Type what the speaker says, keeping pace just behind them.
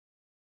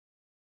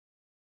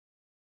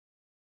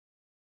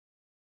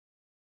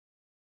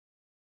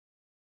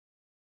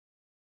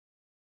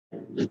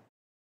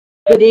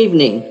Good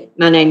evening.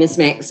 My name is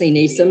Maxine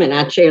Easom, and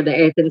I chair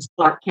the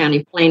Athens-Clarke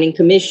County Planning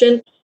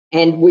Commission,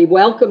 and we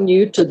welcome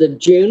you to the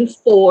June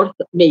 4th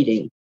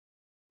meeting.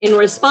 In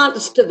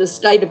response to the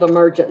state of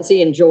emergency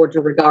in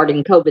Georgia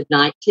regarding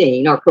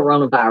COVID-19 or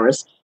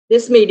coronavirus,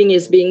 this meeting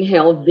is being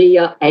held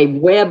via a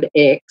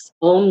WebEx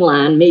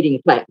online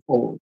meeting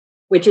platform,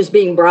 which is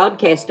being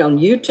broadcast on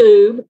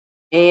YouTube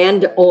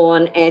and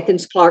on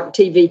Athens-Clarke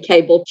TV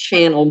cable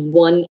channel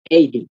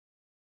 180.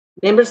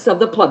 Members of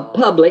the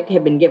public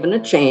have been given a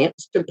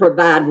chance to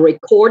provide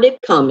recorded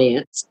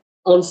comments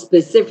on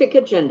specific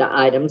agenda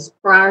items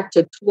prior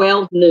to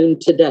 12 noon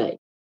today.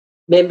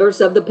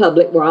 Members of the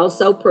public were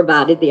also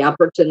provided the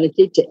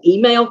opportunity to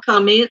email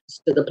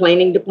comments to the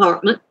planning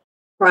department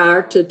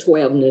prior to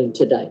 12 noon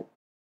today.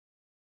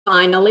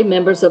 Finally,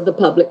 members of the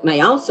public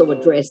may also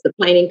address the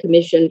Planning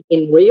Commission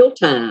in real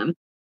time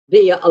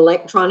via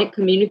electronic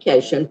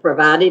communication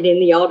provided in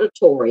the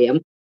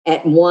auditorium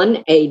at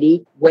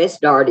 180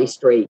 West Doherty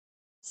Street,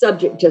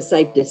 subject to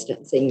safe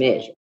distancing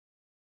measures.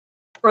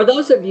 For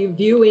those of you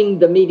viewing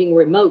the meeting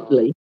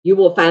remotely, you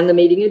will find the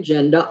meeting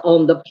agenda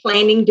on the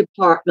Planning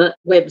Department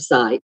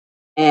website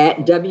at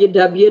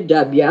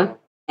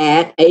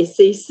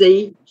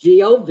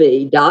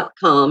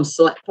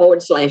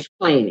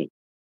www.accgov.com/planning.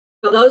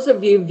 For those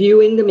of you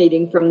viewing the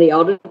meeting from the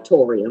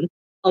auditorium,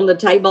 on the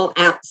table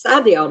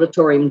outside the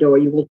auditorium door,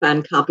 you will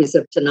find copies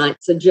of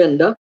tonight's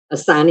agenda, a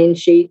sign-in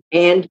sheet,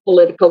 and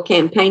political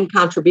campaign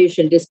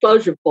contribution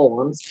disclosure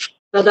forms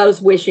for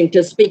those wishing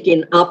to speak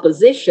in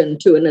opposition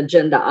to an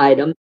agenda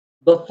item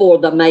before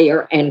the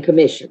mayor and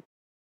commission.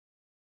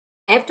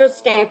 After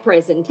staff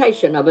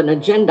presentation of an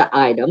agenda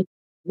item,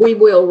 we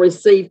will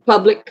receive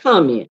public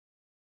comment,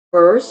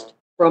 first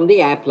from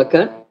the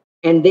applicant,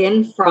 and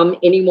then from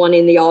anyone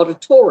in the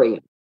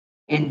auditorium.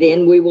 And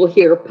then we will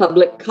hear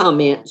public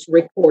comments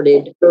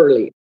recorded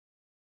earlier.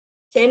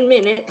 10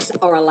 minutes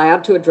are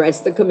allowed to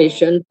address the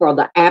commission for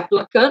the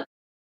applicant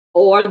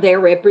or their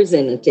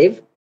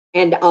representative,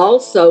 and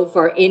also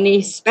for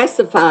any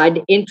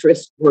specified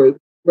interest group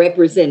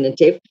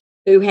representative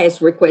who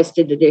has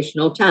requested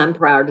additional time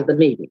prior to the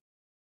meeting.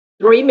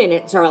 3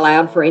 minutes are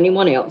allowed for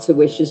anyone else who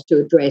wishes to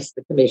address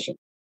the commission.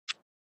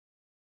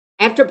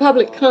 After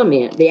public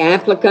comment, the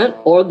applicant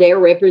or their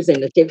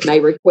representative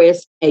may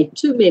request a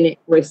 2-minute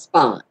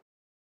response.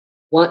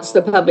 Once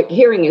the public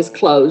hearing is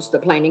closed, the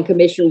Planning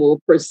Commission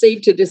will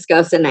proceed to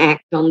discuss and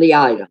act on the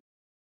item.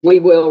 We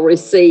will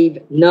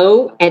receive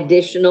no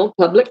additional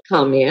public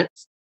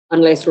comments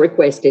unless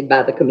requested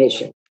by the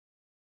commission.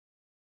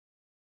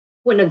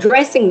 When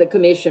addressing the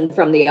commission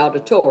from the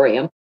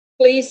auditorium,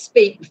 please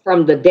speak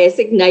from the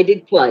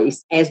designated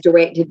place as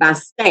directed by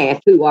staff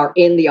who are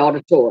in the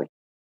auditorium.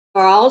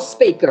 For all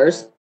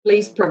speakers,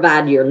 please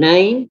provide your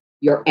name,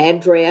 your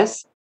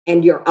address,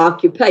 and your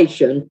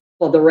occupation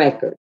for the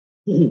record.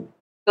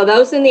 For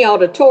those in the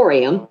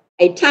auditorium,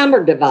 a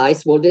timer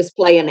device will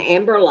display an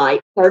amber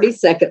light 30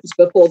 seconds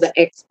before the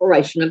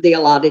expiration of the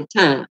allotted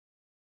time,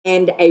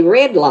 and a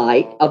red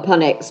light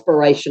upon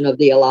expiration of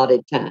the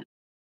allotted time.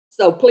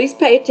 So please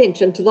pay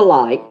attention to the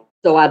light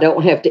so I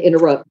don't have to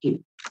interrupt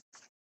you.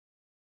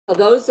 For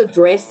those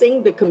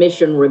addressing the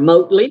commission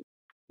remotely,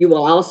 you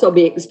will also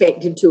be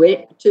expected to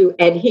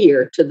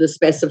adhere to the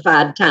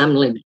specified time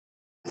limit.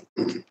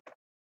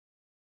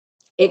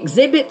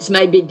 Exhibits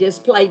may be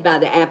displayed by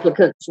the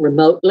applicants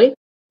remotely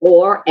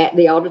or at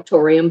the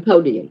auditorium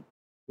podium.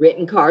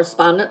 Written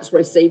correspondence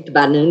received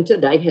by noon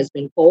today has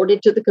been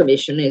forwarded to the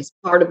commission as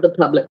part of the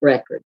public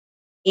record.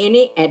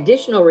 Any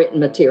additional written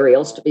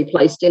materials to be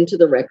placed into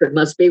the record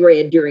must be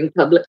read during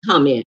public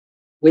comment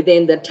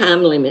within the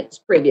time limits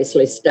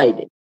previously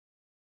stated.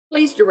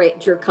 Please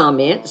direct your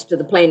comments to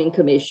the Planning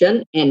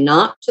Commission and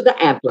not to the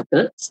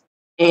applicants.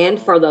 And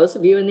for those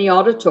of you in the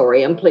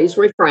auditorium, please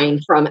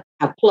refrain from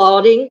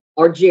applauding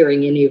or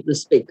jeering any of the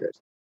speakers.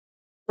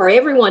 For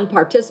everyone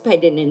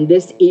participating in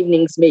this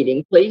evening's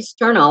meeting, please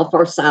turn off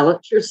or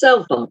silence your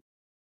cell phone.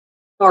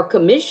 For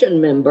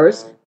commission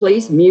members,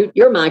 please mute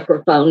your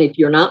microphone if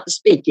you're not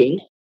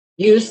speaking.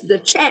 Use the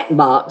chat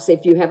box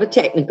if you have a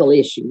technical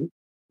issue.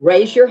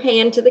 Raise your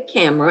hand to the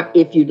camera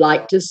if you'd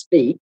like to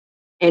speak,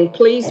 and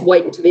please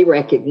wait to be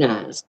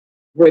recognized.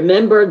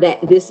 Remember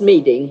that this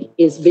meeting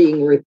is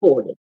being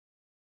recorded.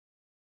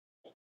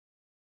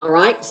 All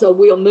right, so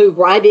we'll move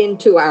right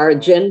into our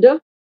agenda.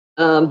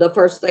 The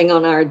first thing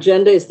on our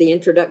agenda is the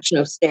introduction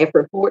of staff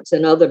reports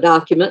and other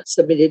documents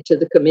submitted to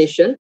the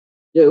commission.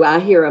 Do I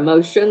hear a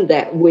motion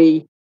that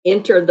we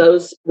enter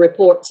those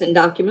reports and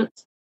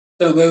documents?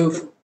 So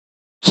move.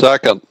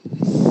 Second.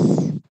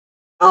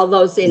 All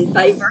those in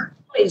favor,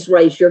 please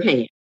raise your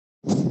hand.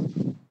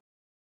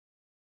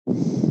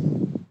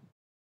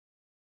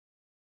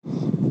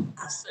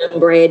 I assume,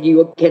 Brad,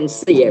 you can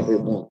see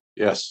everyone.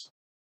 Yes.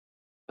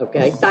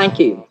 Okay, thank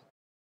you.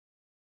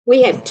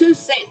 We have 2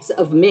 sets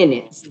of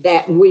minutes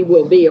that we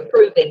will be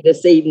approving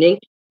this evening.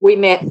 We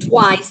met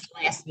twice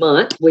last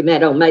month. We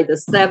met on May the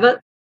 7th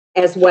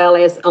as well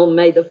as on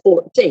May the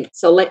 14th.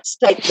 So let's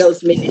take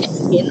those minutes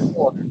in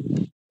order.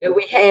 Do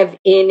we have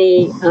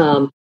any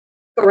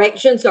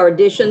corrections or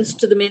additions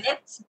to the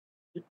minutes?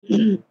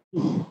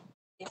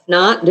 If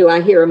not, do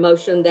I hear a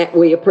motion that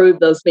we approve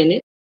those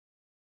minutes?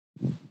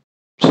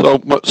 So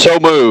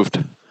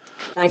moved.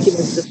 Thank you,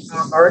 Mr.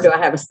 Scarborough. Do I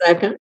have a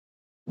second?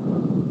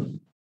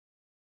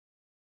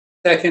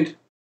 Second.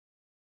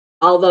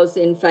 All those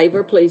in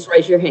favor, please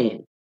raise your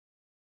hand.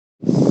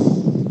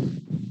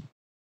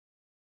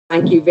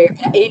 Thank you very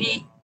much.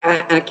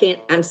 I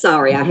can't, I'm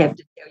sorry, I have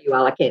to tell you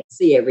all, I can't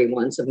see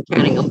everyone, so I'm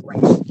counting on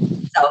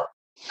brains. So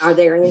are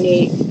there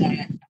any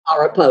that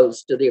are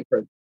opposed to the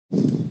approval?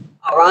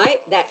 All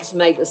right, that's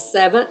May the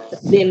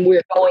 7th. Then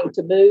we're going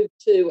to move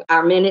to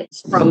our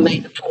minutes from May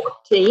the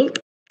 14th.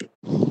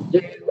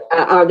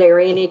 Are there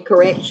any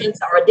corrections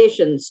or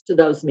additions to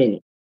those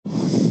minutes?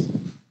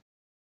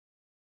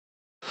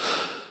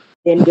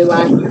 Then do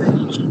I hear a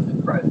motion to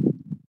approve?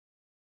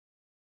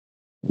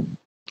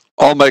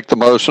 I'll make the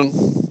motion.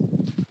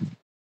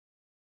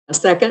 A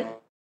second?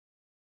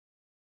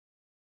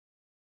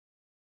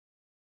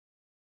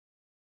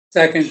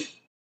 Second.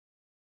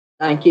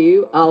 Thank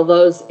you. All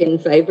those in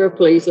favor,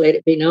 please let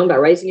it be known by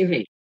raising your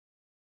hand.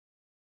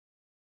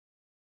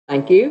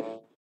 Thank you.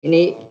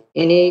 Any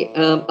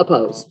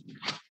opposed?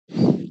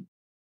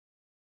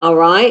 All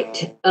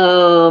right.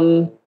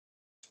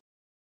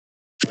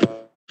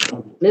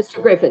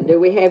 Mr. Griffin, do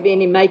we have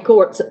any May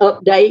Courts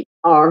update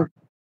or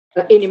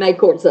any May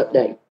Courts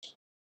update?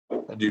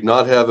 I do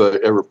not have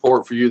a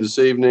report for you this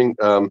evening,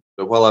 but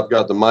while I've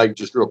got the mic,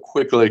 just real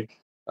quickly,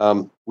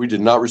 we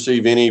did not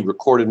receive any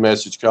recorded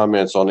message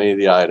comments on any of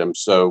the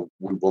items, so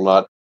we will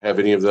not have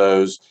any of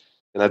those.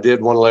 And I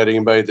did want to let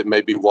anybody that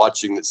may be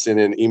watching that sent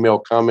in email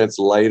comments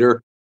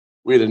later.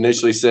 We had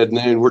initially said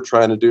noon. We're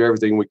trying to do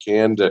everything we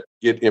can to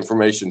get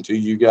information to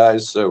you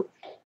guys. So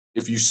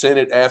if you sent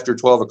it after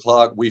 12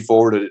 o'clock, we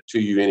forwarded it to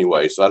you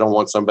anyway. So I don't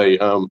want somebody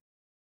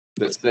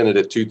that sent it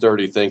at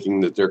 2:30 thinking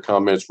that their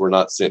comments were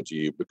not sent to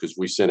you, because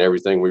we sent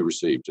everything we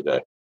received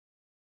today.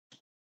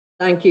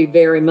 Thank you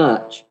very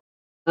much.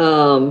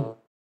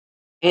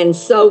 And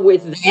so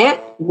with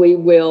that, we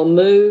will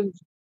move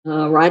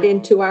right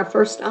into our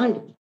first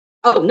item.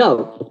 Oh,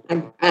 no,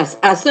 I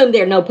assume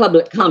there are no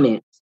public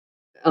comments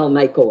on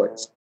May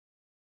Courts.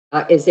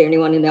 Is there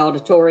anyone in the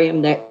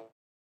auditorium that?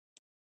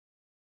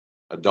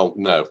 I don't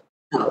know.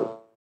 No.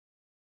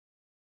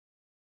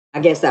 I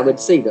guess I would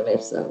see them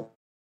if so.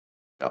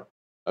 Yeah.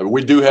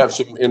 We do have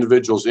some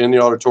individuals in the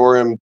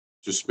auditorium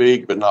to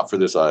speak, but not for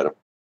this item.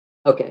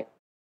 Okay.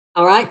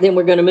 All right, then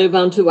we're going to move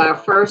on to our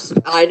first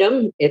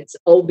item. It's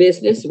old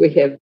business. We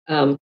have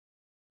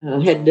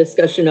had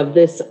discussion of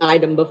this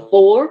item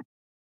before.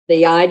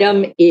 The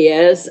item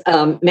is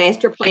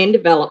Master Plan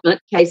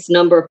Development, case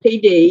number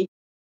PD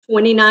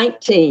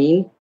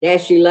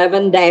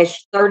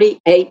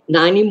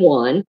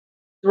 2019-11-3891,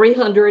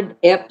 300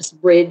 Epps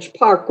Bridge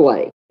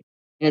Parkway.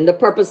 And the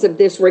purpose of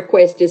this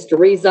request is to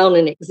rezone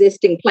an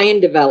existing plan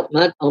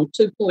development on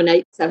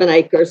 2.87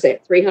 acres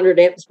at 300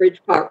 Epps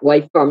Bridge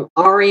Parkway from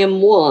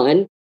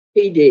RM1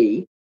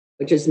 PD,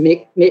 which is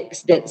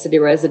mixed density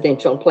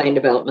residential plan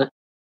development,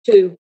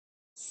 to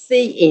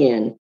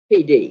CN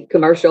PD,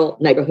 commercial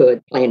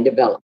neighborhood plan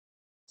development.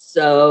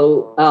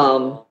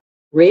 So,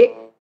 Rick,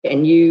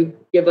 can you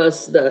give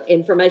us the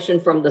information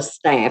from the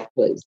staff,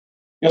 please?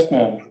 Yes,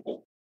 ma'am.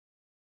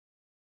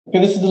 Okay,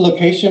 this is the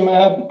location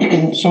map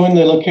showing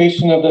the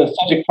location of the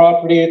subject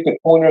property at the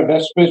corner of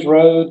Epps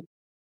Road,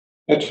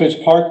 Epps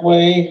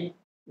Parkway,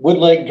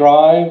 Woodlake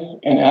Drive,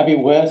 and Abbey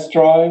West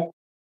Drive.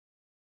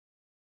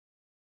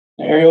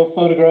 An aerial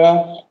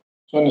photograph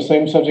showing the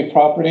same subject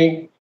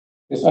property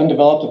is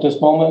undeveloped at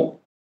this moment.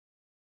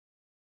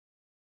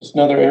 Just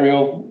another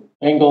aerial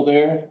angle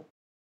there.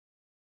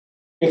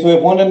 Okay, so we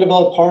have one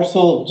undeveloped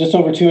parcel, just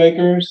over 2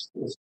 acres.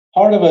 It's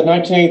part of a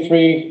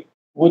 1983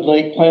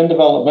 Woodlake plan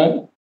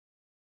development.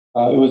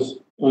 It was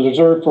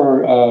reserved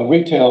for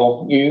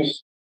retail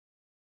use.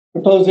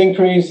 Proposed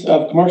increase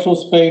of commercial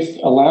space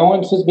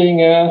allowance is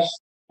being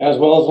asked, as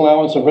well as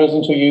allowance of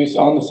residential use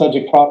on the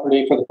subject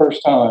property for the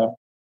first time.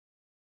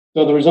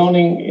 So the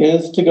rezoning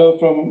is to go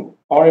from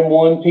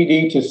RM1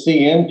 PD to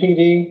CN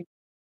PD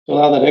to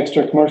allow that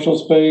extra commercial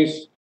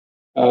space,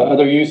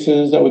 other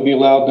uses that would be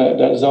allowed in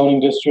that zoning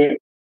district.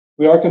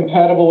 We are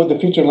compatible with the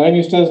future land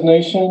use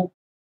designation.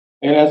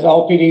 And as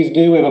all PDs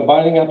do, we have a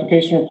binding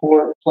application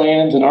report,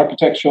 plans, and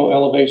architectural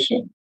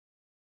elevation.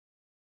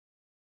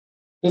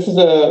 This is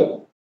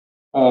a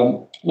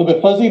little bit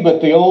fuzzy,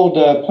 but the old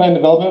plan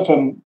development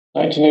from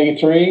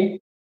 1983.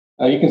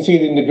 You can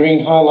see in the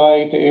green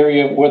highlight the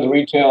area where the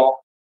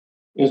retail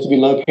is to be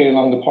located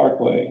along the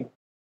parkway.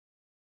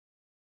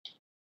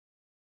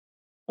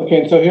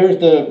 Okay, and so here's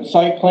the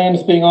site plan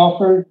that's being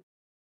offered.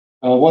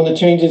 One of the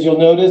changes you'll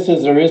notice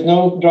is there is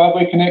no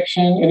driveway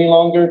connection any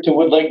longer to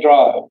Woodlake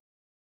Drive.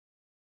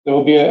 There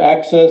will be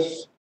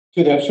access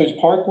to the Epps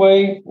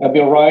Parkway. There'll be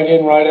a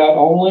ride-in, ride-out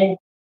only,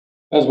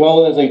 as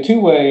well as a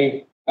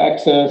two-way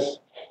access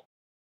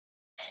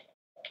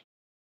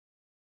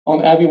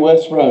on Abbey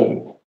West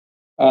Road.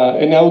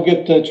 And that will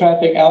get the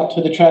traffic out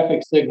to the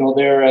traffic signal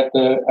there at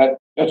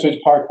Epps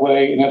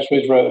Parkway and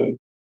Epps Road.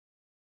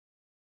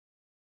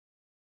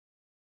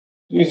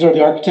 These are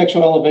the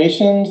architectural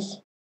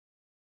elevations.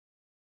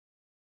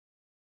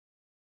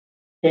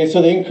 Okay,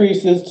 so the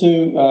increase is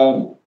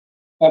to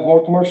have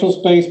more commercial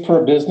space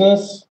per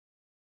business.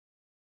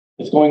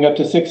 It's going up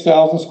to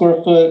 6,000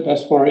 square foot.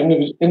 That's for an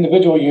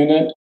individual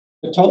unit.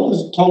 The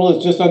total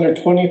is just under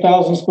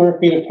 20,000 square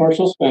feet of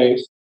commercial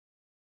space.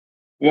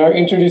 We are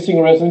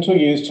introducing residential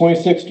use,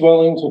 26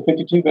 dwellings with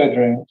 52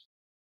 bedrooms.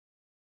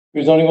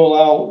 Rezoning will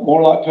allow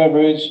more lot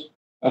coverage,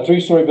 a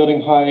 3-story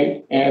building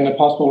height, and a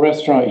possible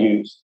restaurant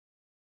use.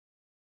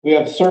 We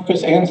have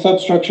surface and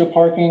substructure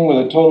parking with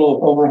a total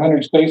of over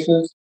 100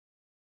 spaces.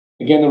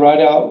 Again, the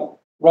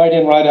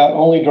right-in, right-out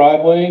only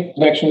driveway,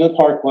 connection to the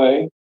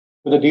parkway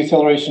with a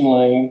deceleration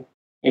lane,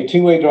 a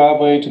 2-way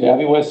driveway to the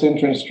Abbey West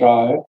entrance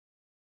drive,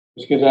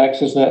 which gives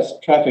access to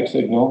that traffic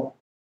signal.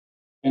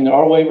 And there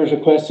are waivers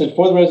requested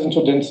for the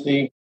residential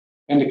density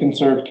and the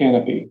conserved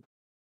canopy.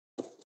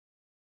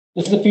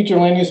 This is a future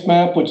land use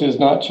map, which is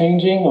not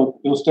changing.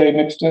 It'll stay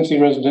mixed density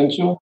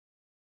residential.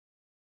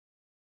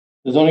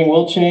 The zoning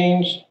will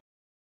change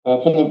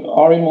from the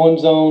RM1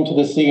 zone to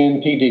the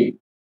CNPD.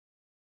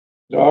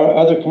 There are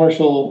other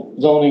commercial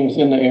zonings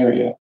in the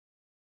area.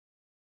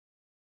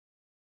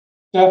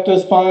 Staff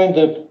does find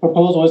the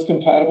proposal is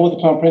compatible with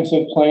the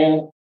comprehensive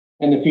plan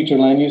and the future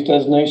land use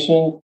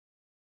designation.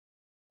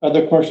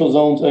 Other commercial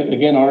zones,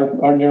 again,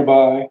 are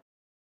nearby.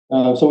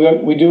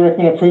 So we do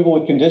recommend approval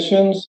with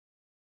conditions.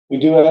 We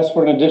do ask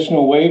for an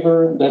additional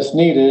waiver that's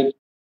needed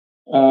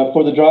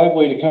for the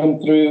driveway to come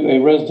through a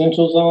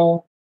residential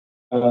zone.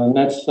 And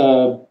that's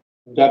the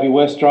Abbey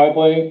West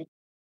driveway.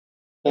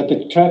 That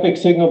the traffic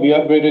signal be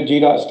upgraded to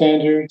GDOT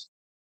standards.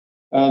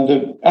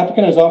 The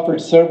applicant has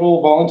offered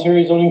several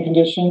voluntary zoning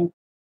conditions,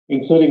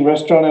 including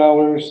restaurant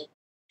hours,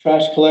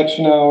 trash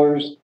collection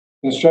hours,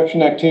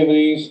 construction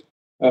activities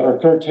are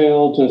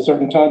curtailed to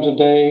certain times of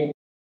day,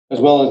 as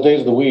well as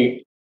days of the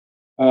week.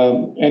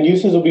 And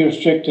uses will be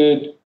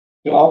restricted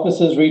to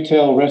offices,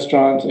 retail,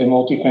 restaurants, and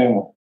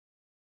multifamily.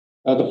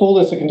 The full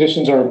list of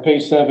conditions are on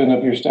page 7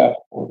 of your staff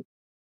report.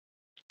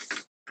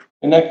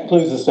 And that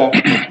concludes the staff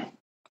report.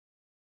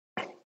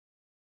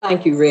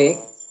 Thank you, Rick.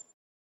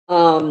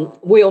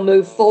 We'll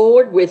move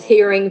forward with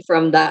hearing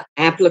from the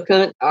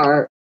applicant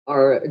or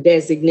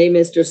designee.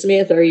 Mr.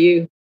 Smith, are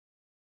you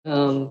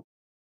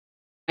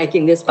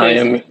making this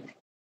presentation?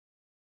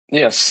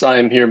 Yes, I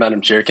am here,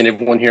 Madam Chair. Can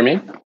everyone hear me?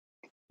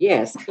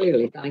 Yes,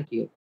 clearly. Thank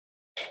you.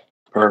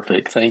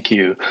 Perfect. Thank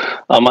you.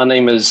 My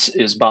name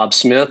is Bob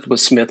Smith with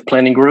Smith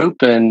Planning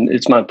Group, and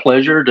it's my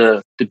pleasure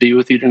to be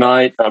with you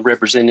tonight,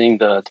 representing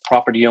the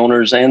property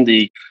owners and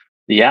the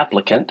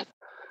applicant.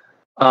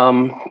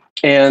 I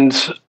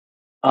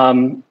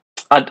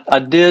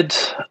did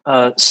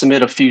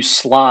submit a few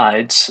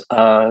slides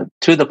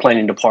to the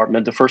planning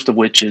department. The first of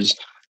which is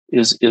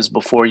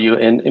before you,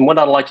 and what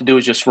I'd like to do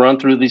is just run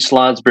through these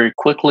slides very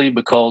quickly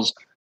because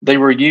they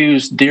were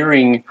used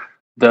during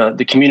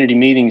the community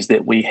meetings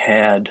that we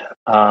had,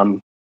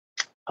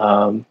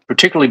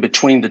 particularly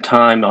between the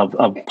time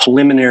of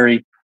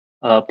preliminary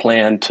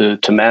plan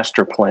to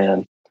master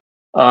plan.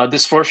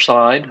 This first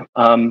slide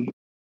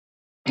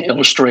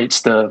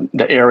illustrates the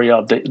area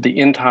of the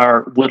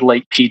entire Wood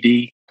Lake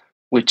PD,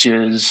 which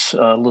is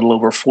a little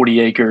over 40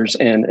 acres.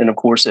 And of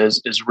course,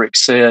 as Rick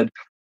said,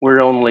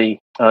 we're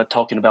only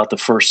talking about the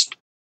first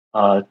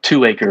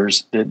 2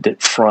 acres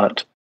that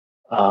front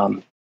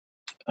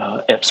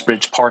Epps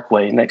Bridge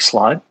Parkway. Next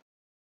slide.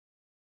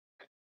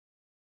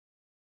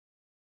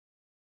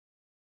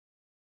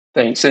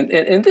 Thanks.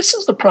 And this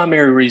is the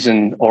primary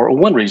reason, or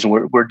one reason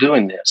we're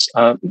doing this.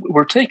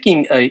 We're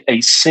taking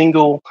a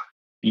single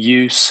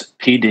use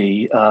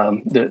PD.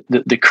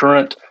 The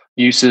current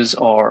uses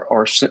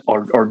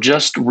are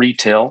just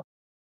retail,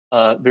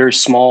 very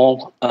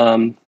small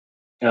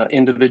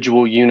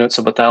individual units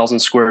of 1,000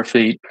 square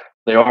feet.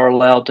 They are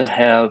allowed to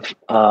have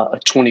a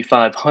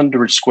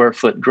 2,500 square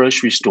foot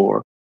grocery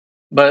store,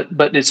 but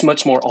it's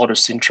much more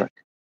auto-centric.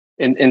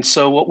 And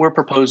so what we're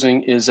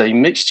proposing is a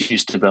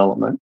mixed-use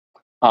development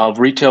of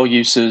retail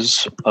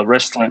uses,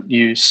 restaurant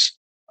use,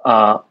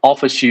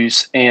 office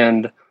use,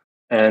 and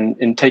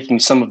taking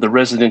some of the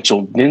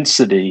residential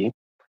density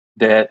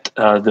that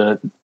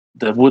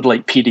the Wood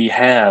Lake PD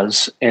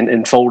has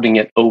and folding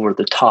it over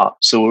the top.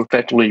 So we're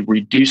effectively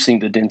reducing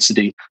the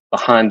density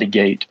behind the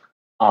gate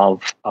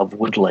of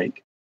Wood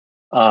Lake.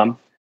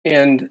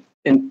 And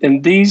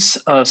these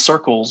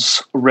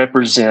circles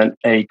represent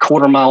a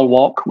quarter-mile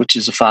walk, which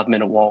is a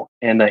 5-minute walk,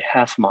 and a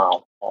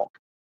half-mile walk.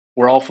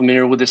 We're all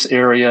familiar with this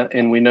area,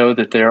 and we know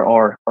that there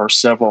are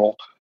several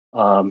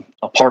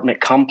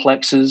apartment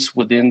complexes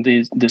within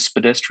this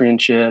pedestrian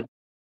shed,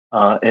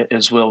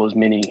 as well as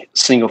many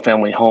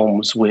single-family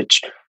homes,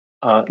 which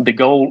the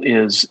goal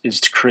is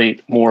to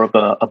create more of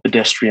a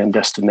pedestrian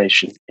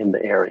destination in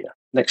the area.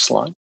 Next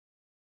slide.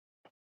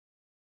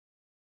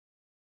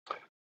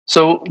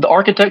 So the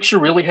architecture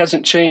really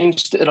hasn't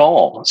changed at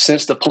all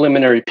since the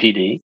preliminary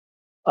PD.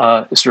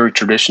 It's very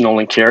traditional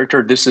in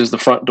character. This is the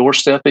front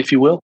doorstep, if you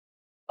will.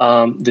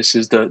 This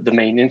is the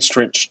main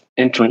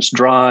entrance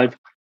drive,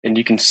 and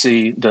you can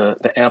see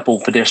the ample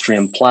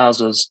pedestrian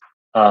plazas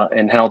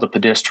and how the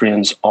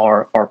pedestrians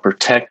are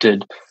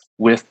protected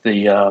with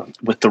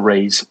the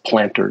raised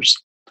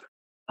planters.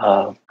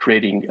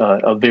 creating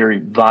a very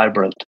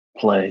vibrant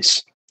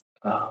place.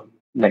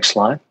 Next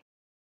slide.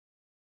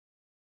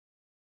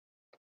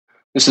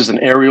 This is an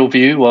aerial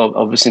view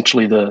of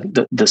essentially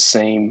the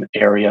same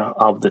area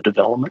of the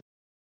development.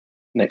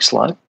 Next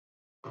slide.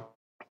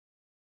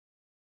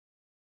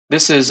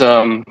 This is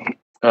an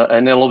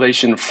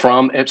elevation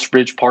from Epps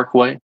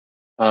Parkway,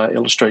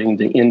 illustrating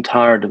the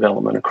entire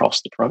development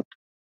across the front.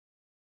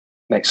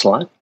 Next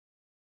slide.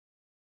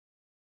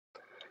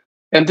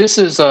 And this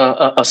is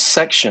a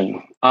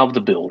section of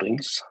the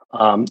buildings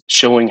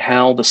showing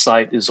how the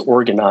site is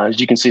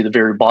organized. You can see the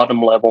very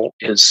bottom level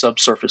is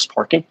subsurface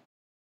parking.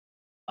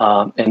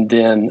 And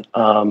then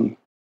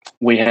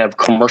we have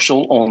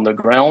commercial on the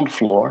ground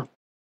floor.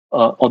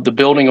 On the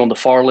building on the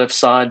far left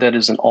side, that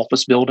is an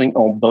office building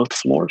on both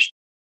floors.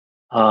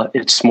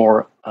 It's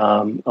more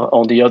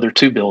on the other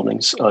two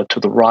buildings to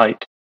the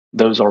right.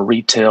 Those are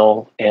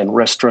retail and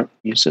restaurant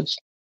uses.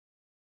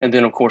 And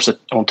then, of course,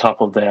 on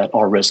top of that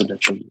are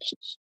residential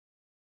uses.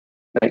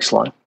 Next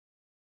slide.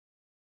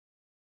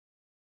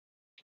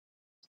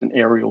 An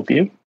aerial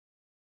view.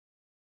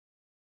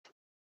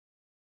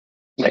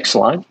 Next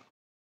slide.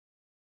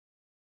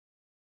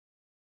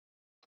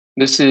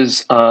 This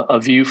is a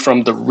view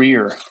from the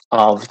rear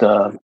of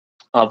the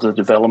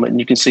development, and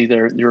you can see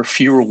there are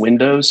fewer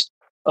windows,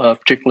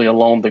 particularly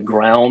along the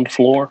ground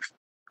floor,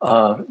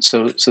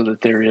 so that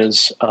there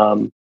is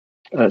so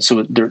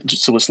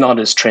it's not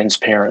as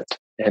transparent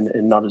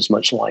and not as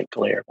much light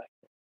glare.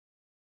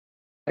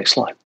 Next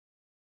slide.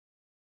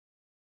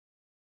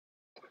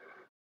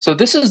 So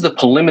this is the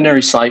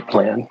preliminary site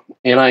plan,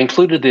 and I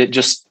included it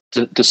just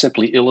to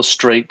simply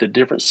illustrate the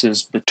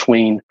differences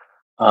between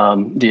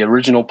the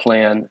original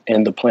plan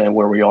and the plan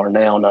where we are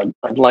now. And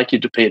I'd like you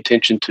to pay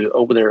attention to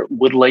over there at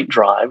Wood Lake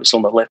Drive. It's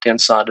on the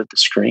left-hand side of the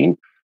screen,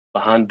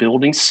 behind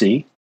Building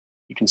C.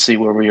 You can see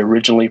where we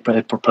originally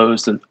had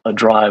proposed a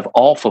drive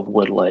off of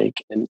Wood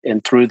Lake,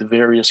 and through the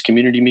various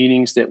community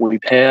meetings that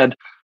we've had,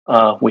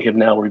 we have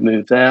now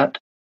removed that.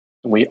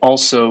 And we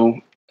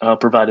also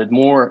provided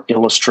more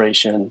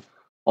illustration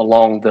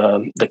along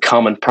the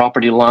common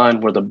property line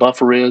where the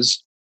buffer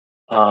is,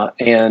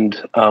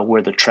 and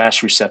where the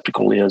trash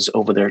receptacle is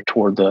over there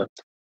toward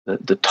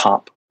the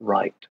top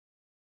right.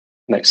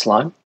 Next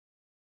slide.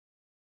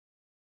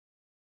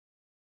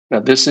 Now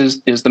this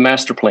is the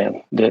master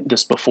plan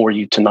that's before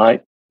you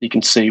tonight. You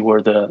can see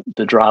where the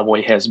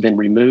driveway has been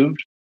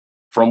removed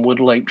from Wood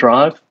Lake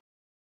Drive,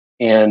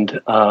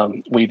 and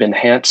we've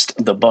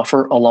enhanced the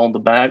buffer along the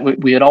back.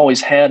 We had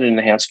always had an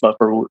enhanced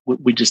buffer.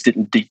 We just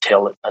didn't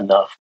detail it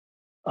enough.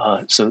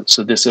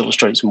 So this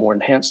illustrates a more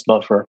enhanced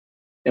buffer.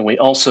 And we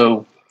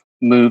also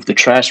moved the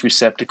trash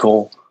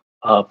receptacle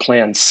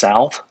plan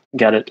south,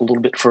 got it a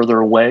little bit further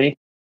away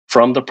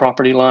from the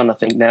property line. I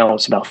think now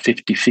it's about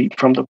 50 feet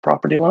from the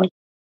property line.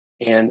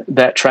 And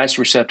that trash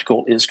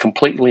receptacle is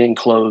completely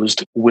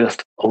enclosed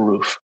with a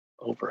roof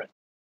over it.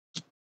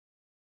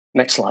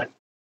 Next slide.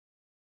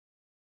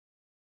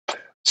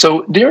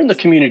 So during the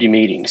community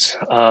meetings,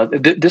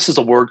 this is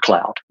a word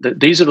cloud.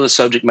 These are the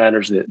subject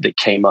matters that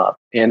came up.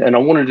 And I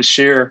wanted to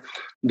share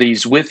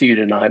these with you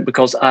tonight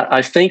because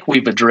I think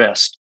we've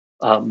addressed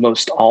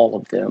most all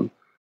of them.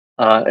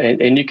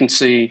 And you can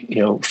see,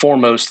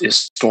 foremost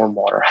is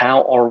stormwater.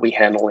 How are we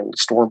handling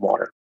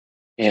stormwater?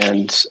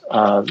 And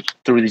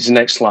through these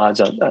next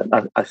slides,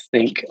 I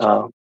think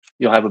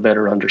you'll have a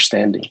better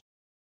understanding.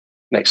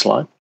 Next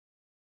slide.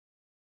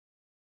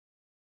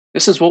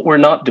 This is what we're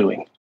not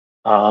doing.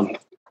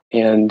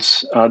 And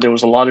there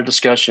was a lot of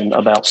discussion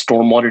about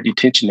stormwater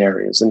detention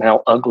areas and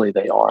how ugly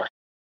they are.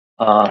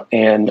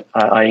 And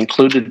I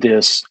included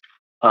this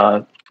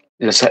as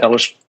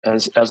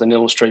an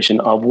illustration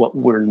of what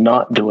we're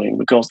not doing,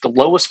 because the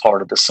lowest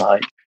part of the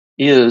site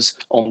is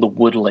on the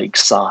Wood Lake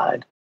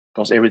side,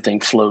 because everything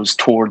flows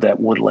toward that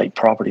Wood Lake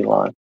property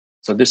line.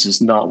 So this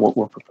is not what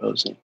we're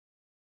proposing.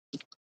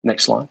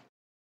 Next slide.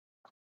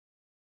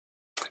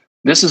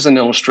 This is an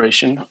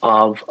illustration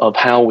of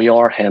how we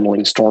are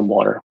handling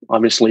stormwater.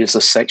 Obviously, it's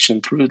a section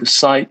through the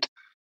site.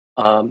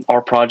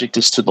 Our project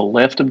is to the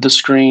left of the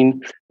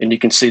screen, and you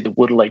can see the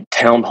Wood Lake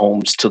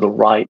townhomes to the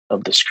right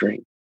of the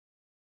screen.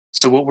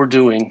 So what we're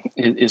doing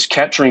is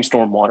capturing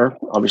stormwater,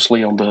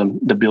 obviously on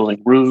the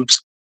building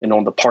roofs and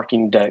on the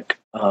parking deck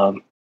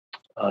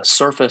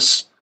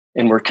surface,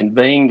 and we're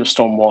conveying the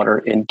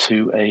stormwater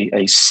into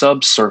a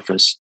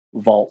subsurface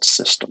vault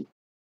system.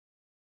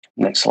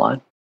 Next slide.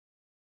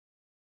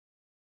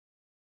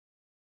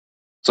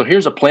 So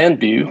here's a plan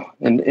view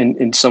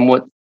and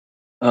somewhat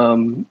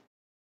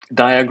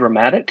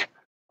diagrammatic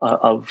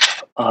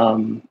of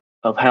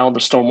how the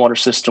stormwater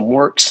system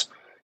works.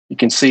 You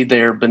can see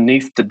there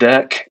beneath the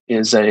deck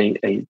is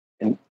an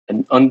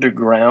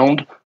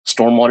underground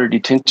stormwater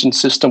detention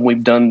system.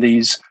 We've done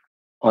these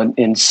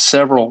in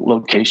several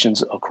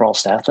locations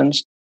across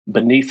Athens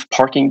beneath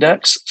parking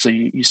decks, so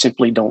you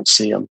simply don't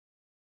see them.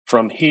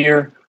 From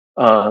here,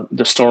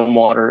 the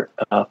stormwater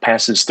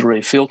passes through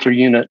a filter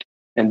unit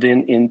and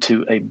then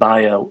into a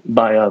bio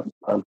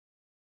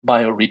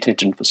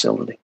retention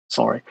facility.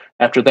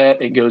 After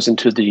that, it goes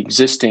into the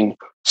existing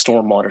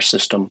stormwater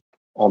system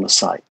on the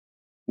site.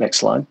 Next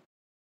slide.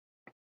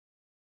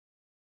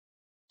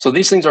 So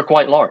these things are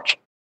quite large,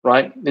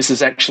 right? This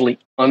is actually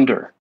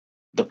under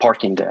the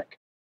parking deck.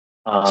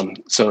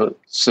 So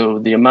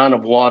the amount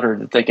of water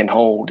that they can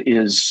hold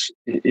is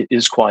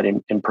quite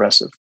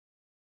impressive.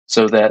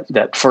 So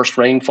that first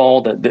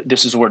rainfall,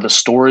 this is where the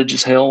storage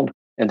is held,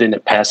 and then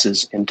it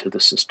passes into the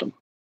system.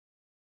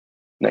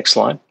 Next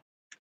slide.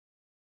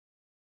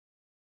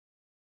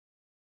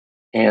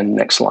 And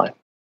next slide.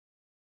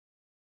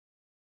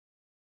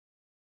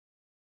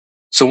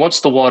 So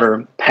once the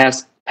water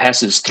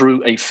passes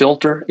through a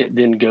filter, it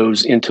then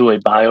goes into a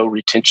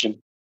bioretention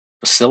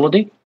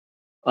facility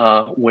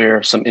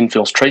where some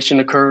infiltration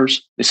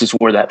occurs. This is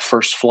where that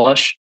first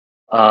flush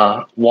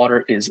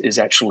water is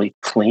actually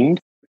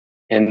cleaned,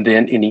 and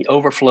then any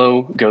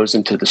overflow goes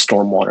into the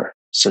stormwater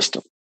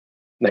system.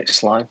 Next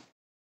slide.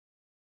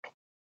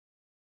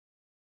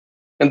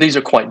 And these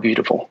are quite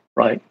beautiful,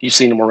 right? You've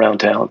seen them around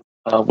town.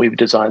 We've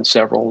designed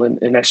several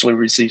and actually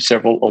received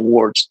several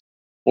awards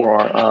for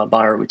our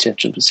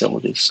bioretention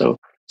facilities. So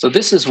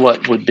this is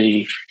what would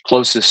be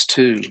closest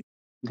to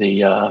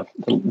the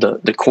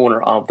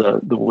corner of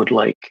the Wood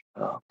Lake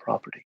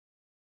property.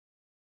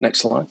 Next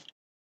slide.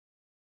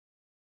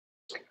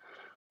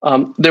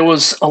 There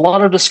was a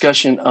lot of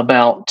discussion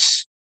about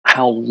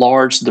how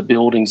large the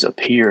buildings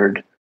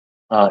appeared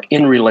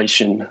in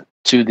relation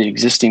to the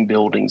existing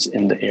buildings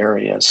in the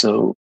area.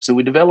 So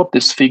we developed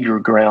this figure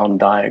ground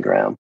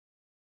diagram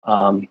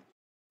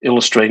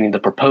illustrating the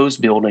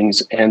proposed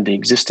buildings and the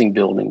existing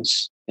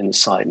buildings in the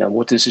site. Now,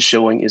 what this is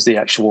showing is the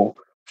actual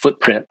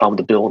footprint of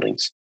the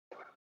buildings.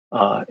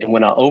 And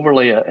when I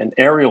overlay an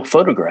aerial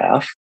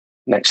photograph,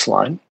 next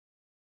slide,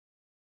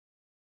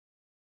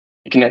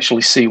 you can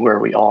actually see where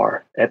we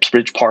are.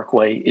 Epps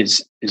Parkway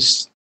is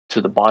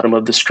to the bottom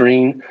of the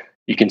screen.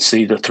 You can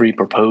see the three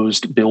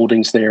proposed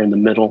buildings there in the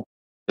middle,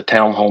 the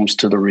townhomes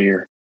to the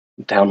rear,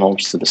 the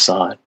townhomes to the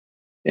side.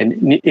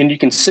 And you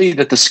can see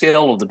that the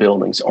scale of the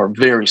buildings are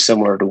very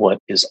similar to what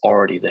is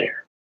already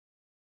there.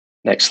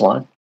 Next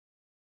slide.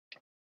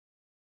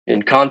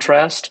 In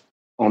contrast,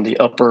 on the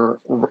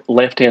upper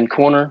left-hand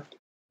corner,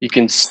 you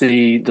can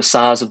see the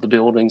size of the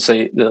building,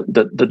 say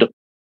the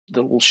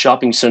little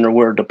shopping center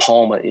where De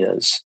Palma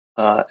is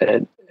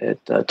at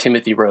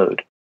Timothy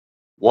Road.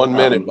 1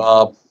 minute,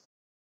 Bob.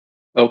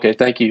 Okay,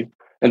 thank you.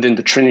 And then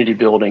the Trinity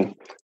building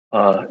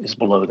is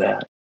below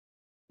that.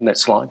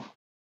 Next slide.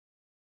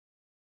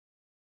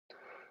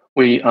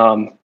 We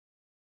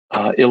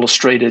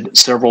illustrated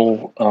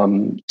several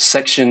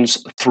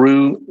sections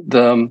through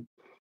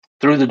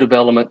the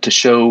development to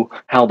show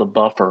how the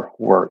buffer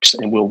works,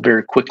 and we'll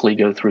very quickly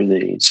go through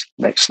these.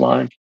 Next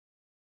slide.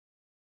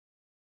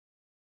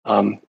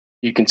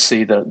 You can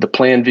see the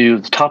plan view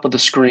at the top of the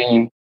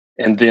screen,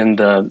 and then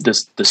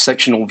the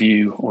sectional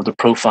view or the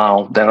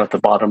profile down at the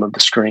bottom of the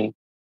screen.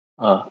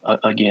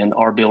 Again,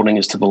 our building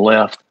is to the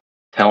left,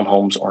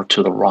 townhomes are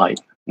to the right.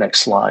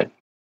 Next slide.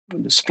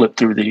 Just flip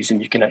through these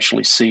and you can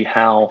actually see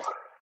how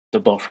the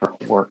buffer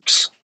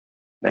works.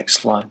 Next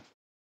slide.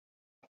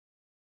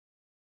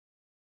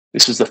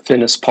 This is the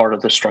thinnest part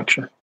of the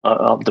structure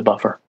of the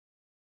buffer.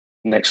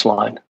 Next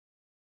slide.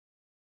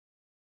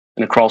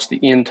 And across the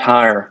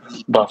entire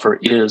buffer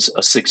is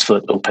a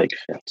 6-foot opaque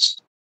fence.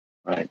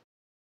 Right.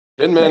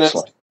 10 minutes.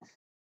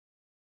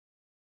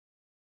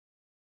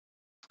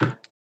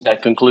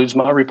 That concludes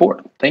my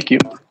report. Thank you.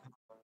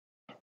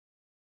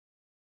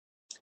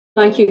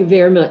 Thank you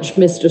very much,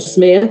 Mr.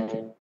 Smith.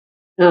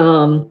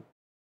 And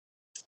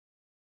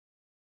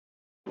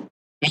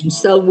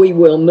so we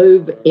will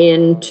move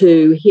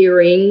into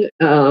hearing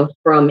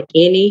from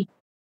any.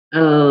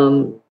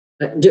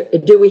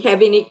 Do we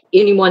have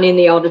anyone in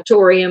the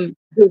auditorium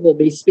who will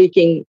be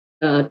speaking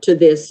to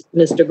this,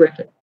 Mr.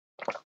 Griffin?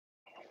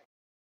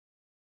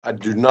 I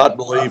do not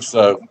believe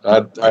so.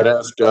 I'd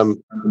ask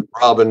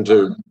Robin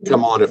to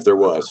come on if there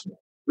was.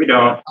 We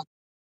don't.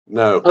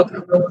 No. Okay.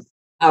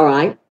 All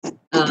right.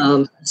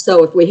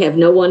 So if we have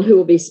no one who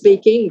will be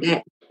speaking,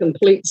 that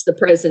completes the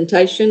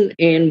presentation,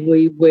 and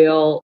we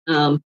will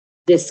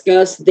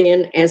discuss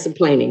then as a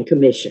planning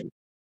commission.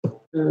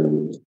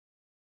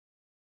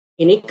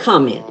 Any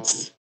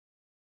comments?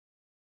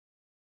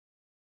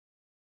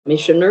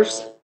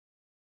 Commissioners?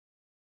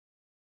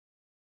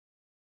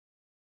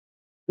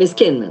 Ms.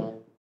 Kinman,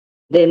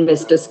 then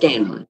Mr.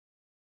 Scanlon.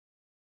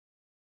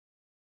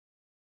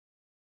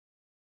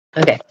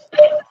 Okay.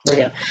 There we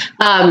go.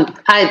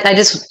 I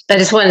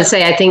just wanted to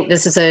say I think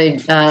this is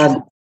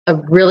a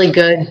really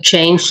good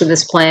change to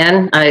this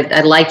plan.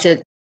 I liked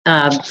it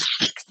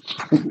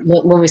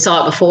when we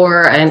saw it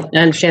before. I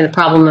understand the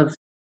problem of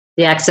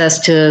the access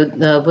to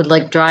the Wood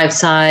Lake Drive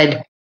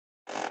side.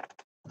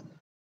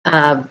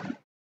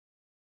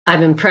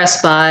 I'm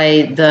impressed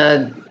by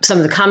some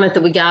of the comment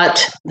that we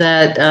got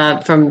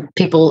that from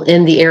people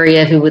in the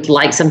area who would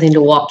like something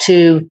to walk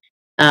to,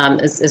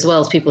 as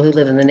well as people who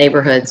live in the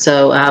neighborhood.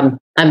 So I'm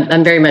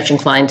very much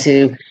inclined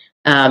to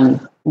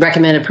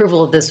recommend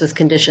approval of this with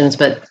conditions,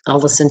 but I'll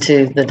listen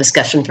to the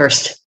discussion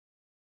first.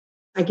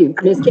 Thank you.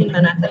 Ms.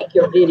 Kingman, I think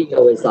your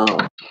video is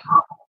on.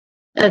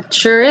 It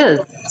sure is.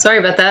 Sorry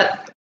about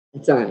that.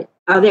 It's all right.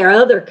 Are there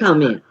other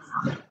comments?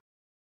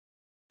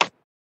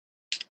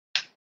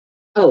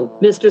 Oh,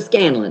 Mr.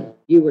 Scanlon,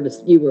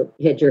 you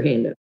had your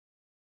hand up.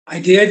 I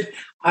did.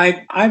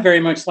 I very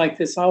much like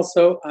this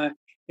also.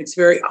 It's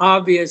very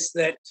obvious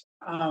that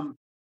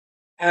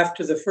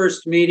after the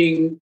first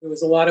meeting, there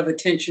was a lot of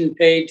attention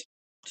paid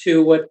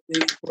to what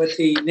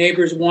the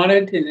neighbors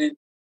wanted, and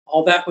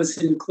all that was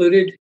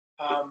included.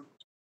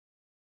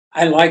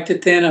 I liked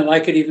it then. I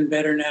like it even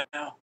better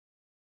now.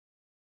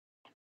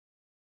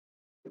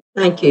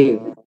 Thank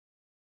you.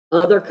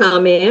 Other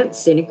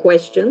comments? Any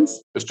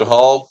questions? Mr.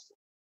 Hall?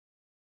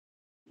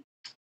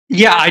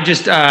 Yeah,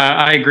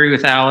 I agree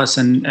with Alice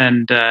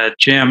and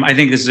Jim. I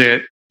think this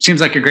seems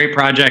like a great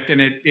project,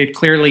 and it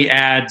clearly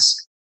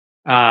adds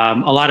a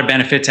lot of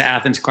benefit to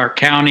Athens-Clarke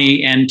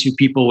County and to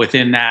people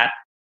within that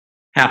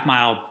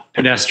half-mile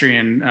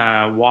pedestrian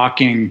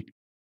walking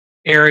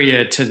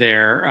area to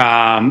there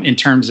in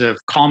terms of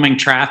calming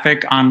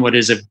traffic on what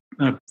is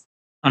a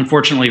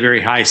unfortunately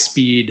very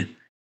high-speed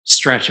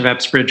stretch of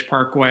Epps-Bridge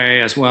Parkway,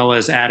 as well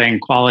as adding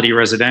quality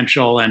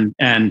residential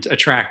and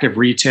attractive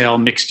retail,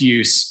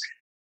 mixed-use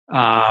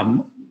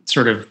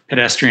sort of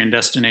pedestrian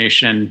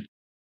destination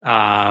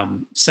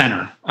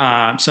center.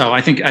 So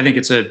I think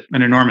it's an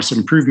enormous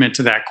improvement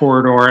to that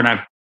corridor, and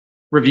I've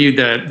reviewed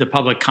the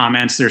public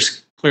comments.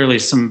 There's clearly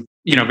some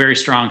very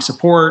strong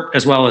support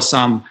as well as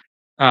some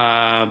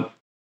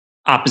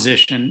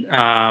opposition,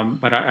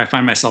 but I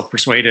find myself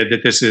persuaded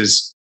that this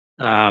is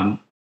an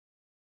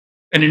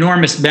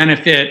enormous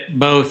benefit,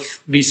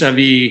 both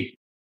vis-a-vis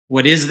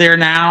what is there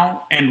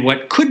now and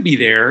what could be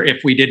there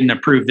if we didn't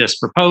approve this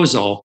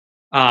proposal.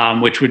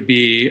 Which would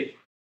be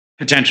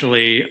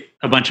potentially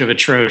a bunch of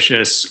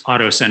atrocious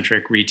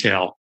auto-centric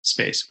retail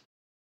space.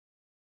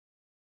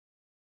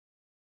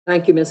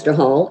 Thank you, Mr.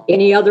 Hall.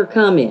 Any other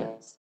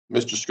comments?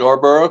 Mr.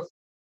 Scarborough?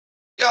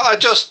 Yeah, I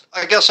guess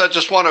I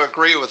just want to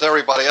agree with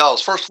everybody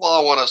else. First of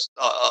all, I want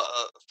to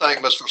thank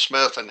Mr.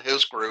 Smith and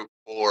his group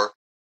for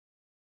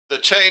the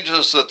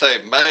changes that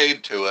they've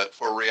made to it,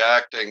 for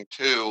reacting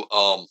to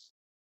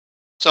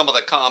some of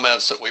the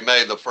comments that we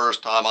made the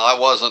first time. I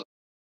wasn't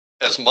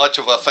as much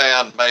of a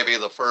fan maybe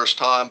the first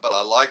time, but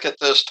I like it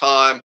this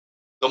time.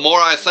 The more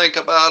I think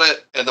about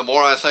it, and the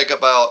more I think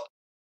about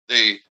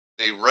the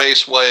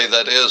raceway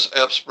that is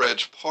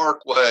Epps-Bridge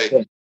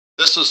Parkway,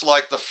 this is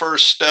like the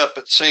first step,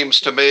 it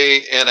seems to me,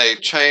 in a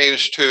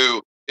change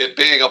to it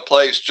being a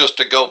place just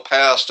to go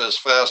past as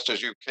fast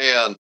as you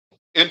can,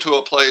 into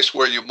a place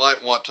where you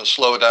might want to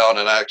slow down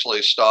and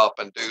actually stop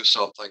and do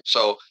something.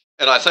 So,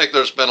 and I think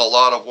there's been a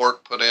lot of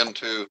work put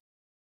into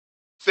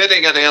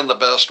fitting it in the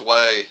best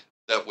way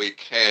that we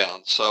can.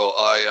 So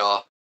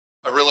I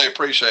really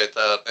appreciate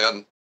that,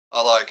 and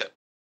I like it.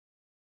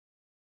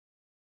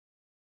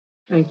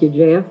 Thank you,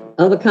 Jeff.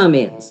 Other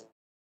comments?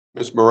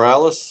 Ms.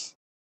 Morales?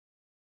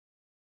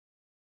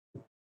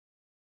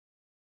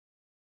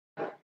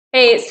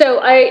 Hey,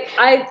 so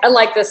I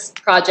like this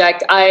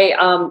project. I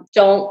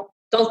don't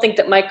think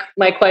that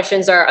my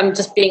questions are. I'm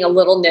just being a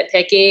little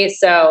nitpicky.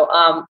 So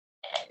I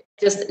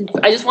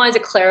just wanted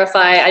to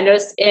clarify. I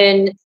noticed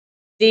in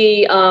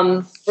the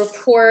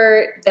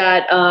report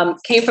that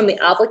came from the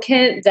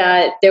applicant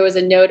that there was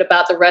a note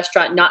about the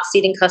restaurant not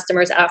seating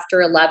customers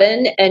after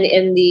 11, and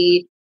in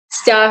the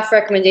staff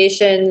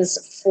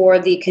recommendations for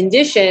the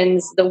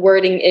conditions, the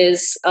wording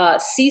is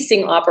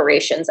ceasing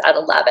operations at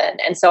 11.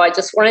 And so I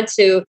just wanted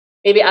to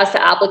maybe ask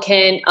the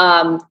applicant,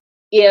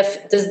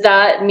 does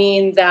that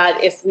mean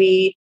that if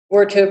we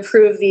were to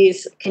approve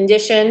these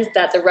conditions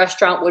that the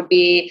restaurant would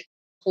be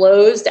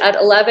closed at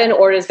 11,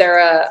 or is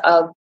there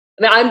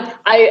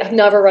I have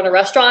never run a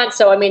restaurant,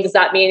 so does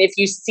that mean if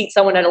you seat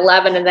someone at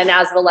 11 and then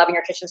as of 11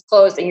 your kitchen's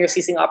closed and you're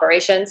ceasing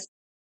operations?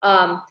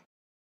 And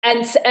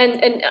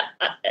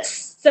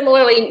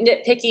similarly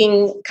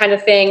nitpicking kind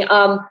of thing,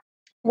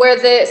 where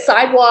the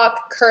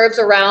sidewalk curves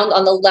around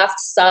on the left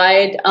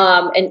side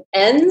and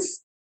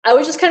ends. I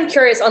was just kind of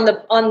curious on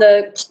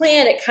the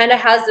plan. It kind of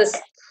has this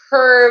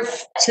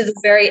curve to the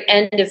very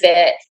end of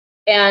it.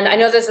 And I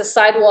know there's a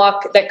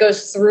sidewalk that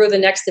goes through the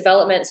next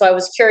development. So I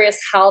was curious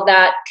how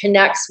that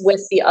connects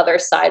with the other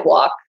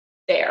sidewalk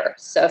there.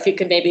 So if you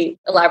could maybe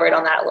elaborate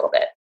on that a little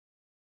bit.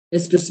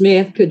 Mr.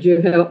 Smith, could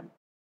you help?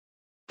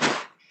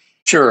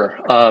 Sure.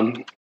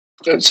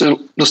 So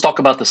let's talk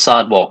about the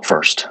sidewalk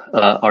first.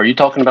 Are you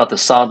talking about the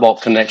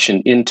sidewalk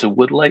connection into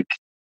Woodlake?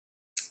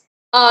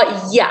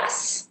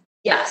 Yes.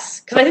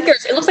 Because I think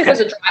it looks like there's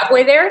a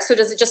driveway there. So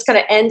does it just kind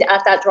of end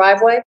at that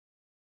driveway?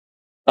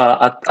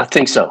 I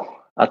think so.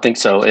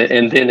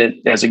 And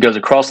then as it goes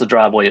across the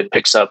driveway, it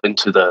picks up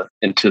into the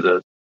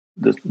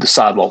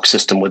sidewalk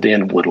system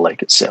within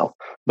Woodlake itself.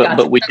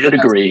 But we did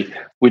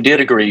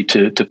agree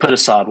to put a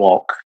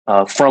sidewalk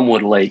from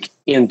Woodlake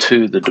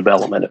into the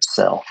development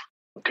itself.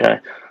 Okay.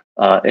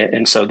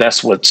 And so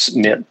that's what's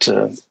meant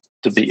to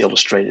be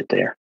illustrated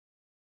there.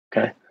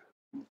 Okay.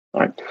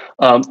 All right.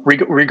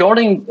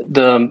 Regarding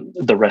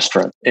the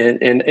restaurant,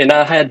 and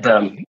I had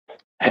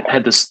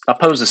this. I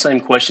posed the same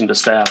question to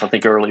staff, I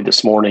think, early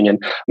this morning, and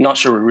I'm not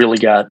sure we really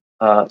got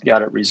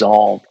it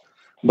resolved.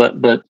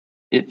 But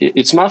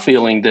it's my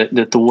feeling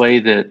that the way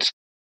that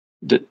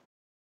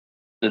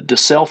the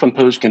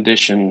self-imposed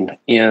condition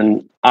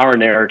in our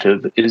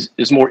narrative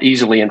is more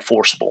easily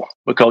enforceable,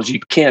 because you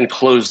can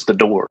close the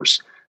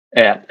doors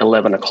at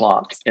 11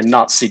 o'clock and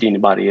not seat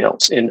anybody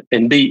else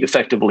and be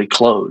effectively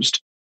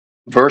closed,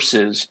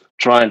 versus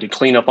trying to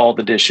clean up all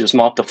the dishes,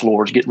 mop the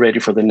floors, get ready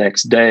for the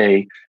next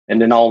day, and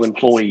then all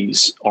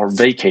employees are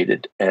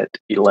vacated at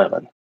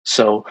 11.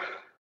 So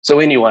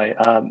anyway,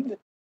 I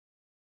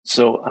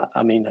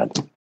mean,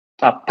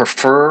 I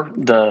prefer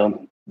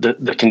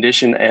the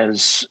condition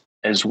as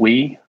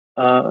we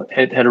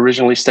had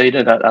originally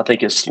stated. I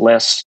think it's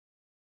less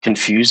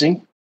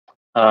confusing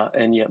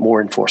and yet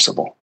more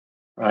enforceable,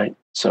 right?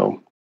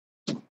 So.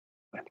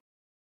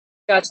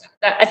 Gotcha.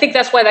 I think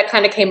that's why that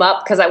kind of came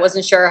up, because I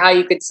wasn't sure how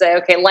you could say,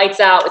 okay,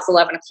 lights out, it's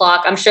 11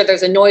 o'clock. I'm sure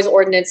there's a noise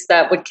ordinance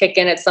that would kick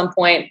in at some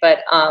point, but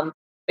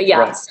yeah.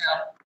 Right. So,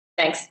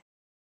 thanks.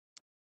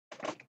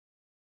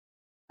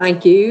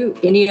 Thank you.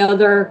 Any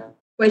other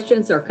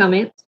questions or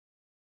comments?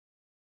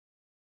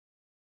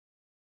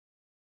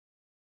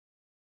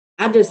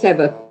 I just have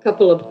a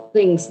couple of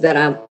things that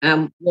I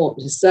want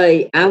to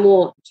say. I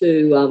want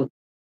to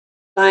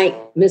thank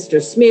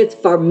Mr. Smith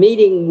for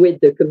meeting with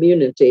the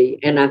community,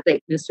 and I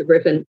think Mr.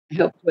 Griffin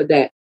helped with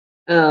that.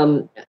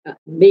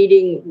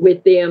 Meeting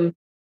with them,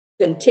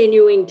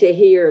 continuing to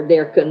hear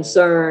their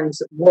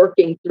concerns,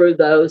 working through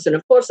those. And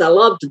of course, I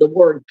loved the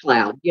word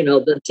cloud. You know,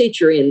 the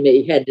teacher in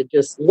me had to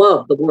just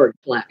love the word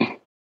cloud.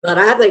 But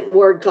I think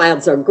word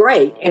clouds are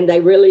great, and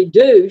they really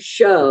do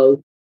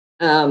show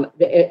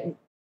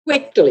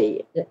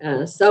quickly,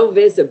 so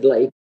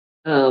visibly,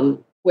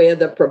 where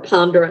the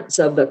preponderance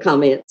of the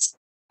comments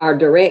are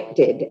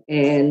directed,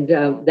 and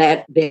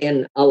that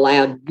then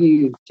allowed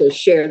you to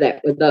share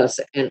that with us,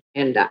 and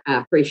I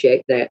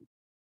appreciate that.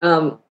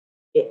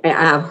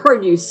 I've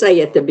heard you say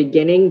at the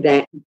beginning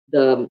that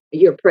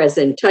your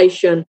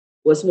presentation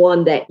was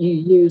one that you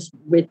used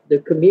with the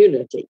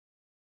community,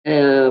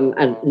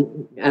 and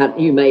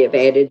you may have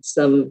added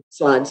some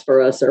slides for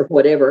us or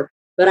whatever,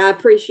 but I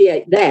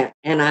appreciate that,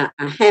 and I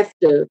have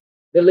to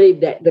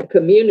believe that the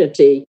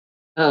community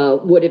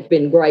would have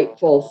been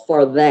grateful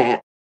for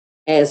that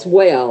as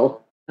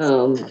well.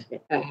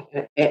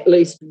 At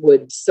least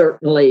would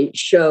certainly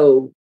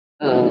show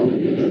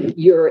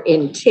your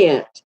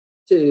intent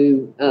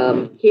to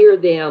hear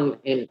them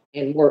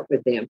and work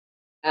with them.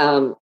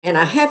 And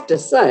I have to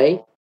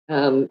say,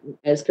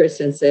 as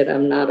Kristen said,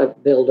 I'm not a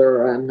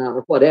builder or I'm not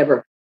a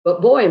whatever,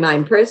 but boy, am I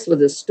impressed with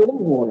the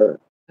stormwater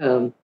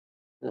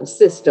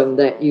system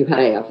that you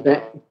have.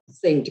 That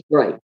seemed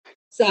great.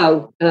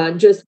 So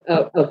just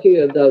a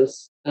few of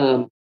those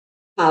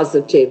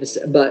positives,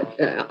 but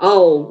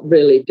all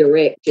really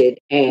directed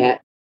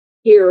at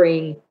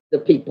hearing the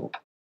people.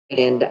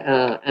 And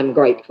I'm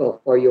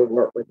grateful for your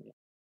work with me.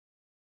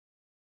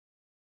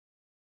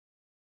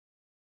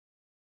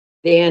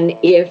 Then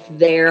if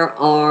there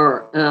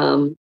are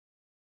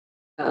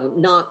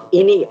not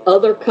any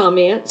other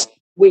comments,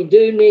 we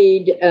do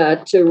need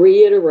to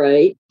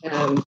reiterate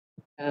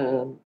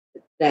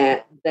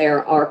that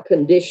there are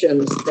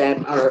conditions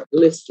that are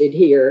listed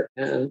here,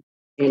 and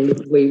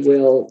we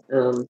will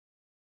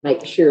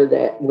make sure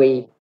that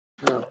we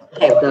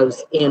have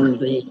those in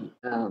the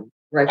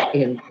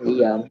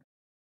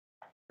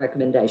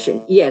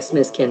recommendation. Yes,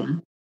 Ms.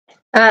 Kinman.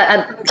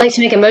 I'd like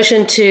to make a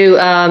motion to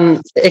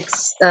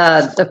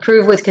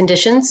approve with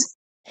conditions.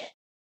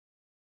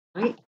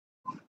 Right.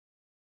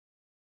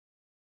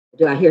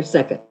 Do I hear a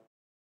second?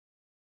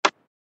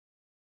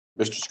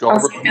 Mr.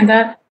 Scarborough? I'll second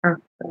that.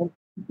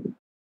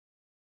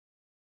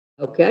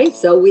 Okay,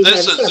 so we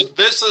this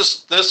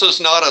is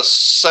not a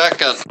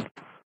second.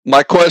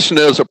 My question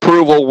is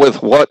approval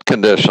with what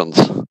conditions?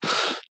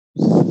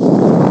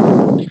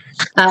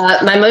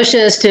 My motion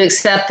is to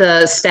accept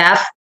the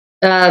staff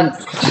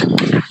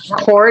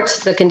report,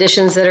 the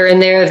conditions that are in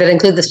there that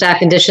include the staff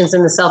conditions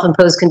and the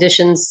self-imposed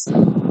conditions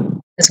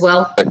as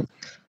well.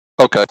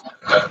 Okay.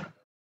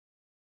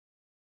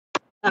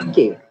 Thank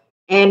you.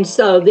 And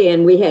so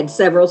then we had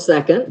several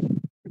seconds.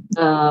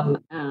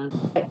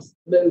 Let's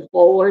move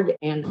forward,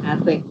 and I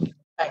think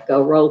take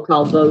a roll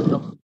call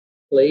vote,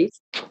 please.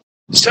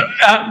 So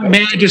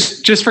may I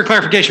just for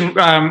clarification,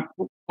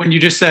 when you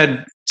just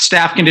said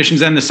staff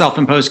conditions and the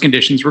self-imposed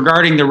conditions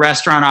regarding the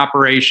restaurant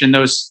operation,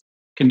 those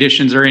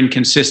conditions are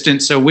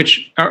inconsistent. So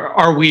which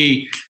are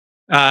we,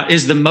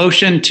 is the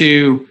motion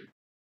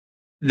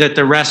that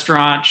the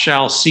restaurant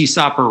shall cease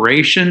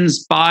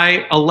operations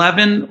by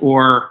 11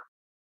 or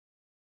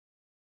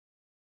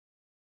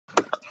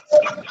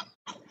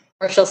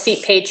shall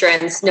seat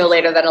patrons no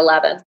later than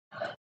 11?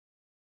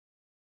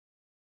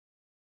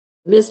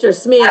 Mr.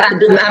 Smith.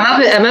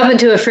 I'm open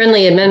to a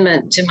friendly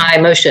amendment to my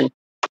motion.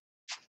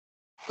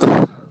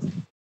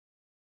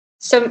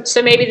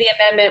 So maybe the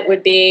amendment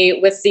would be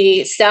with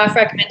the staff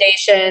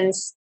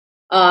recommendations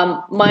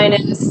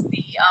minus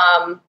the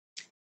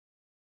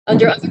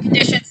under other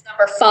conditions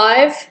number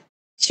 5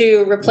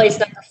 to replace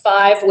number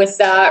 5 with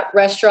that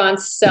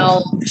restaurants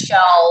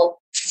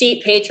shall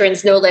seat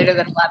patrons no later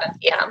than 11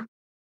 p.m.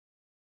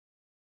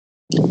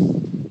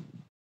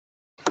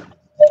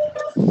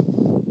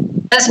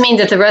 Does mean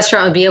that the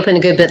restaurant would be open a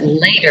good bit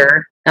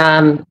later.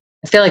 I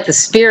feel like the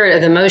spirit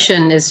of the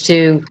motion is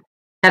to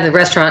have the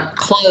restaurant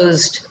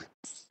closed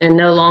and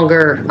no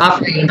longer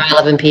operating by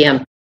 11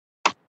 p.m.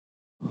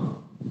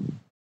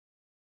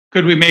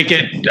 Could we make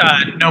it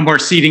no more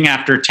seating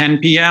after 10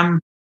 p.m.?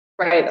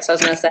 Right, that's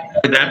what I was going to say.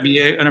 Would that be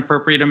an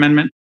appropriate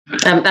amendment?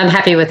 I'm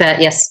happy with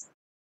that, yes.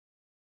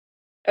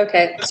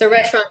 Okay, so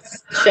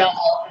restaurants shall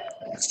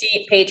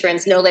seat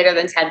patrons no later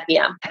than 10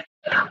 p.m.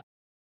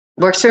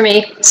 Works for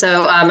me.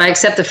 So I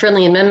accept the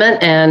friendly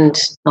amendment and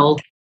I'll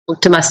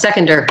look to my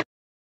seconder.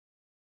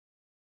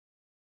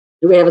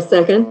 Do we have a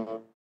second?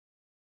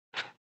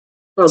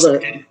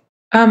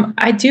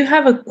 I do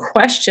have a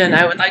question.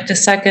 I would like to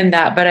second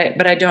that,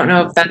 but I don't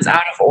know if that's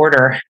out of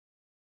order.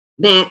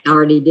 Matt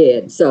already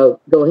did. So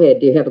go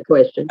ahead. Do you have a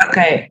question?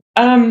 Okay.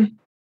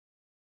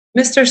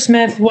 Mr.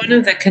 Smith, one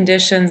of the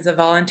conditions, the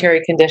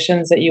voluntary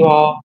conditions that you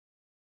all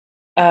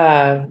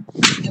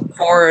put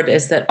forward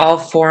is that all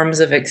forms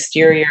of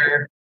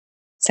exterior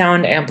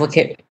sound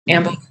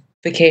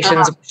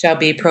amplifications shall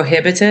be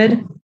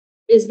prohibited.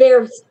 Is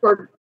there,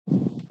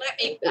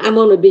 I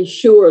want to be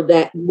sure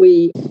that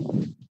we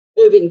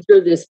moving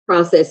through this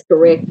process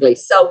correctly.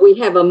 So we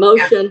have a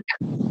motion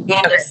and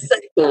a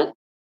second,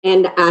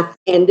 and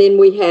then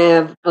we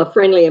have a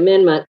friendly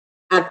amendment.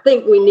 I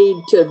think we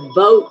need to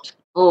vote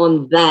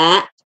on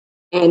that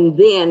and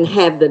then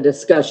have the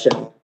discussion.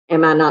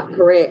 Am I not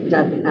correct?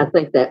 I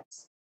think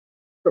that's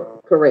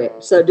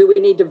correct. So do we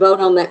need to vote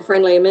on that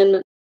friendly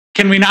amendment?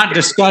 Can we not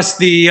discuss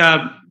the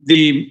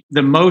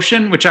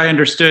motion, which I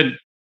understood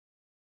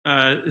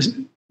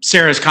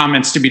Sarah's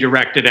comments to be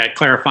directed at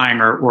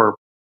clarifying or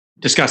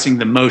discussing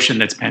the motion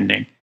that's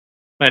pending?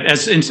 But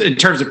as in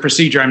terms of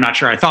procedure, I'm not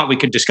sure. I thought we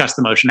could discuss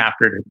the motion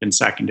after it had been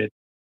seconded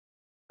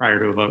prior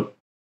to a vote.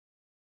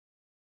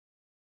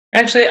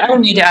 Actually, I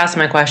don't need to ask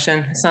my question.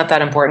 It's not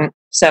that important.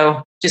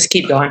 So just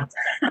keep going.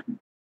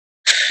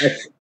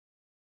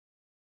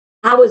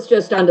 I was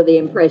just under the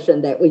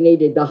impression that we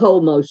needed the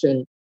whole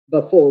motion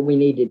before we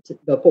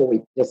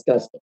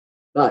discussed it.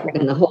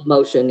 And the whole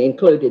motion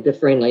included the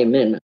friendly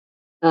amendment.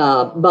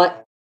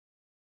 But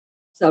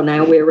so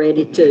now we're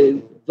ready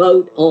to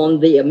vote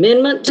on the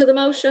amendment to the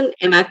motion.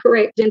 Am I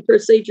correct in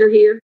procedure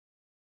here?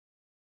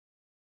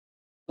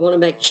 I want to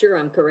make sure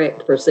I'm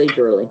correct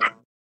procedurally.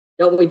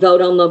 Don't we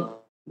vote on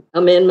the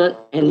amendment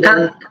and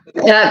then?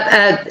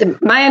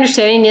 My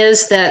understanding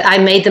is that I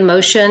made the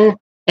motion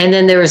and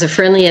then there was a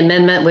friendly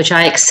amendment which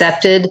I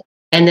accepted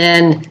and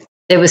then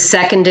it was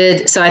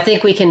seconded. So I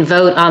think we can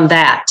vote on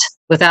that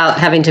without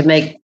having to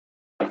make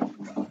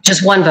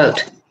just one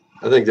vote.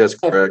 I think that's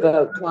correct.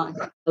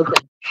 Okay.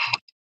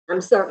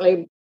 I'm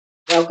certainly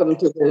welcome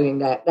to doing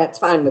that. That's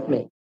fine with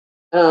me.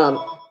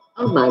 Oh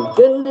my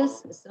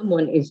goodness,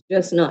 someone is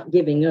just not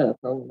giving up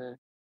on my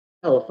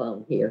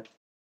telephone here.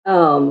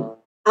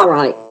 All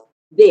right,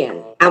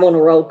 then I want a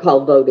roll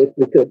call vote if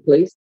we could,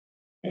 please.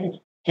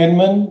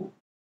 Hinman?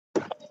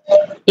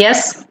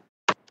 Yes.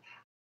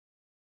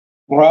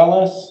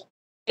 Morales?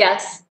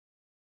 Yes.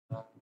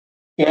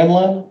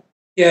 Scanlon?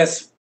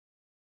 Yes.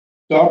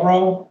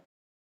 Scarborough?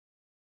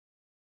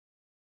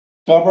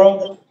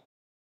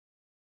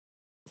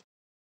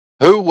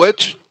 Who?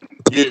 Which?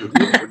 You.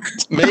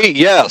 Me?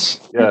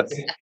 Yes. Yes.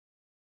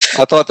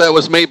 I thought that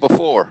was me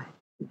before.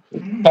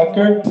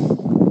 Tucker?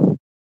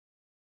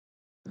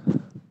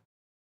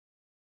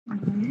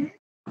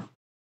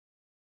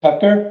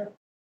 Tucker?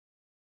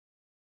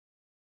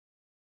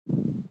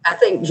 I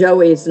think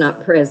Joey is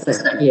not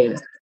present yet.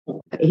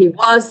 He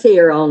was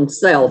here on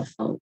cell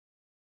phone,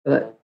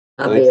 but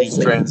I think he's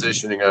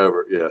transitioning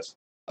over. Yes.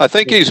 I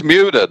think he's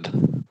muted.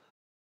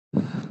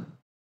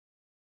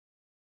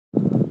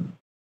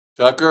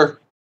 Tucker?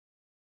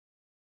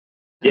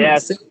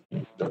 Yes.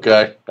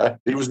 Okay.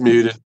 He was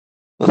muted.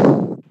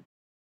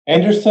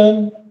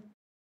 Anderson?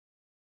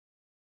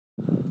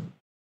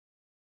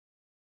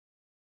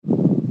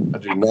 I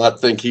do not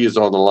think he is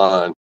on the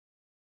line.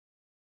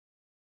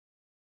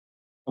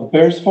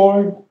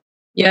 Beresford?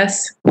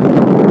 Yes.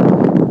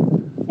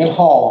 And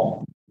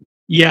Hall?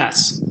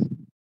 Yes.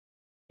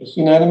 It's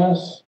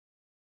unanimous.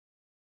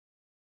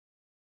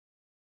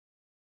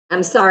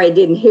 I'm sorry, I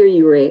didn't hear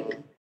you, Rick.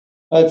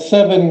 That's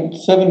seven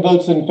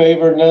votes in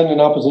favor, none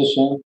in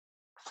opposition.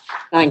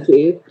 Thank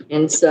you.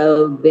 And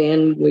so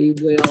then we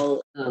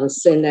will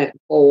send that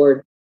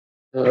forward,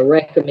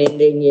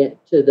 recommending it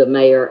to the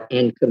mayor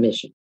and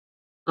commission.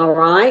 All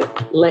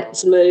right,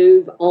 let's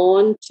move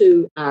on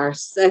to our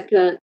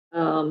second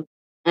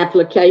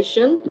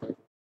application.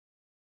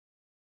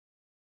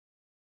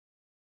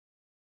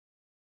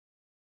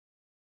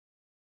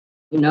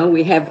 You know,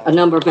 we have a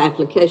number of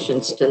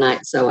applications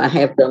tonight, so I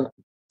have them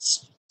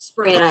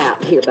spread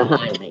out here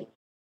behind me.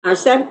 Our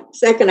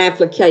second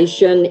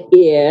application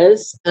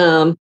is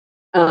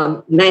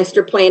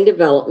Master Plan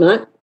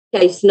Development,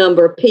 case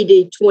number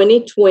PD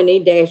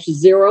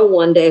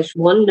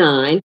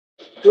 2020-01-19,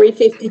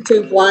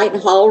 352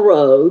 Whitehall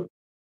Road,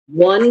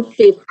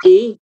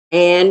 150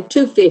 and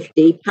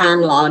 250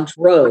 Pine Lodge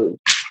Road.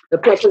 The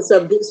purpose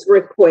of this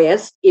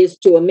request is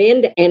to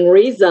amend and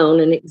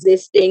rezone an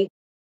existing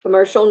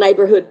commercial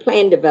neighborhood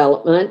plan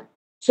development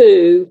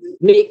to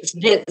mixed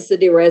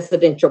density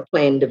residential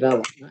plan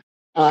development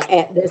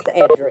at this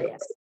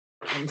address.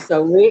 And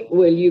so, Rick,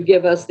 will you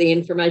give us the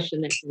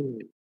information that we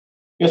need?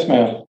 Yes,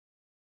 ma'am.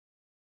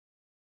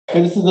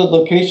 Okay, this is the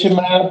location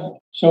map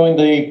showing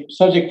the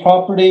subject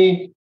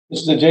property.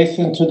 This is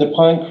adjacent to the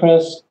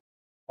Pinecrest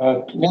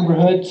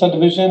neighborhood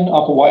subdivision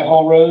off of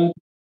Whitehall Road,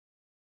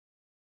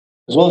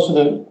 as well as to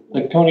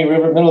the Coney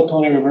River, middle of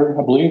Coney River,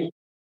 I believe.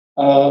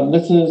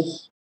 This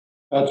is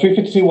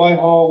 352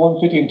 Whitehall,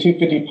 150 and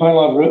 250 Pine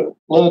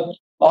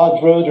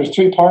Lodge Road. There's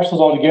 3 parcels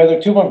altogether.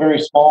 2 are very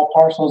small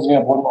parcels. We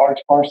have 1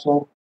 large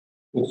parcel.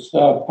 It's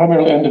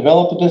primarily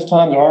undeveloped at this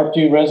time. There are a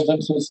few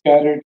residences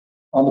scattered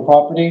on the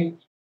property.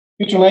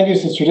 Future land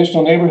use is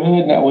traditional neighborhood,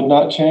 and that would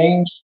not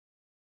change.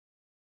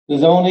 The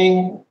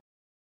zoning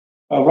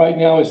right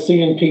now is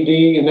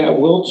CNPD, and that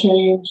will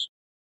change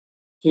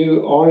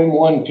to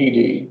RM1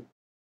 PD.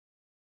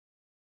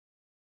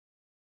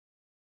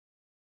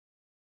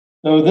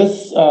 So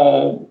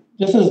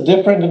this is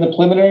different than the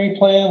preliminary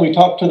plan. We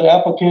talked to the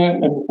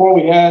applicant, and before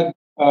we had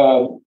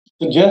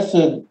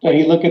suggested that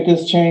he look at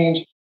this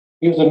change,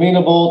 he was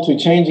amenable to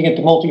changing it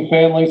to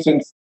multifamily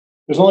since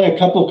there's only a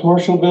couple of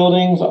commercial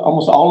buildings.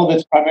 Almost all of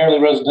it's primarily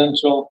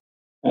residential.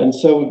 And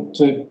so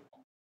to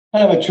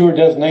have a truer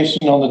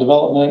designation on the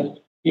development,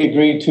 he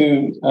agreed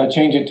to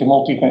change it to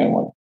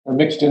multifamily or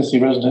mixed density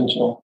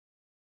residential.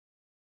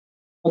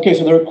 Okay,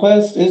 so the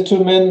request is to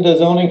amend the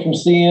zoning from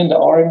CN to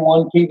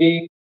RM1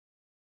 PD.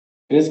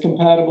 It is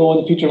compatible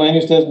with the future land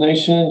use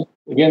designation.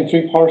 Again,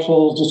 3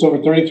 parcels, just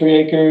over 33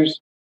 acres.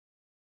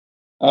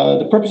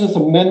 The purpose of this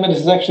amendment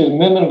is actually an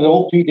amendment of the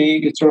old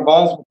PD. It's to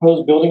revise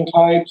proposed building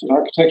types and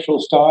architectural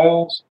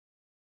styles.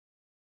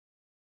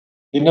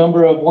 The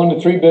number of 1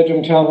 to 3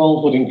 bedroom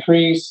townhomes would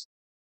increase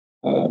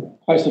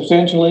quite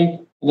substantially,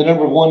 and the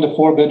number of 1 to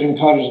 4 bedroom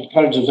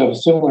cottages have a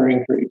similar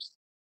increase.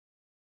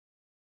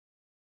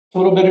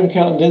 Total bedroom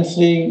count and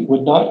density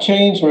would not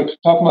change. We're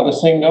talking about the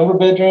same number of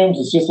bedrooms.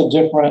 It's just a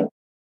different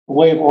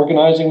way of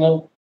organizing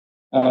them.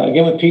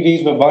 Again, with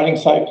PDs, but binding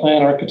site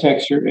plan,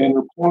 architecture, and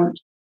report.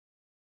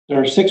 There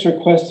are 6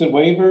 requested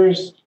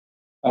waivers.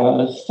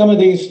 Some of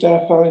these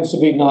staff finds to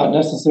be not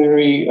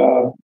necessary.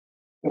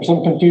 There's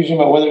some confusion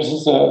about whether this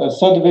is a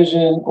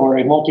subdivision or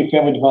a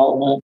multifamily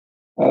development.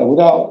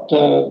 Without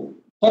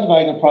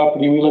subdividing the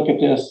property, we look at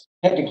this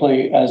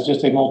technically as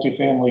just a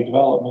multifamily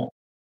development.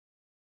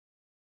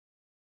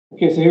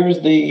 Okay, so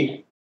here's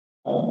the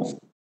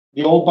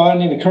old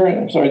binding, the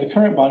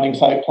current binding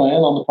site plan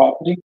on the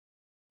property,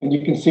 and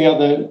you can see how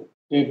the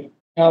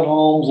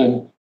townhomes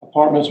and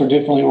apartments are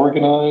differently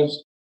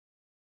organized.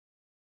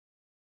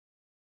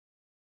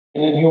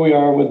 And then here we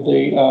are with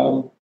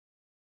the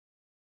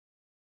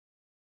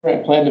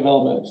current plan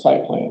development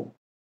site plan.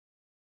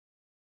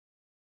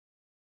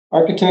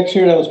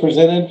 Architecture that was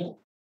presented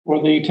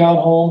for the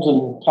townhomes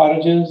and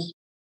cottages.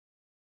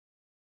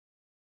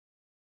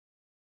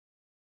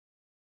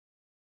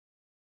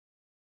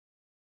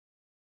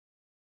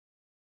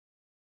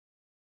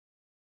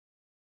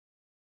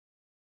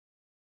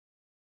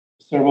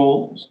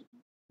 Several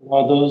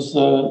of those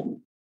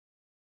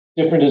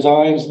different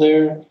designs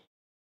there.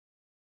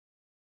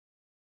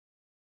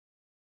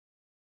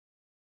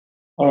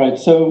 All right,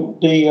 so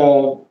the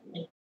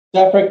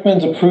staff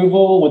recommends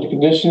approval with the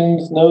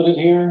conditions noted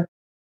here.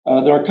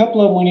 There are a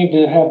couple of them we need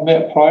to have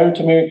met prior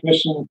to Mayor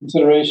Commission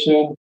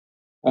consideration.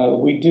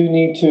 We do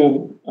need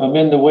to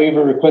amend the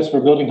waiver request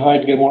for building height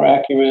to get a more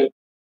accurate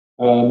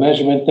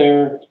measurement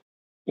there.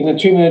 And the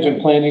tree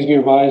management plan needs to be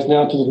revised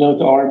now to denote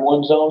the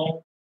RM1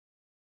 zoning.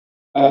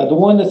 The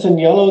one that's in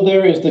yellow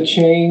there is the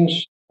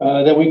change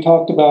that we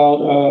talked about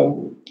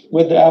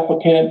with the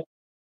applicant,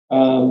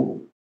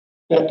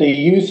 that the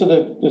use of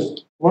this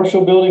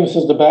commercial building, this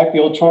is the back, the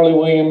old Charlie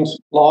Williams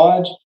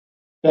Lodge,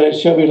 that it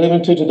shall be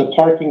limited to the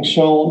parking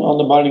shown on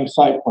the binding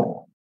site plan.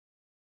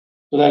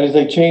 So that is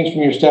a change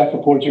from your staff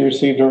report you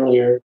received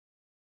earlier.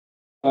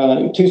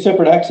 2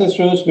 separate access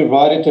roads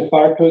provided to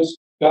fire code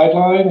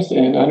guidelines,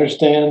 and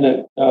understand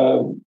that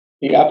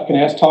the applicant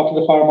has talked to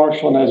the fire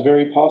marshal, and that is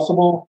very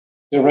possible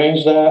to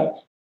arrange that.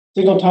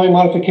 Signal timing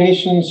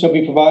modifications shall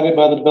be provided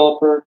by the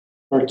developer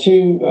for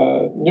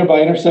 2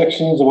 nearby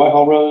intersections, the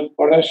Whitehall Road,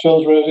 Barnett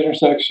Shoals Road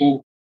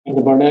intersection, and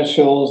the Barnett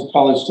Shoals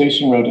College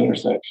Station Road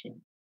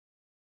intersection.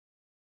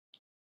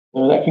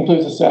 So that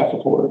concludes the staff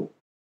report.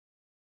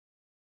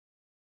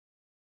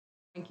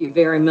 Thank you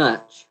very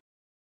much.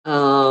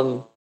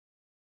 I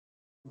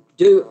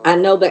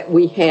know that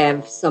we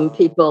have some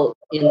people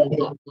in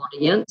the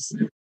audience,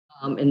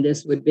 and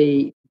this would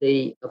be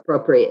the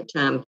appropriate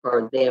time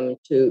for them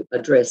to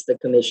address the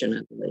commission,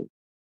 I believe.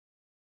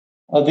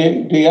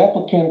 The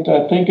applicant,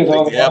 I think, is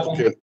on the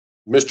applicant.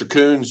 Mr.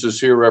 Coons is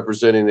here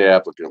representing the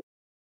applicant.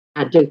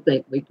 I do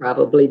think we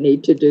probably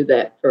need to do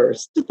that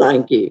first.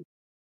 Thank you.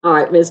 All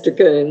right, Mr.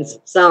 Coons.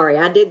 Sorry,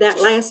 I did that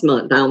last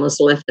month. I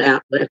almost left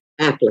out the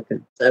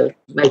applicant, so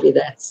maybe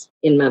that's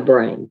in my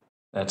brain.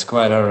 That's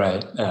quite all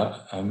right.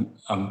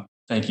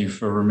 Thank you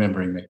for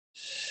remembering me.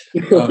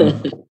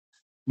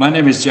 My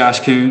name is Josh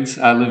Coons.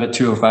 I live at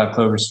 205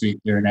 Clover Street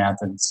here in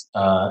Athens,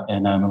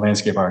 and I'm a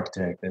landscape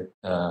architect.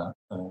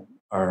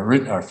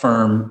 Our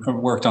firm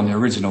worked on the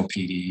original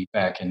PD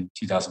back in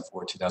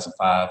 2004,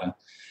 2005,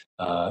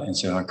 and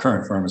so our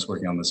current firm is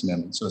working on this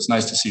amendment. So it's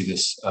nice to see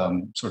this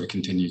sort of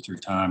continue through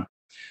time.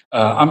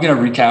 I'm going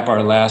to recap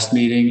our last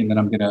meeting, and then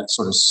I'm going to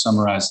sort of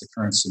summarize the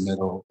current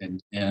submittal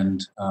and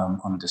end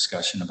on a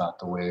discussion about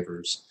the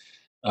waivers.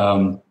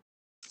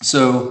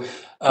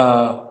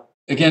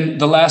 Again,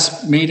 the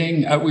last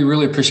meeting, we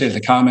really appreciated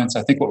the comments.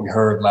 I think what we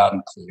heard loud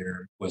and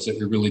clear was that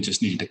we really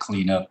just needed to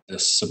clean up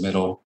this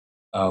submittal.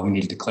 We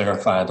needed to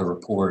clarify the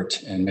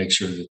report and make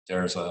sure that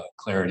there's a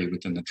clarity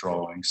within the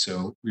drawing.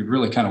 So we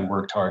really kind of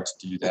worked hard to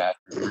do that.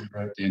 We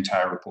rewrote the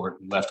entire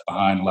report and left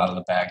behind a lot of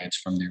the baggage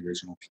from the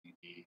original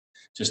PD,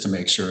 just to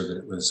make sure that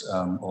it was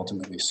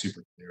ultimately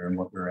super clear in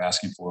what we were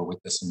asking for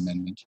with this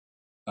amendment.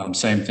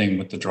 Same thing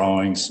with the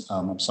drawings.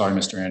 I'm sorry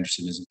Mr.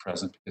 Anderson isn't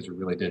present, because we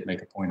really did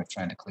make a point of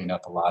trying to clean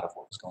up a lot of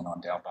what was going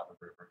on down by the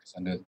river, because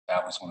I know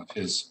that was one of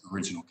his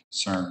original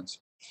concerns.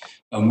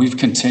 We've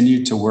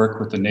continued to work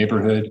with the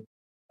neighborhood.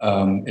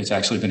 It's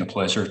actually been a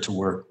pleasure to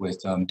work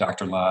with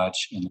Dr.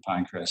 Lodge and the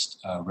Pinecrest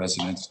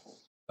residents,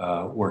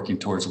 working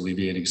towards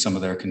alleviating some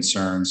of their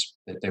concerns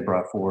that they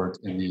brought forward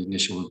in the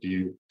initial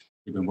review.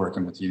 We've been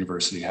working with the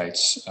University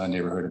Heights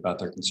neighborhood about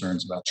their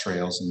concerns about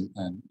trails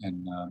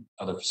and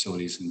other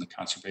facilities in the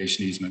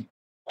conservation easement.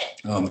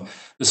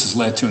 This has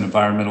led to an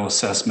environmental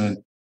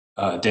assessment,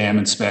 dam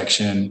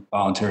inspection,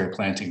 voluntary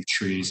planting of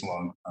trees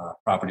along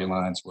property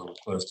lines where we're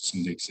close to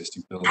some of the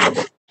existing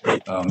buildings.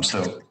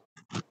 So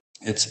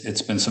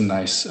it's been some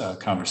nice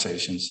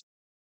conversations.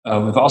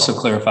 We've also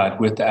clarified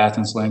with the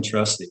Athens Land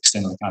Trust the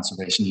extent of the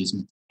conservation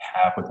easement we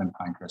have within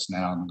Pinecrest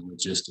now, and the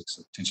logistics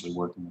of potentially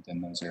working within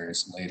those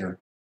areas later.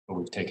 But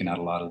we've taken out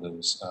a lot of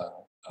those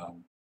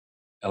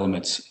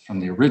elements from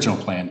the original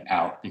plan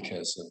out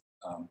because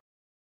of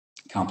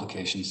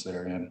complications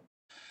therein.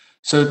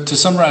 So to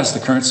summarize the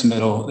current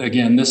submittal,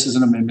 again, this is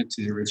an amendment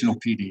to the original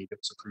PD that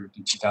was approved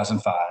in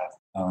 2005.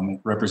 It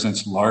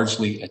represents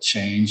largely a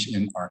change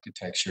in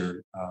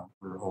architecture.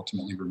 We're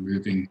ultimately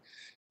removing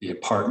the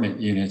apartment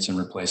units and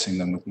replacing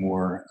them with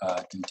more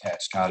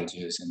detached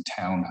cottages and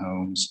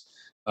townhomes.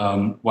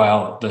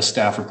 While the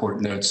staff report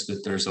notes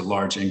that there's a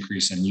large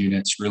increase in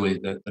units, really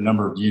the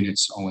number of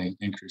units only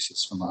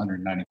increases from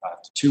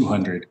 195 to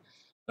 200.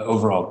 The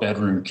overall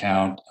bedroom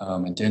count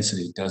and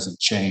density doesn't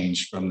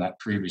change from that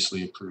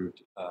previously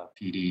approved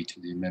PD to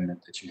the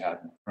amendment that you have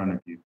in front of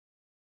you.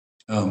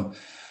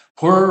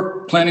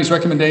 Per planning's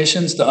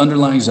recommendations, the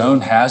underlying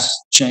zone has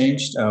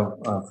changed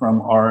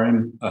from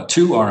RM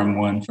to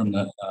RM1 from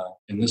the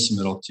in this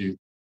submittal to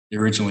the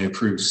originally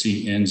approved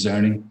CN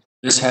zoning.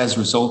 This has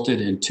resulted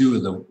in two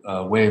of the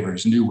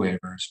waivers, new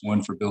waivers,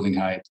 one for building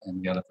height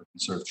and the other for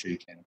conserved tree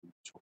canopy,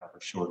 which we'll cover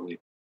shortly.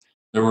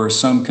 There were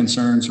some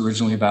concerns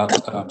originally about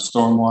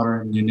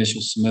stormwater in the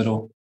initial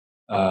submittal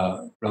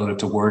relative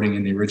to wording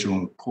in the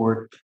original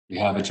report. We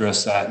have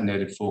addressed that and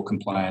noted full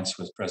compliance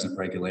with present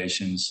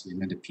regulations. The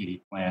amended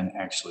PD plan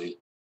actually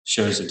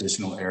shows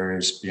additional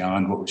areas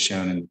beyond what was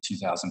shown in the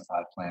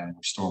 2005 plan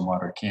where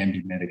stormwater can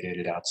be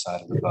mitigated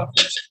outside of the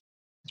buffers.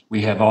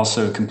 We have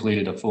also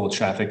completed a full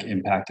traffic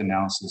impact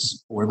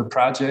analysis for the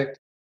project.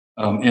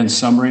 In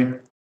summary,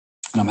 and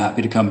I'm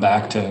happy to come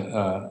back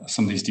to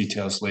some of these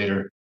details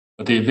later,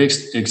 but the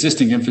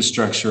existing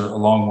infrastructure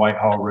along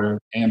Whitehall Road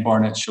and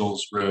Barnett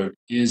Shoals Road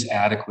is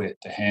adequate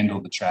to handle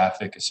the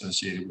traffic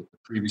associated with the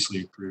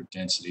previously approved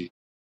density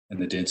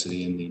and the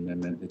density in the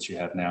amendment that you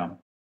have now.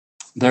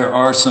 There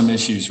are some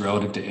issues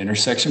relative to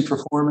intersection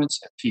performance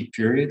at peak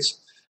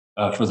periods.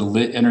 For the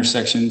lit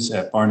intersections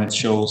at Barnett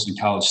Shoals and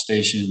College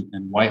Station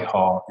and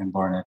Whitehall and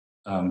Barnett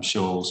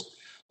Shoals,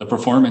 the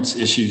performance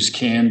issues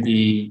can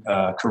be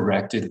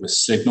corrected with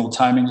signal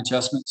timing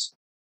adjustments.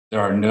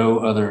 There are no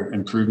other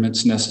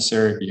improvements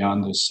necessary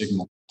beyond those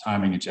signal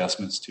timing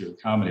adjustments to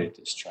accommodate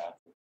this traffic.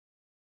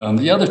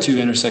 The other two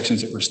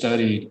intersections that were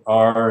studied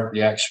are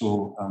the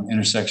actual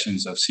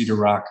intersections of Cedar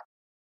Rock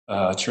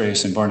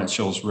Trace and Barnett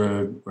Shoals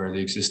Road, where the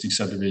existing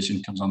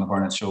subdivision comes on the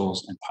Barnett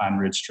Shoals, and Pine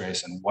Ridge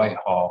Trace and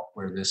Whitehall,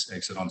 where this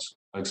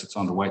exits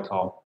onto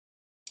Whitehall.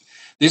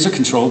 These are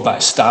controlled by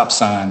stop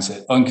signs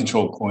at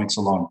uncontrolled points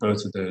along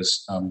both of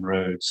those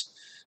roads.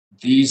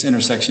 These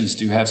intersections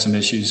do have some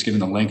issues given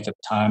the length of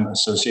time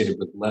associated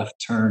with left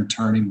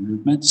turning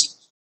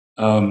movements,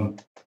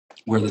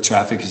 where the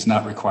traffic is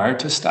not required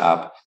to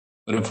stop.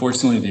 But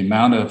unfortunately, the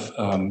amount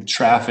of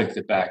traffic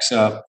that backs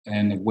up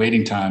and the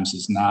waiting times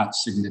is not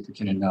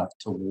significant enough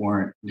to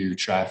warrant new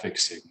traffic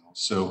signals.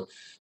 So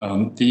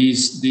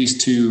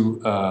these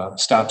two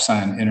stop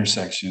sign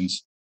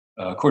intersections,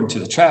 according to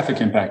the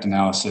traffic impact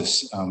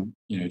analysis,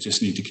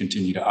 just need to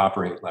continue to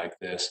operate like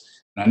this.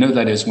 And I know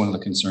that is one of the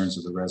concerns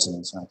of the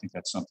residents, and I think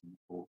that's something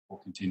we'll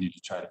continue to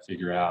try to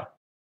figure out.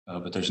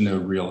 But there's no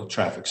real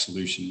traffic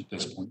solution at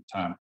this point in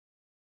time,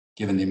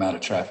 given the amount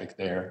of traffic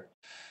there.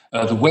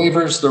 The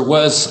waivers, there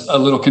was a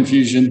little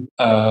confusion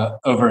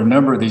over a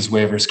number of these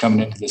waivers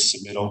coming into this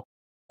submittal.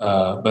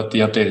 but the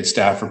updated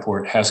staff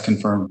report has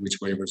confirmed which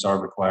waivers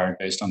are required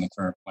based on the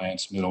current plan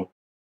submittal.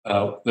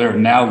 They're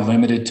now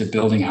limited to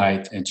building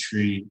height and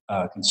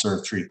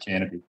conserved tree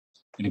canopy.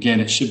 And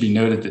again, it should be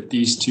noted that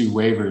these two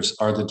waivers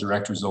are the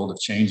direct result of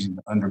changing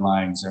the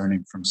underlying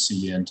zoning from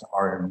CN to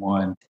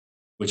RM1,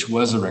 which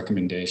was a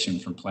recommendation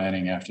from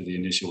planning after the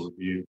initial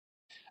review.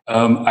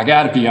 I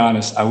got to be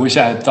honest, I wish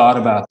I had thought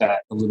about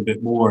that a little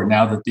bit more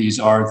now that these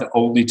are the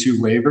only two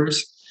waivers.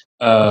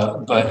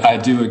 But I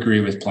do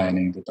agree with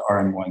planning that the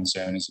RM1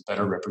 zone is a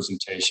better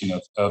representation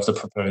of the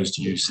proposed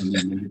use in the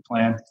amended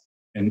plan,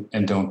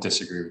 and don't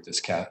disagree with this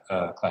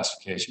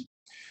classification.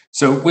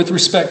 So with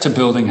respect to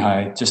building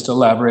height, just to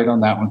elaborate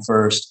on that one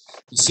first,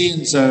 the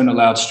CN zone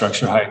allowed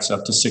structure heights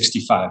up to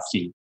 65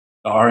 feet.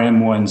 The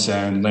RM1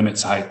 zone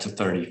limits height to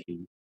 30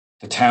 feet.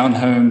 The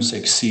townhomes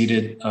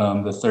exceeded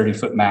the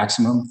 30-foot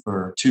maximum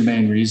for two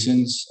main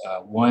reasons.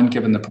 One,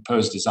 given the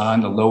proposed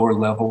design, the lower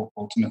level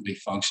ultimately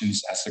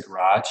functions as the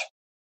garage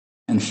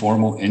and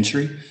formal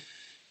entry.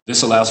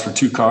 This allows for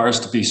two cars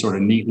to be sort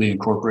of neatly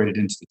incorporated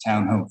into the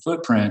townhome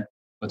footprint,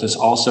 but this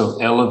also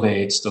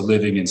elevates the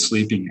living and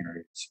sleeping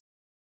areas.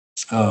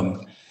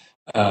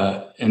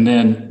 And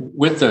then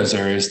with those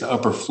areas, the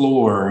upper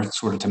floor,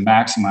 sort of to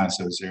maximize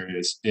those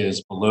areas,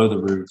 is below the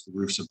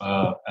roof's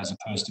above, as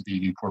opposed to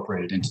being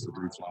incorporated into the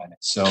roof line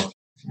itself.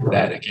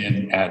 That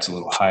again adds a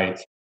little height.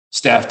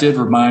 Staff did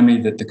remind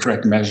me that the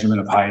correct measurement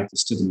of height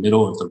is to the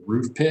middle of the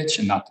roof pitch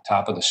and not the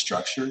top of the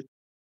structure.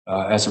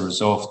 As a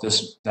result,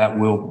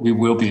 we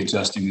will be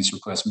adjusting this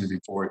request moving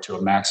forward to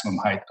a maximum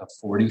height of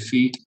 40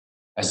 feet,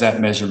 as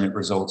that measurement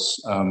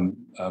results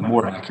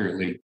more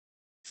accurately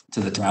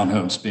to the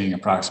townhomes being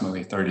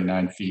approximately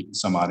 39 feet and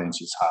some odd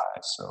inches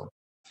high. So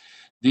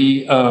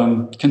the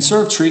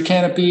conserved tree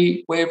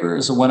canopy waiver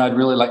is the one I'd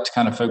really like to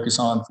kind of focus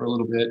on for a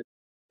little bit.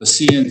 The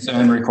CN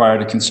zone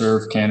required a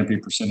conserved canopy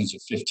percentage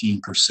of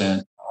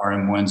 15%.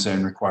 RM1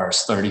 zone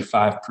requires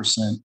 35%.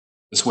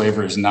 This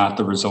waiver is not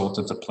the result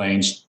of the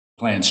plans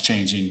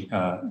changing,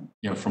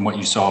 from what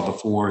you saw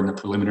before in the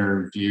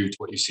preliminary review to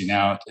what you see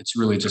now. It's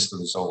really just the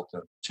result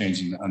of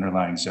changing the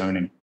underlying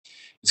zoning.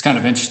 It's kind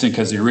of interesting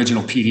because the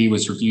original PD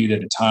was reviewed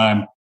at a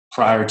time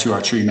prior to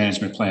our tree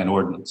management plan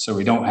ordinance. So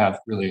we don't have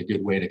really a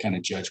good way to kind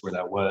of judge where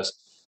that was.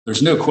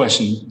 There's no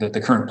question that the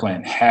current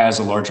plan has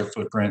a larger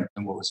footprint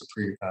than what was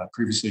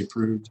previously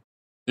approved.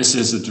 This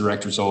is a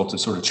direct result of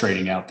sort of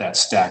trading out that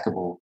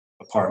stackable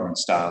apartment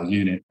style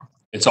unit.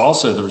 It's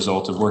also the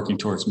result of working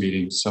towards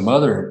meeting some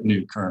other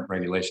new current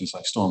regulations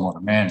like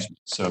stormwater management.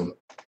 So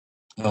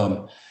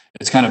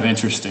it's kind of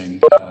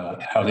interesting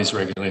how these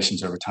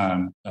regulations over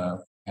time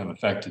have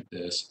affected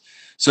this.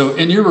 So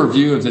in your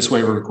review of this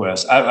waiver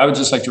request, I would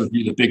just like to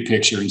review the big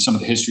picture and some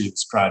of the history of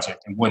this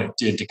project and what it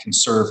did to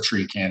conserve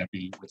tree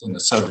canopy within the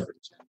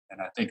subdivision. And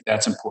I think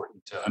that's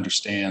important to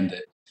understand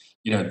that,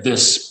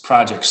 this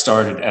project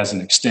started as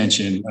an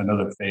extension,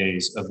 another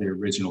phase of the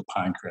original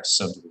Pinecrest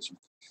subdivision.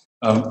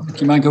 Do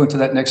you mind going to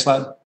that next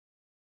slide?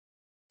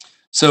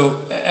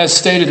 So as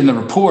stated in the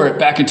report,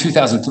 back in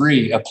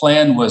 2003, a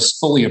plan was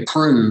fully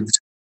approved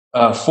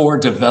for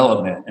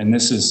development. And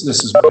this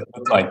is what it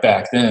looked like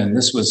back then.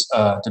 This was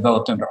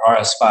developed under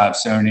RS5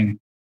 zoning,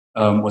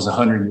 was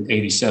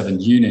 187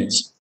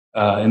 units.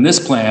 And this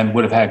plan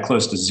would have had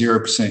close to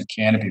 0%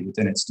 canopy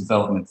within its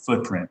development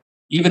footprint.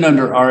 Even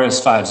under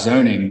RS5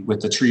 zoning,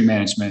 with the tree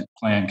management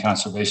plan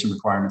conservation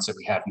requirements that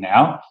we have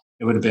now,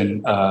 it would have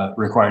been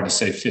required to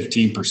say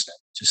 15%, which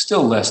is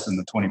still less than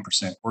the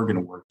 20% we're going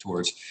to work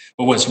towards.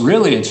 But what's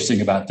really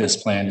interesting about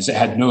this plan is it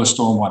had no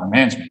stormwater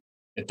management.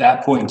 At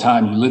that point in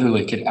time, you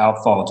literally could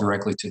outfall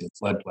directly to the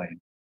floodplain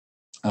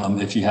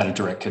if you had a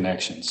direct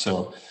connection.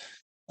 So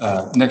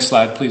next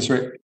slide, please,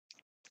 Rick.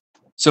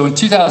 So in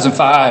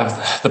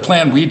 2005, the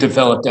plan we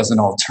developed as an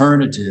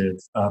alternative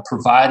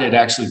provided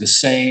actually the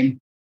same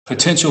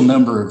potential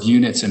number of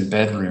units and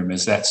bedroom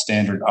as that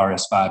standard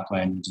RS5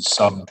 plan you just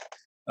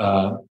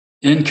saw,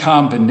 in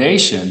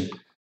combination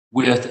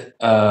with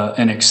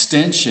an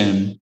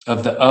extension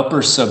of the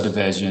upper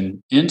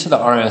subdivision into the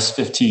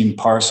RS15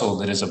 parcel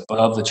that is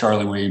above the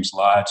Charlie Williams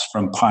Lodge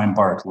from Pine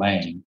Bark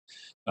Lane.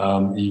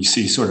 You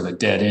see sort of a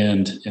dead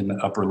end in the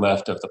upper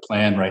left of the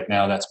plan right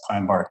now. That's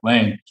Pine Bark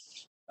Lane.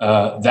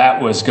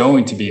 That was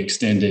going to be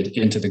extended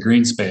into the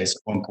green space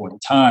at one point in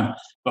time.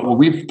 But when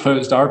we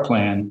proposed our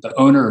plan, the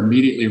owner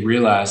immediately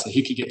realized that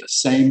he could get the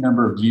same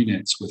number of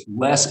units with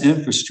less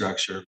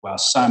infrastructure while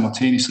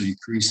simultaneously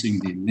increasing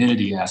the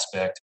amenity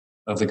aspect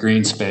of the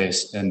green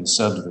space and the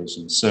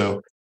subdivision.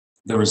 So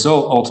the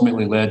result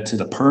ultimately led to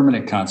the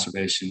permanent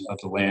conservation of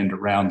the land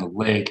around the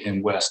lake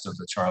and west of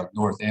the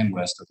north and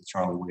west of the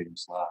Charlie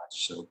Williams Lodge.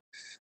 So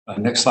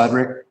next slide,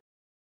 Rick.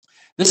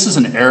 This is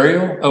an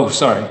aerial. Oh,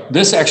 sorry.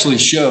 This actually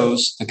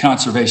shows the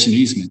conservation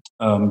easement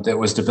that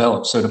was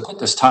developed. So to put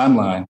this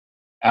timeline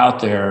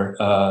out there,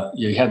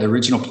 you had the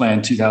original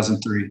plan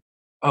 2003.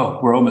 Oh,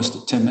 we're almost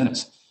at 10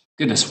 minutes.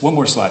 Goodness, one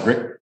more slide,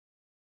 Rick.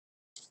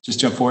 Just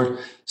jump forward.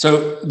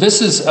 So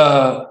this is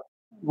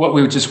what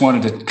we just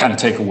wanted to kind of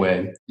take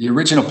away. The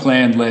original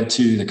plan led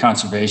to the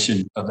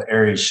conservation of the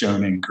areas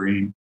shown in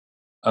green.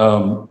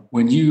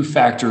 When you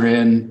factor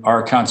in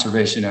our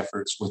conservation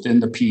efforts within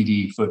the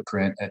PD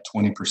footprint at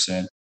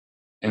 20%,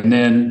 and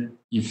then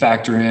you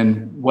factor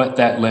in what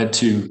that led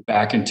to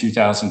back in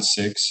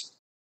 2006,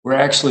 we're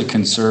actually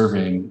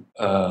conserving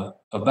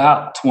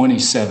about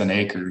 27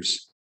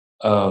 acres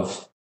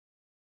of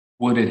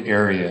wooded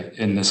area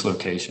in this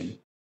location.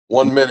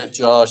 1 minute,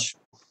 Josh.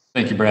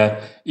 Thank you,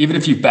 Brad. Even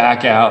if you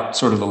back out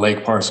sort of the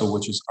lake parcel,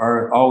 which is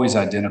always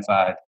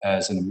identified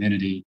as an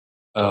amenity,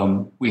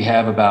 we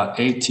have about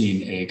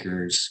 18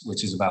 acres,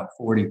 which is about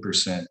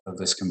 40% of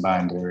this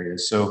combined area.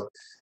 So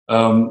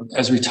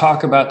as we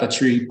talk about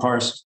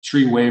the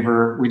tree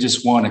waiver, we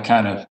just want to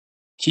kind of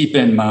keep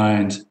in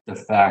mind the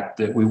fact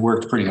that we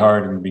worked pretty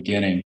hard in the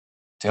beginning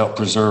to help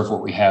preserve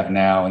what we have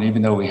now. And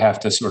even though we have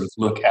to sort of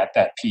look at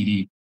that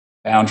PD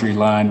boundary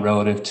line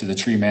relative to the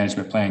tree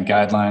management plan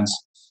guidelines,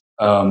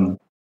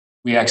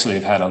 we actually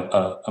have had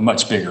a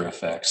much bigger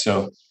effect.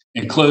 So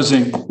in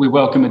closing, we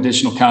welcome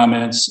additional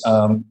comments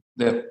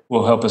that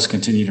will help us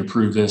continue to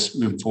improve this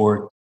moving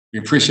forward. We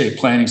appreciate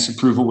planning's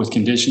approval with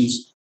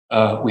conditions.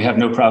 We have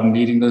no problem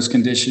meeting those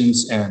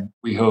conditions, and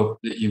we hope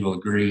that you will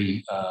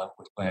agree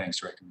with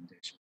planning's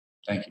recommendation.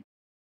 Thank you.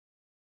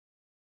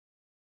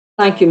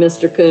 Thank you,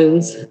 Mr.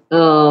 Coons.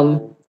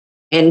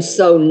 And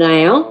so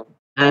now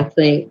I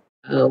think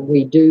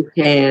we do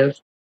have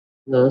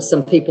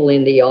some people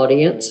in the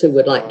audience who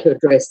would like to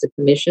address the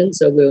commission,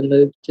 so we'll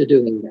move to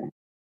doing that.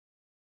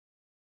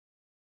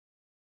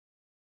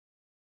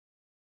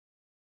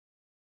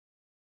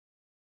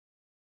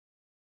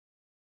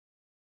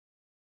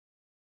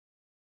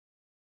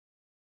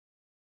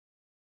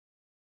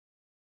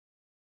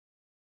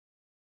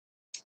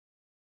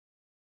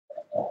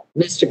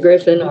 Mr.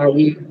 Griffin, are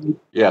you?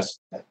 Yes.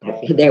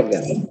 There we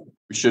go.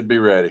 We should be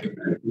ready.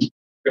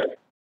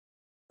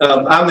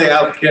 I'm the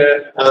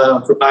applicant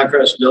for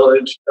Pinecrest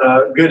Village.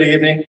 Good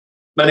evening.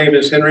 My name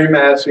is Henry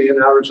Massey,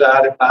 and I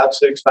reside at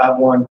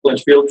 5651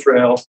 Litchfield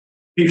Trail,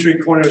 Peachtree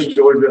Corners,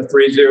 Georgia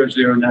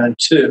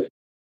 30092.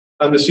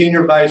 I'm the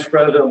Senior Vice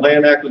President of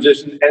Land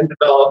Acquisition and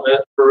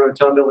Development for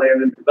Rotunda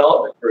Land and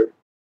Development Group.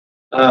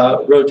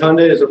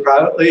 Rotunda is a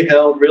privately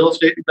held real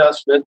estate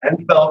investment and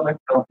development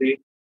company,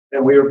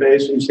 and we are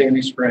based in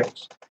Sandy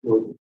Springs,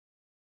 Georgia.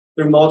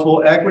 Through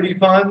multiple equity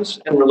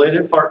funds and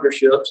related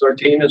partnerships, our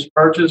team has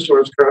purchased or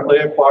is currently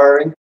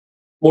acquiring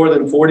more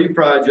than 40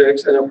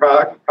 projects and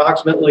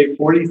approximately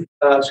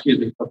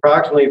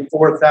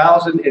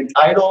 4,000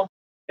 entitled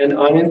and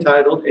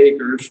unentitled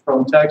acres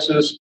from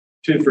Texas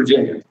to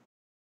Virginia.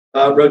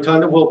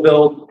 Rotunda will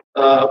build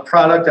a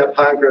product at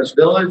Pinecrest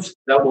Village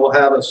that will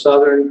have a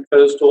southern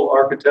coastal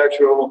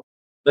architectural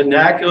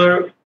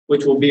vernacular,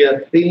 which will be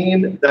a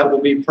theme that will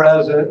be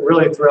present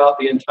really throughout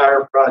the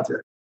entire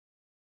project.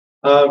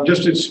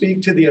 Just to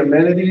speak to the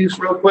amenities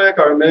real quick,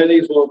 our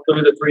amenities will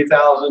include a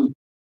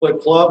 3,000-foot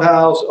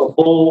clubhouse, a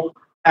full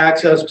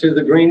access to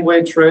the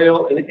Greenway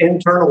Trail, an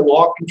internal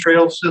walking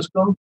trail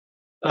system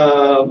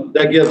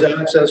that gives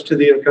access to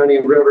the Oconee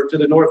River, to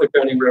the North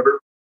Oconee River.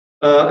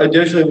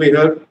 Additionally, we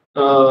hope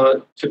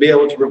to be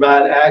able to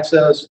provide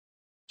access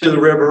to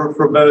the river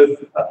for both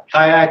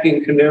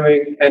kayaking,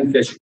 canoeing, and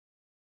fishing.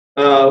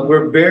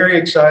 We're very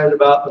excited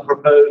about the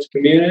proposed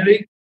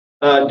community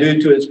due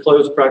to its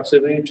close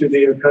proximity to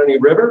the Oconee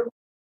River.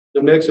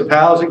 The mix of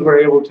housing we're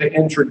able to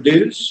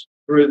introduce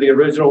through the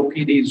original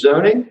PD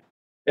zoning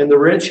and the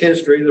rich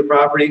history the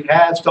property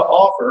has to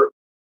offer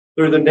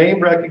through the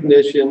name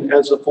recognition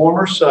as the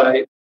former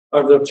site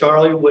of the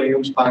Charlie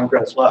Williams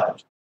Pinecrest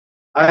Lodge.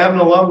 I am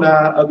an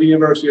alumni of the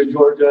University of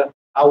Georgia.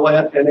 I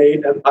went and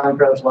ate at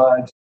Pinecrest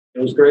Lodge. It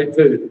was great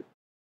food.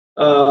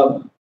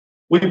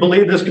 We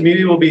believe this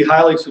community will be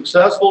highly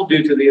successful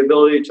due to the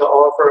ability to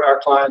offer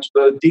our clients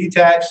both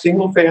detached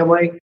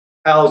single-family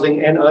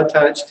housing and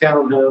attached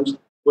townhomes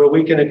where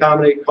we can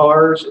accommodate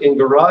cars in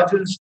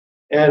garages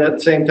and at the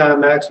same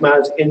time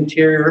maximize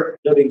interior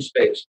living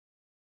space.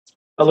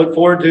 I look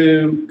forward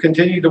to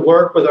continue to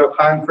work with our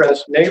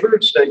Pinecrest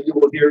neighbors that you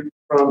will hear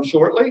from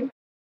shortly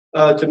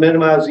to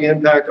minimize the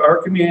impact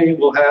our community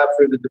will have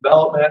through the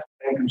development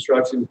and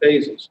construction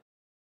phases.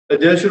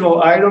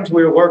 Additional items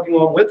we are working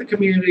on with the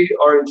community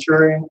are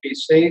ensuring a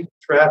safe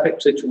traffic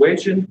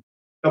situation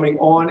coming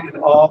on and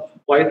off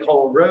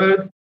Whitehall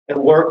Road and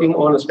working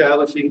on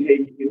establishing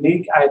a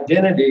unique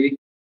identity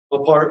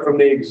apart from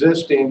the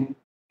existing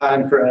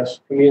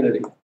Pinecrest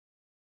community.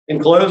 In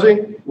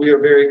closing, we are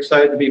very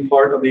excited to be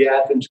part of the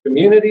Athens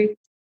community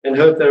and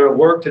hope that our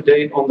work to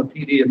date on the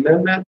PD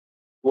amendment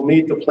will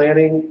meet the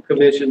Planning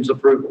Commission's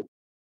approval.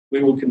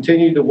 We will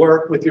continue to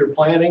work with your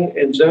planning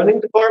and zoning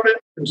department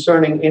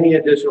concerning any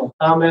additional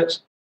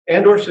comments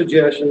and or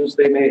suggestions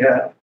they may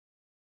have.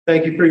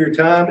 Thank you for your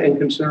time and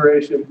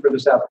consideration for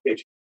this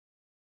application.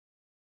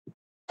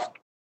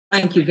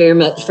 Thank you very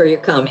much for your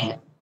comment.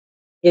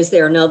 Is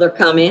there another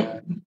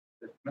comment?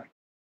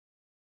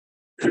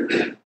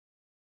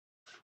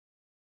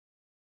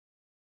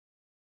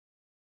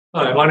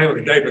 Hi, my name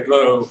is David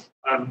Lowe.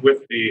 I'm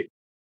with the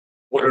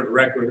Board of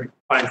Directors of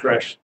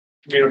Pinecrest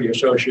Community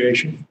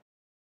Association.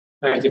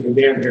 Thank you for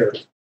being here.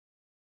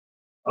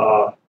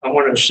 I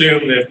want to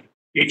assume that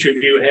each of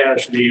you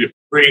has the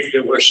brief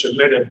that was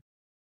submitted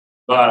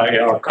by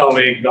our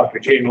colleague, Dr.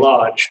 Gene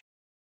Lodge.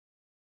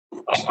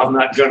 I'm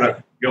not going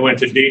to go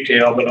into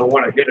detail, but I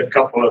want to hit a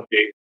couple of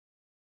the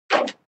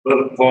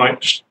bullet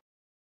points.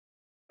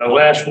 The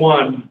last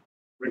one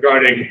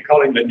regarding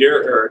culling the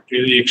deer herd,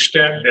 to the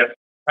extent that the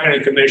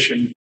Planning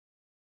Commission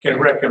can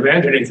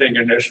recommend anything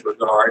in this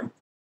regard,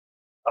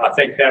 I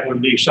think that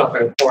would be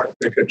something important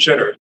to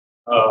consider.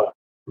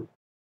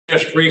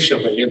 Just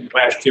recently, in the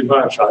last 2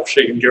 months, I've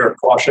seen deer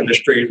crossing the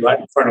street right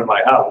in front of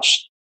my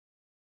house.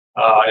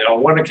 And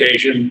on one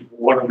occasion,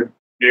 one of the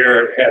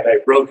deer had a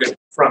broken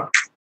front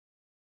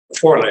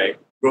foreleg,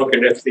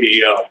 broken at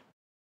the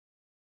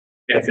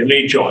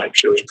knee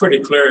joints. It was pretty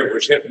clear it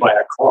was hit by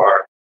a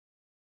car.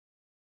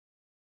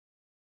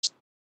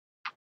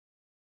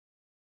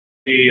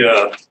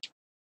 The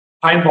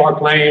Pine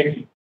Bark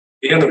Lane,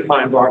 the end of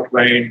Pine Bark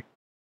Lane,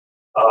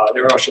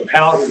 there are some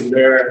houses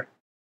there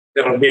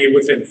that'll be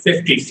within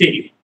 50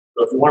 feet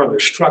of one of the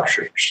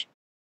structures.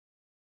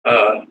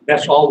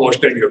 That's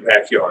almost in your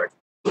backyard.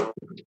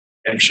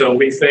 And so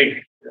we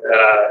think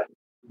it'd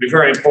be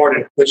very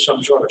important to put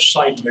some sort of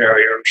site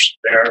barriers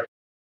there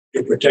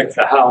to protect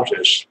the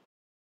houses.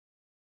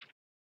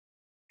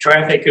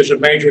 Traffic is a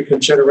major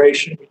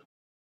consideration.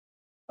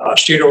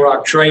 Cedar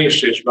Rock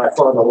Trace is by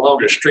far the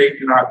longest street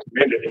in our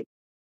community.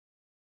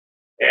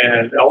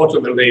 And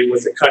ultimately,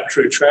 with the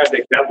cut-through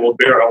traffic, that will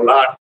bear a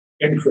lot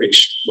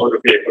increased motor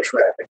vehicle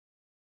traffic.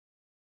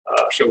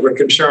 So we're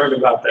concerned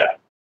about that.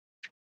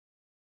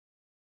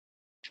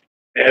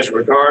 As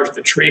regards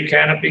the tree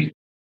canopy,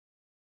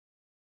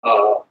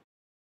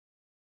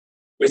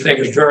 we think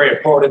it's very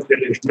important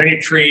that as many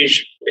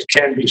trees as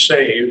can be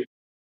saved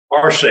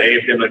are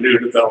saved in the new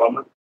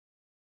development.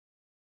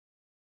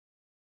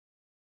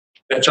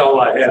 That's all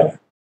I have.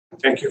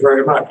 Thank you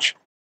very much.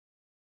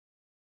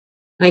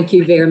 Thank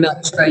you very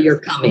much for your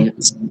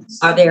comments.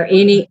 Are there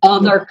any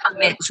other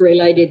comments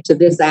related to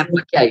this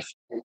application?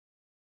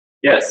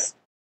 Yes.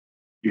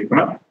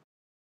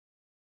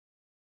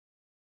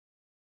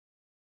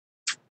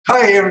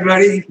 Hi,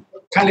 everybody.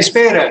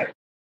 Kalispera.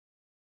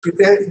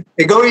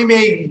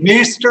 Egoime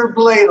Mr.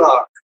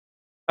 Blaylock.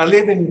 I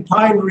live in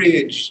Pine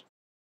Ridge,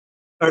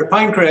 or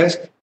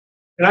Pinecrest,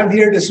 and I'm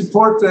here to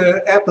support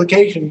the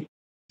application,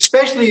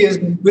 especially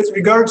with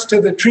regards to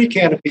the tree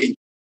canopy,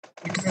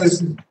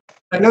 because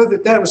I know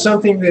that was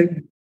something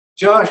that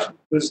Josh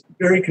was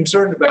very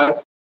concerned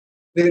about,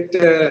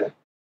 that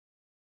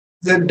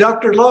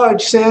Dr.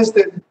 Lodge says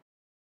that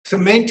to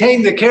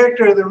maintain the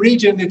character of the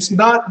region, it's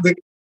not the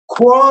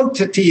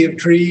quantity of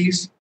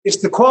trees, it's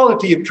the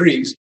quality of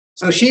trees.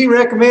 So she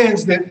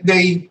recommends that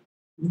they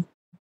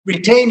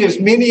retain as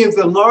many of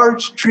the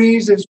large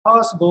trees as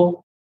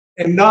possible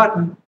and not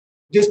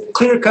just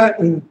clear cut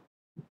and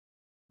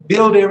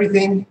build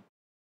everything.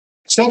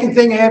 Second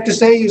thing I have to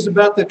say is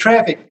about the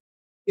traffic.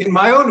 In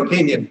my own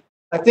opinion,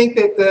 I think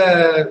that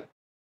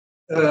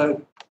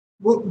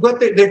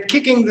they're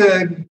kicking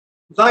the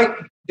light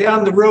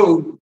down the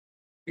road,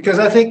 because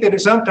I think that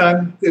at some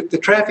time the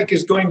traffic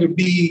is going to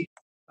be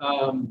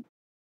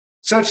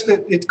such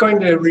that it's going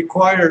to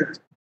require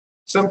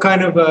some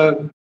kind of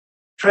a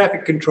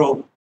traffic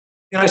control.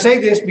 And I say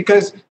this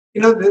because,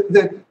 you know,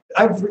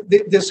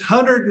 this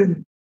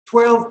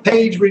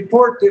 112-page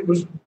report that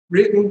was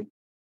written,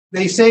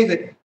 they say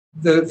that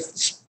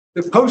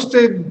the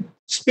posted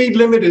speed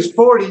limit is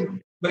 40,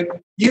 but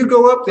you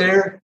go up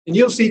there and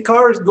you'll see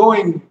cars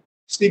going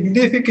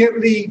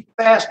significantly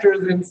faster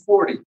than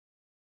 40.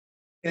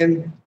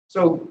 And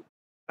so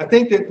I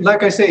think that,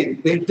 like I say,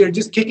 they're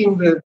just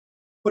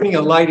putting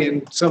a light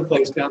in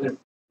someplace down there.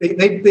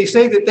 They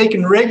say that they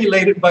can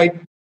regulate it by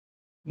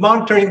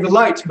monitoring the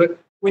lights, but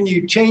when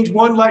you change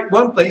one light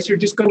one place, you're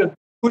just going to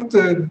put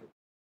the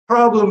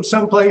problem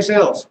someplace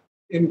else,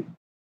 in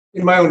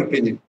my own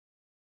opinion.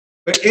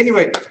 But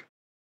anyway,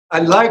 I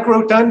like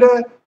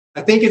Rotunda.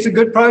 I think it's a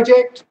good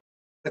project.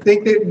 I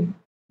think that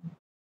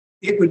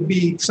it would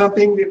be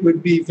something that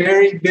would be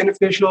very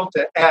beneficial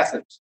to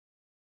Athens.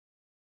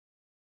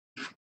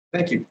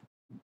 Thank you.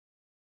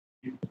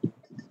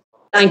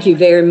 Thank you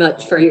very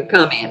much for your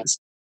comments.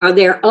 Are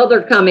there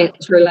other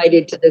comments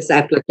related to this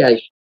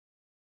application?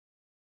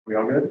 We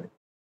all good?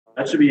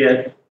 That should be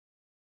it.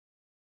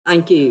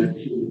 Thank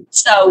you.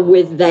 So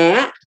with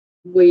that,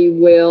 we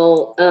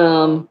will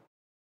come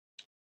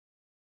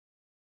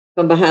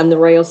behind the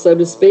rail, so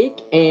to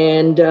speak,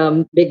 and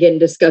begin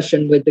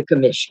discussion with the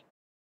commission.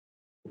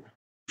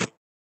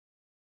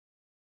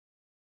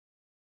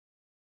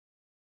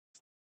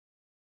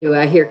 Do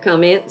I hear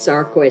comments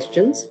or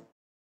questions?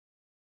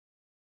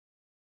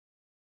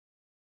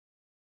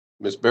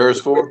 Ms.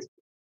 Beresford?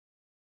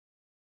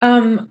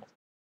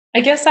 I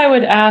guess I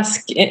would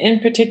ask, in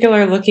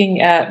particular,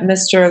 looking at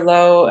Mr.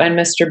 Lowe and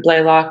Mr.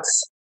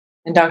 Blaylock's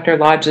and Dr.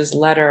 Lodge's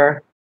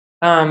letter,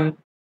 I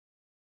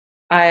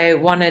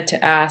wanted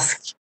to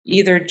ask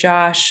either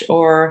Josh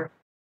or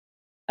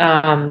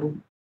the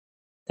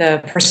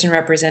person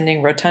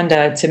representing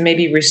Rotunda to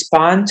maybe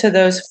respond to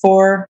those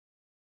four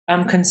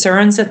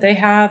concerns that they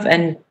have,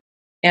 and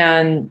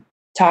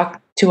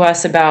talk to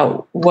us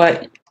about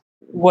what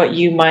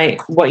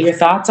your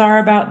thoughts are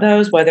about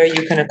those, whether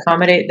you can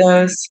accommodate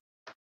those?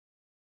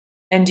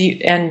 And do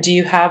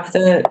you have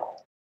the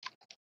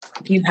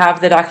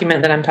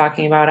document that I'm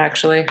talking about,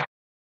 actually?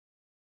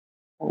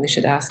 We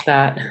should ask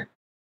that.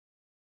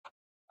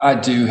 I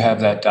do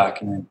have that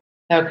document.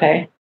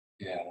 Okay.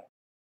 Yeah.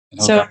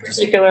 So in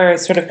particular,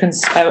 sort of,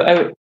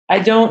 I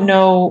don't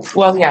know.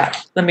 Well, yeah.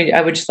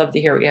 I would just love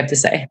to hear what you have to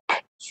say.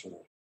 Sure.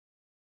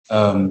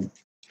 I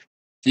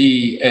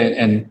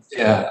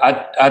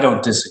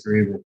don't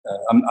disagree with.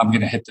 I'm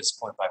going to hit this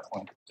point by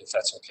point if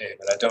that's okay,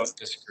 but I don't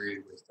disagree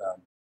with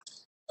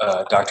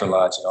Dr.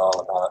 Lodge at all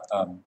about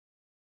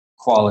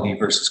quality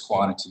versus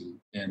quantity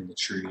in the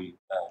tree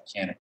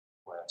canopy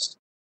request.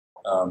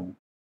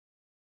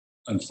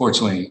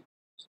 Unfortunately,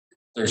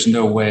 there's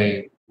no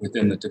way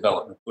within the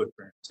development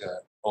footprint to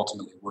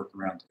ultimately work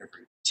around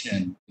every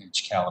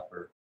 10-inch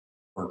caliper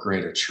or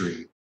greater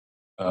tree.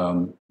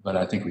 But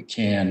I think we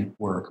can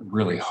work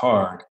really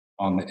hard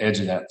on the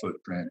edge of that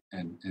footprint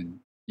and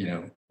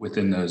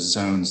within those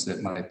zones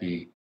that might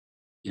be,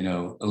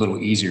 a little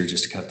easier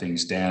just to cut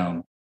things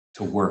down,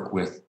 to work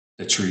with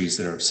the trees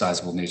that are of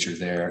sizable nature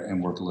there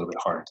and work a little bit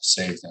harder to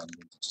save them.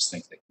 I just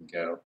think they can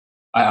go.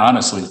 I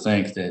honestly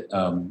think that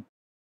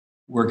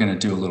we're going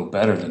to do a little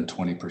better than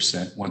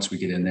 20% once we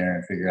get in there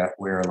and figure out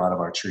where a lot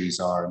of our trees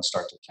are and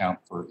start to count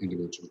for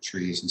individual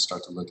trees and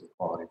start to look at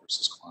quality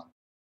versus quantity.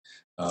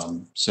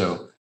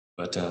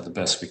 But the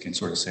best we can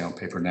sort of say on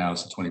paper now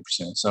is the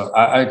 20%. So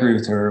I agree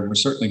with her. We're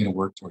certainly going to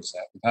work towards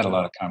that. We've had a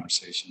lot of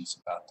conversations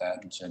about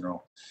that in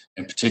general,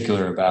 in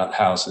particular about the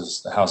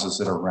houses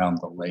that are around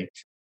the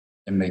lake,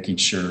 and making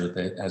sure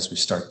that as we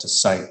start to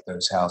site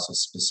those houses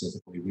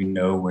specifically, we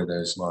know where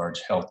those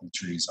large healthy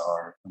trees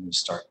are, and we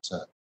start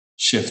to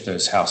shift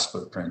those house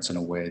footprints in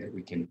a way that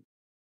we can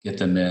get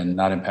them in,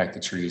 not impact the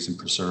trees, and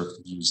preserve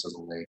the views of the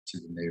lake to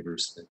the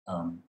neighbors that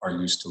are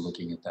used to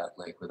looking at that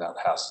lake without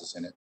houses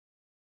in it.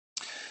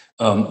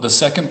 The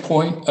second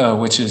point,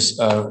 which is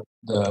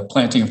the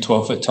planting of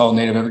 12-foot tall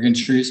native evergreen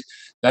trees,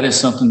 that is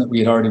something that we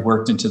had already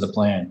worked into the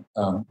plan.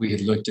 We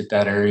had looked at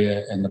that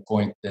area, and the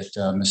point that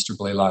Mr.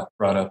 Blaylock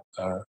brought up,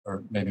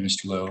 or maybe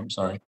Mr. Lowe, I'm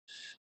sorry,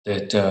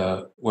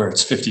 that where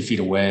it's 50 feet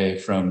away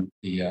from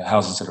the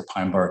houses that are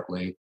Pine Bark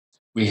Lake,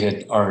 we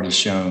had already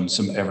shown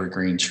some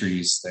evergreen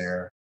trees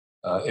there.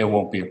 It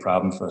won't be a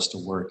problem for us to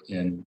work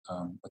in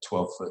a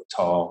 12-foot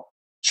tall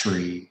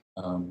tree,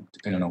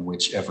 depending on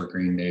which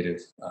evergreen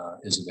native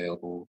is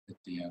available at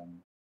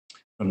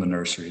from the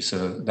nursery.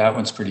 So that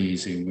one's pretty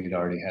easy, and we'd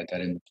already had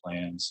that in the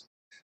plans.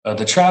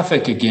 The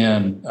traffic,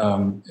 again,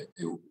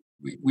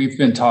 we've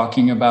been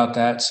talking about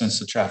that since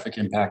the traffic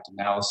impact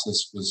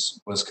analysis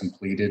was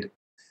completed.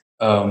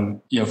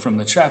 From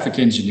the traffic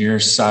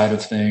engineer's side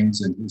of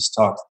things, and he's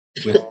talked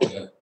with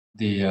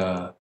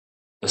the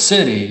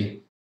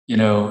city,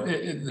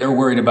 they're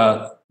worried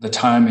about the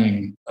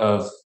timing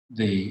of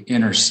the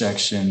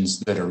intersections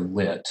that are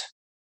lit.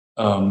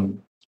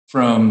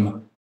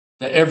 From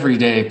the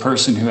everyday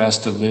person who has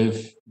to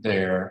live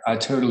there, I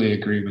totally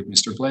agree with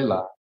Mr.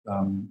 Blaylock.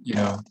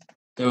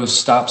 Those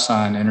stop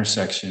sign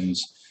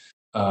intersections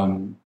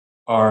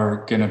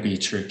are going to be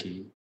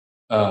tricky,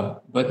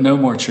 but no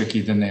more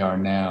tricky than they are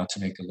now to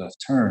make a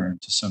left turn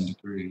to some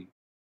degree.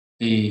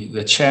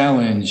 The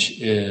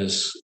challenge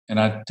is, and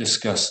I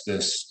discussed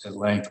this at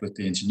length with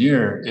the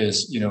engineer,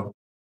 is,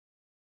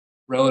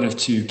 relative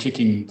to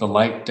kicking the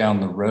light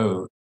down the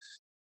road,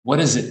 what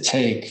does it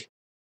take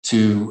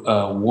to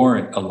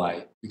warrant a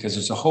light? Because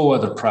there's a whole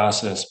other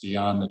process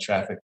beyond the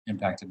traffic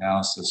impact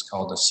analysis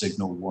called a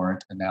signal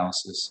warrant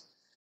analysis.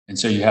 And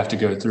so you have to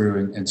go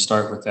through and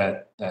start with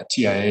that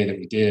TIA that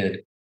we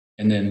did,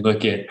 and then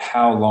look at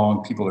how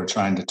long people are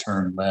trying to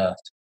turn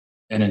left.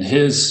 And in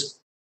his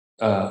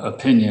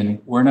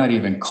opinion, we're not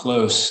even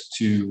close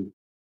to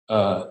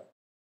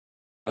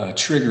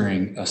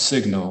triggering a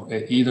signal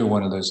at either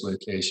one of those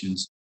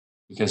locations,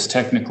 because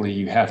technically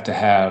you have to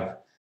have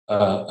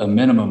a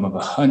minimum of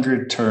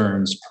 100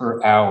 turns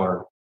per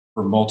hour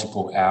for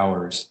multiple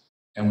hours.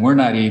 And we're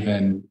not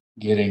even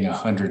getting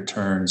 100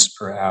 turns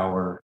per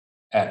hour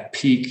at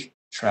peak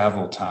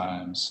travel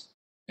times.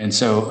 And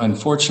so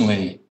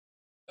unfortunately,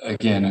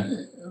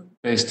 again,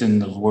 based in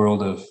the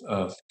world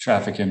of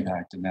traffic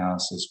impact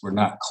analysis, we're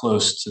not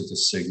close to the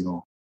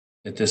signal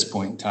at this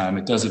point in time.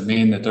 It doesn't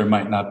mean that there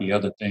might not be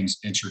other things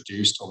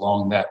introduced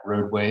along that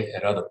roadway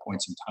at other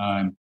points in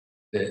time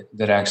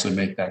that actually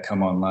make that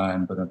come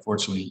online. But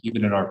unfortunately,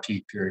 even at our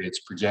peak period,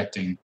 it's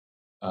projecting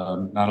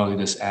not only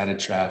this added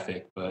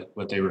traffic, but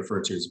what they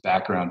refer to as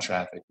background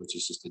traffic, which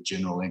is just a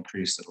general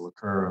increase that will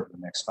occur over the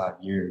next 5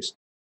 years.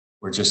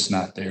 We're just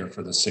not there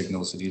for the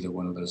signals at either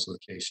one of those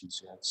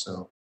locations yet.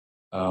 So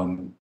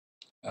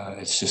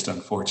it's just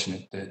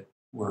unfortunate that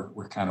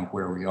we're kind of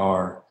where we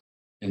are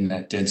in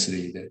that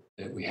density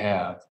that we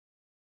have.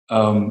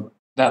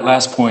 That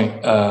last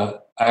point, I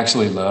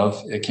actually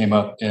love. It came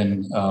up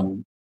in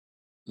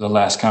the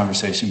last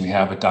conversation we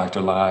had with Dr.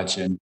 Lodge,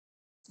 and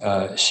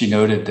she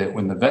noted that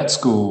when the vet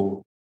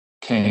school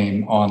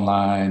came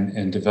online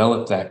and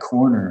developed that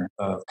corner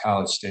of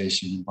College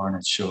Station,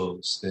 Barnett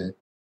Shoals, that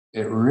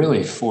it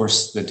really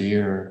forced the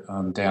deer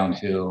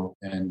downhill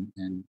and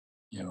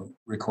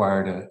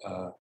required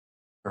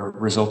or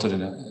resulted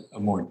in a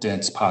more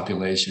dense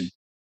population.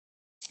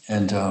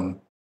 And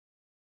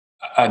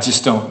I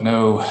just don't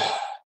know.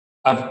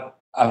 I've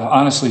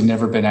honestly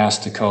never been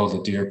asked to cull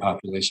the deer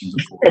population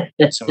before,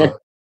 so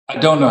I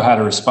don't know how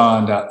to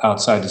respond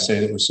outside to say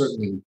that we're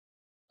certainly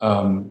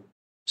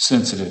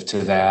sensitive to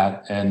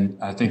that, and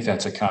I think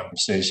that's a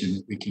conversation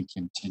that we can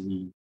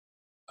continue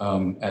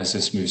as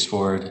this moves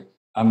forward.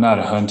 I'm not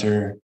a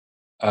hunter.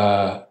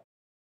 I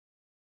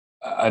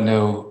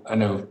know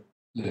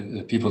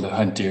the people that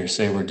hunt deer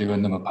say we're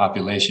doing them a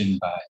population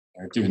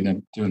or doing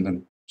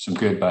them some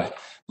good by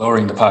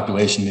lowering the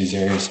population in these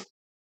areas.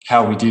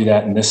 How we do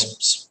that in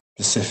this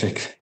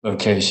specific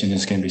location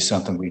is going to be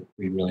something we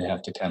really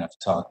have to kind of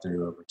talk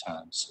through over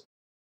time. So.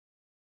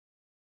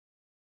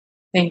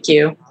 Thank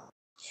you.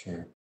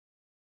 Sure.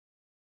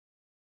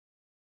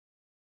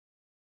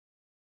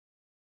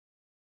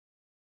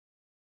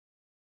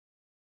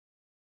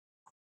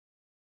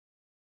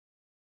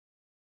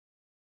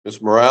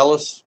 Ms.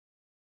 Morales?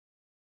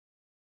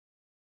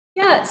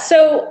 Yeah,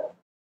 so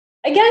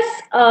I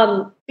guess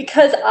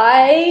because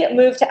I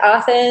moved to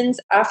Athens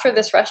after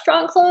this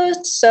restaurant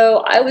closed,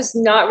 so I was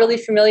not really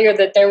familiar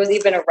that there was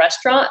even a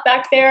restaurant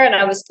back there, and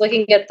I was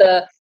looking at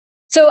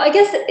so I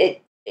guess,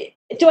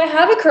 do I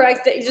have it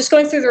correct that you're just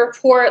going through the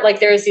report, like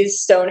there's these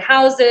stone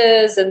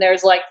houses and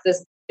there's like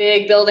this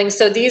big building,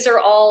 so these are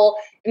all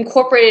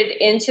incorporated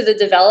into the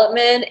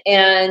development,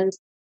 and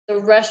the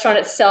restaurant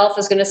itself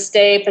is going to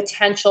stay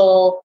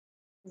potential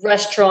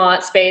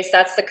restaurant space.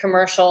 That's the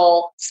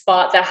commercial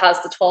spot that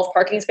has the 12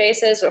 parking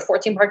spaces or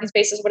 14 parking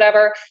spaces,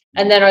 whatever.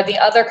 And then are the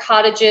other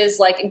cottages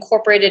like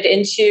incorporated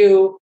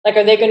into, like,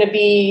 are they going to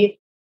be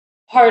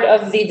part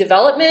of the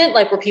development,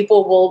 like where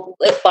people will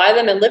buy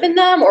them and live in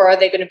them, or are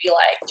they going to be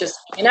like just,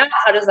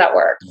 how does that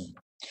work?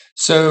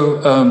 So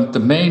the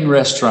main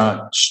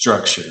restaurant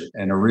structure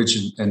and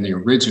the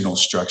original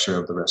structure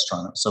of the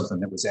restaurant is something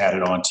that was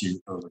added onto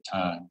over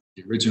time.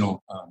 The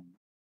original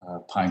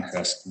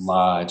Pinecrest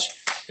Lodge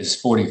is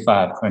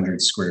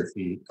 4,500 square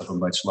feet of a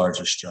much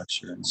larger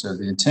structure. And so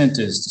the intent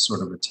is to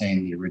sort of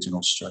retain the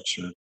original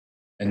structure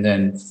and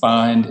then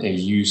find a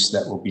use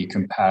that will be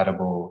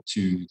compatible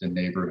to the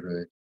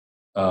neighborhood.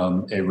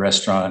 A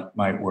restaurant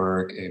might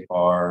work, a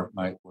bar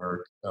might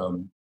work.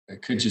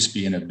 It could just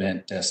be an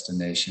event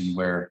destination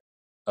where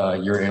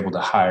you're able to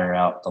hire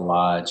out the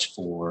lodge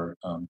for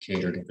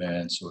catered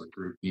events or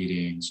group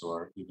meetings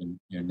or even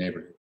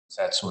neighborhood,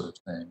 that sort of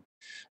thing.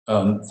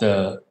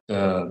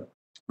 The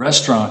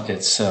restaurant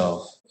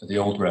itself, the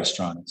old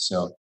restaurant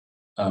itself,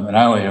 and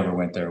I only ever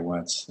went there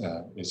once.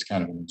 It's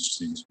kind of an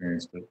interesting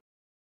experience, but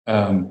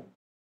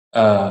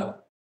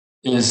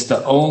is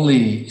the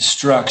only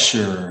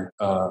structure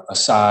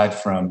aside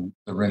from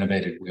the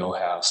renovated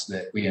wheelhouse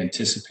that we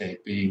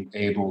anticipate being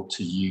able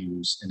to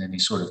use in any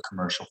sort of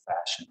commercial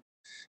fashion.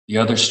 The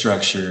other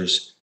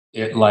structures,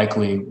 it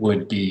likely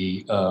would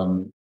be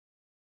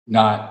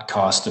not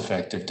cost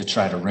effective to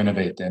try to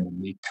renovate them and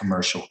meet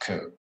commercial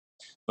code.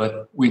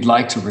 But we'd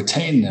like to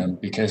retain them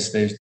because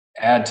they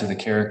add to the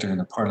character and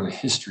a part of the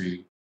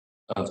history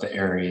of the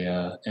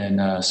area.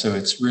 And so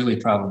it's really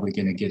probably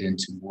going to get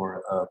into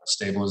more of a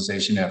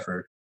stabilization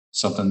effort,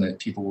 something that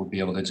people will be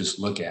able to just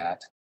look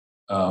at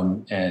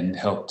and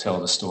help tell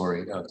the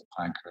story of the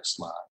Pinecrest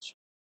Lodge.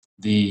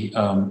 The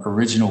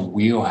original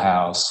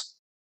wheelhouse,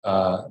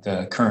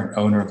 the current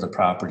owner of the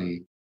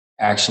property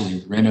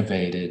actually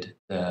renovated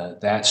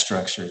that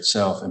structure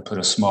itself and put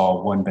a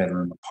small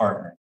one-bedroom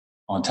apartment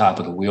on top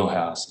of the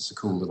wheelhouse. It's a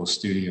cool little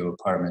studio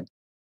apartment.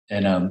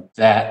 And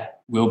that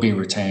will be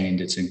retained.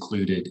 It's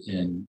included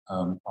in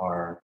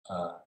our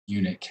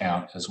unit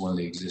count as one of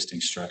the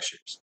existing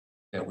structures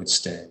that would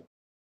stay.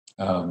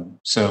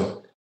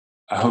 So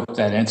I hope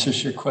that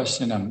answers your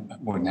question. I'm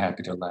more than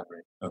happy to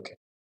elaborate. Okay.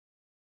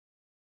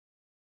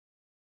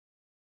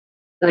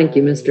 Thank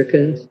you, Mr.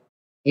 Coons.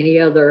 Any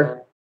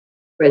other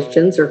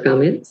questions or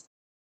comments?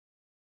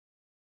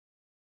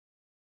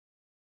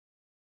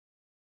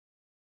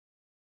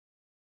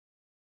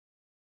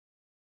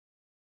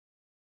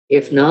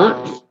 If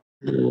not,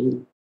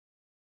 then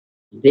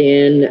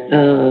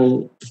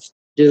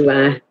do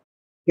I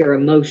hear a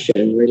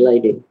motion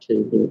related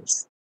to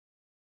this?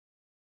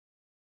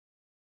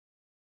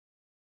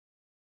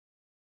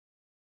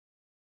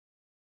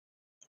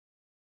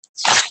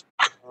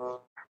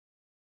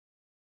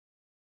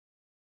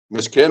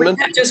 Ms. Kinman?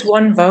 We have just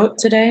one vote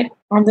today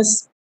on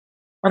this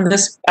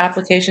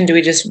application. Do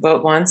we just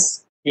vote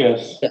once?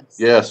 Yes.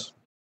 Yes.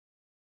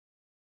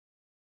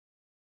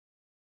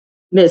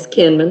 Ms.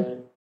 Kinman?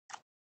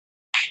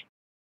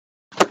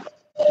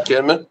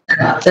 Kinman?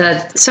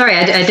 Sorry,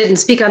 I didn't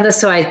speak on this,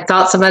 so I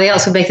thought somebody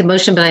else would make the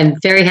motion, but I'm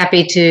very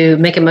happy to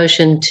make a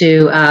motion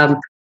to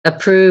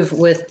approve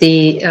with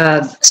the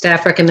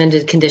staff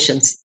recommended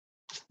conditions.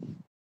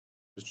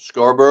 Mr.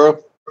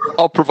 Scarborough?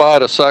 I'll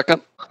provide a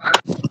second.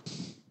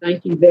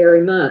 Thank you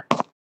very much.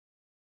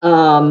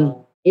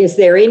 Is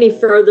there any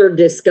further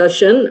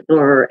discussion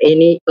or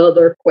any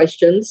other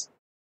questions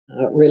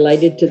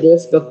related to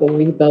this before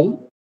we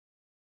vote?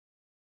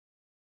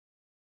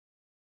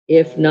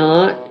 If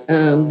not,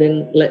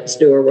 then let's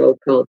do a roll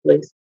call,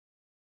 please.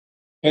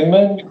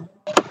 Hinman?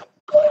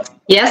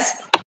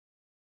 Yes.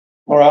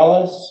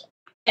 Morales?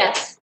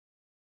 Yes.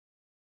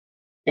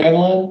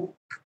 Scanlon?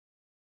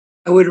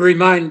 I would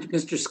remind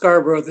Mr.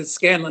 Scarborough that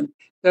Scanlon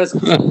does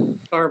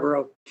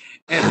Scarborough,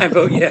 and I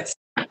vote yes.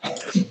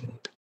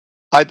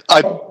 I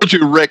told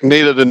you Rick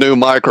needed a new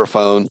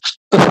microphone.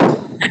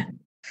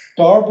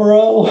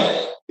 Scarborough?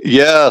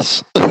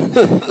 Yes.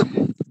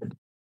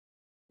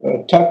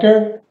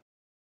 Tucker?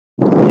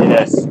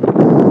 Yes.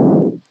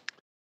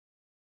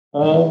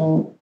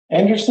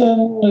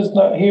 Anderson is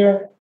not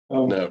here.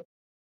 No.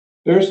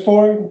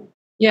 Beresford?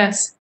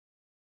 Yes.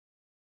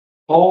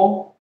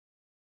 Paul?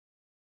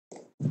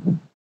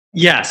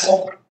 Yes.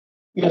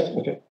 Yes,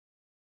 okay.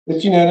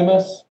 It's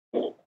unanimous.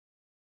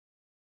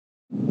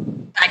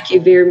 Thank you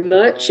very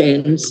much.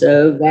 And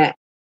so that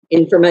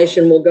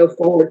information will go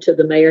forward to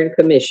the mayor and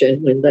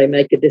commission when they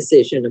make a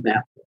decision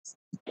about this.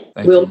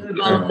 We'll move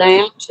on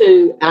now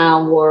to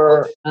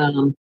our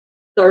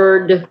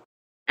third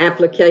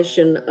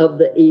application of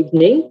the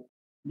evening.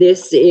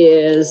 This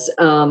is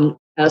a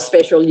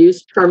special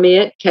use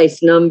permit,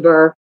 case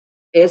number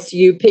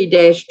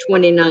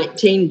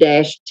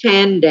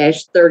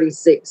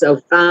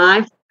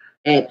SUP-2019-10-3605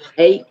 at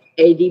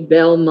 880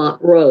 Belmont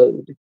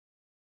Road.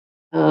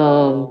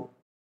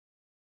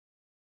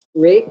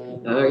 Rick,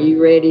 are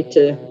you ready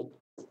to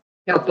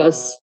help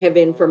us have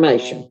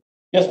information?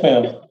 Yes,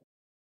 ma'am.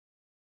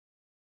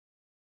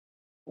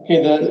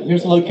 Okay,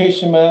 here's the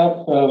location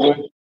map.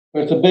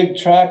 There's a big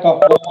track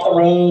off Belmont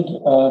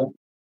Road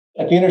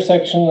at the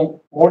intersection of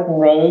Morton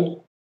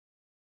Road.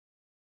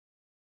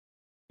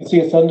 You can see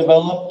it's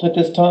undeveloped at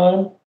this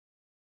time.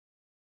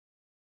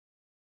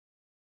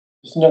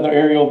 Just another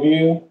aerial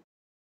view.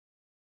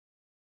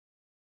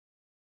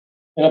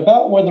 And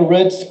about where the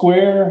red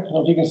square, I don't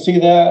know if you can see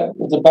that,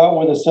 is about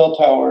where the cell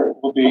tower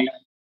will be.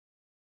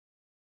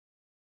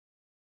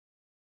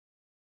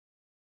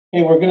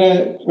 Okay, we're going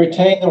to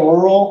retain the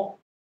rural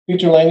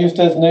future land use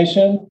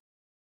designation.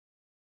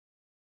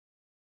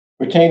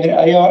 Retain the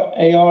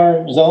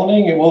AR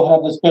zoning. It will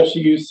have the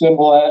special use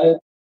symbol added.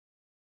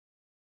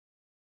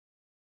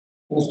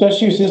 And the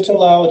special use is to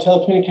allow a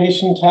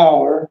telecommunication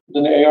tower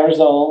within the AR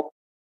zone.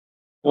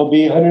 It will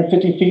be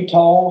 150 feet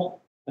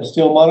tall, a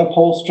steel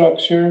monopole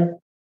structure.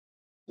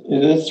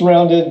 It is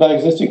surrounded by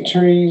existing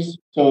trees,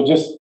 so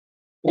just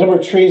the number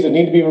of trees that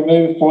need to be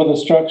removed for the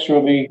structure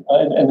will be,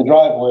 and the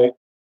driveway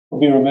will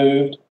be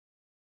removed.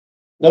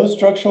 No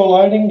structural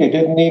lighting, they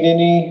didn't need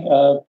any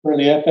for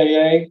the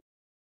FAA.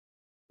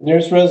 The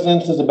nearest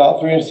residence is about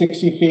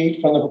 360 feet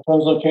from the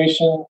proposed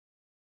location.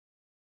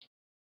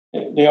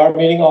 They are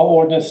meeting all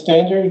ordinance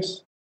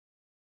standards.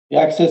 The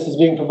access is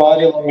being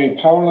provided along a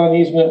power line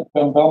easement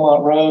from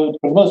Belmont Road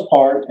for the most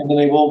part, and then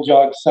they will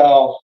jog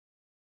south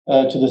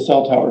to the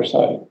cell tower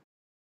site.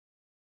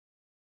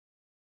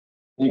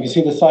 You can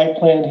see the site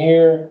plan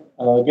here.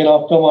 Again,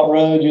 off Belmont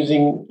Road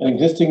using an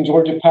existing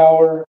Georgia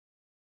Power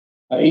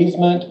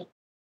easement,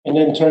 and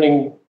then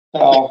turning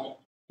south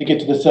to get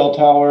to the cell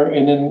tower.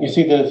 And then you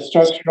see the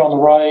structure on the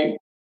right,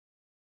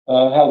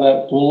 how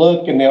that will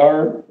look, and they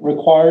are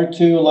required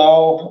to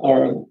allow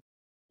or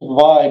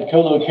provide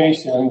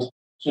co-locations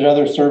should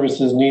other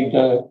services need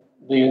the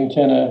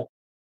antenna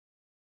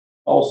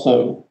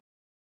also.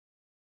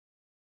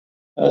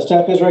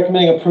 Staff is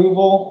recommending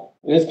approval.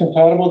 It is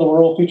compatible with the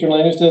rural future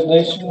land use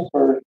designation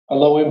for a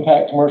low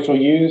impact commercial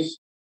use.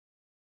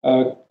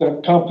 The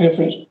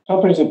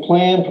comprehensive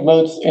plan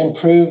promotes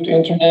improved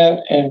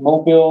internet and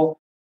mobile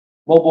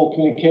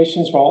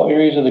communications for all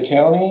areas of the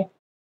county.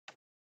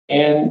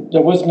 And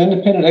there was an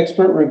independent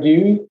expert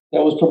review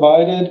that was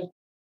provided,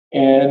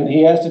 and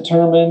he has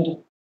determined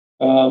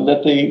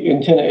that the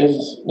antenna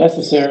is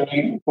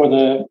necessary for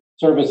the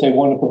service they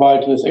want to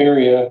provide to this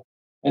area,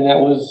 and that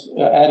was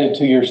added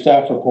to your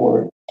staff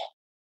report.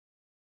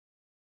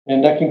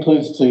 And that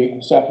concludes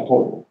the staff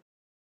report.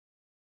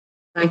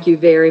 Thank you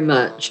very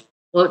much.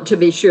 Want to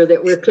be sure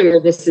that we're clear,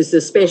 this is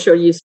a special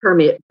use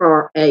permit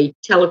for a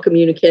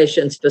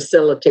telecommunications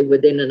facility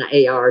within an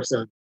AR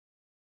zone.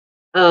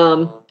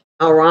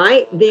 All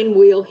right, then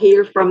we'll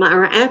hear from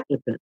our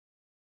applicant.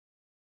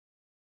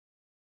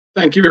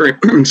 Thank you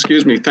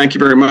Thank you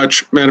very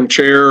much, Madam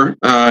Chair.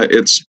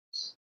 It's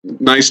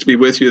nice to be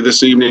with you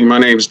this evening. My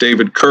name is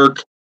David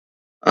Kirk.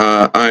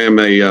 I am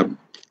a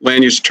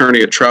land use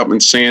attorney at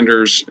Troutman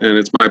Sanders, and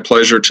it's my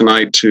pleasure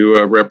tonight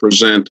to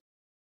represent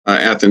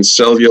Athens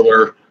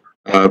Cellular,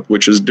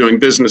 which is doing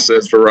business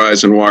as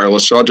Verizon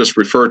Wireless. So I'll just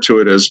refer to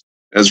it as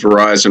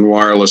Verizon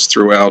Wireless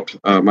throughout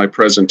my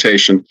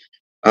presentation.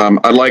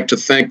 I'd like to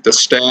thank the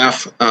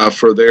staff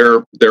for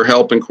their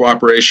help and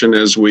cooperation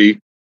as we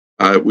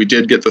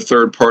did get the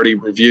third-party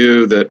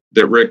review that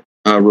Rick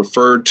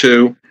referred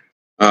to.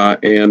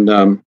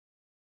 And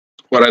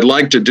what I'd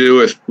like to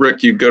do, if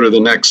Rick, you go to the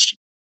next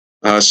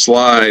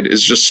slide,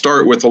 is just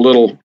start with a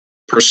little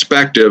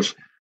perspective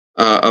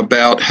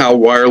about how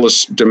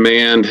wireless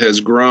demand has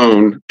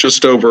grown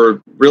just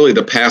over really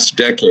the past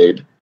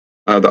decade.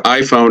 The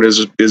iPhone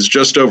is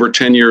just over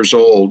 10 years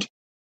old,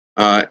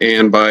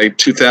 and by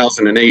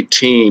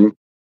 2018,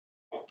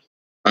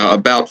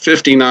 about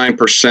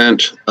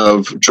 59%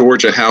 of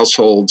Georgia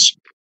households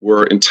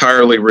were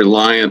entirely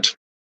reliant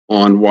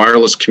on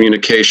wireless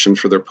communication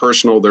for their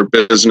personal, their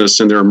business,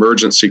 and their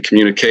emergency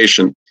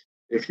communication.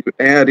 If you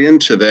add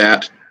into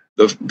that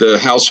the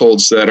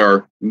households that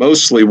are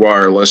mostly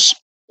wireless,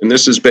 and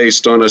this is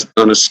based on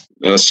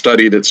a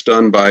study that's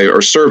done by,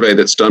 or survey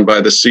that's done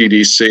by the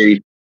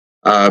CDC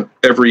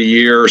every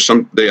year.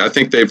 I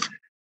think they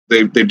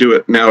do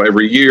it now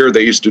every year.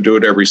 They used to do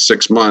it every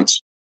 6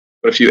 months.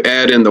 But if you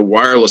add in the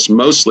wireless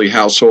mostly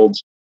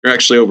households, you're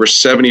actually over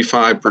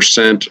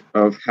 75%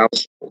 of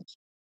households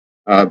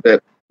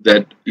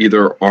that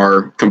either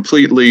are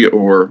completely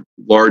or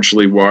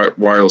largely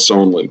wireless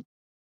only.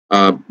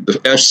 The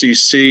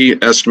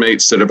FCC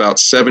estimates that about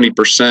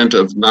 70%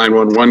 of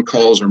 911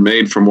 calls are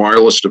made from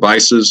wireless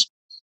devices.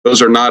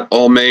 Those are not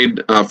all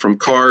made from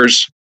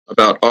cars.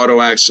 About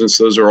auto accidents,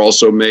 those are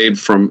also made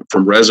from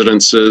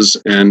residences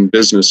and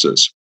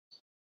businesses.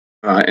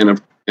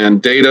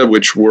 And data,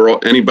 which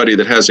anybody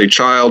that has a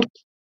child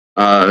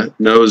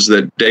knows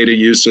that data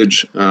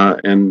usage,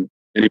 and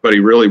anybody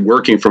really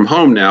working from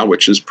home now,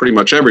 which is pretty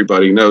much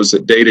everybody, knows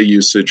that data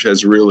usage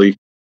has really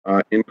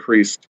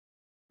increased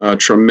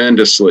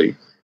tremendously.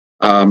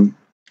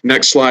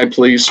 Next slide,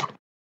 please.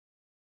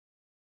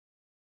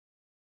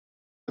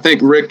 I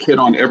think Rick hit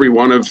on every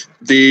one of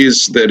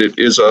these, that it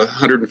is a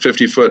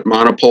 150-foot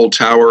monopole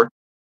tower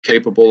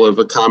capable of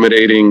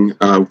accommodating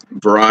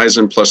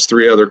Verizon plus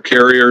 3 other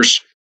carriers.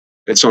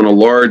 It's on a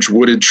large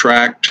wooded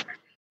tract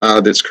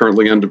that's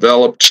currently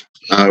undeveloped.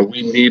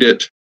 We need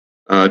it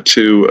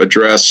to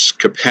address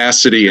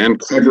capacity and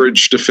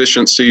coverage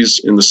deficiencies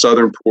in the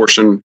southern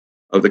portion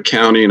of the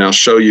county, and I'll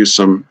show you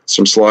some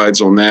slides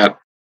on that.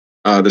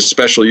 The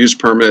special use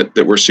permit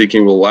that we're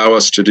seeking will allow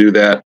us to do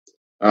that.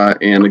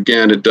 And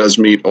again, it does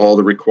meet all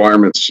the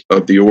requirements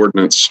of the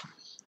ordinance.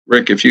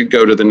 Rick, if you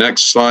go to the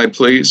next slide,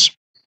 please.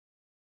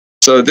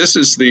 So this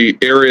is the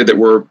area that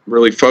we're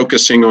really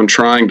focusing on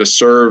trying to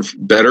serve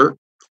better.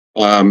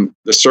 The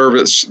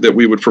service that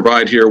we would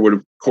provide here would,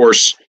 of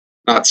course,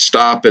 not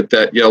stop at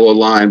that yellow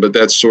line, but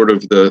that's sort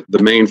of the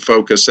main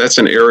focus. That's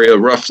an area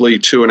roughly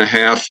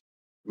 2.5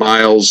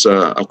 miles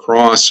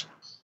across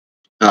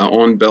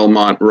on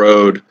Belmont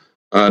Road,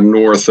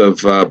 north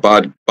of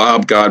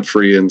Bob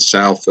Godfrey and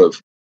south of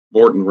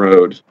Morton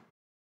Road.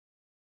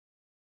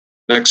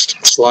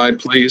 Next slide,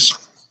 please.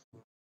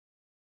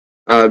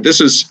 This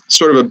is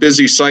sort of a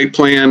busy site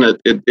plan.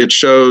 It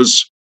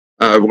shows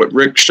what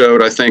Rick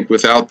showed, I think,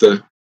 without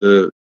the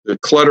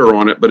clutter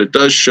on it, but it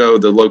does show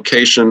the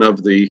location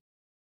of the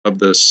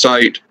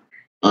site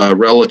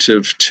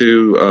relative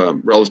to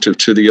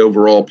the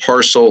overall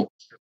parcel.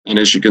 And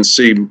as you can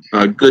see,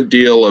 a good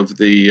deal of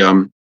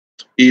the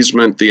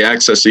easement, the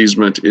access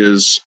easement,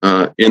 is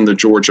in the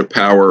Georgia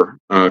Power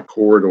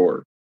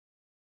corridor.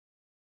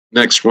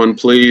 Next one,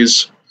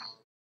 please.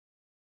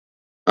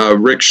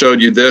 Rick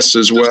showed you this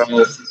as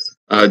well,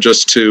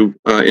 just to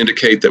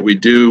indicate that we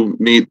do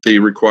meet the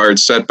required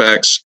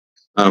setbacks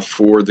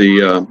for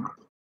that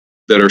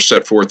are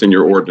set forth in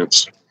your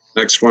ordinance.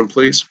 Next one,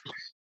 please.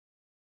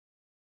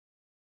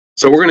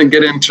 So we're going to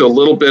get into a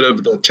little bit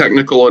of the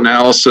technical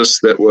analysis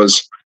that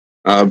was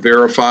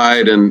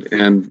verified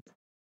and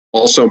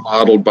also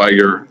modeled by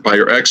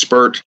your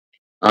expert.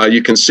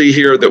 You can see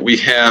here that we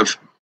have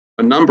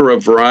a number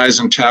of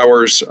Verizon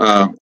towers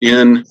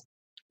in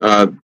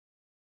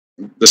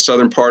the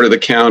southern part of the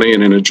county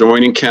and in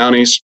adjoining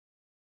counties.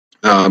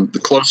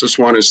 The closest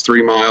one is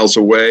 3 miles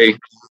away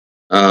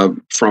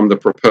from the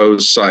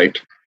proposed site.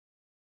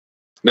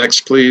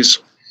 Next, please.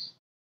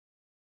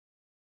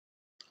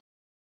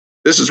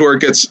 This is where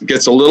it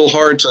gets a little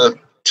hard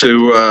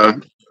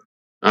to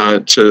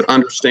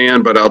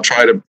understand, but I'll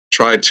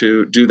try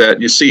to do that.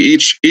 You see,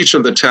 each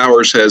of the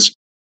towers has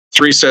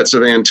 3 sets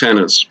of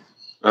antennas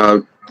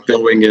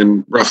going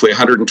in roughly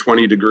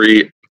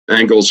 120-degree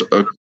angles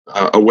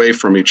away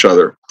from each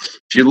other.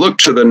 If you look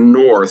to the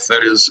north,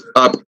 that is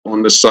up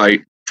on the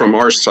site from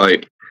our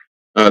site,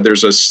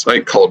 there's a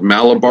site called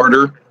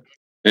Malabarter.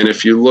 And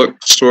if you look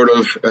sort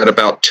of at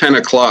about 10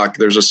 o'clock,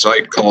 there's a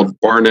site called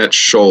Barnett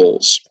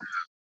Shoals.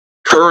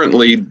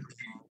 Currently,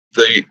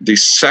 the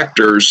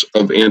sectors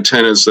of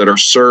antennas that are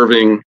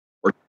serving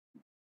or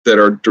that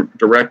are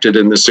directed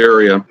in this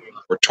area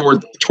or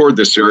toward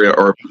this area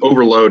are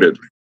overloaded.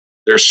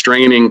 They're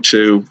straining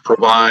to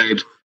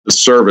provide the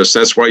service.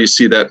 That's why you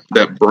see that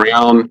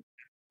brown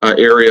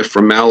area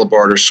from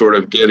Malabarter sort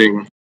of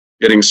getting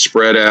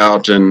spread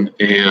out and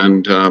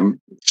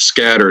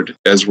scattered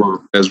as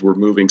we're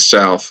moving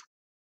south.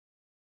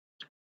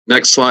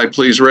 Next slide,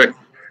 please, Rick.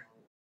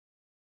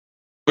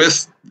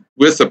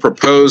 With the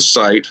proposed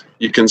site,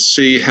 you can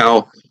see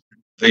how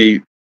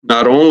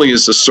not only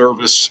is the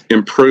service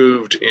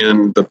improved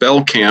in the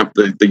Bell Camp,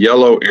 the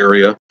yellow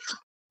area,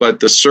 but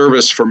the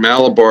service for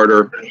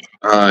Malabarter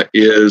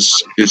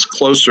is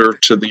closer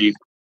to the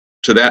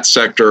to that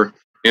sector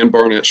and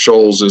Barnett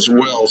Shoals as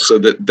well, so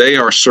that they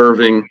are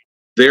serving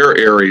their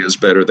areas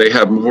better. They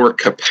have more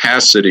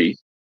capacity,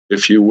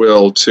 if you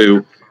will,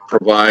 to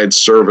provide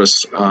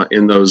service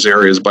in those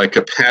areas. By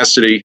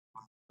capacity,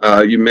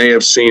 you may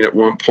have seen at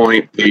one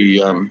point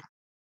the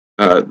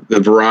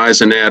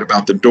Verizon ad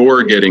about the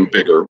door getting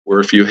bigger, where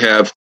if you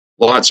have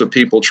lots of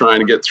people trying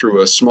to get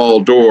through a small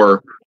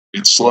door,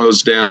 it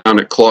slows down,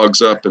 it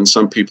clogs up, and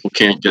some people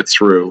can't get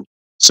through.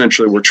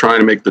 Essentially, we're trying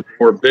to make the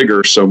door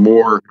bigger so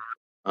more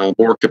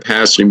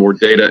capacity, more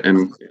data,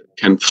 and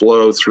can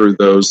flow through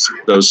those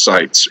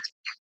sites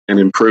and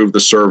improve the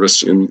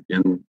service in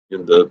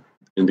the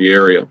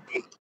area.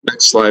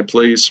 Next slide,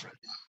 please.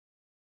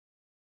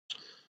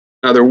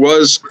 Now, there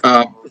was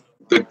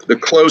the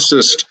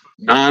closest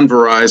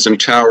non-Verizon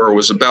tower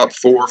was about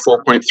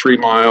 4.3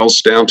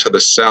 miles down to the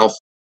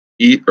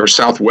southeast or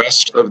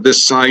southwest of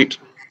this site.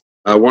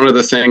 One of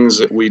the things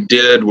that we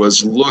did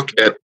was look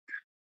at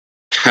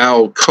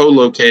how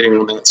co-locating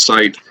on that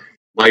site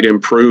might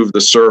improve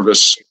the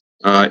service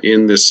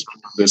in this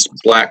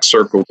black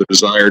circle, the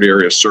desired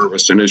area of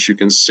service. And as you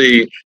can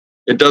see,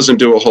 it doesn't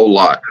do a whole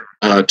lot.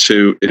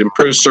 It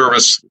improves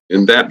service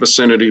in that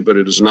vicinity, but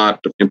it does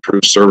not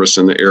improve service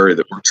in the area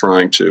that we're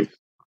trying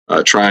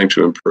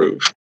to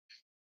improve.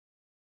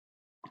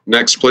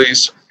 Next,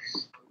 please.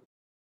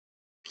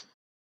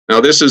 Now,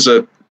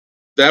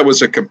 that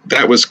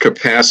was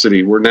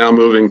capacity. We're now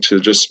moving to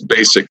just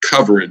basic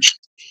coverage.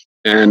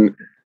 And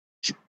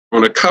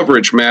on a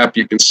coverage map,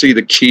 you can see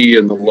the key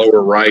in the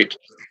lower right.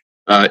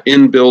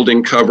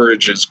 In-building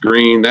coverage is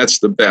green. That's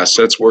the best.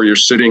 That's where you're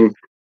sitting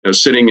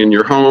in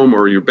your home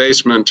or your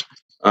basement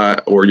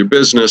or your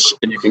business,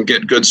 and you can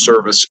get good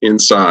service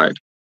inside.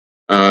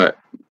 The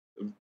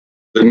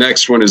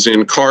next one is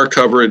in-car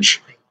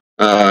coverage,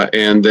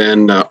 and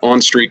then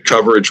on-street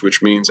coverage,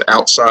 which means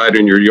outside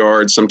in your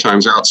yard,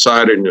 sometimes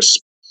outside in a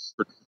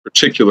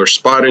particular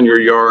spot in your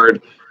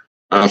yard,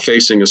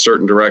 facing a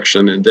certain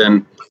direction. And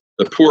then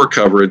the poor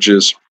coverage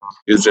is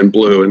in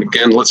blue. And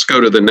again, let's go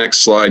to the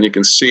next slide, and you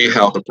can see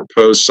how the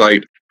proposed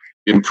site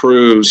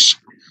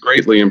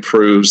greatly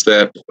improves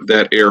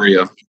that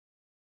area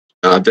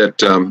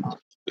that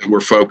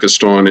we're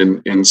focused on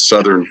in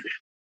southern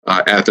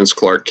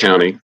Athens-Clarke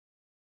County.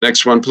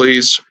 Next one,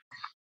 please.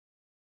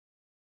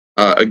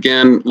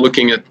 Again,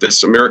 looking at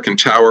this American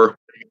Tower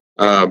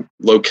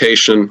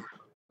location,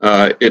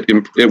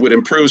 it would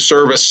improve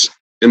service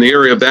in the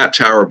area of that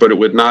tower, but it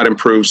would not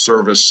improve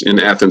service in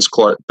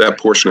Athens-Clarke, that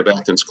portion of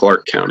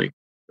Athens-Clarke County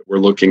that we're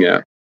looking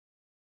at.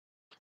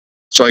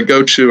 So I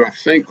go to, I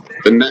think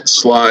the next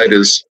slide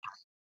is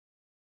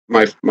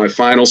my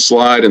final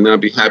slide, and then I'd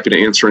be happy to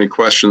answer any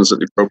questions at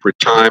the appropriate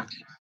time.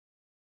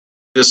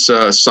 This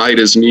site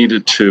is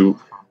needed to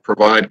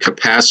provide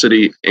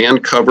capacity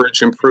and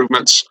coverage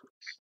improvements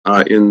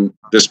in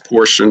this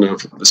portion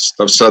of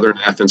southern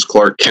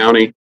Athens-Clarke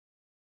County.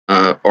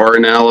 Our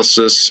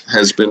analysis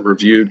has been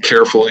reviewed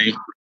carefully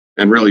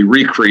and really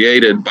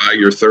recreated by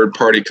your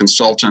third-party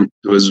consultant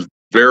who has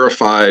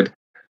verified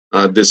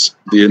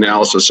the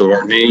analysis of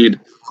our need.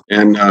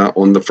 And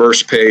on the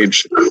first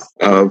page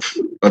of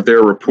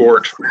their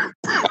report,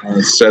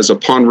 it says,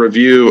 upon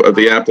review of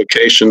the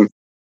application,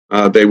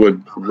 they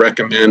would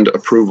recommend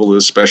approval of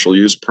the special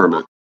use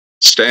permit.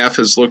 Staff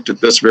has looked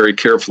at this very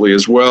carefully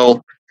as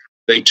well.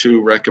 They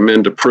too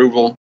recommend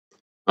approval.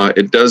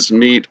 It does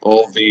meet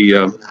all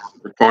the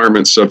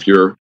requirements of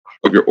your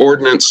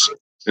ordinance,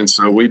 and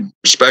so we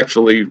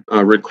respectfully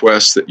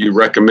request that you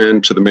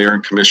recommend to the Mayor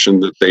and Commission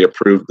that they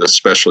approve the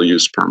special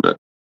use permit.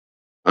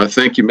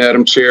 Thank you,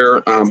 Madam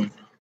Chair.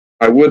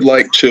 I would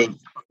like to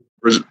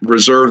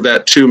reserve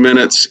that 2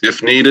 minutes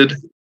if needed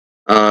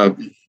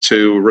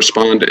to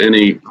respond to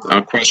any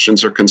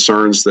questions or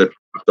concerns that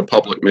the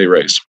public may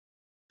raise.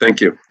 Thank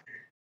you.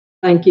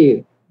 Thank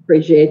you.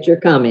 Appreciate your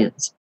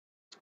comments.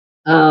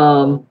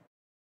 There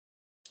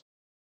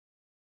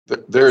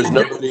is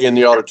nobody in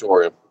the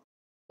auditorium.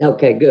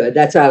 Okay, good.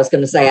 That's what I was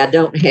going to say. I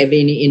don't have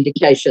any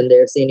indication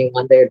there's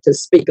anyone there to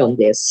speak on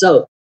this.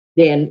 So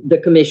then the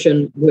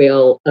commission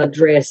will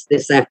address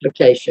this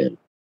application.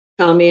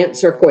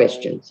 Comments or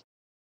questions?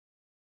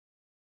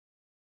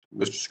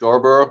 Mr.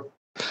 Scarborough?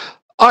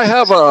 I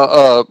have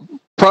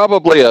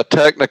probably a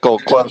technical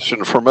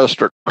question for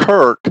Mr.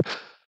 Kirk.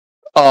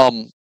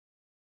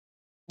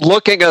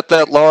 Looking at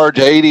that large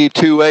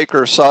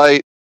 82-acre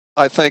site,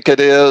 I think it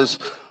is,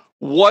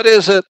 what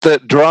is it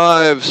that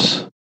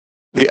drives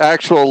the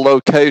actual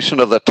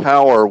location of the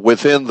tower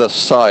within the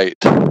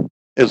site?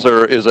 Is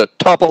it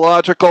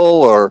topological,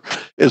 or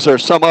is there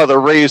some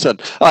other reason?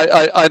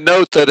 I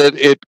note that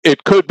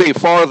it could be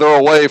farther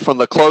away from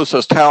the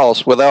closest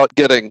house without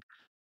getting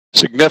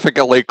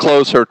significantly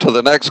closer to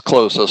the next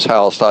closest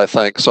house, I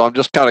think. So I'm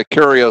just kind of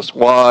curious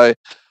why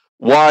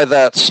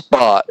that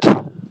spot?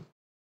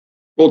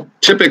 Well,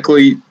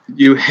 typically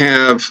you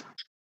have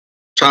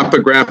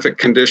topographic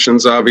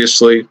conditions,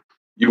 obviously.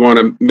 You want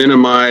to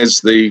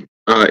minimize the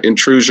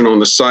intrusion on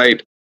the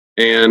site,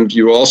 and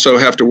you also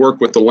have to work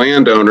with the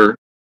landowner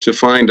to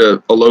find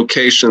a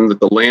location that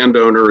the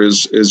landowner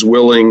is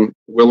willing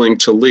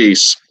to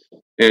lease.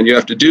 And you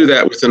have to do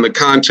that within the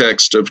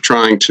context of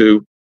trying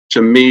to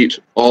meet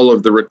all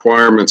of the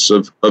requirements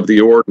of the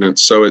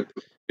ordinance. So it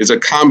is a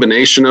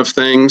combination of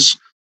things.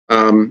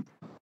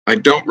 I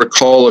don't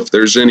recall if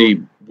there's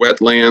any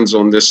wetlands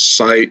on this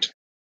site.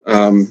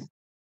 I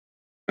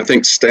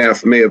think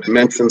staff may have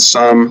mentioned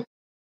some.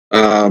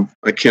 I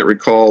can't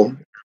recall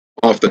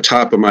off the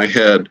top of my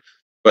head,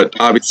 but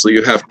obviously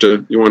you want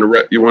to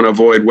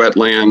avoid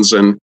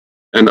wetlands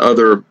and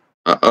other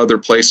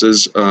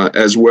places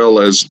as well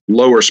as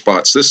lower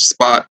spots. This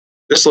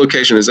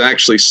location is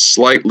actually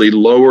slightly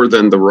lower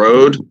than the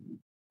road,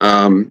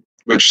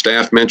 which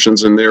staff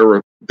mentions in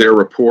their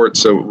report.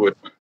 So it would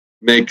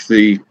make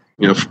the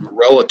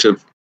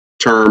relative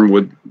term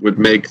would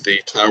make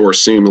the tower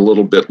seem a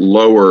little bit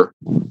lower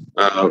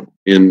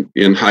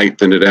in height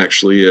than it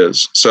actually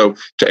is. So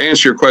to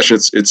answer your question,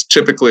 it's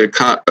typically a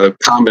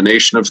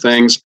combination of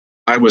things.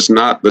 I was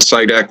not the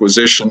site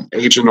acquisition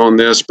agent on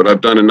this, but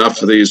I've done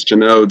enough of these to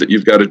know that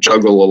you've got to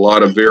juggle a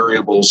lot of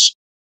variables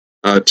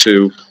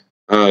to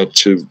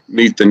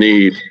meet the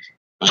need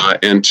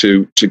and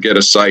to get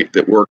a site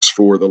that works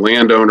for the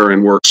landowner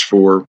and works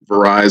for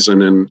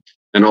Verizon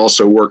and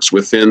also works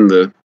within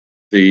the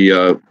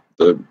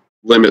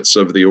limits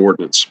of the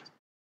ordinance.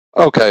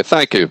 Okay,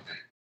 thank you.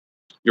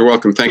 You're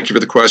welcome. Thank you for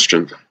the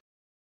question.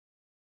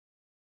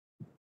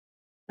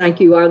 Thank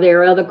you. Are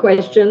there other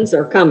questions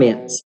or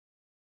comments?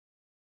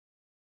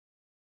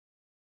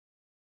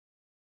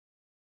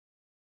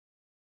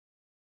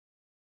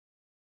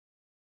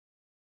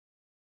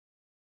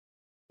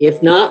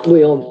 If not,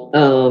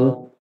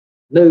 we'll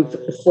move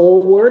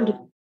forward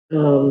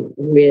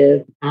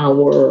with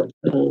our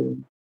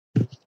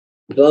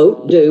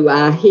vote. Do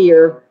I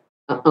hear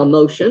a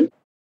motion?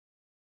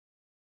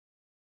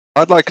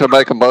 I'd like to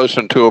make a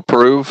motion to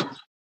approve.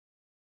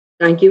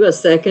 Thank you. A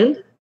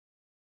second?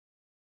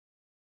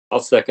 I'll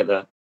second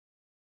that.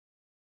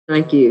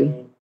 Thank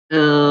you.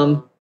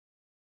 Are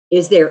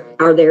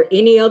there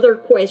any other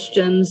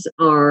questions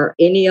or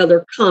any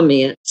other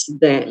comments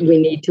that we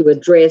need to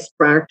address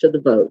prior to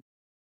the vote?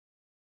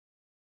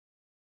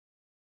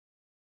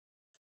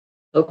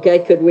 Okay,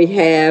 could we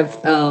have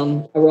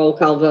a roll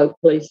call vote,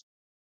 please?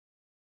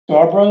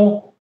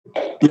 Scarborough?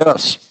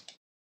 Yes.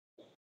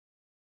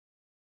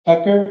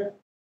 Tucker?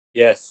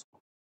 Yes.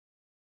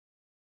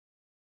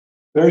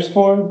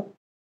 Beresford?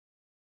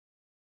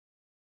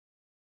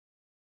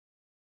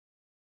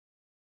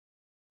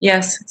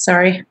 Yes,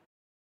 sorry.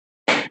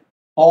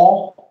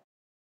 Hall?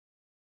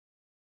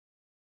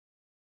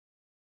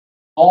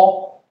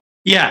 Hall?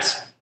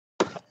 Yes.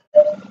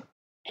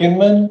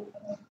 Kinman?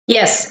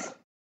 Yes.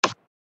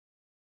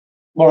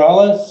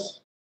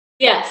 Morales?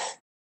 Yes.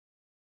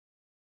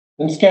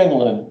 And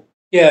Scanlon?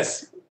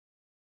 Yes.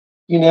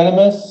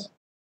 Unanimous?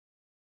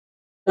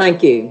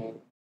 Thank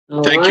you.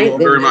 Thank you all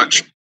very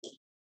much.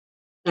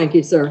 Thank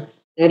you, sir.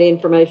 That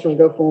information will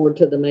go forward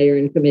to the mayor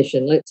and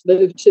commission. Let's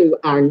move to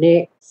our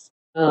next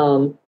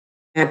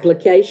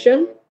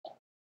application.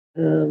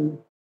 I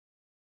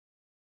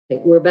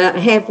think we're about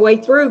halfway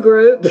through,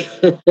 group.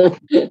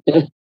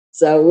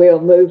 So we'll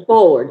move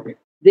forward.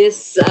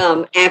 This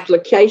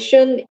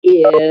application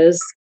is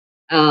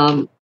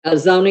a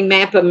zoning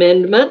map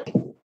amendment,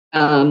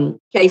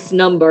 case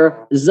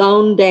number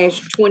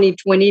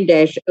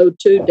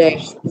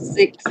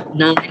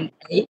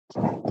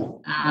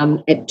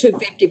zone-2020-02-698 at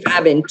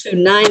 255 and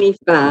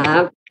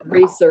 295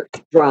 Research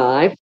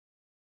Drive.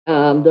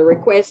 The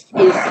request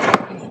is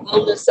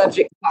on the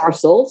subject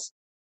parcels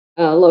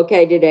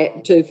located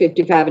at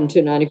 255 and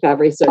 295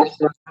 Research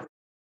Drive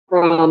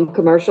from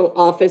commercial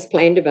office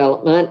plan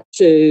development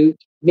to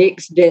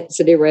mixed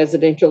density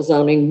residential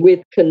zoning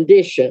with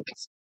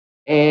conditions.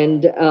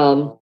 And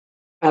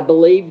I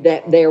believe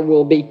that there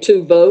will be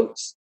two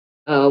votes.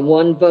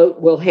 One vote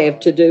will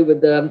have to do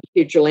with the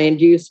future land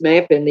use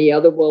map and the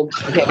other will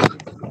have to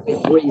do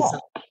with reason.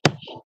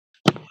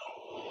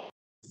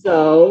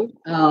 So,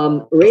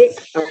 Rick,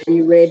 are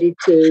you ready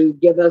to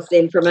give us the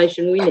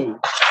information we need?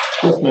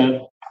 Yes,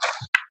 ma'am.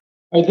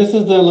 All right, this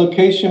is the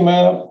location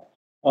map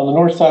on the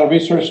north side of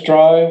Research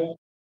Drive.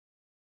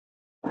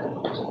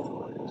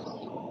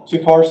 Two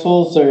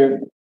parcels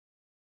are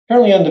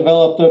currently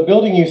undeveloped. The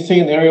building you see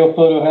in the aerial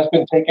photo has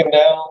been taken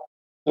down,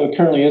 so it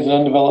currently is an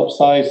undeveloped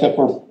site except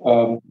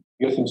for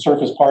some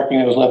surface parking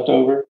that was left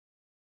over.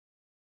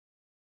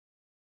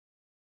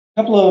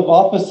 A couple of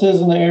offices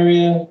in the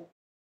area,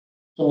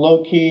 some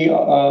low-key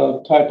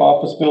type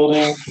office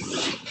building.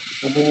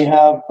 And then you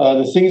have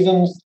the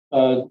Seasons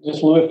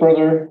just a little bit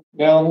further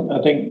down.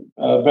 I think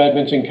Brad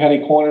mentioned County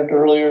Cornered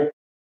earlier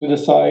to the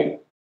site.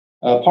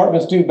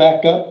 Apartments do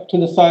back up to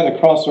the site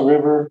across a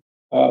river,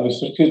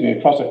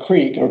 across a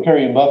creek or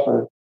riparian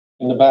buffer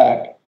in the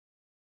back.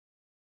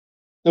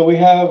 So we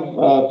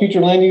have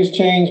future land use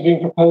change being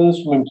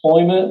proposed from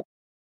employment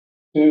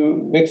to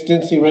mixed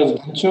density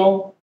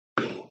residential,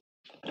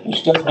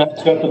 which does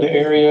match up with the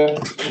area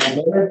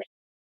better.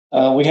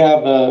 We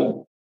have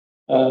a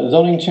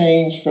zoning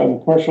change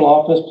from commercial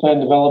office plan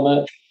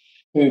development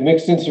to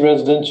mixed density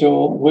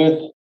residential with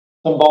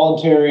some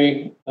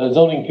voluntary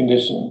zoning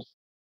conditions.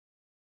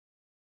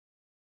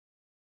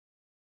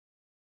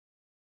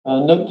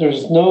 No,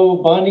 there's no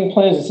binding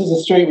plans. This is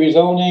a straight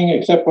rezoning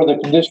except for the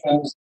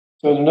conditions.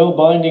 So there are no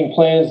binding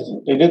plans.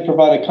 They did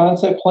provide a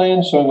concept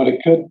plan showing what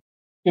it could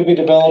be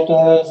developed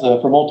as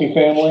for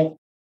multifamily,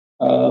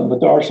 but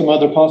there are some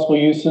other possible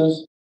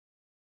uses.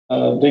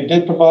 They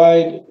did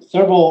provide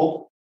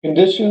several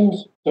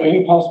conditions. So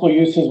any possible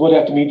uses would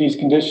have to meet these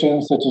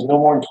conditions, such as no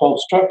more than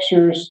 12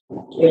 structures,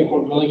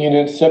 24 dwelling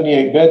units,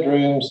 78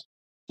 bedrooms,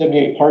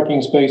 78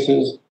 parking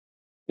spaces.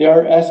 They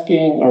are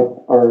asking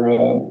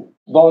or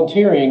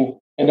volunteering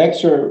an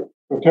extra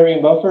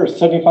riparian buffer,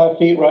 75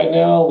 feet right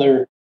now.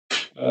 They're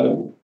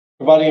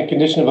providing a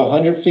condition of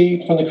 100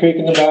 feet from the creek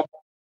in the back.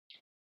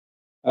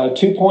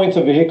 2 points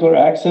of vehicular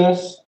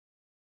access,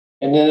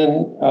 and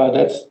then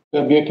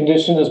that'll be a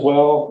condition as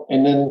well,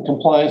 and then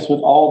compliance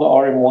with all the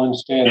RM1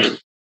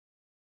 standards.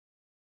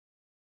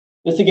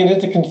 This again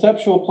is a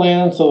conceptual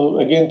plan, so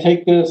again,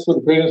 take this with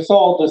a grain of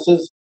salt. This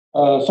is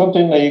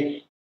something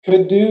they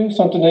could do,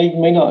 something they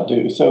may not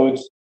do. So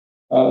it's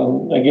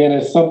again,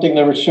 it's something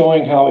they were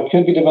showing how it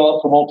could be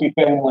developed for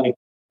multifamily,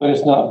 but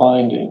it's not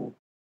binding.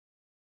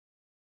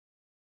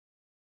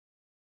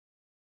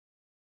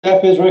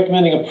 Staff is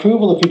recommending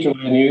approval of future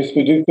land use.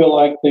 We do feel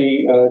like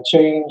the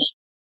change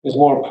is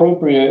more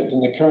appropriate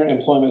than the current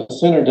employment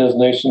center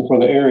designation for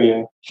the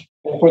area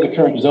and for the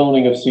current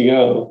zoning of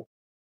CO.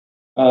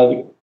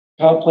 The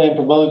comp plan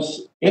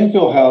promotes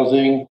infill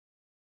housing,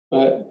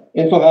 but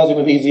infill housing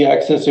with easy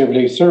access to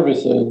everyday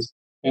services.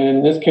 And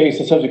in this case,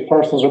 the subject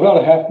parcels are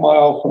about a half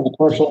mile from the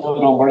commercial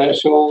node on Barnett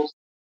Shoals,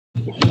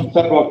 the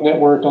sidewalk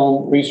network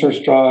on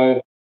Research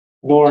Drive,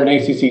 nor an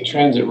ACC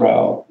transit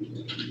route.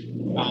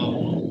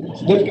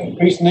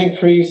 Significant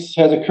increase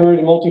has occurred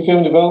in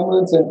multifamily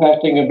developments,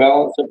 impacting a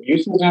balance of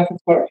uses in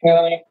Athens-Clarke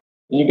County.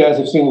 And you guys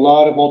have seen a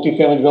lot of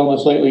multifamily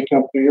developments lately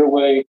come through your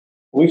way.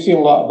 We've seen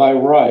a lot by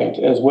right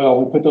as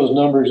well. We put those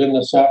numbers in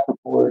the staff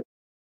report.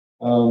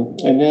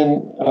 And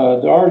then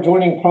there are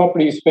adjoining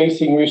properties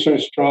facing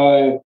Research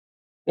Drive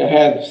that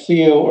have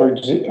CO or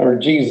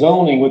G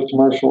zoning with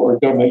commercial or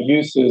government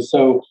uses.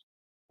 So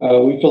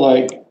we feel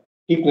like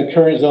keeping the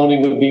current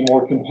zoning would be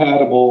more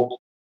compatible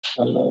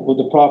with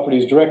the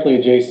properties directly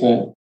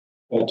adjacent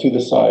to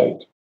the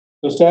site.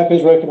 So staff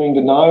is recommending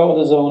denial of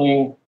the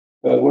zoning.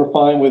 We're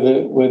fine with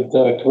it, with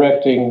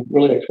correcting,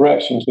 really a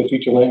correction to the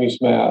future land use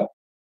map.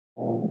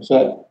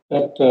 So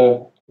that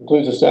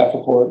concludes the staff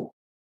report.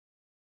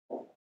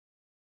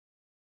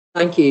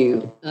 Thank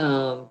you.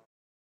 And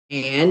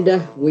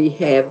we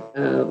have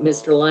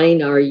Mr.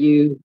 Lane. Are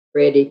you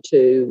ready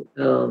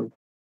to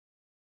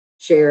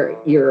share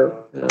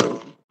your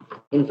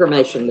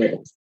information with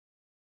us?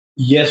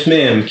 Yes,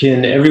 ma'am.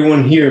 Can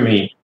everyone hear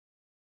me?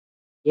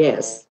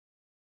 Yes.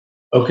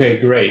 Okay,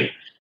 great.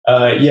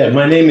 Yeah,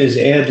 my name is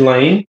Ed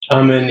Lane.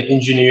 I'm an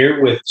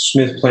engineer with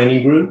Smith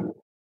Planning Group.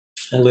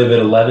 I live at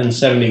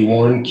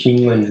 1171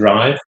 Kingland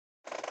Drive.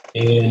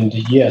 And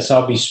yes,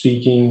 I'll be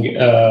speaking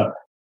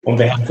on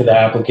behalf of the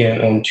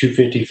applicant on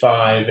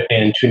 255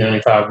 and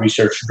 295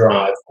 Research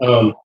Drive.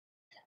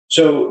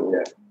 So,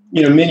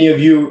 many of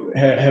you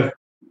have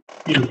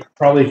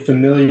probably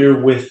familiar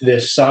with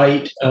this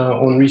site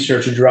on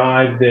Research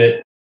Drive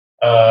that,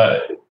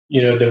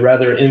 the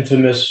rather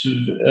infamous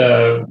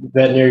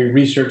veterinary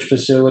research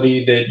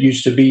facility that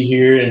used to be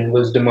here and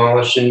was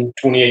demolished in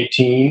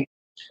 2018.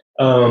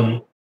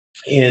 Some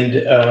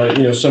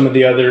of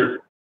the other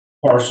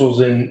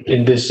parcels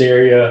in this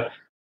area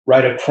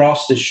right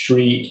across the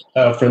street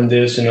from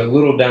this and a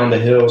little down the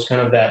hill is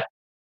kind of that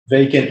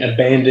vacant,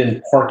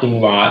 abandoned parking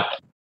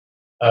lot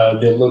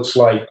that looks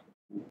like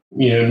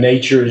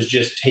nature is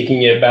just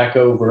taking it back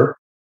over.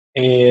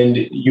 And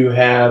you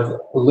have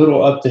a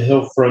little up the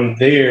hill from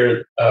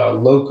there,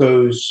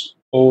 Loco's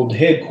old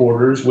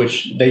headquarters,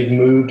 which they've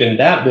moved, and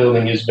that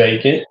building is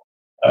vacant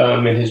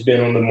and has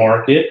been on the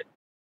market.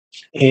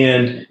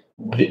 And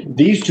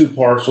these two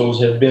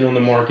parcels have been on the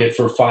market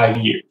for 5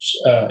 years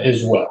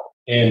as well.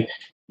 And,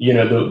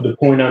 the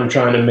point I'm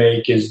trying to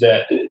make is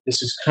that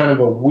this is kind of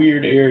a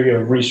weird area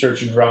of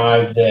Research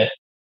Drive that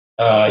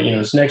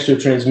it's next to a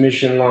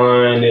transmission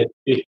line.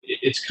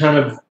 It's kind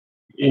of,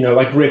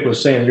 like Rick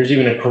was saying, there's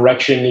even a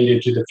correction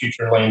needed to the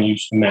future land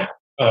use map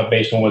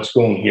based on what's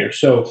going here.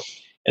 So,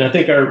 and I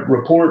think our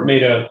report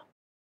made a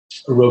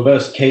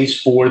robust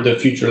case for the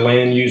future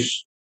land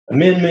use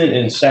amendment,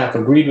 and staff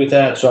agreed with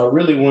that. So I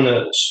really want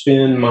to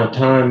spend my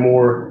time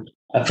more,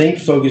 I think,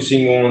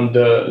 focusing on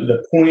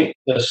the point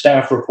the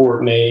staff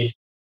report made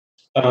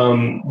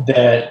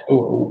that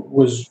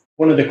was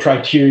one of the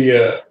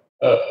criteria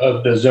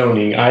of the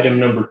zoning, item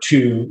number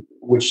 2,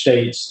 which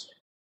states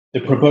the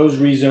proposed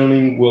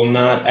rezoning will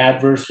not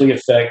adversely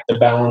affect the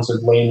balance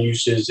of land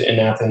uses in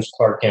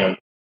Athens-Clarke County.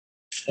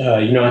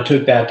 I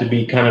took that to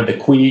be kind of the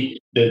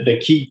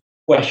key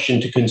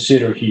question to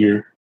consider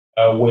here.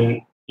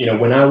 When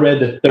I read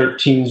the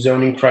 13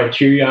 zoning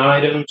criteria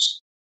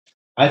items,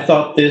 I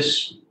thought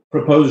this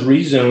proposed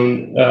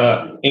rezone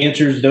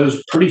answers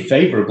those pretty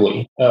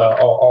favorably,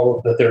 all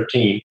of the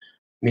 13.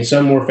 I mean,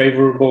 some more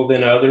favorable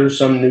than others,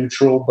 some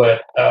neutral,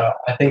 but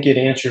I think it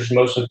answers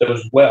most of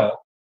those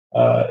well.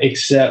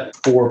 except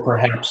for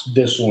perhaps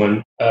this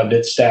one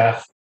that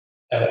staff,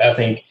 I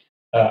think,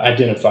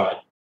 identified.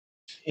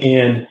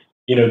 And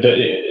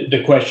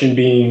the question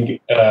being,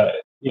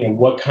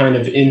 what kind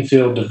of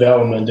infill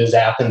development does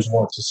Athens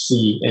want to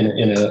see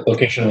in a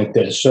location like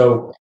this?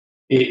 So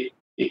it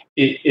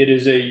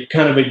is a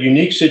kind of a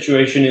unique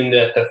situation in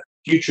that the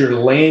future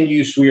land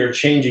use we are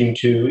changing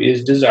to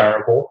is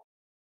desirable.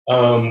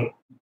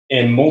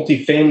 And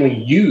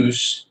multifamily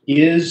use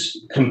is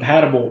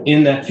compatible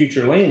in that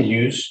future land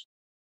use,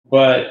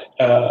 but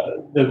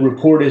the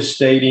report is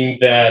stating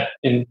that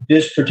in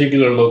this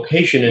particular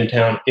location in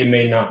town, it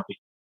may not be.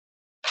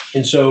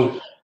 And so,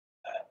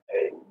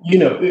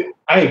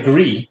 I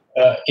agree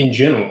in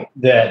general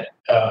that,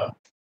 the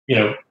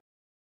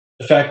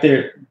fact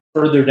that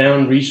further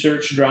down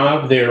Research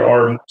Drive, there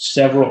are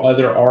several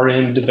other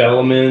RM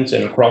developments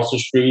and across the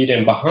street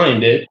and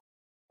behind it,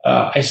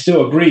 I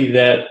still agree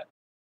that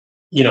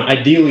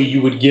ideally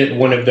you would get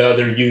one of the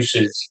other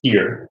uses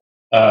here.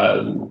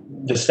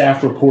 The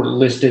staff report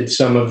listed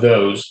some of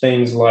those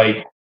things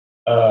like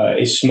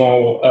a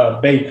small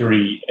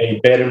bakery, a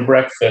bed and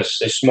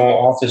breakfast, a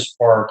small office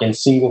park, and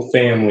single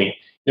family.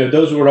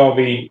 Those would all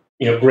be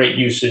great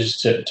uses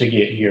to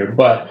get here.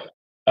 But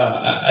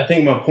I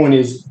think my point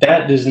is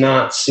that does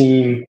not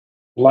seem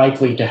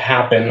likely to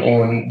happen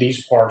on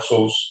these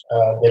parcels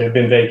that have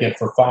been vacant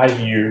for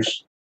 5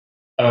 years.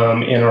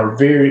 And are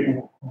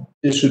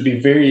this would be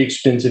very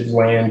expensive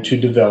land to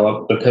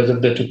develop because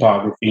of the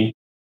topography.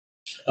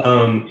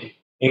 And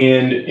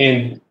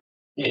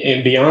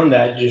beyond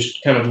that,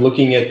 just kind of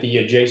looking at the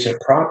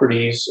adjacent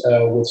properties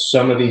with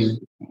some of these,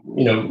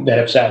 that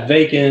have sat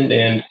vacant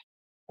and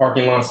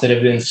parking lots that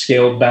have been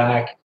scaled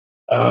back.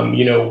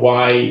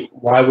 Why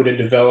would a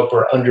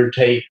developer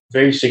undertake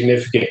very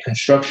significant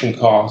construction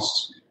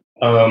costs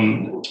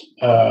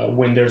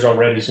when there's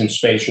already some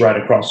space right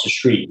across the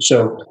street?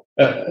 So,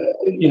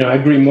 I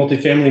agree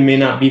multifamily may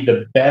not be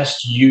the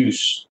best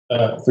use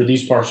for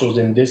these parcels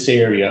in this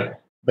area,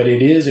 but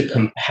it is a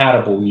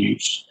compatible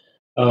use.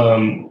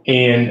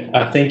 And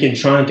I think in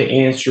trying to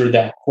answer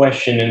that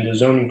question in the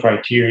zoning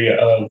criteria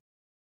of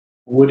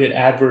would it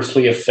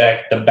adversely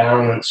affect the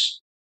balance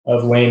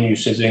of land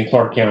uses in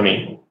Clarke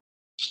County,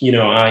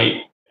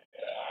 I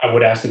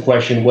would ask the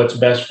question, what's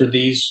best for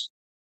these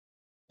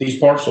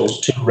parcels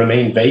to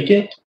remain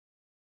vacant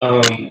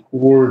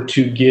or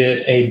to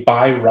get a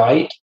by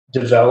right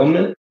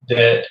development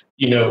that,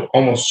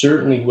 almost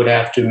certainly would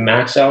have to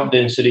max out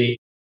density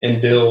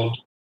and build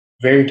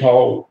very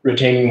tall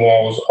retaining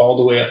walls all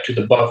the way up to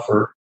the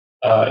buffer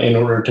in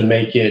order to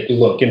make it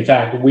look. In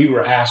fact, we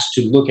were asked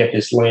to look at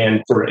this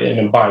land in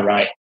a by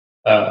right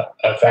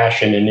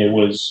fashion, and it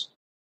was,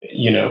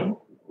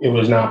 it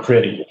was not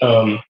pretty.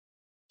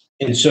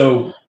 And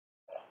so,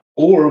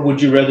 or would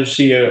you rather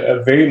see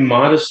a very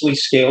modestly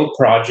scaled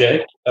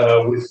project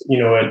with,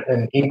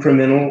 an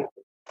incremental,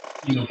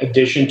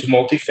 addition to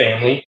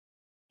multifamily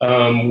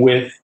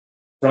with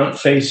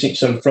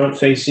some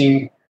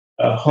front-facing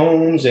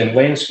homes and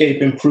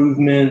landscape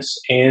improvements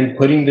and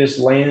putting this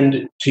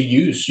land to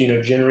use,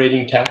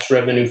 generating tax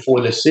revenue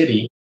for the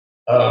city.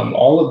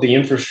 All of the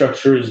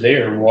infrastructure is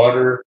there,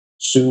 water,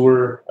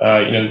 sewer,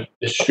 the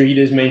street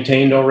is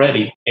maintained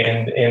already.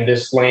 And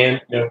this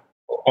land,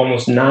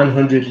 almost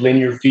 900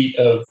 linear feet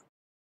of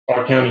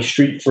Clarke County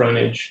street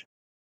frontage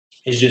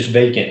is just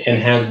vacant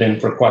and has been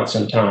for quite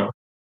some time.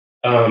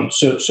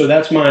 So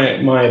that's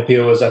my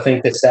appeal is I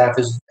think that staff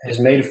has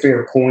made a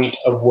fair point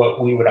of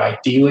what we would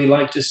ideally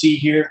like to see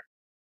here,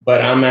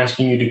 but I'm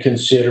asking you to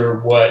consider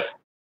what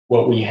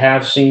we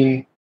have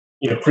seen,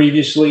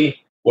 previously,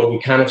 what we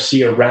kind of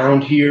see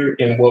around here,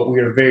 and what we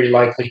are very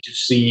likely to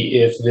see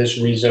if this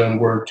rezone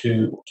were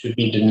to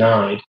be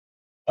denied.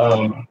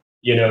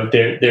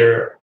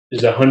 There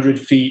is 100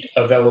 feet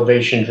of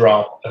elevation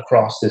drop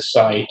across this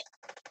site,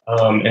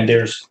 and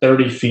there's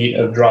 30 feet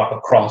of drop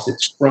across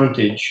its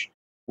frontage,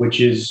 which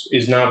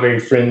is not very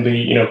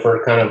friendly,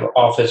 for a kind of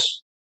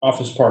office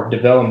park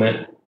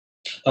development.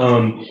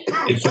 And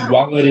so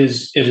while it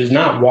is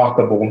not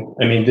walkable,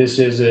 I mean, this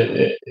is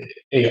a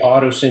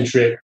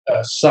auto-centric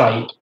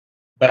site,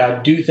 but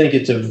I do think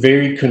it's a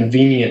very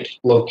convenient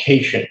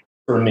location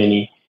for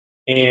many.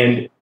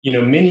 And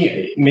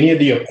many of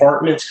the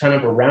apartments kind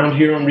of around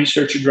here on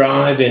Research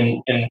Drive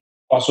and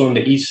also on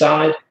the east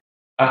side,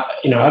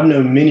 I've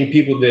known many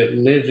people that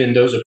live in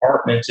those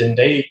apartments, and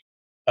they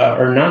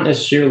are not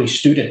necessarily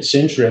student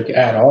centric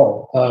at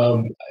all.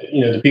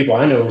 The people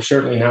I know are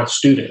certainly not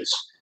students.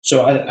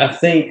 So I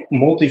think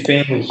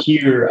multifamily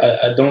here,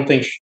 I don't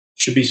think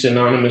should be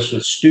synonymous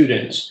with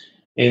students.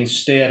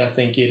 Instead, I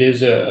think it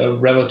is a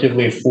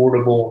relatively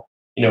affordable,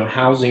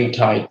 housing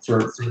type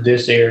for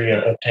this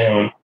area of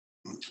town.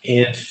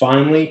 And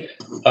finally,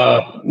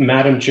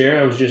 Madam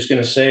Chair, I was just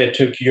going to say I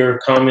took your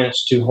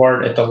comments to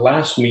heart at the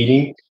last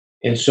meeting.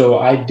 And so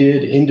I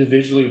did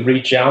individually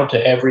reach out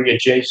to every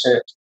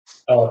adjacent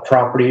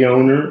property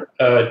owner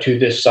to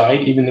this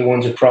site, even the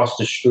ones across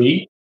the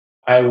street.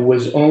 I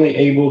was only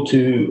able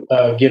to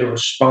get a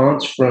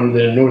response from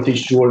the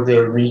Northeast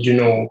Georgia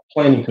Regional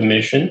Planning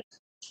Commission.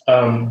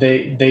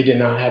 They did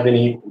not have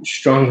any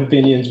strong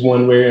opinions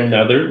one way or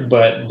another,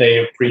 but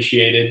they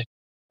appreciated,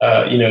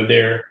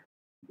 their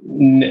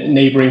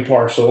neighboring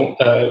parcel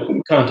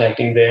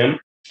contacting them.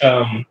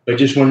 But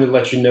just wanted to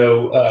let you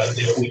know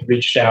that we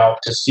reached out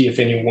to see if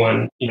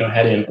anyone,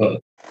 had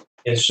input.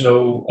 And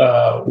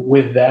so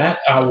with that,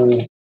 I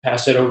will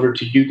pass it over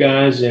to you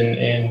guys,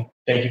 and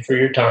thank you for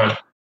your time.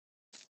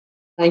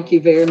 Thank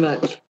you very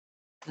much.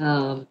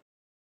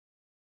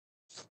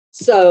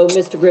 So,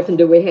 Mr. Griffin,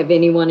 do we have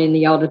anyone in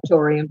the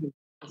auditorium?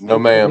 No,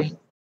 ma'am.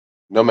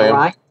 No, ma'am. All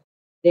right.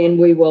 Then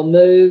we will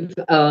move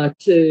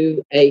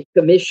to a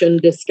commission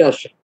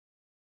discussion.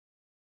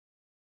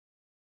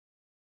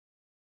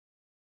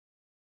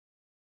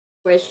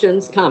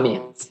 Questions,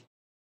 comments?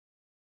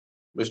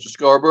 Mr.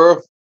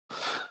 Scarborough?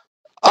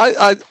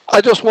 I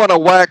just want to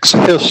wax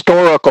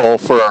historical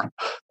for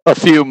a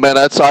few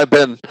minutes. I've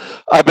been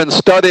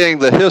studying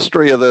the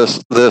history of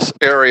this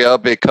area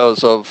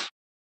because of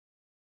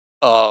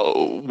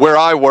where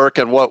I work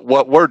and what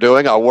we're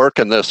doing. I work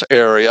in this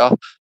area.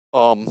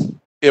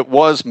 It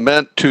was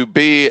meant to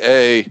be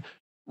a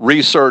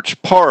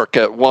research park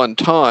at one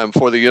time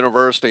for the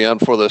university and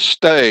for the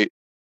state.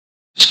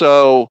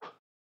 So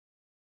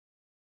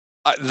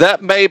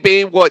that may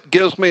be what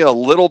gives me a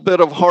little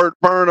bit of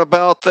heartburn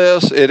about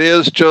this. It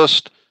is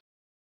just,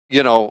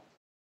 a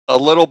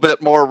little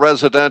bit more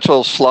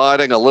residential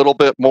sliding, a little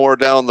bit more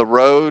down the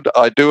road.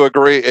 I do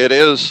agree. It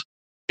is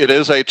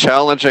a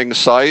challenging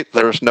site.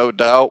 There's no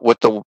doubt with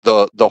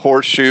the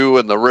horseshoe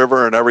and the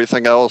river and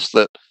everything else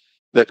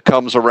that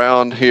comes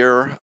around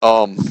here.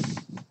 I'm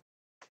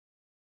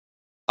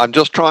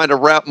just trying to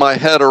wrap my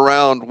head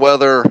around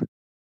whether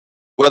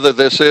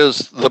this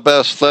is the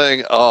best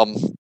thing.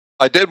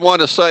 I did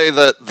want to say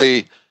that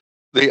the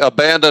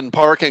abandoned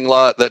parking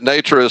lot that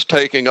nature is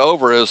taking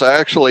over is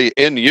actually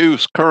in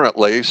use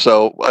currently,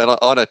 so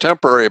on a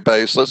temporary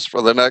basis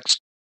for the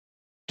next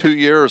 2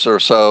 years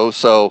or so.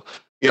 So,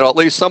 at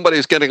least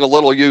somebody's getting a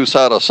little use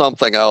out of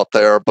something out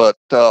there. But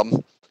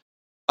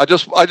I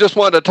just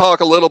wanted to talk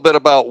a little bit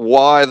about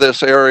why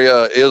this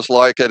area is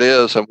like it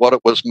is and what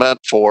it was meant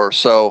for.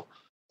 So,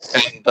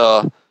 and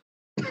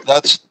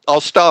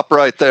I'll stop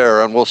right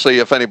there, and we'll see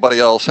if anybody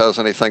else has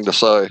anything to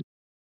say.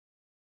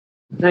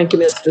 Thank you,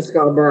 Mr.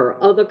 Scarborough.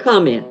 Other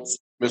comments?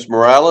 Ms.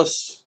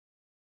 Morales?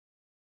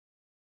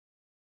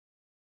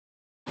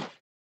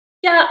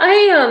 Yeah,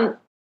 I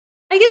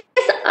guess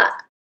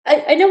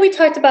I know we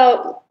talked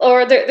about,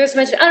 or there's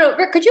mention. I don't know,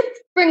 Rick, could you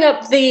bring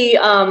up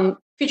the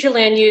future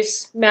land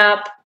use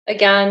map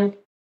again?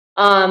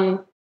 Because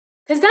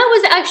that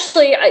was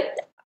actually, I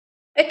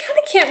kind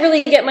of can't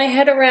really get my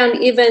head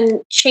around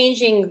even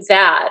changing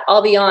that.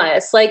 I'll be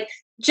honest. Like,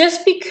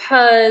 just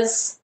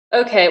because,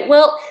 okay,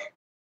 well,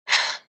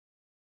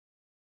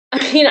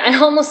 I mean, I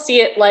almost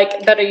see it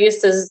like better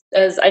used as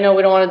I know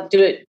we don't want to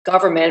do it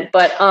government,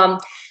 but I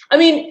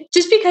mean,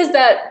 just because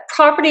that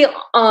property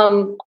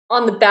on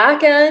the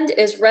back end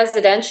is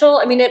residential,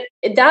 I mean,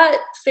 that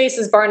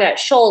faces Barnett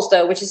Shoals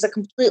though, which is a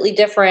completely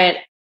different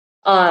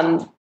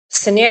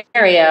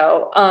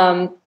scenario.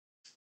 I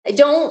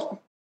don't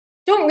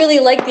really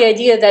like the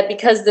idea that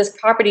because this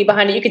property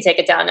behind it, you can take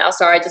it down now.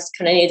 Sorry, I just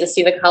kind of need to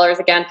see the colors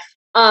again.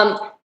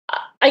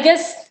 I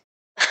guess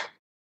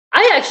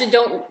I actually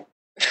don't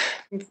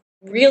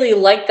really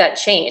like that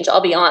change.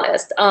 I'll be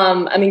honest.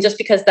 I mean, just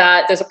because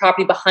that there's a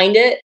property behind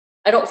it,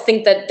 I don't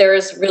think that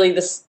there's really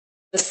the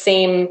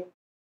same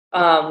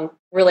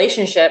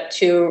relationship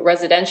to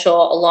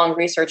residential along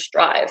Research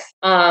Drive.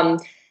 And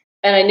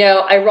I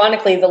know,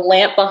 ironically, the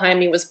lamp behind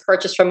me was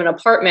purchased from an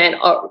apartment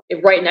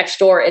right next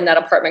door in that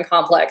apartment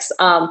complex.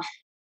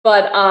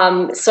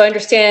 But so I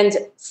understand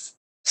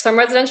some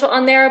residential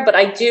on there, but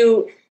I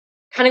do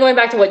kind of going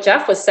back to what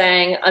Jeff was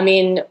saying. I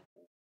mean,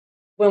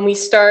 when we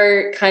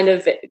start kind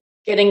of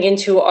getting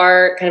into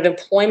our kind of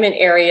employment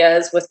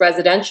areas with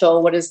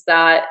residential, what is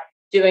that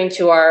doing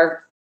to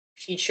our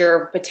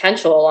future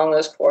potential along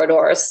those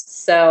corridors?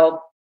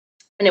 So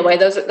anyway,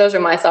 those are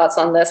my thoughts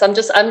on this. I'm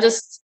just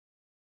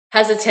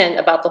hesitant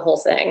about the whole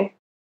thing.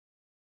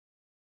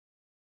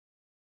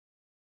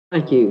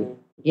 Thank you.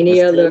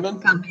 Any Ms. other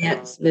Kinman?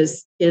 comments,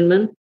 Ms.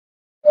 Kinman?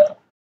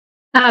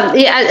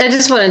 Yeah, I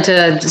just wanted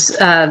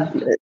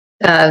to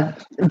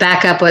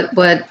back up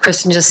what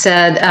Kristen just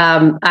said.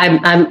 I'm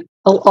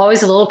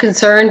always a little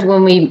concerned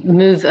when we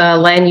move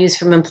land use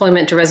from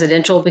employment to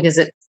residential because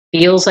it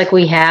feels like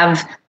we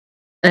have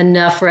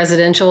enough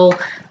residential.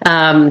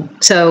 I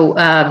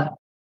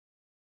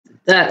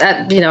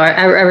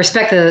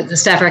respect the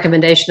staff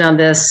recommendation on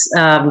this,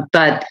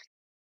 but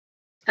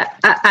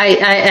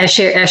I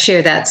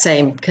share that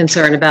same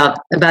concern about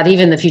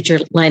even the future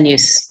land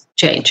use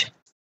change.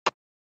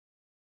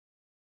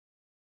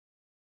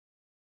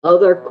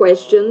 Other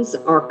questions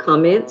or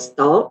comments,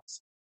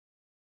 thoughts?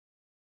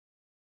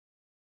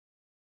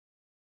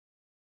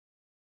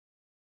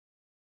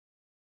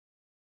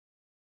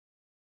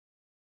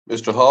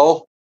 Mr.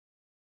 Hall?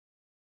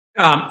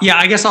 Yeah,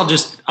 I guess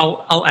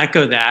I'll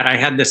echo that. I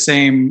had the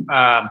same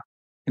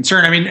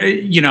concern. I mean,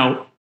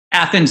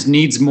 Athens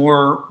needs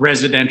more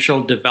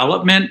residential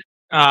development.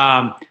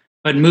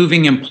 but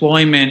moving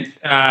employment,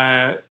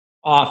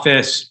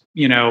 office,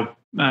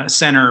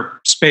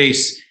 center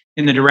space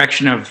in the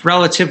direction of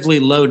relatively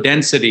low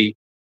density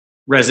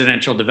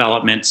residential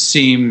development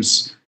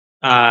seems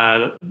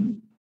like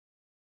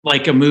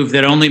a move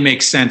that only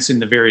makes sense in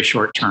the very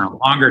short term.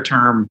 Longer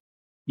term,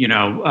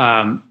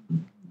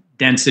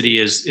 density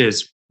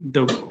is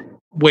the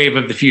wave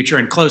of the future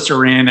and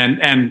closer in.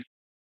 And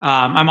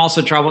I'm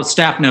also troubled.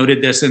 Staff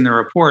noted this in the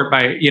report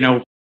by,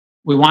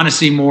 we want to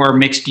see more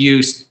mixed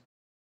use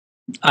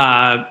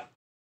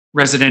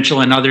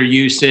residential and other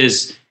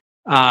uses,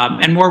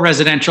 and more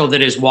residential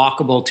that is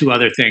walkable to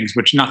other things,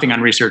 which nothing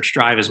on Research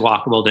Drive is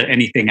walkable to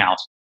anything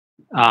else.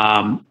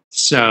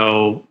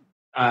 So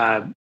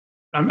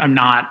I'm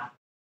not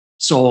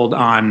sold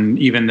on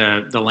even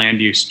the land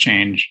use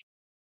change,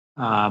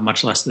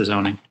 much less the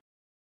zoning.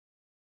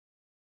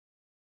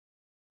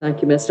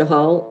 Thank you, Mr.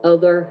 Hall.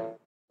 Other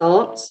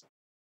thoughts,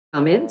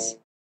 comments?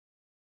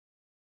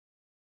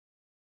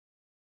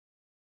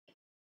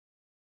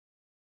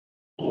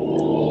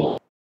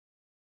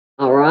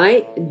 All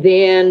right,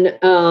 then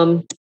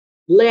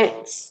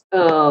let's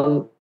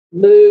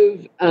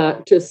move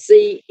to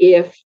see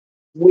if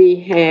we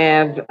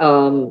have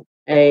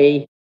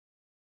a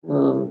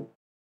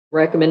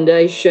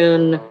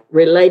recommendation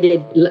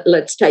related.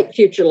 Let's take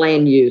future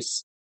land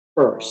use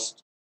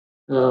first.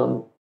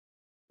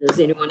 Does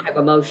anyone have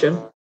a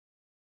motion?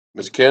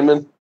 Ms.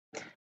 Kinman?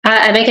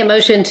 I make a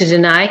motion to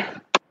deny.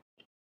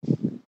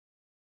 Do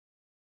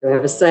I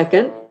have a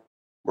second?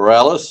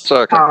 Morales?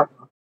 Second.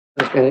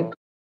 Okay.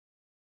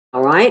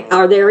 All right.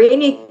 Are there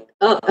any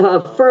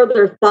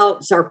further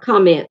thoughts or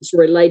comments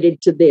related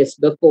to this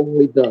before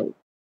we vote?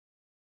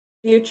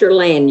 Future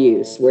land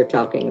use, we're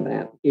talking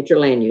about. Future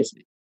land use.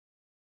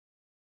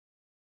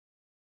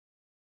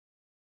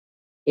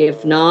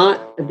 If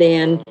not,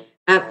 then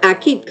I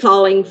keep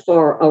calling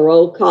for a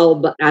roll call,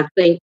 but I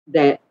think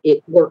that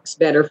it works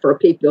better for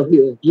people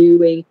who are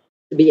viewing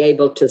to be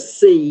able to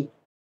see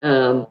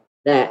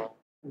that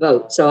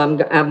vote. So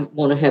I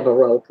want to have a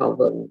roll call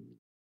vote.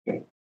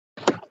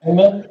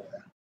 Emma?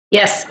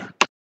 Yes.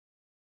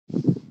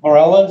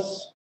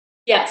 Morales?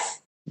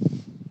 Yes.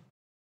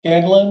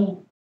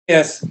 Scanlon?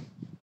 Yes.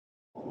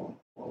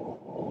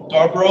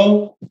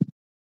 Scarborough?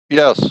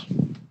 Yes.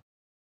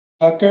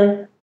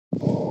 Tucker?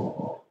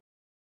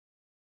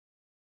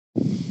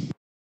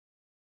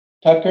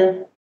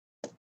 Tucker?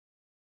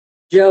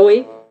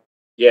 Joey?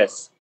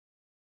 Yes.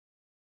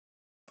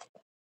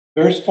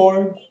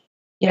 Beresford?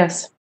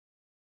 Yes.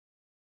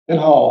 And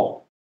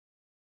Hall?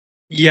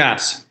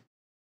 Yes.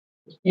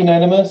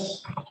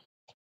 Unanimous?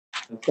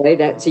 Okay,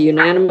 that's a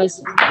unanimous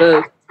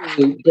vote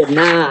to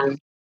deny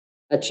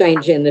a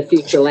change in the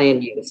future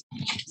land use.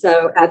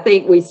 So I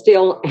think we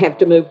still have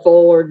to move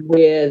forward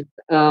with,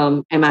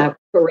 am I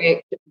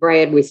correct,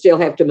 Brad? We still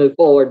have to move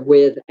forward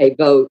with a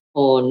vote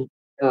on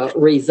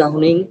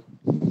rezoning.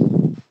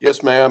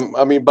 Yes, ma'am.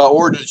 I mean, by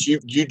ordinance,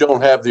 you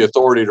don't have the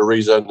authority to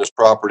rezone this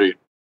property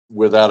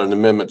without an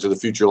amendment to the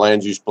future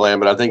land use plan,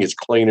 but I think it's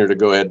cleaner to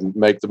go ahead and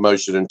make the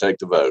motion and take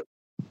the vote.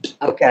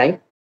 Okay.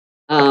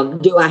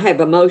 Do I have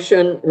a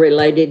motion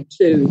related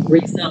to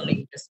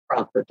rezoning this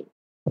property?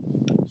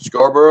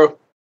 Scarborough?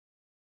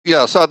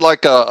 Yes, I'd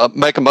like to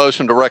make a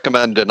motion to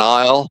recommend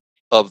denial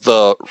of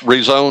the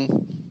rezone.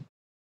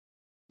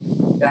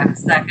 Do I have a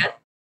second?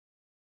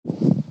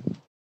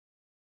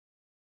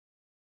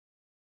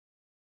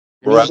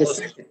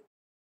 Morales?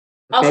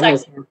 I'll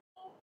second.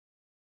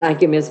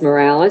 Thank you, Ms.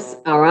 Morales.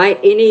 All right.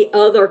 Any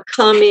other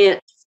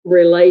comments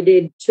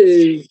related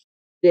to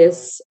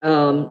this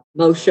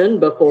motion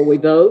before we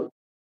vote?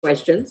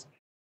 Questions?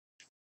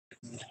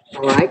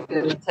 All right.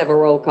 Then let's have a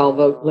roll call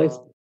vote, please.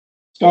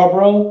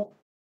 Scarborough?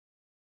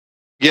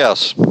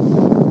 Yes.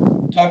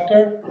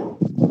 Tucker?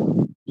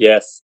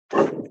 Yes.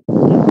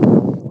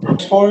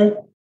 Beresford?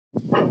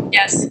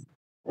 Yes.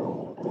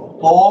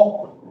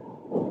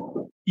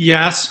 Hall?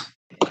 Yes.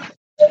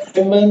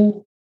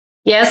 Inman?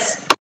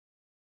 Yes.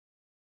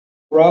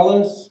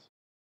 Morales?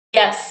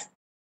 Yes.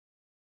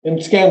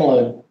 And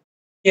Scanlon?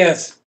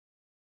 Yes.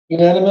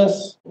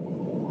 Unanimous?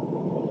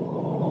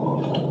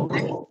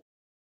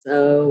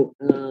 So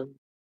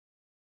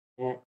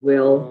that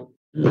will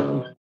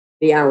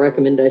be our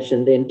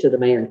recommendation then to the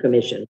mayor and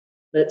commission.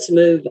 Let's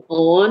move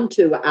on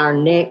to our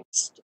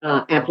next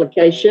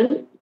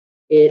application.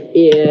 It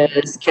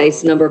is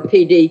case number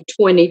PD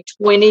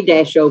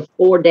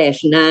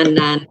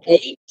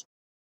 2020-04-998,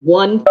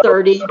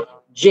 130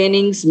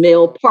 Jennings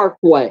Mill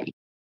Parkway.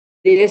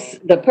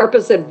 The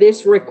purpose of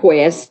this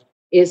request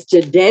is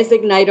to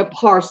designate a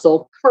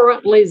parcel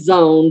currently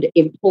zoned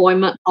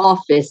employment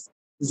office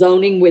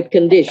zoning with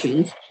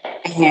conditions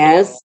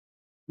as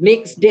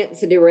mixed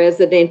density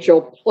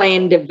residential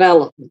plan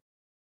development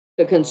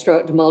to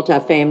construct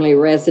multifamily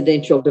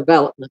residential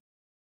development.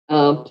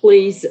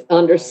 Please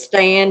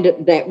understand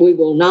that we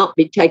will not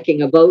be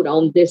taking a vote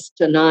on this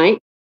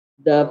tonight.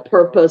 The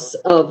purpose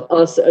of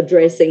us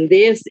addressing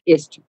this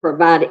is to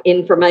provide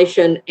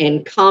information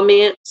and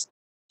comments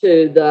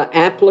to the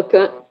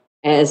applicant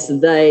as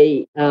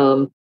they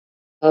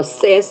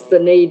assess the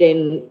need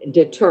and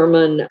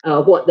determine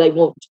what they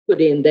want to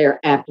put in their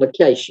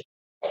application.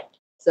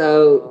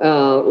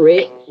 So,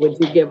 Rick, would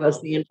you give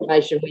us the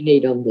information we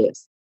need on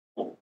this?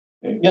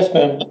 Yes,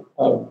 ma'am.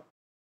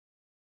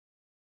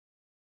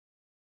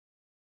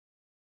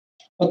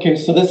 Okay,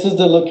 so this is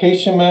the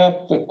location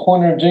map, the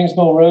corner of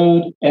Jingsmill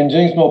Road and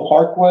Jingsmill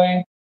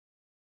Parkway.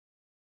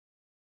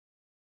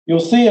 You'll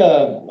see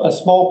a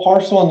small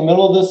parcel in the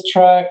middle of this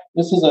tract.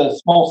 This is a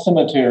small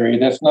cemetery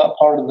that's not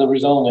part of the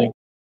rezoning.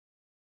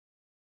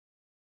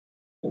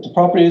 But the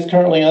property is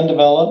currently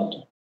undeveloped.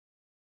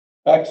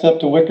 Backs up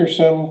to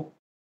Wickersham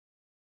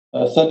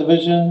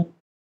subdivision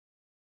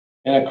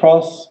and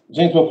across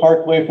Jingsmill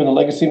Parkway from the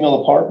Legacy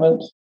Mill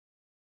Apartments.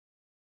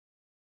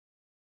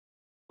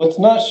 What's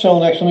not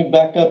shown, actually,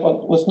 back up.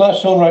 What's not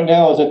shown right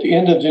now is at the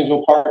end of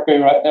Jingsmill Parkway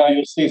right now,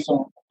 you'll see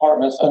some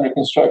apartments under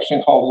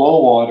construction called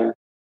Low Water.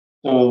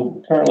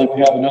 So currently we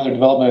have another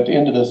development at the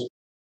end of this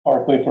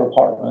parkway for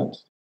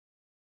apartments.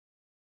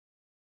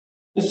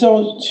 This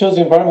shows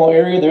the environmental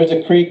area. There's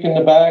a creek in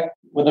the back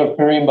with a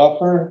riparian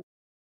buffer.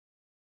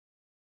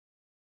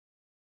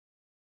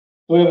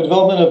 So we have a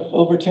development of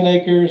over 10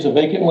 acres of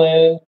vacant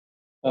land.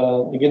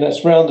 Again,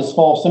 that's around the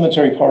small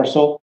cemetery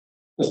parcel.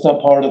 That's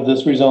not part of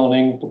this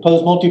rezoning.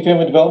 Proposed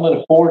multifamily development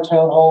of 4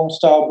 townhome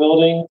style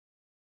buildings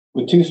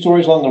with 2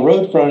 stories along the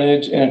road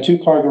frontage and a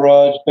 2-car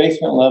garage,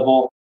 basement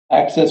level,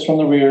 access from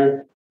the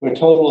rear, with a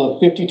total of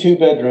 52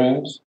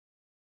 bedrooms.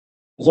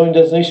 The zoning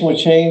designation would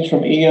change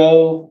from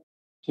EO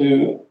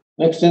to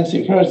mixed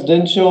density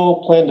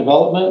residential plan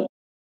development.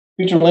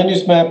 Future land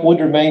use map would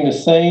remain the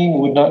same,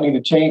 would not need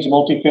to change the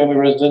multifamily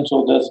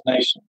residential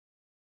designation.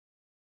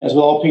 As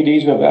with all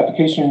PDs, we have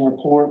application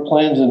report,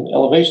 plans, and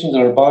elevations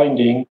that are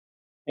binding.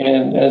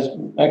 And as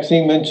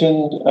Maxine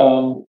mentioned,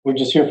 we're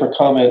just here for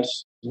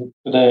comments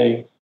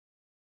today.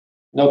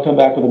 They'll come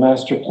back with a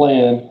master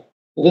plan.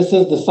 This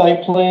is the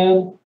site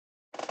plan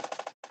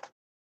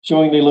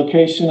showing the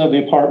location of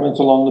the apartments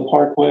along the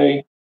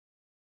parkway.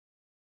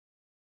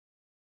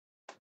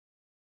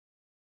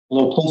 A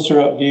little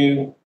closer up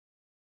view.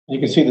 You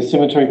can see the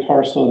cemetery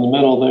parcel in the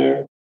middle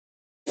there.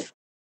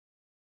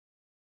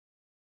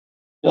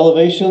 The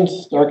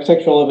elevations, the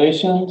architectural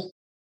elevations.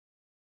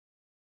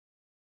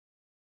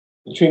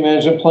 The tree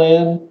management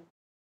plan.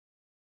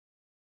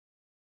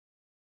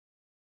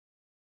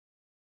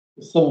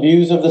 Some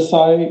views of the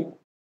site.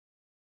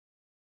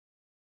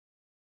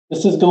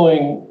 This is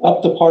going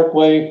up the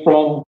parkway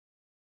from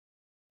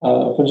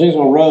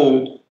Jingsmill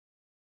Road,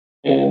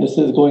 and this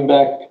is going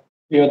back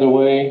the other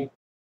way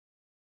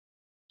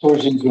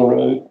towards Jingsmill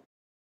Road.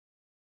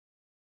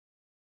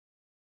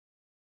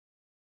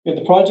 If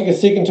the project is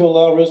seeking to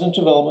allow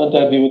residential development,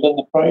 that'd be within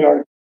the front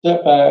yard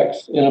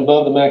setbacks and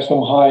above the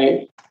maximum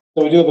height.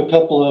 So we do have a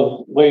couple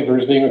of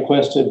waivers being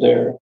requested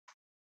there.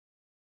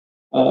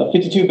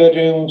 52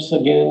 bedrooms,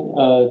 again,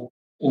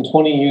 in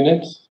 20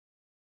 units.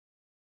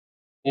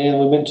 And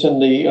we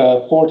mentioned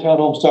the 4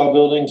 townhome style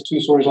buildings,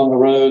 2 stories on the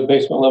road,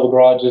 basement level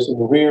garages in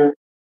the rear.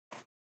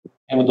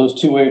 And with those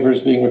 2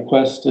 waivers being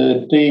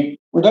requested, the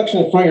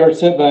reduction in front yard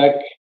setback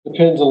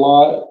depends a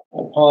lot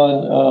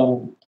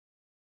upon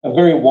a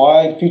very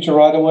wide future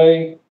right of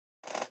way.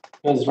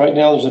 Because right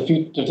now there's a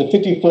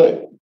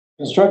 50-foot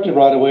constructed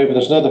right of way, but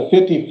there's another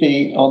 50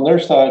 feet on their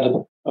side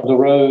of the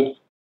road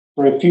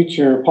for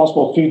a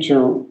possible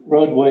future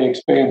roadway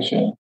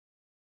expansion.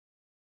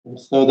 And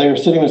so they're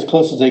sitting as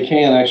close as they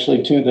can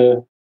actually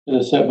to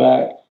the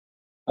setback.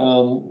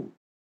 And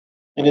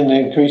then the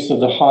increase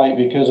of the height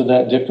because of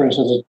that difference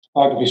as the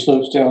topography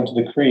slopes down to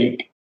the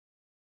creek.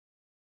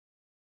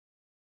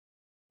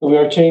 So we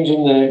are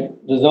changing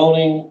the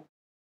zoning.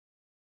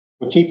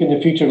 We're keeping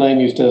the future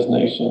land use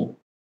designation.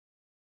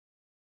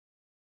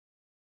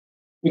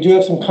 We do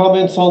have some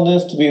comments on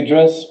this to be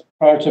addressed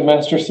prior to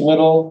master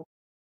submittal.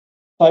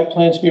 Site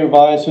plans to be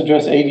revised to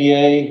address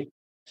ADA,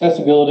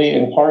 accessibility,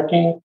 and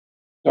parking.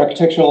 The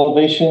architectural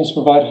elevations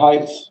provide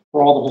heights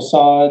for all the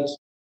facades.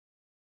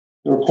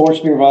 The report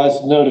should be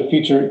revised to note the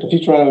future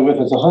right-of-way width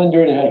is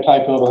 100. It had a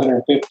typo of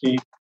 150.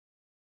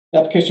 The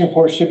application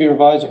report should be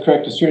revised to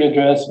correct the street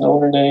address and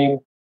owner name.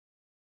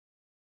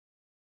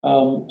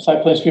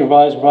 Site plans to be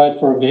revised to provide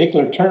for a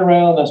vehicular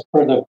turnaround. That's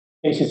per the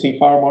ACC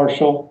Fire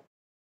Marshal.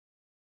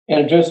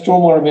 And address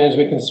stormwater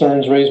management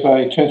concerns raised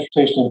by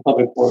Transportation and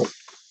Public Works.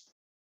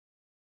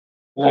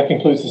 And that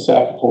concludes the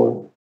staff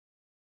report.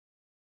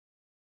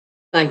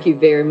 Thank you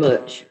very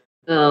much.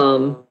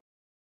 And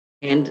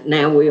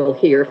now we'll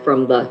hear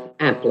from the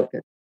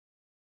applicant.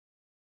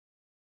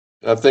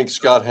 I think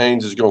Scott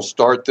Haynes is going to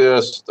start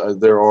this.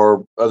 There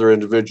are other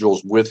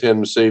individuals with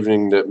him this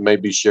evening that may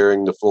be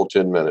sharing the full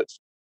 10 minutes.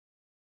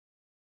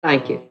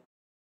 Thank you.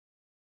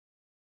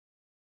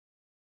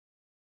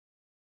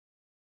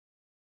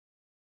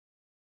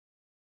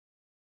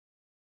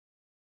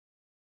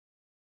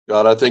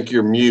 Scott, I think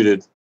you're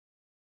muted.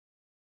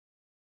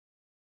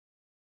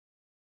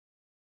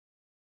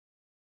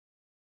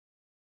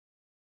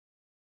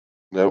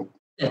 Nope.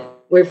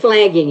 We're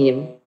flagging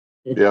him.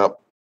 Yep.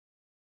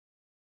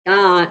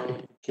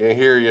 Scott. Can't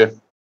hear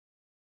you.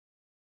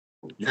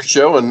 You're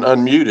showing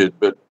unmuted,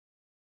 but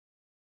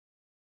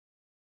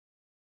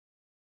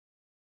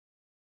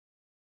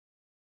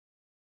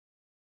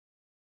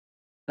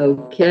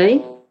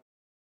okay.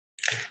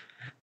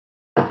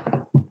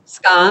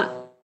 Scott?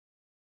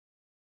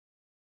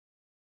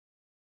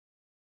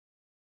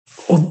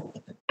 Well,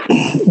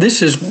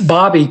 this is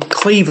Bobby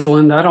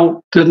Cleveland. I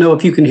don't know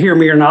if you can hear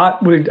me or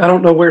not. I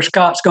don't know where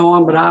Scott's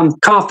going, but I'm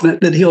confident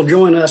that he'll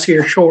join us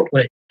here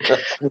shortly.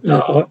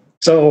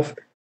 So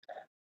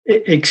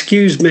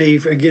excuse me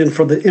again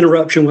for the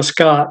interruption with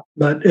Scott.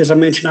 But as I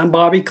mentioned, I'm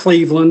Bobby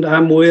Cleveland.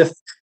 I'm with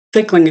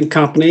Fickling and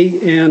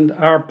Company, and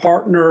our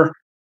partner,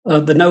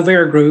 the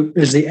Novair Group,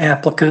 is the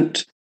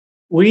applicant.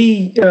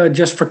 We,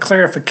 just for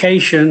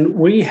clarification,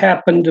 we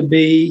happen to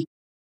be,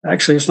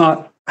 actually it's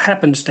not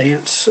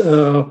happenstance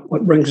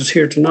what brings us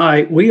here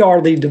tonight. We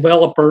are the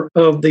developer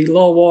of the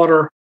low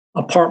water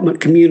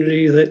apartment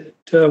community that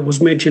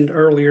was mentioned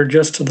earlier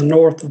just to the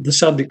north of the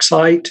subject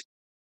site.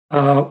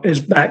 As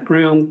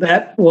background,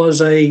 that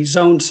was a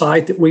zone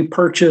site that we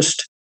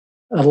purchased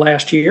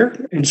last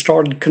year and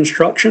started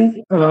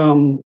construction.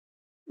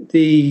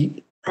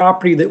 The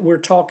property that we're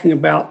talking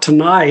about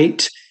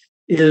tonight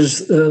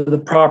is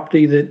the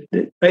property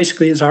that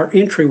basically is our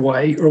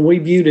entryway, or we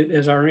viewed it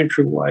as our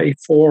entryway.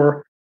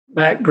 For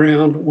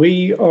background,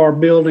 we are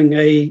building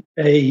a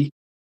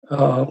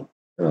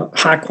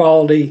high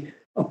quality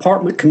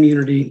apartment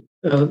community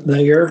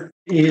there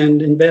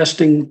and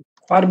investing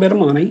quite a bit of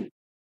money.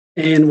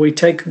 And we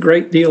take a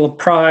great deal of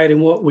pride in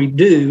what we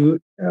do.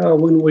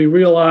 When we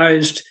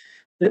realized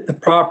that the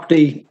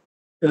property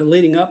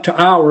leading up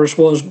to ours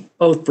was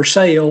both for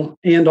sale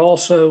and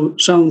also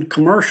zoned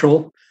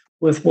commercial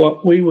with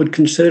what we would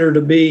consider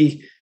to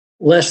be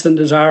less than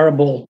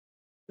desirable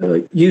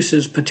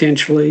uses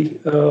potentially,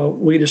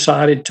 we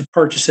decided to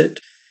purchase it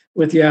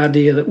with the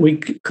idea that we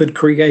could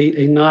create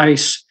a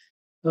nice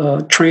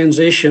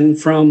transition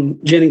from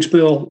Jennings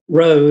Mill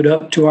Road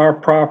up to our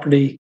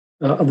property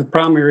of the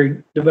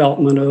primary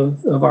development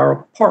of our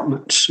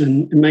apartments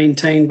and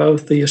maintain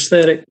both the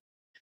aesthetic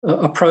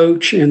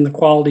approach and the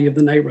quality of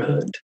the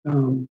neighborhood.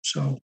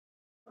 So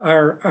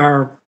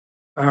our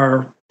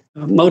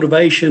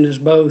motivation is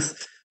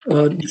both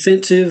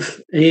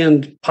defensive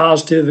and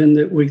positive in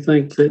that we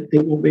think that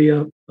it will be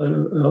a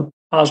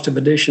positive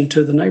addition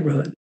to the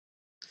neighborhood.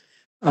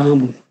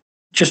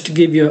 Just to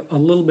give you a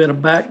little bit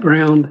of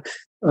background,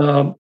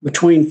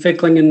 between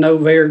Fickling and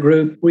Novair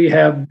Group, we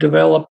have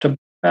developed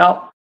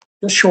about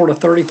just short of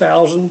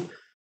 30,000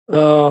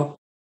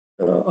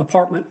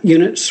 apartment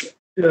units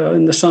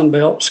in the Sun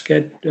Belt,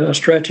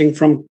 stretching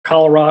from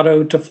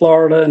Colorado to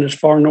Florida and as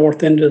far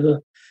north into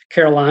the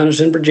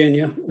Carolinas and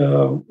Virginia.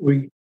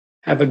 We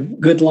have a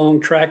good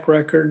long track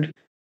record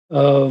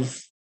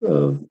of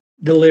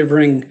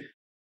delivering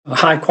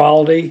high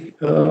quality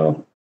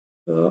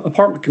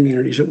apartment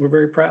communities that we're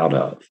very proud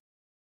of.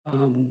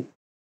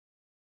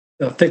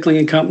 Fickling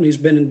and Company has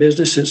been in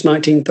business since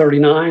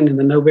 1939, and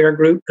the Novair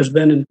Group has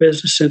been in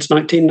business since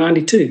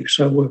 1992.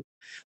 So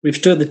we've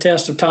stood the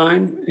test of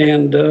time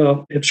and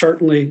have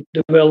certainly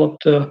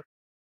developed a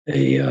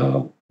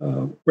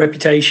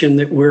reputation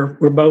that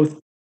we're both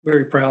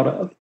very proud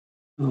of.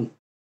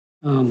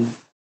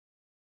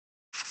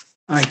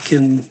 I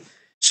can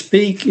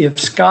speak if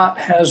Scott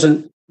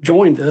hasn't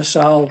joined us.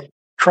 I'll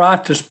try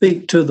to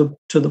speak to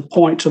the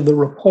points of the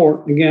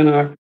report. Again,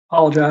 I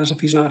apologize if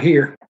he's not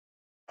here.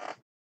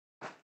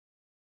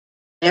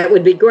 That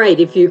would be great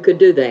if you could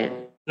do that.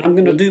 I'm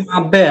going to do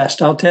my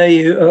best. I'll tell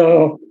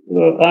you,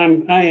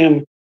 I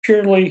am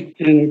purely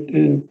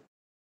and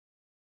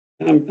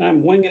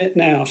I'm winging it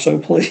now. So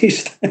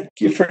please, thank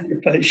you for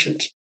your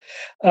patience.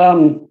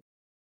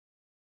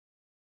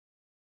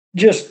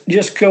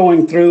 Just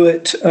going through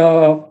it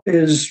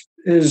is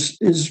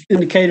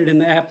indicated in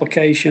the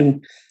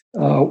application.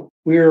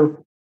 We're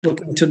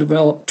looking to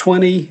develop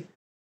 20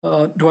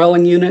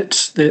 dwelling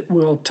units that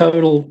will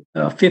total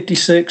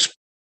 56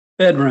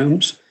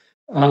 bedrooms.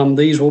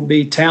 These will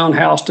be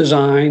townhouse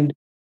designed.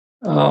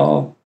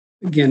 Again,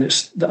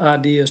 the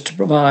idea is to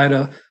provide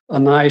a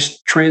nice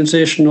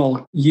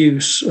transitional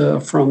use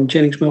from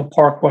Jennings Mill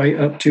Parkway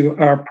up to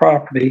our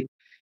property.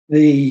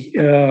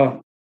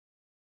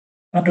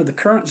 Under the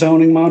current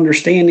zoning, my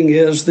understanding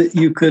is that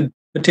you could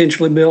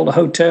potentially build a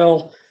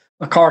hotel,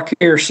 a car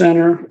care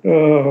center,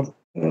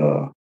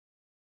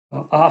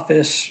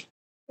 office,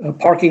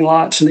 parking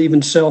lots, and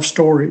even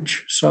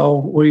self-storage. So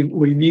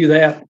we view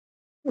that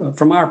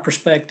from our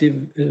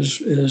perspective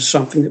is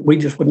something that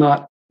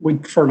we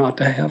prefer not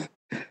to have.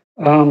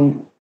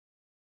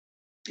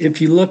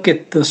 If you look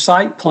at the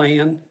site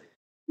plan,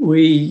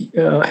 we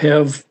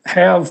have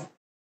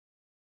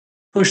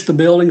pushed the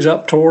buildings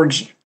up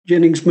towards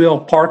Jennings Mill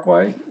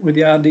Parkway with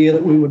the idea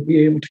that we would be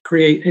able to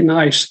create a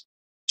nice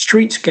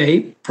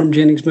streetscape from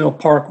Jennings Mill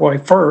Parkway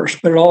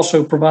first, but it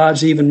also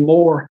provides even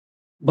more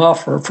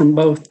buffer from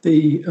both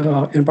the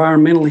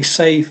environmentally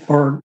safe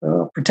or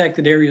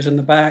protected areas in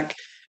the back,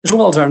 as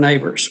well as our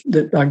neighbors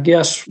that I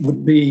guess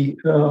would be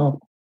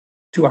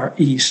to our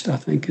east, I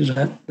think is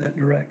that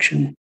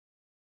direction.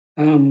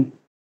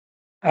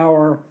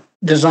 Our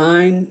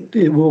design,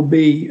 it will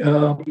be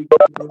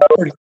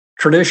pretty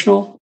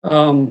traditional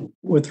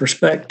with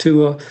respect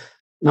to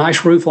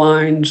nice roof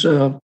lines,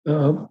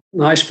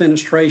 nice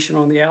fenestration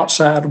on the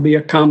outside. Will be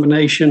a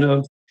combination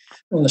of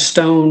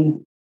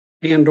stone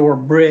and or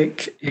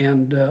brick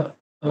and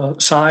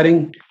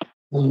siding.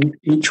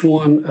 Each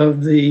one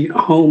of the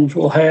homes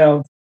will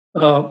have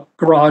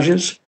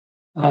garages.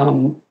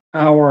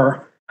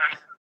 Our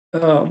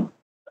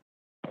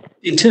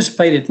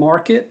anticipated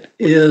market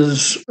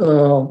is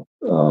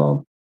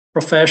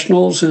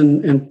professionals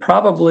and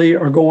probably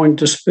are going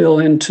to spill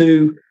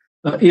into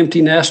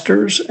empty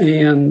nesters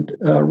and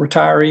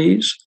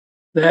retirees.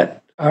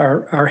 That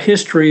our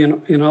history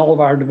in all of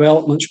our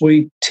developments,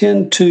 we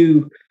tend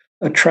to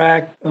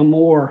attract a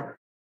more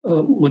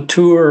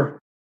mature,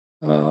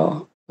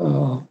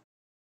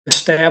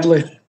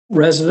 established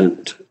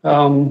resident.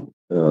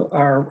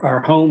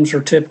 Our homes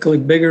are typically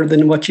bigger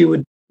than what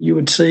you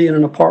would see in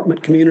an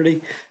apartment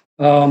community.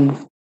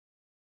 And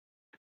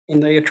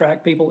they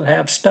attract people that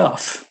have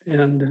stuff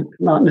and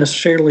not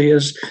necessarily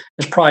as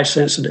price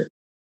sensitive.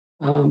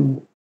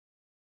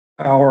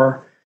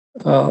 Our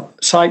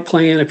site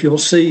plan, if you'll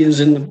see, is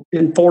in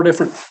 4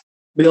 different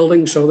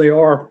buildings, so they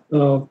are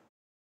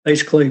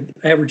basically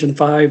averaging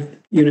 5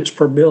 units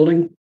per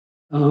building.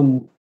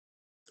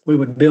 We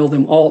would build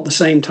them all at the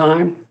same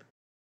time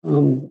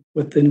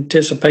with the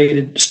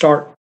anticipated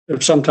start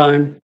of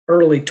sometime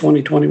early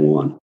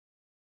 2021.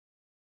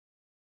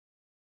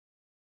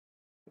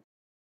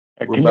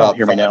 We're about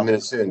 5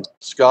 minutes in.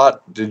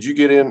 Scott, did you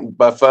get in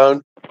by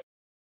phone?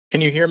 Can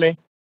you hear me?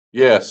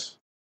 Yes.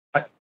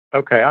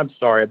 Okay, I'm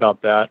sorry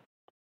about that.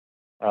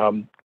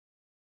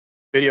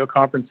 Video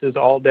conferences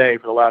all day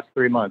for the last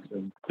 3 months,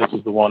 and this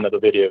is the one that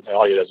the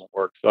audio doesn't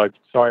work. So I'm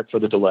sorry for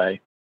the delay.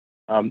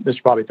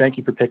 Mr. Bobby, thank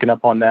you for picking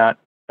up on that.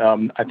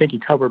 I think you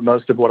covered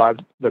most of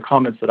the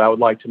comments that I would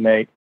like to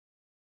make.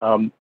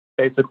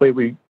 Basically,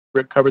 we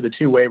covered the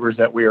 2 waivers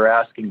that we are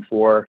asking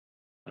for,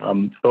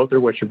 both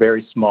of which are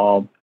very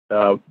small.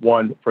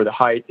 One for the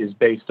height is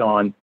based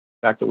on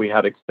the fact that we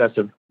have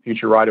excessive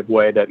future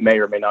right-of-way that may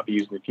or may not be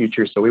used in the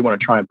future. So we want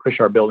to try and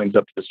push our buildings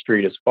up to the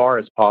street as far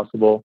as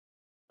possible.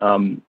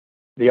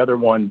 The other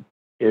one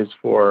is that's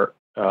for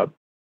the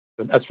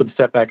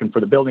setback and for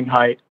the building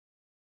height.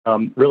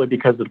 Really,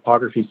 because the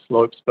topography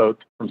slopes both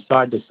from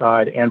side to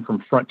side and from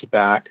front to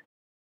back,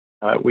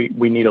 we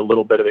need a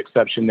little bit of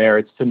exception there.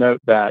 It's to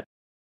note that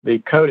the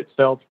code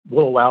itself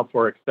will allow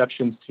for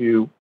exceptions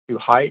to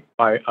height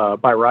by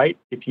right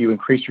if you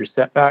increase your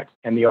setbacks,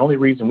 and the only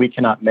reason we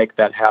cannot make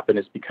that happen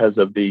is because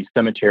of the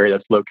cemetery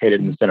that's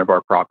located in the center of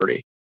our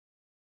property.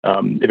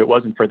 If it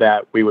wasn't for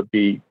that, we would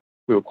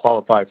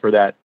qualify for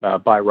that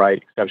by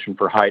right exception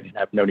for height and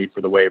have no need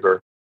for the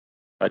waiver.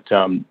 But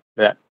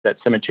that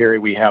cemetery,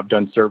 we have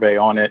done survey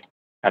on it,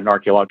 had an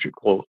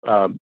archaeological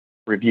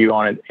review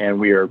on it, and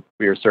we are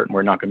certain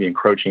we're not going to be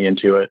encroaching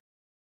into it.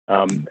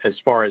 As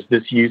far as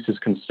this use is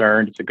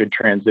concerned, it's a good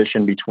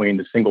transition between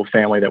the single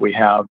family that we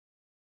have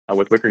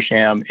with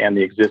Wickersham and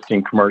the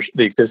existing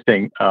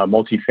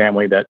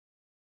multifamily that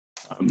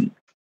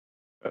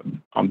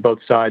on both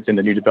sides in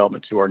the new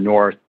development to our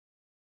north.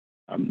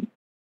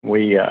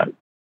 We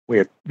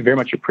very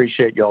much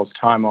appreciate y'all's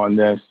time on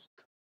this.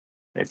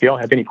 If y'all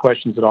have any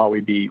questions at all,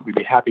 we'd be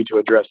happy to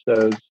address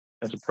those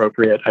as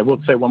appropriate. I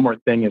will say one more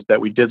thing is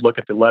that we did look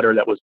at the letter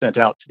that was sent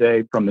out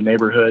today from the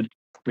neighborhood.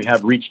 We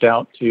have reached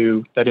out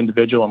to that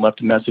individual and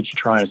left a message to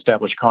try and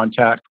establish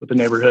contact with the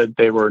neighborhood.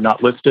 They were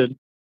not listed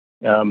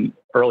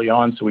early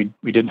on, so we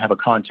didn't have a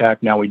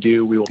contact. Now we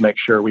do. We will make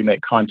sure we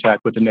make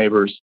contact with the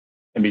neighbors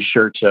and be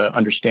sure to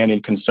understand any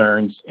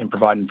concerns and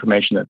provide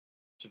information to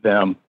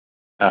them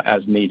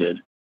as needed.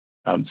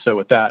 So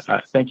with that,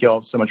 thank you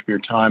all so much for your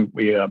time.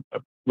 We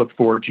look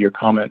forward to your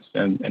comments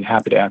and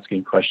happy to answer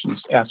any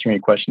questions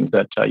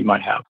that you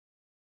might have.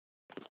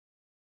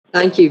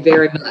 Thank you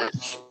very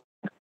much.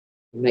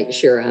 Make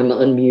sure I'm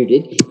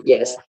unmuted.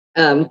 Yes.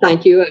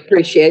 Thank you. I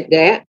appreciate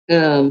that.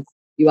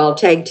 You all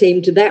tag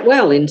team to that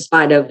well, in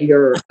spite of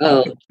your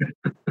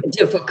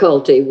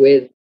difficulty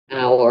with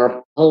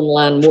our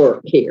online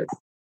work here.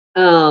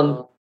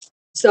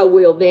 So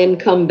we'll then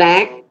come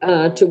back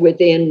to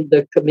within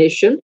the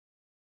commission.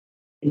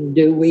 And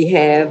do we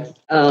have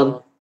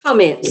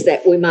comments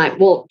that we might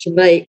want to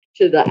make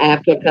to the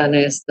applicant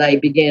as they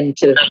begin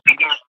to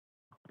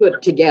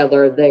put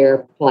together their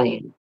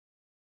plan?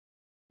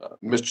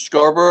 Mr.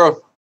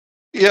 Scarborough?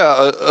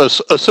 Yeah,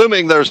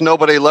 assuming there's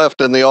nobody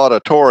left in the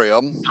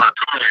auditorium.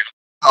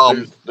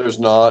 There's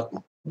not.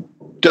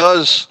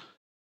 Does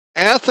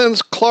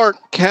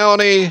Athens-Clarke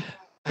County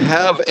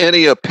have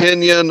any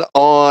opinion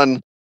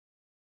on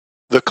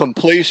the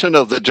completion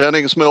of the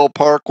Jennings Mill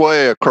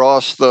Parkway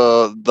across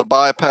the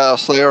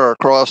bypass there,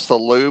 across the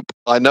loop?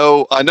 I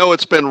know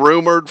it's been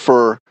rumored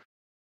for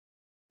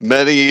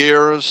many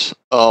years,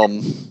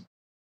 and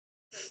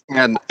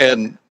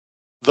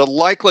the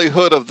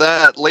likelihood of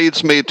that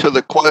leads me to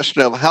the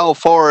question of how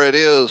far it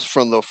is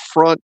from the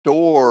front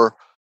door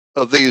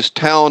of these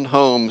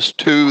townhomes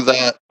to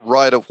that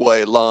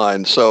right-of-way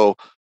line. So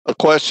a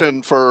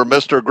question for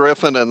Mr.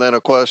 Griffin and then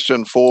a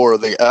question for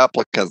the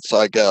applicants,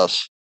 I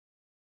guess.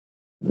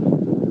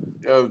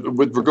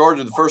 With regard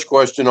to the first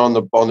question on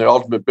the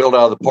ultimate build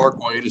out of the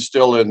parkway, it is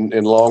still in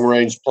long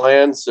range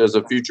plans as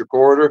a future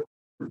corridor.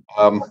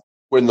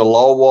 When the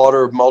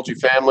Lawwater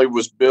multifamily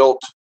was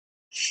built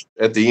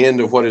at the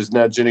end of what is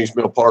now Jennings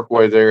Mill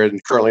Parkway there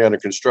and currently under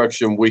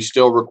construction, we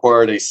still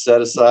required a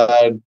set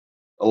aside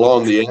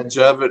along the edge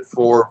of it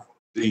for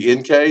the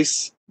in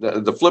case.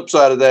 The flip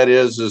side of that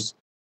is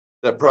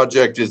that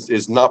project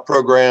is not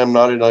programmed,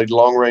 not in a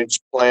long range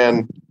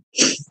plan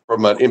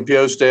from an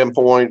MPO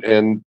standpoint,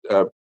 and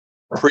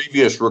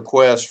previous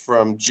requests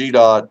from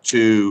GDOT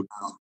to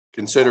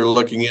consider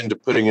looking into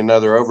putting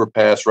another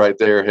overpass right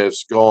there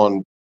has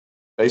gone,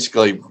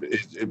 basically,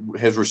 it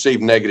has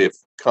received negative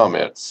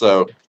comments.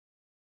 So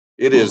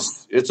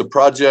it's a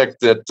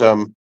project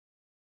that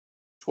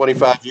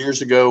 25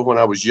 years ago when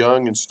I was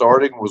young and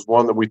starting was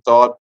one that we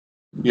thought,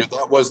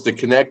 that was the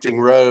connecting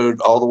road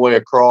all the way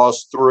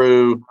across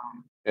through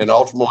and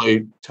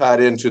ultimately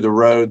tied into the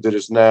road that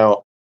is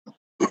now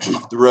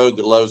the road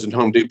that Lowe's and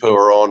Home Depot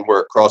are on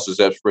where it crosses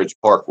Epps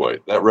Parkway.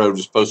 That road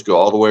is supposed to go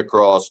all the way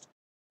across.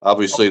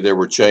 Obviously, there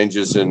were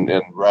changes in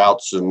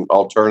routes and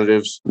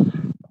alternatives.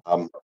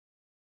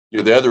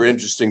 The other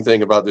interesting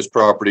thing about this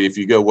property, if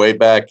you go way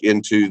back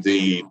into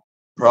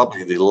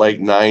probably the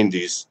late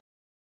 90s,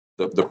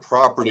 the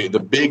property, the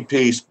big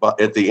piece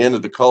at the end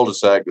of the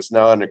cul-de-sac that's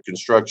now under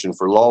construction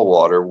for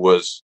Lawwater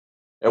was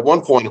at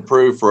one point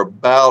approved for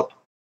about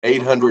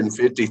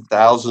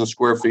 850,000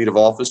 square feet of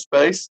office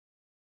space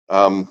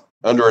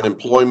under an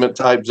employment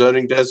type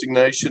zoning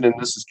designation. And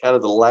this is kind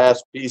of the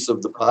last piece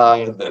of the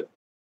pie that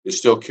is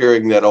still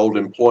carrying that old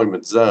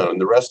employment zone.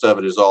 The rest of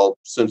it has all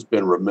since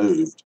been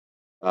removed.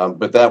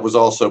 But that was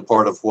also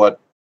part of what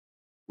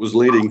was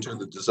leading to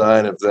the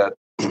design of that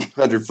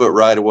 100-foot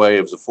right-of-way.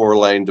 It was a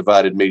 4-lane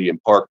divided median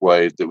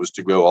parkway that was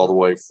to go all the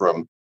way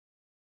from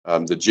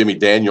the Jimmy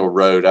Daniel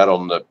Road out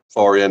on the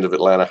far end of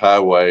Atlanta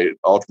Highway,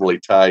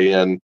 ultimately tie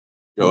in,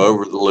 go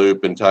over the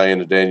loop and tie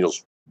into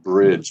Daniels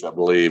Bridge, I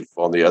believe,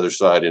 on the other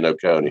side in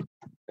Oconee.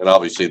 And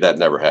obviously that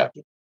never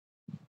happened.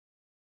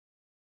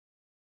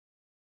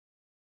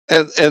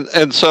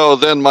 And so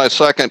then my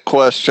second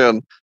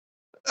question,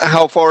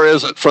 how far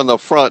is it from the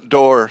front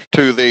door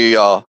to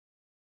the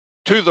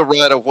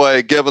right of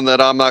way, given that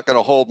I'm not going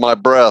to hold my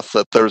breath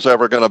that there's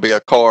ever going to be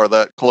a car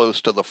that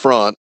close to the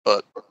front?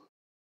 But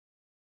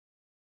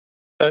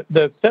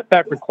the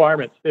setback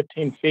requirement is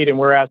 15 feet, and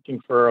we're asking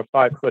for a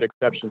 5-foot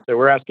exception. So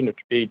we're asking it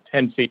to be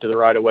 10 feet to the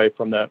right of way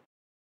from the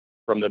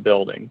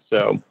building.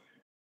 So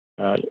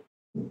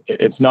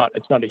it's not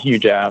a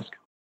huge ask.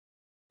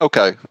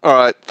 Okay. All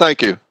right.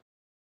 Thank you.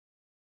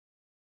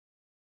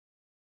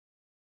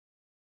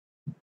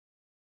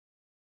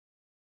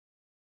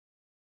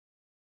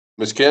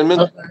 Ms.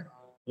 Kinman?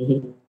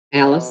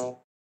 Alice?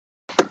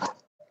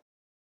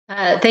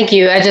 Thank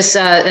you. I just,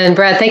 and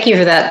Brad, thank you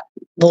for that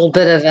little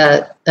bit of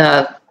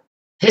a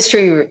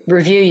history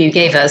review you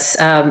gave us,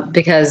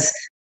 because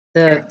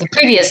the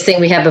previous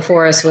thing we had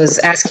before us was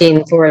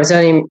asking for a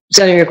zoning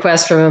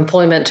request from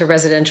employment to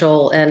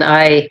residential, and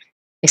I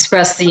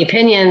expressed the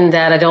opinion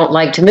that I don't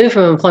like to move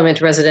from employment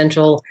to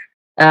residential,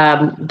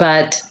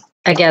 but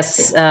I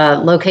guess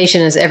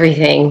location is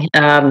everything.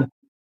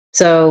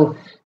 So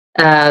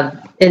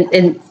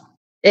in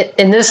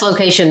this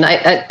location,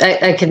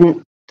 I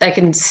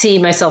can see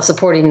myself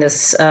supporting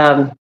this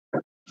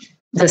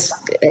this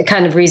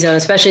kind of rezone,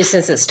 especially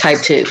since it's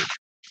type 2.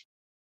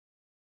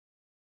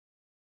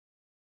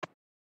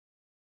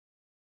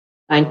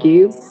 Thank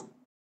you.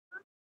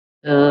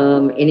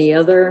 Any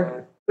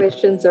other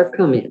questions or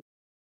comments?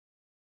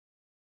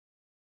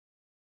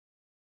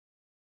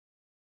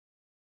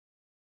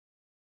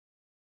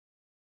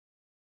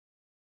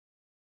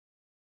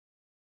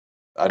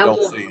 I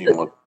don't see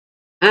anyone.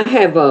 I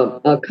have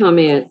a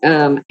comment,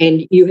 and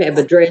you have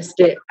addressed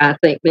it. I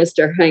think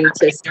Mr.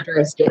 Haynes has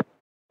addressed it,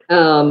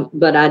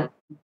 but I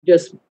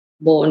just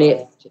want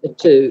it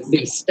to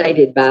be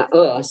stated by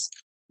us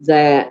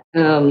that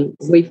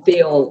we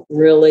feel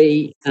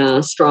really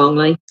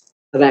strongly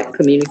about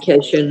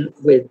communication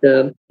with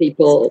the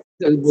people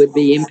who would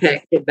be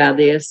impacted by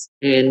this.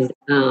 And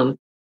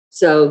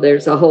so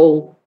there's a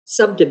whole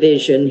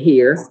subdivision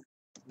here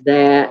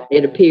that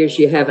it appears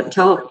you haven't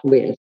talked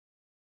with.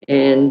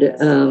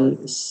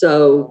 And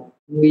so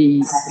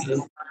we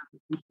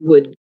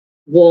would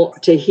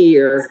want to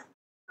hear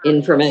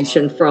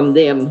information from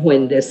them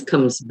when this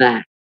comes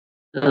back.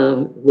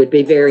 Would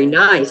be very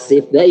nice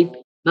if they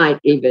might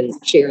even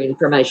share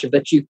information,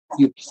 but you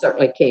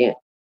certainly can't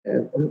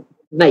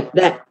make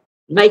that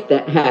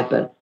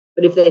happen.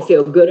 But if they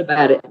feel good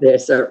about it, they're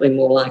certainly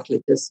more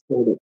likely to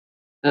support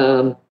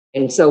it.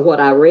 And so what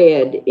I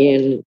read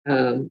in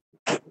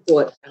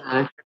what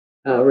I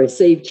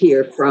received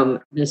here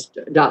from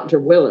Dr.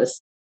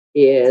 Willis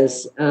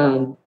is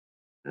an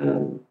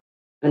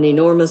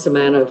enormous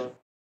amount of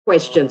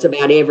questions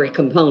about every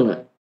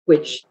component,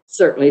 which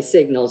certainly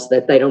signals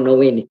that they don't know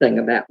anything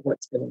about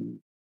what's going on.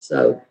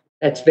 So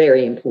that's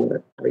very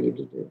important for you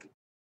to do.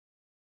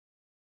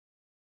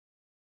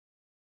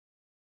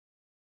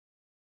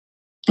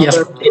 Yes.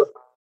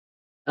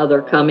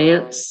 Other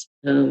comments,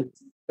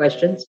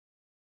 questions?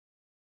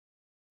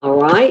 All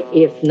right.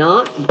 If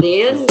not,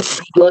 then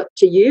look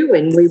to you,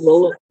 and we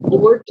will look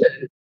forward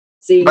to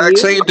seeing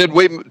Maxine,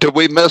 you. did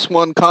we miss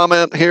one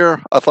comment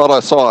here? I thought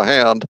I saw a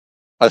hand.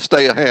 I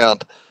stay a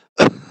hand.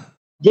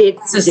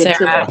 This is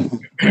Sarah.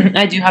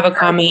 I do have a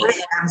comment.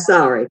 I'm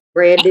sorry.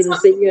 Brad didn't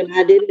see you, and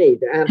I didn't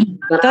either.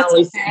 But I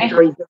only see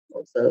 3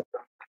 people. So.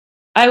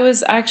 I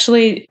was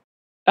actually,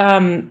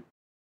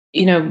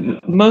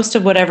 most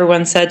of what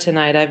everyone said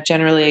tonight, I've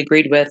generally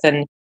agreed with,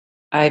 and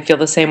I feel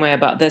the same way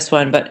about this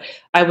one. But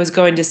I was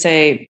going to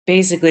say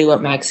basically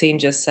what Maxine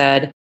just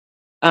said,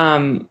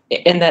 in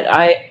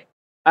that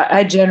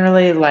I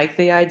generally like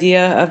the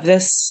idea of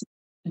this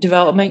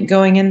development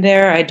going in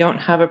there. I don't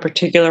have a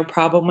particular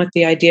problem with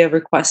the idea of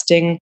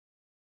requesting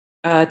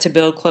to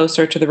build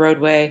closer to the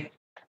roadway,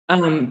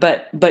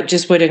 but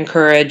just would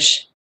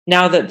encourage,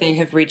 now that they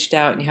have reached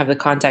out and you have the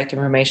contact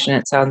information,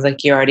 it sounds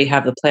like you already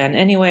have the plan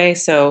anyway,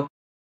 so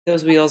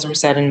those wheels are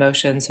set in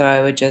motion. So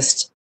I would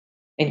just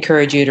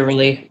encourage you to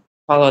really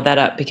follow that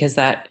up, because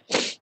that,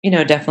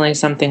 definitely is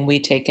something we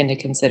take into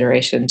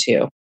consideration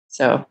too.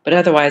 So, but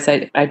otherwise,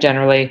 I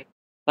generally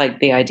like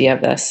the idea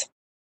of this.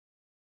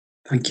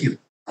 Thank you.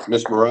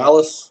 Ms.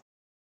 Morales?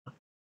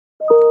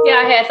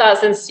 Yeah, hey, I thought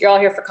since you're all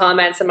here for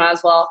comments, I might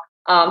as well.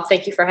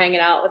 Thank you for hanging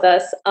out with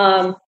us.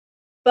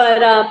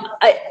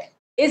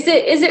 Is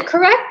it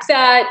correct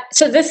that,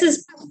 so this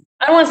is,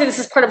 I don't want to say this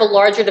is part of a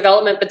larger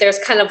development, but there's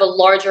kind of a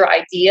larger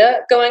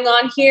idea going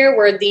on here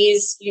where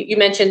these, you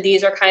mentioned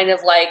these are kind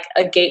of like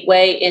a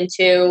gateway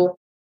into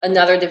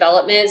another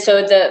development.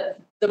 So the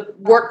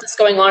work that's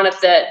going on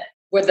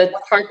where the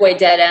Parkway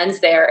dead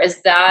ends there,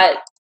 is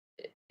that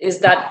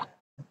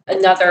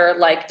another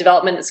like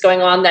development that's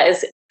going on that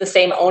is the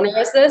same owner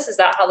as this? Is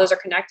that how those are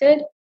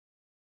connected?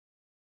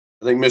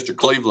 I think Mr.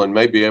 Cleveland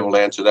may be able to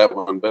answer that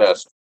one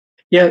best.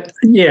 Yeah,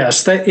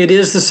 yes, it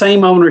is the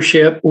same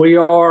ownership. We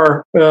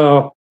are,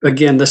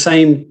 again, the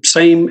same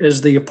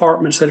as the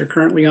apartments that are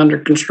currently under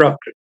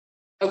construction.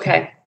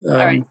 Okay. All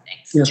right.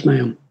 Thanks. Yes,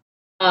 ma'am.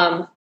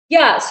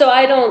 Yeah. So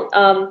I don't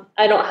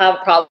have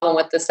a problem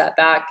with the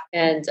setback,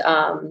 and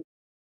I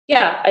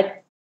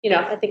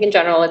think in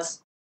general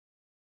it's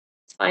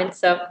fine.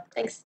 So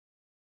thanks.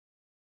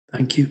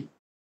 Thank you.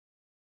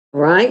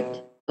 All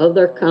right.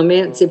 Other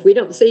comments? If we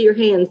don't see your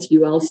hands,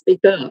 you all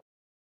speak up.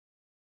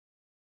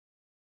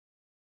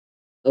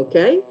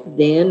 Okay,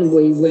 then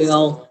we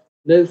will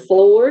move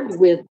forward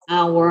with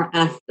our,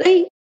 I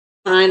think,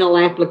 final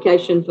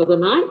application for the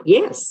night.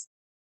 Yes.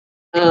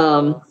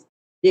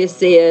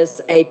 This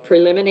is a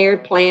preliminary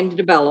planned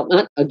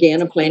development.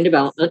 Again, a planned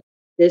development.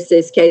 This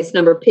is case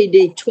number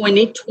PD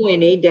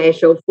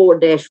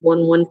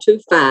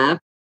 2020-04-1125,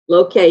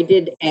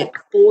 located at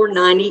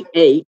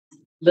 498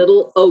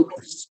 Little Oak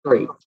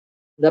Street.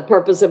 The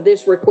purpose of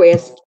this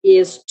request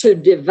is to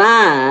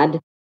divide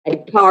a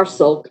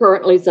parcel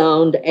currently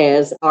zoned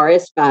as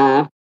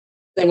RS5,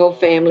 single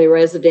family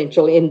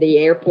residential in the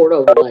airport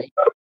overlay,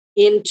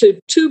 into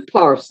 2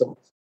 parcels,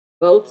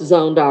 both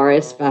zoned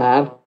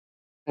RS5,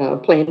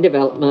 planned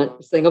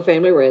development, single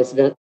family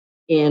resident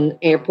in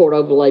airport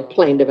overlay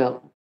planned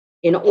development,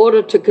 in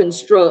order to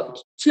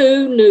construct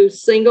 2 new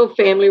single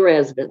family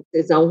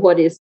residences on what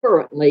is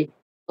currently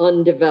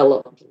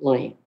undeveloped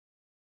land.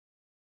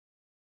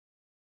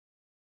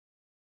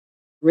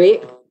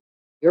 Rick,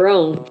 you're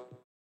on.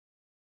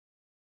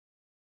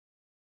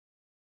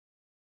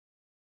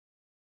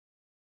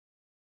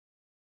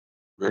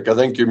 Rick, I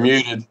think you're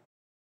muted.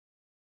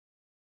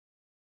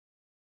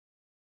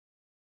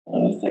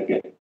 A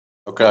second.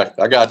 Okay,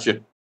 I got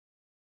you.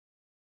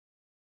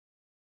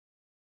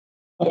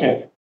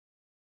 Okay.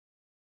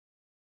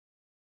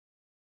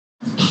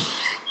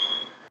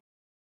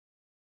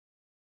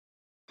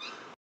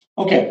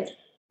 Okay, let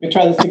me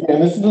try this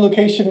again. This is the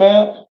location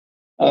map.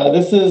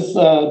 This is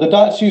the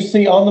dots you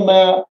see on the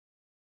map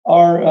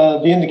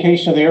are the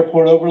indication of the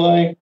airport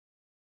overlay.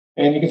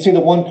 And you can see the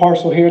 1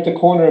 parcel here at the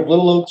corner of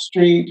Little Oak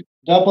Street,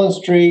 Dublin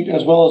Street,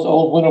 as well as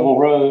Old Winterville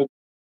Road.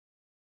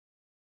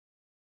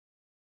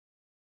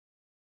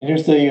 And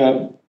here's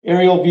the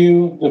aerial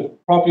view. The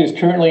property is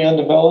currently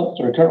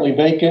undeveloped or currently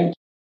vacant.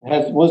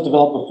 It was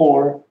developed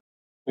before,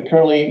 but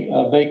currently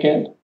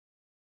vacant.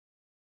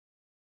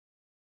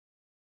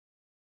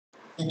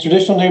 The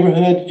traditional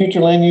neighborhood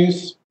future land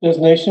use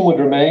designation would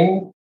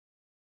remain,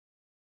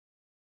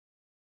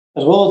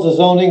 as well as the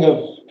zoning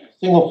of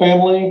single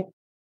family,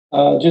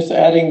 just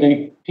adding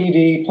the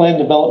PD planned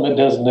development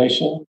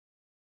designation.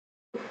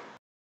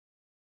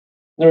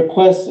 The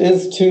request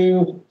is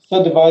to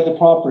subdivide the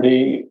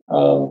property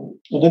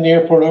within the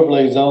airport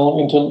overlay zone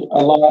into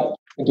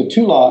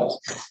 2 lots,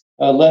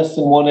 less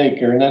than 1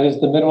 acre, and that is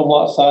the minimum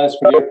lot size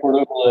for the airport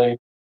overlay,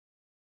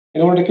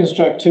 in order to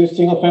construct 2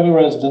 single-family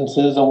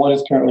residences on what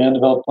is currently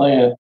undeveloped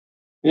land.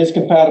 It is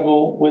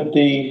compatible with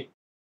the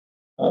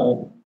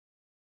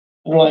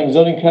underlying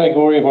zoning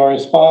category of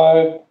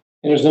RS5,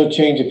 and there's no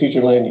change in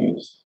future land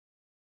use.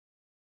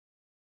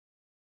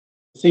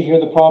 See here,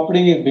 the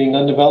property is being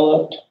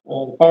undeveloped.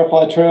 The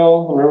Firefly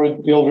Trail,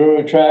 the old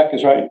railroad track,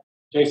 is right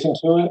adjacent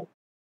to it.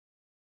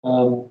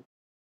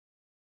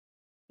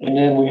 And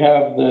then we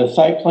have the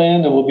site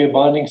plan. There will be a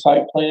bonding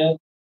site plan,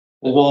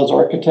 as well as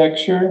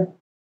architecture.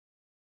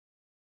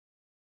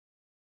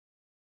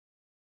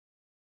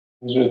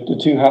 These are the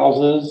two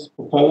houses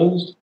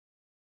proposed.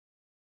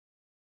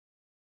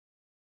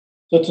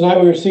 So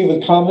tonight we received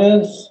the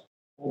comments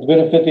to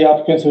benefit the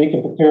applicant so he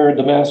can prepare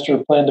the master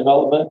plan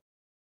development.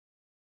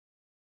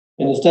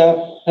 And the staff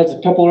has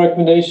a couple of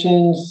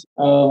recommendations.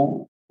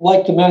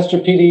 Like the master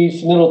PD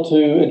submittal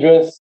to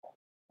address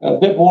a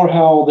bit more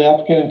how the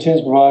applicant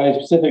intends to provide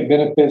specific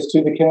benefits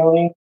to the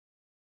county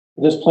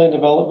for this plan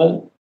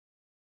development.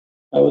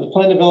 With the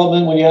plan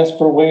development, when you ask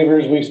for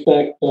waivers, we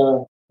expect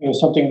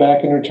something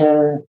back in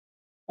return.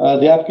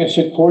 The applicant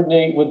should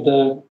coordinate with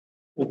the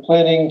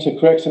planning to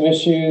correct some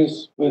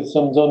issues with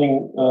some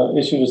zoning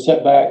issues with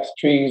setbacks,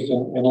 trees,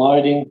 and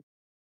lighting.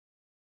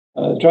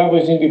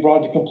 Driveways need to be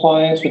brought to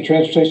compliance with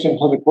transportation and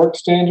public works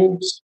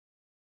standards.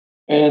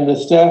 And the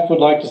staff would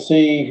like to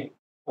see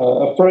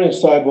a frontage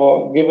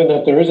sidewalk, given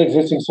that there is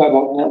existing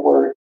sidewalk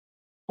network,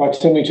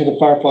 proximity to the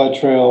Firefly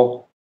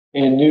Trail,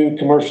 and new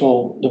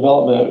commercial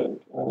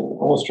development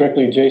almost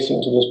directly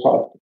adjacent to this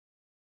property.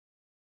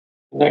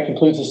 And that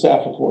concludes the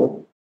staff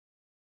report.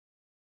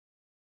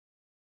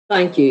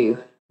 Thank you.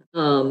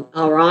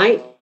 All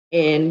right.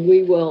 And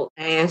we will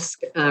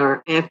ask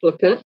our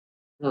applicant,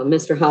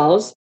 Mr.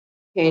 Hawes,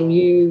 can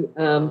you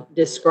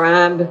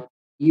describe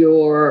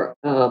your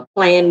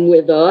plan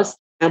with us?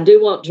 I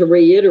do want to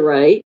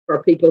reiterate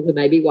for people who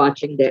may be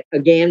watching that,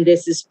 again,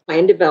 this is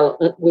plan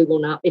development. We will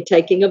not be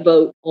taking a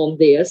vote on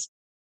this.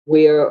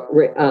 We're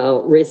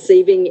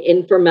receiving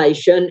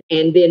information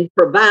and then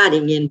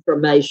providing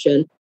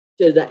information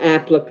to the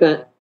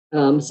applicant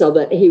so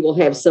that he will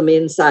have some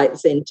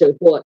insights into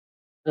what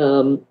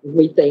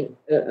we think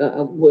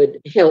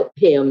would help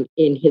him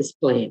in his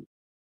plan.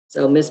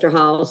 So, Mr.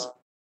 Hawes.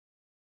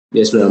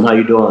 Yes, ma'am. How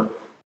you doing?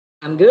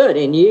 I'm good,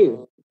 and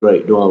you?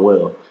 Great, doing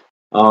well.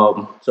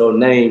 So,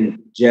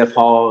 name Jeff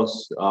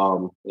Hawes,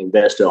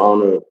 investor,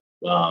 owner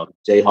of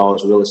J.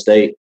 Hawes Real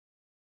Estate.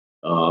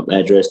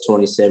 Address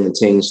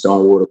 2017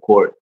 Stonewater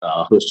Court,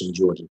 Houston,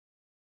 Georgia.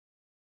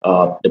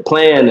 The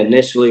plan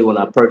initially, when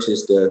I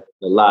purchased the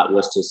lot,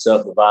 was to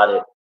subdivide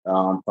it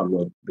from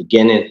the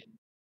beginning.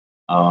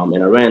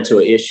 And I ran into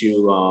an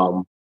issue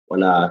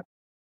when I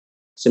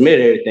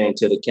submitted everything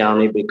to the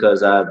county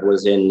because I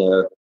was in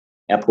the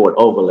airport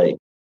overlay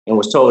and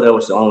was told that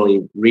was the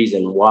only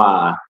reason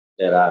why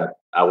that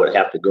I would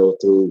have to go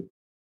through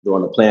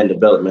doing the plan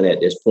development at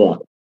this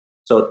point.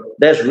 So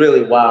that's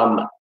really why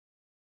I'm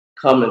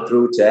coming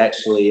through to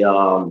actually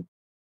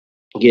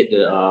get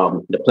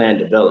the plan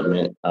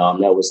development.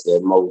 That was the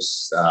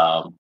most,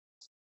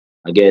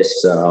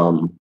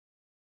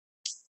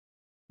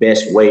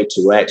 best way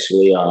to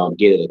actually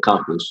get it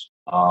accomplished.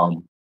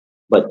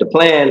 But the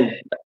plan,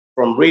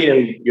 from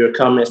reading your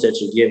comments that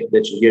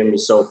you've given me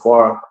so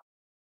far,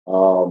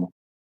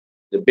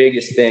 the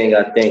biggest thing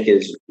I think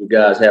is you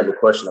guys have a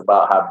question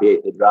about how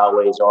big the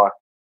driveways are,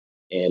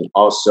 and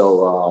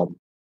also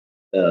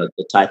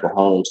the type of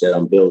homes that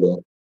I'm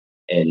building,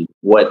 and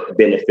what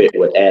benefit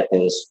would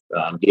Athens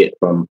get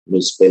from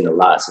me spending the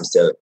lots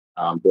instead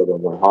of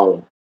building one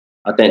home.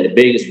 I think the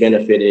biggest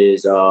benefit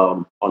is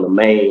on the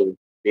main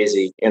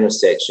busy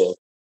intersection,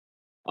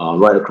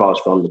 right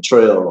across from the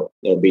trail.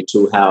 There'll be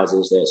two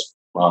houses that's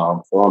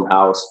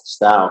farmhouse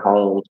style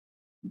homes,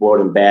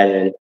 board and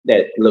batten,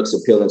 that looks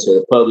appealing to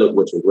the public,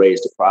 which will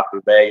raise the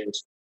property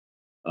values.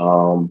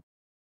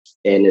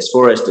 And as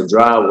far as the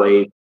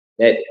driveway,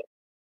 that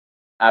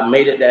I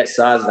made it that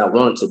size, and I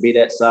want it to be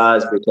that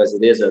size because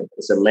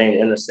it's a main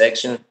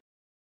intersection.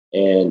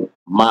 And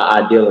my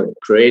idea of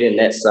creating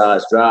that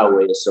size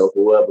driveway is so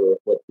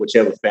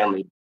whichever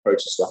family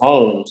purchased the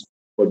homes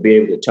would be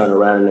able to turn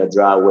around in their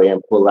driveway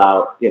and pull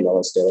out,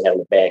 instead of having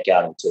to back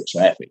out into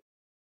traffic.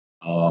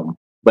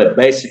 But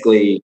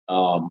basically,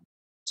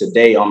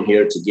 today I'm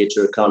here to get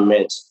your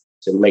comments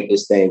to make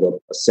this thing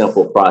a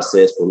simple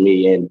process for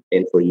me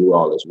and for you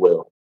all as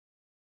well.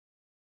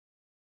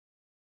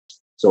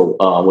 So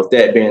with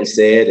that being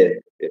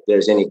said, if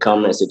there's any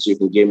comments that you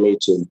can give me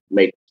to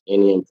make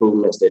any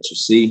improvements that you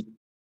see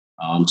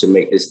to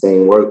make this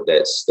thing work,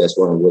 that's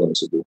what I'm willing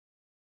to do.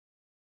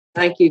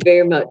 Thank you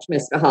very much,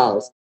 Mr.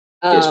 Hawes.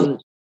 Yes,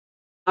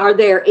 are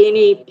there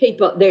any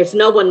people? There's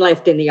no one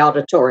left in the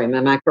auditorium,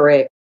 am I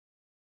correct?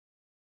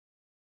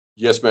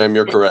 Yes, ma'am,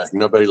 you're correct.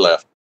 Nobody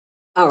left.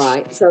 All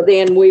right, so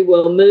then we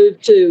will move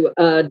to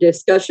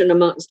discussion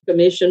amongst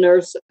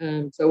commissioners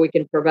so we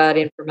can provide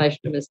information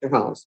to Mr.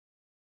 Hawes.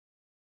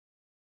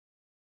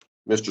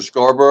 Mr.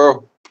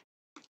 Scarborough?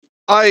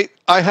 I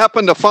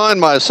happened to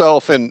find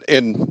myself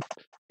in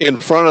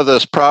front of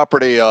this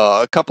property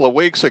a couple of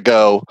weeks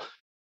ago,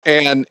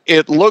 and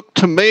it looked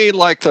to me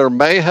like there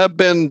may have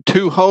been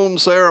two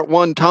homes there at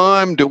one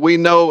time. Do we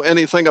know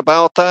anything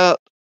about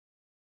that?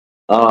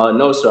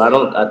 No, sir.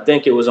 I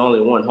think it was only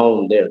one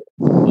home there.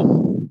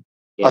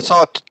 I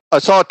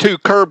saw two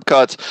curb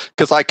cuts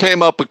because I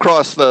came up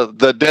across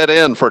the dead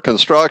end for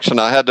construction.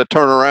 I had to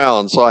turn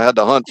around, so I had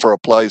to hunt for a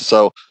place.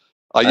 So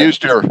I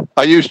used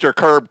your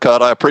curb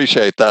cut. I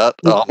appreciate that.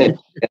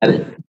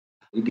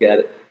 You got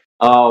it.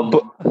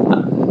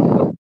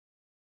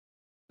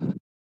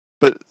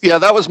 But yeah,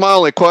 that was my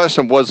only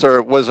question. Was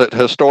it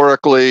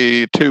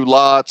historically 2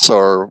 lots,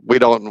 or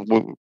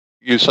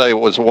you say it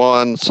was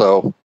 1?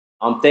 So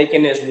I'm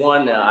thinking it's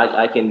 1.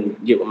 I can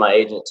get with my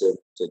agent to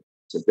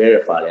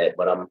verify that,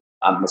 but I'm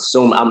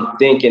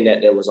thinking that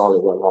there was only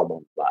 1 home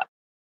on the lot.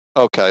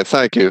 Okay,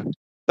 thank you.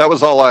 That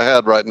was all I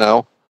had right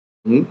now.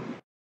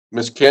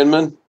 Ms.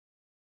 Kinman?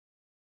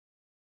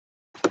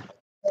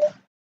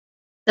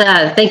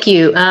 Thank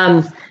you.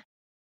 I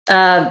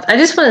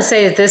just want to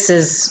say that this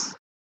is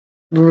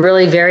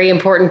really very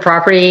important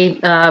property,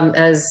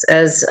 as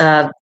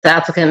the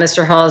applicant,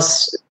 Mr.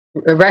 Hawes,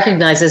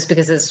 recognizes,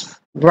 because it's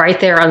right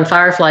there on the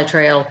Firefly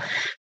Trail.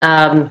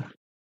 I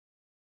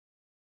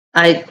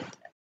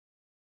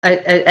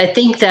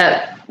think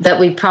that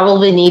we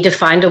probably need to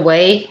find a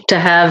way to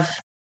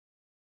have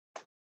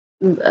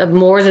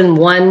more than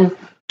 1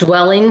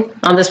 dwelling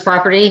on this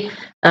property.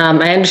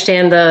 I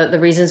understand the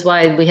reasons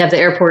why we have the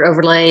airport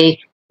overlay,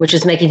 which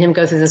is making him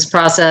go through this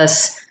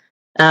process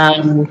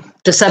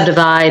to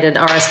subdivide an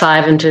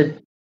RS5 into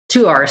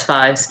 2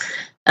 RS5s.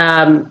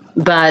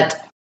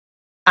 But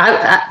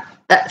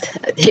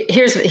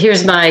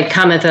here's my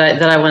comment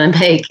that I want to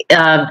make.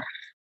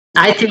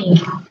 I think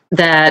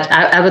that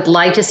I would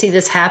like to see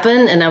this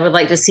happen, and I would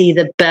like to see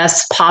the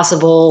best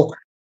possible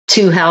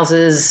 2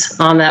 houses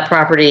on that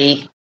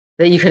property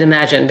that you could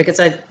imagine. Because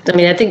I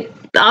think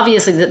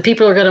obviously that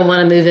people are going to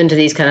want to move into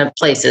these kind of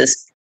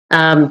places.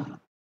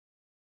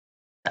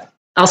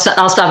 I'll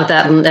stop at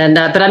that,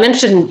 but I'm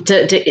interested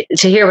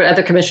to hear what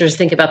other commissioners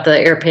think about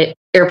the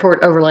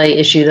airport overlay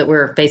issue that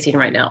we're facing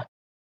right now.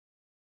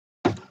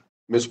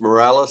 Ms.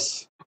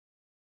 Morales?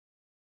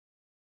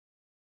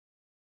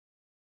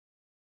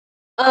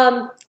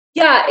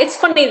 Yeah, it's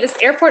funny, this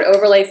airport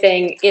overlay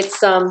thing.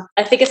 It's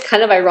I think it's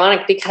kind of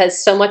ironic because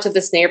so much of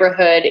this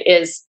neighborhood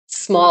is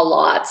small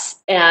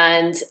lots,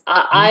 and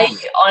I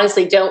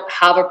honestly don't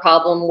have a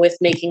problem with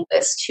making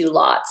this 2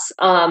 lots.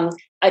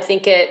 I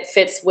think it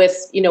fits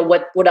with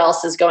what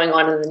else is going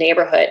on in the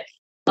neighborhood.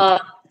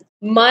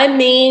 My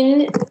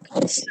main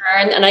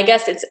concern, and I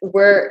guess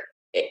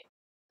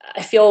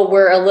I feel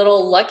we're a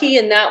little lucky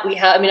in that we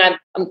have.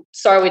 I'm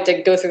sorry we had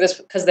to go through this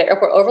because of the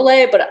airport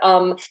overlay, but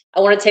I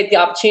want to take the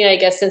opportunity, I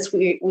guess, since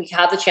we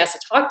have the chance to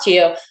talk to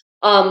you.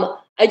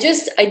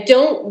 I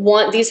don't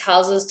want these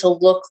houses to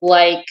look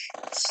like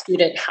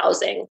student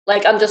housing.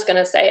 Like, I'm just going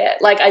to say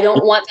it. Like, I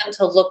don't want them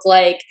to look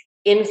like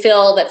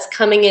infill that's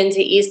coming into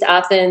East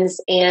Athens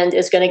and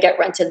is going to get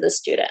rented to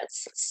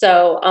students.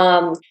 So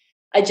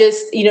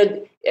this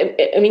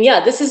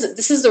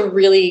is a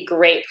really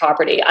great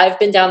property. I've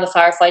been down the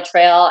Firefly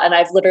Trail and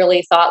I've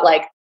literally thought,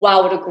 like,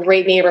 wow, what a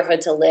great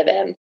neighborhood to live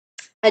in.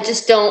 I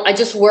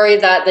just worry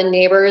that the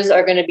neighbors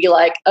are going to be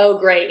like, oh,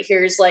 great,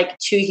 here's like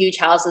 2 huge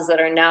houses that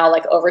are now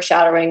like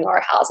overshadowing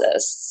our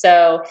houses.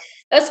 So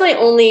that was my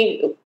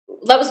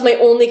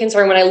only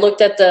concern when I looked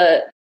at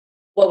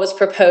what was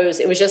proposed.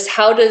 It was just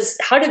how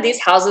do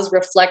these houses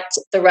reflect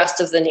the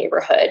rest of the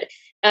neighborhood?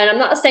 And I'm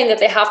not saying that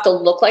they have to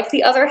look like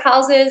the other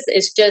houses.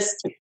 It's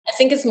just, I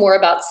think it's more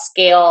about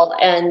scale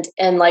and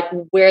like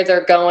where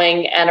they're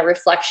going and a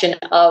reflection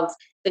of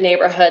the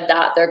neighborhood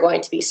that they're going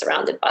to be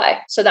surrounded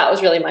by. So that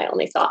was really my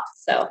only thought.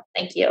 So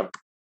thank you.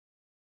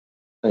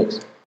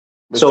 Thanks.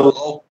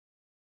 So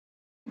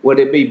would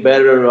it be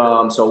better?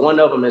 So one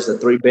of them is a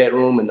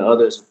 3-bedroom and the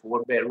other is a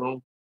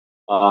 4-bedroom.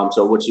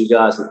 So would you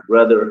guys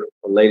rather,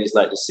 ladies,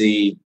 like to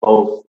see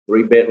both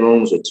 3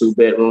 bedrooms or 2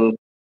 bedrooms?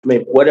 I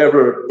mean,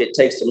 whatever it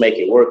takes to make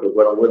it work is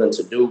what I'm willing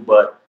to do.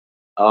 But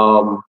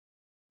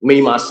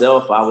me,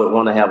 myself, I would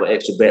want to have an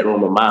extra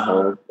bedroom in my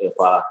home if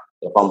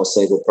I'm a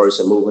single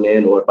person moving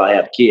in or if I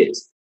have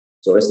kids.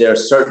 So is there a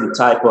certain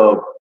type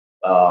of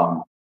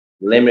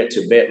limit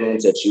to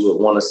bedrooms that you would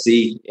want to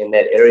see in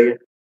that area?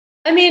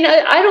 I mean,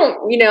 I don't,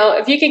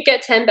 if you could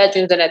get 10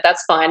 bedrooms in it,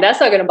 that's fine. That's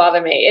not going to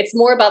bother me. It's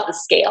more about the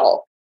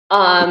scale.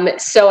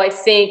 So I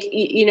think,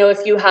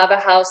 if you have a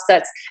house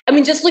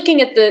just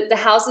looking at the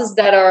houses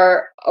that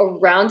are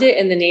around it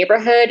in the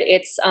neighborhood,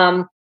 it's,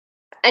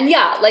 and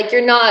yeah, like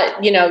you're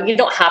not, you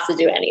don't have to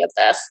do any of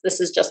this.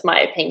 This is just my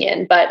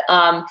opinion, but,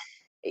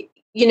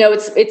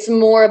 it's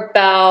more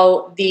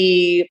about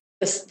the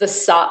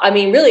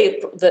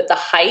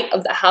height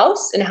of the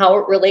house and how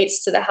it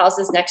relates to the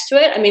houses next to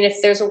it. I mean,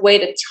 if there's a way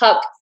to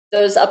tuck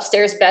those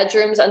upstairs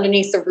bedrooms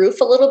underneath the roof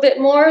a little bit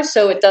more,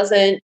 so it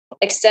doesn't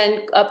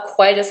extend up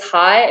quite as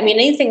high. I mean,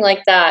 anything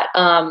like that,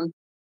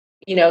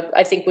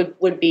 I think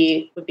would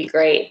be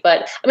great.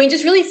 But I mean,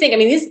 just really think,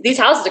 these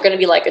houses are going to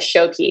be like a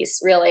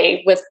showpiece,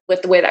 really,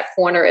 with the way that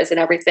corner is and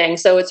everything.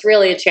 So it's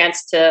really a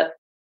chance to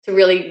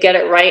really get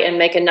it right and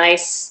make a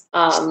nice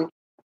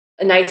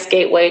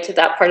gateway to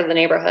that part of the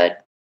neighborhood.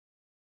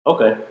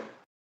 Okay.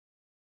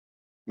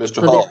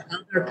 Mr. Hall.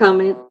 Other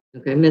comment?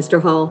 Okay,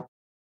 Mr. Hall.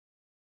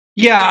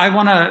 Yeah, I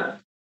want to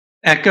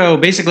echo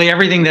basically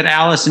everything that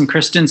Alice and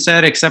Kristen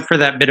said, except for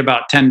that bit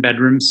about 10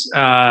 bedrooms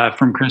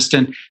from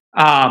Kristen.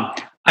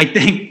 I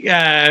think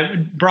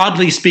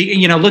broadly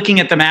speaking, looking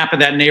at the map of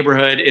that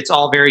neighborhood, it's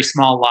all very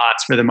small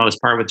lots for the most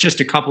part, with just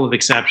a couple of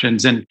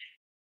exceptions. And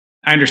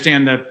I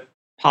understand the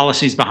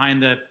policies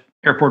behind the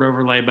airport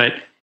overlay, but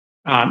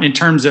in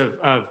terms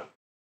of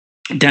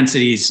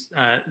densities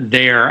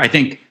there, I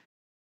think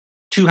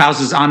 2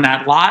 houses on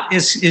that lot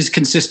is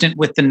consistent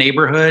with the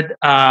neighborhood.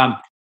 I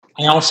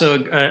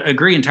also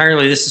agree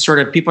entirely. This is sort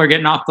of, people are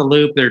getting off the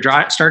loop. They're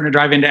starting to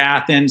drive into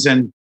Athens,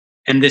 and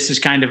this is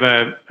kind of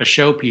a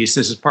showpiece.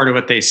 This is part of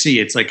what they see.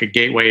 It's like a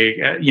gateway,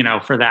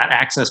 for that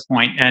access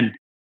point. And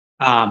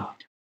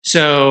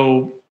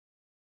so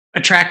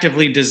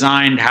attractively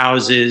designed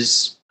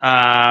houses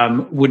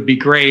would be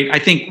great. I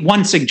think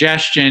one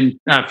suggestion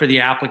for the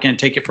applicant,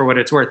 take it for what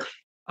it's worth,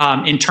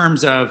 in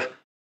terms of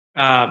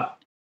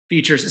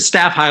features,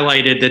 staff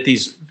highlighted that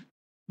these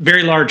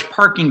very large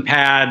parking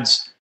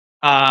pads,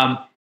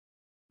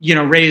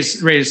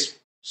 raise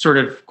sort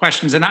of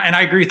questions. And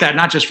I agree with that,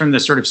 not just from the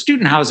sort of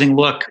student housing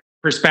look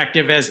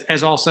perspective,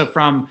 as also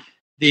from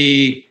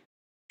the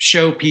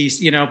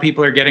showpiece.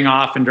 People are getting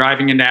off and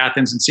driving into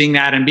Athens and seeing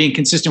that and being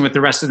consistent with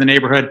the rest of the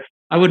neighborhood.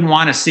 I wouldn't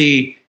want to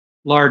see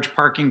large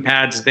parking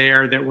pads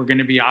there that were going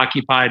to be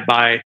occupied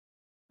by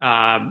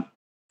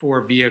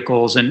 4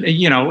 vehicles. And,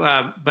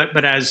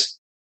 but as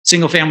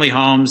single family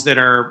homes that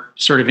are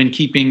sort of in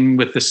keeping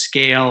with the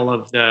scale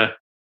of the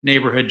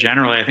neighborhood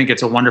generally, I think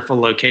it's a wonderful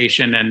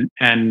location,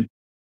 and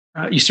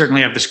you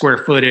certainly have the square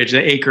footage,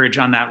 the acreage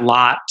on that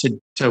lot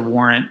to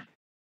warrant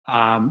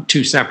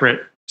 2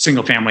 separate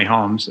single family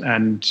homes.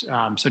 And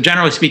so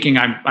generally speaking,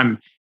 I'm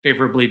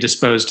favorably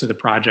disposed to the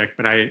project,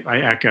 but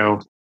I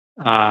echo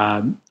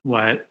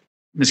what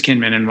Ms.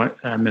 Kinman and what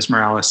Ms.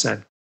 Morales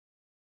said.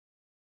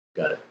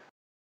 Got it.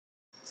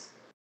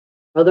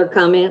 Other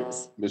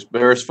comments? Ms.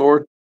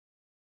 Beresford?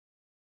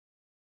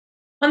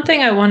 One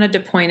thing I wanted to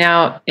point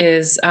out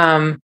is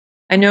I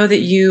know that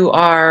you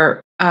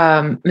are,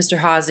 Mr.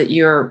 Haas, that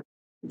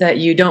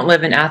you don't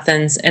live in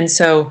Athens. And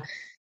so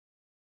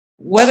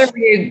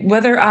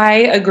whether I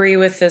agree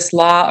with this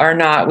law or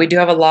not, we do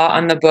have a law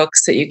on the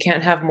books that you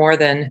can't have more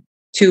than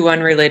 2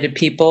 unrelated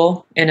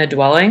people in a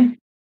dwelling.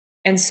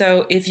 And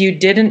so if you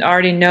didn't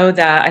already know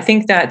that, I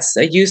think that's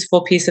a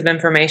useful piece of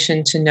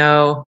information to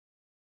know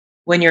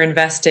when you're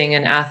investing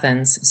in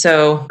Athens.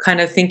 So kind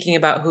of thinking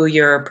about who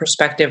your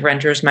prospective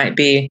renters might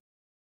be,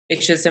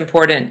 it's just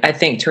important, I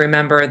think, to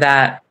remember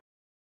that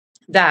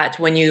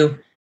when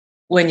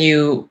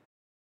you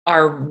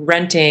are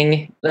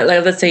renting,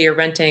 let's say you're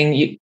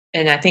renting,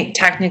 and I think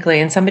technically,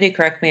 and somebody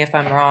correct me if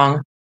I'm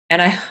wrong,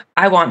 and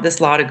I want this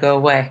law to go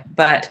away,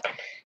 but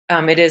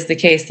it is the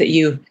case that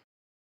you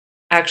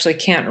actually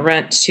can't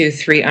rent to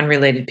 3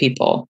 unrelated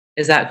people.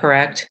 Is that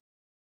correct?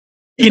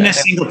 In a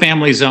single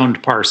family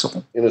zoned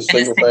parcel. In a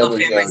single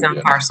family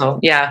zoned parcel,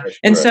 yeah. That's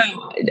And correct.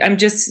 so I'm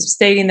just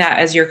stating that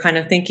as you're kind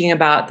of thinking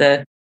about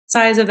the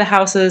size of the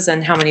houses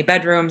and how many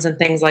bedrooms and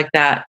things like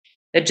that,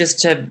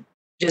 just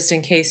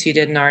in case you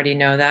didn't already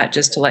know that,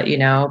 just to let you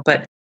know.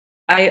 But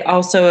I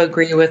also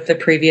agree with the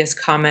previous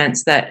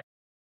comments that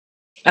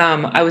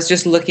I was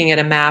just looking at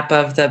a map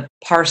of the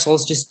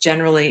parcels just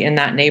generally in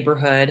that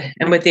neighborhood.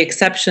 And with the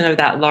exception of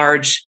that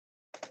large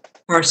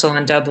parcel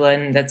in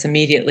Dublin that's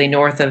immediately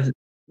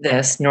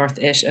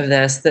north-ish of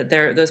this, that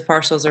those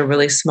parcels are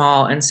really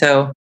small. And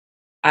so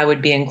I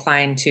would be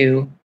inclined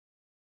to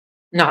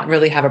not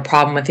really have a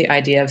problem with the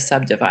idea of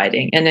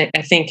subdividing. And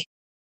I think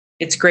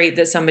it's great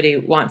that somebody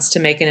wants to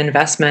make an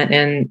investment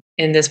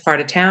in this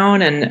part of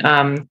town. And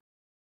I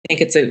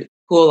think it's a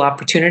cool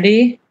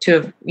opportunity to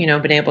have,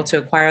 been able to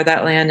acquire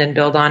that land and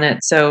build on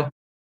it. So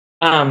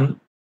I'm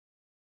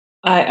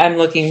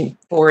looking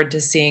forward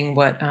to seeing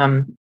what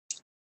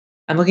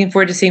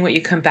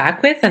you come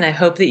back with, and I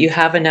hope that you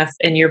have enough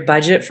in your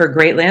budget for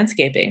great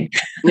landscaping.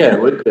 Yeah,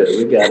 we're good.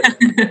 We got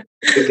it.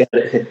 We got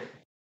it.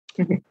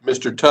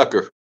 Mr.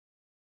 Tucker.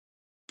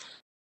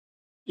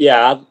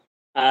 Yeah,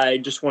 I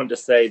just wanted to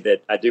say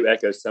that I do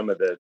echo some of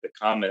the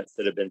comments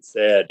that have been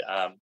said.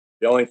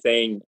 The only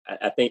thing,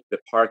 I think the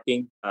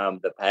parking,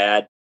 the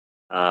pad,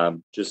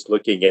 just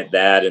looking at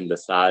that and the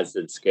size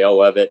and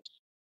scale of it,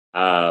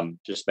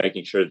 just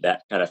making sure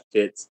that kind of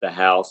fits the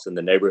house and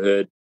the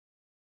neighborhood.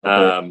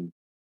 Okay.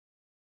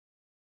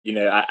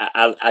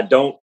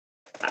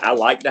 I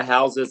like the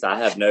houses. I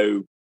have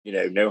no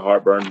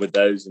heartburn with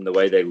those and the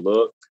way they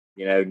look,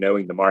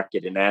 knowing the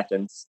market in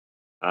Athens,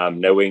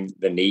 knowing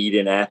the need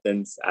in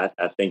Athens. I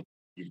think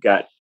you've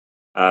got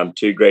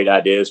 2 great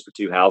ideas for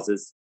 2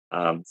 houses.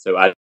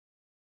 So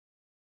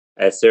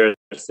as Sarah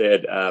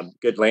said,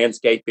 good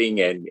landscaping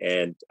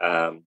and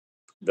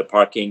the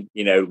parking,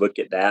 look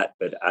at that.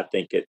 But I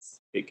think it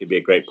could be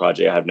a great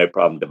project. I have no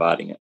problem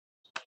dividing it.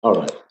 All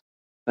right.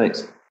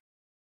 Thanks.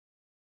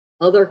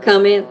 Other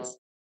comments?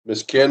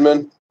 Ms.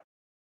 Kinman?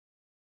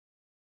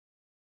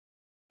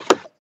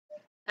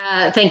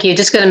 Thank you.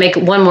 Just going to make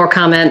one more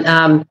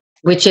comment,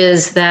 which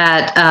is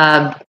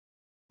that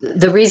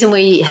the reason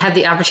we had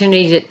the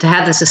opportunity to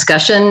have this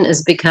discussion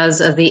is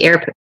because of the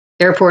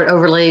airport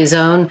overlay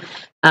zone.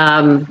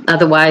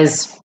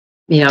 Otherwise,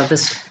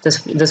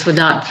 this would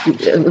not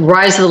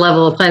rise to the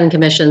level of planning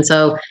commission.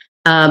 So,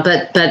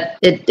 but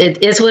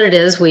it is what it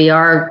is. We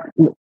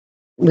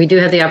do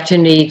have the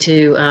opportunity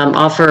to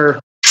offer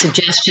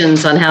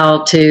suggestions on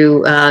how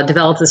to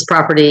develop this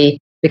property,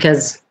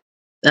 because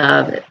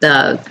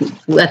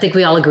I think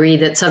we all agree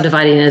that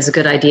subdividing is a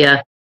good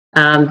idea.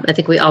 I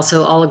think we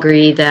also all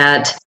agree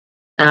that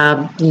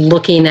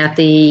looking at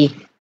the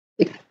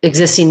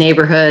existing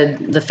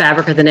neighborhood, the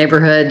fabric of the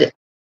neighborhood,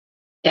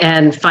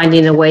 and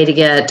finding a way to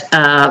get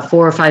 4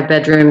 or 5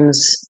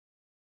 bedrooms,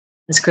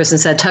 as Kristen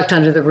said, tucked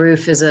under the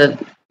roof is a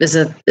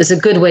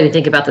good way to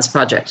think about this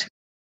project.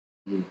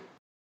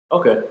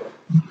 Okay,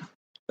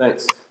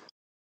 thanks.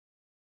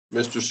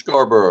 Mr.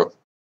 Scarborough.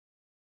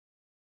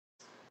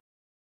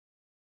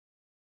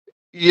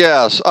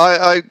 Yes,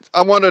 I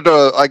wanted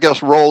to, I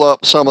guess, roll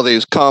up some of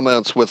these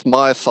comments with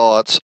my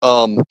thoughts.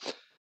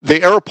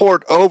 The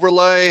airport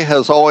overlay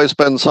has always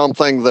been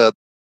something that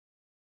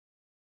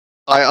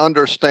I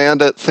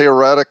understand it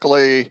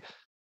theoretically,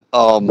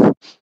 and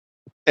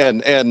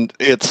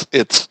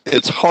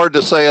it's hard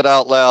to say it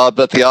out loud,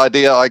 but the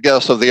idea, I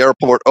guess, of the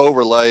airport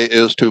overlay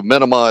is to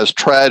minimize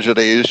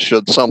tragedies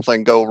should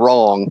something go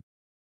wrong.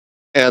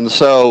 And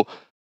so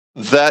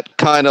that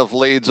kind of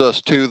leads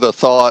us to the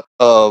thought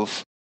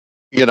of,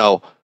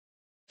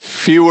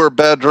 fewer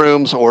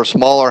bedrooms or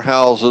smaller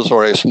houses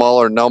or a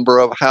smaller number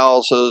of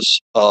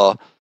houses.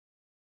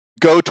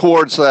 Go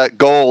towards that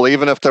goal,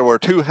 even if there were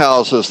 2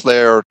 houses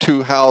there,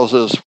 2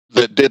 houses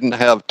that didn't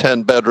have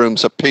 10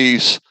 bedrooms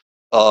apiece,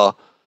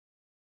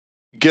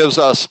 gives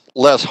us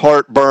less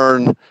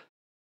heartburn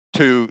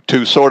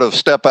to sort of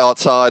step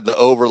outside the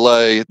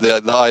overlay,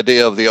 the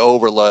idea of the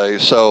overlay.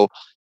 So,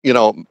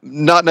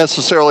 not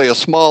necessarily a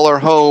smaller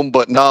home,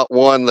 but not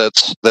one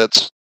that's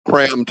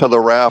crammed to the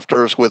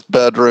rafters with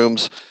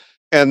bedrooms.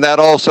 And that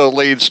also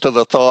leads to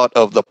the thought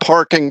of the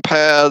parking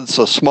pads.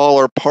 A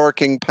smaller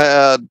parking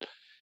pad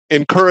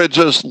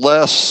encourages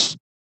less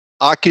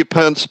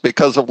occupants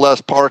because of less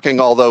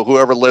parking, although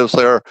whoever lives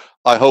there,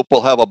 I hope,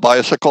 will have a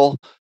bicycle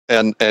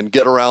and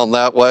get around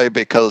that way,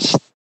 because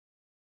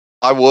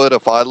I would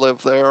if I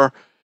lived there.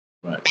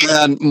 Right.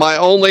 And my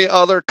only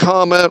other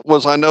comment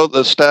was, I know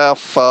the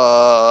staff,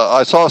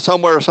 I saw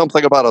somewhere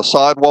something about a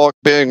sidewalk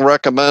being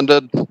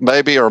recommended,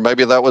 maybe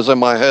that was in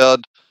my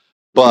head,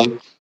 but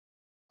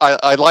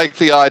I like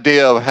the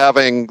idea of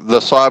having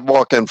the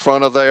sidewalk in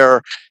front of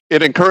there.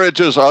 It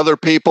encourages other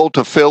people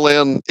to fill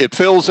in. It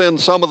fills in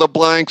some of the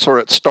blanks, or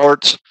it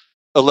starts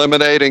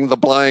eliminating the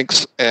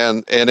blanks,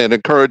 and it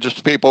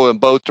encourages people in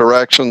both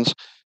directions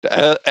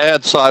to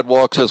add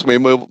sidewalks as we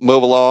move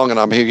along. And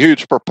I'm a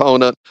huge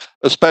proponent,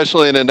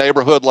 especially in a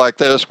neighborhood like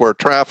this where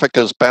traffic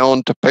is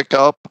bound to pick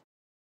up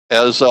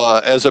as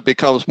it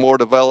becomes more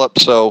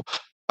developed. So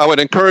I would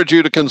encourage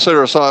you to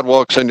consider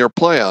sidewalks in your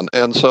plan.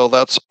 And so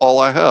that's all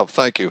I have.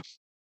 Thank you.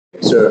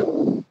 Sir.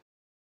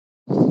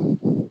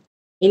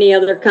 Any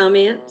other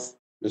comments?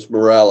 Ms.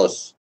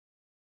 Morales.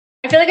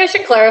 I feel like I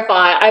should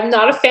clarify. I'm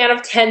not a fan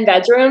of 10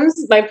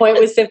 bedrooms. My point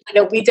was simply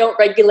that we don't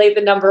regulate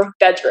the number of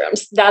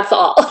bedrooms. That's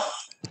all.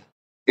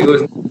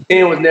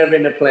 10 was never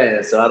in the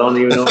plan, so I don't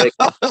even know.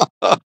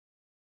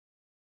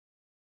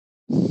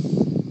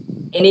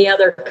 Any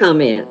other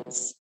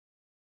comments?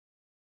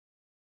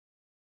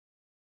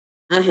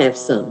 I have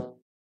some.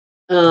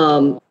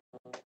 I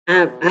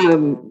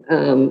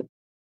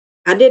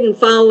didn't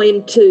fall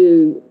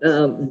into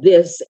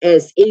this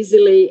as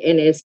easily and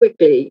as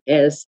quickly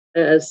as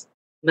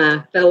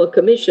my fellow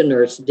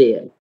commissioners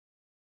did.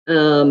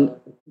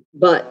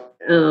 But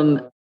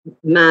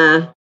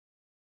my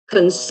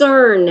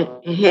concern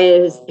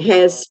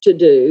has to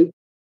do,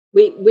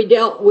 we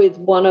dealt with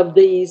one of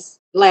these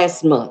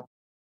last month,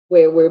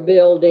 where we're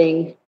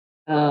building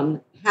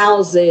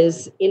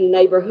houses in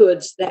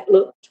neighborhoods that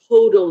look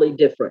totally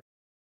different,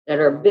 that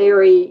are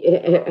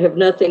have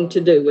nothing to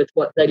do with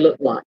what they look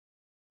like.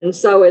 And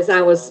so as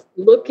I was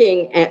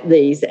looking at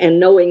these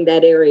and knowing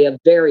that area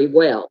very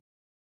well,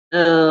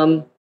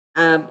 I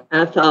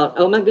thought,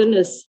 oh my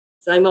goodness,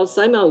 same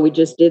old, we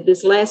just did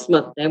this last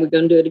month, and we're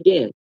going to do it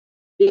again.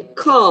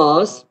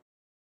 Because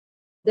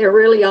there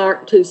really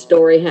aren't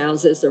 2-story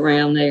houses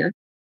around there.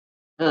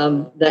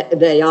 That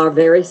they are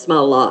very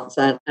small lots.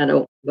 I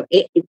don't,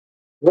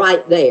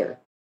 right there,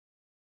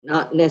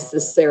 not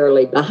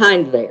necessarily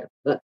behind there,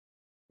 but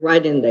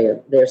right in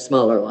there, they're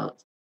smaller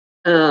lots.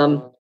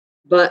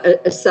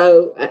 But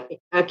so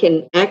I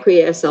can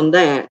acquiesce on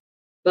that.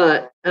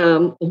 But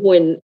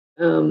when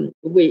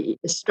we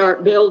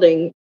start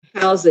building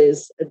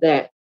houses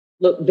that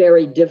look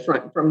very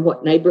different from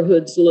what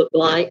neighborhoods look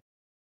like,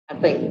 I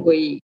think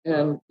we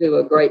do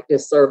a great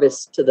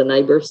disservice to the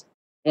neighbors,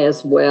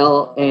 as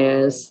well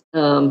as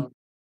to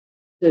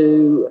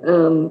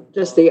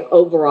just the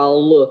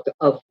overall look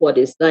of what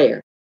is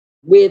there.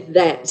 With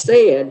that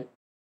said,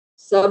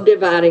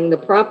 subdividing the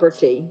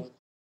property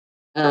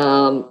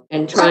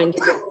and trying to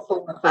get 4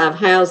 or 5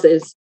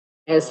 houses,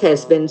 as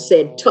has been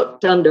said,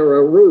 tucked under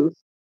a roof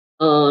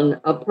on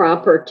a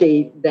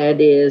property that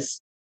is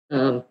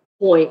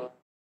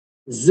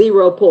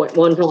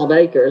 0.15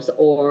 acres,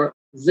 or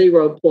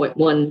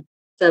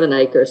 0.17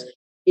 acres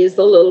is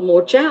a little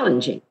more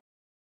challenging.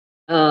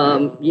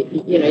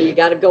 You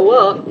got to go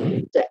up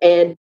to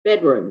add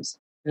bedrooms,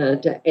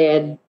 to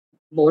add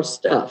more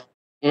stuff.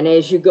 And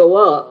as you go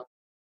up,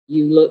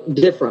 you look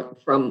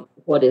different from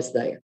what is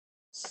there.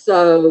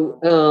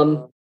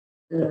 So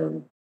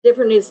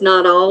different is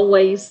not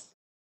always,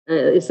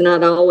 it's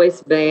not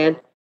always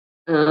bad.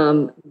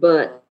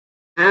 But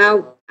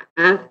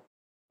I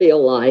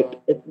feel like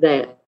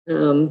that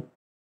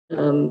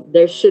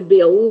there should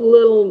be a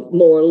little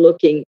more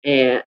looking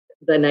at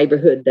the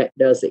neighborhood that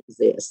does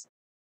exist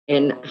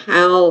and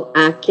how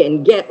I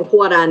can get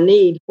what I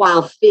need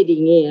while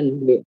fitting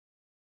in with.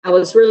 I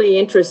was really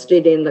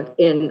interested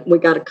in we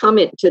got a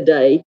comment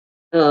today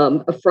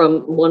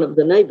from one of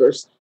the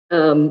neighbors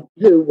who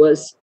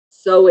was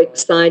so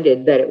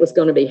excited that it was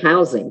going to be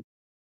housing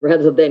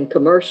rather than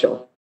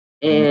commercial.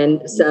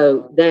 And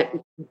so that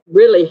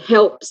really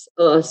helps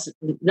us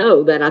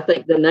know that I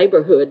think the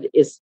neighborhood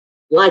is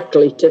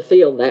likely to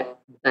feel that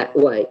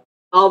way,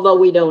 although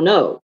we don't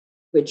know,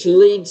 which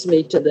leads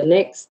me to the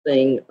next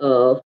thing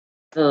of,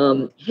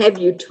 have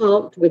you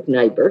talked with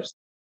neighbors?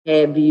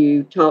 Have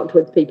you talked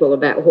with people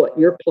about what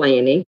you're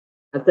planning?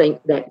 I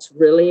think that's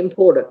really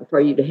important for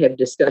you to have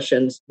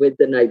discussions with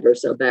the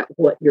neighbors about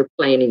what you're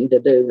planning to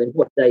do and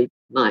what they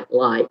might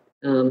like.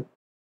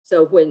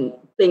 So when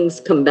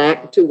things come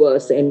back to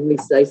us and we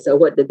say, so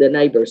what did the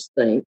neighbors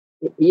think?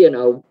 We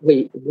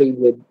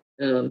would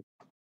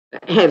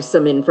have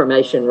some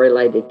information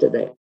related to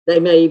that. They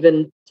may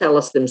even tell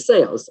us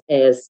themselves,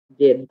 as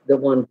did the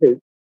one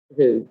who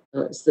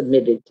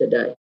submitted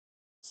today.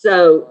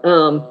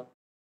 So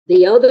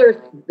the other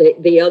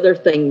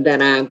thing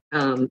that I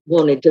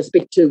wanted to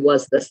speak to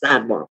was the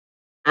sidewalk.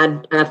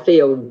 I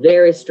feel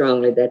very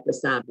strongly that the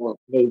sidewalk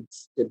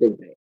needs to be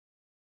there.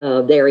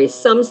 There is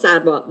some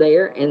sidewalk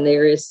there, and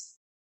there is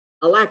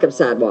a lack of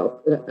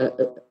sidewalk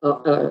in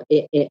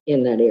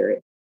that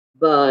area.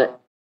 But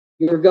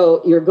you're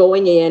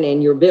going in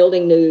and you're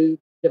building new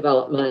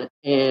development,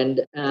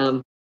 and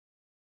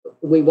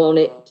we want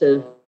it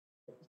to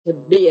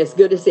be as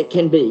good as it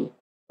can be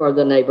for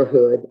the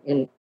neighborhood.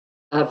 And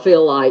I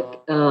feel like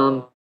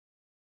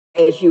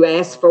as you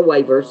ask for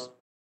waivers,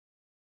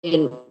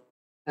 and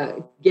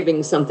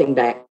giving something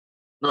back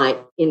might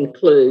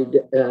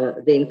include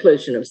the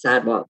inclusion of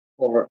sidewalk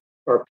for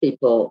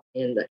people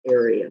in the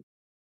area.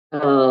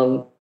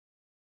 And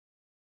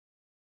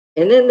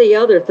then the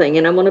other thing,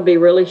 and I want to be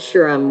really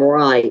sure I'm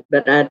right,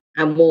 but I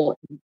want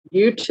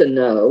you to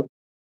know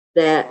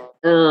that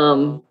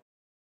I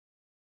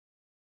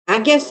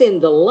guess in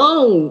the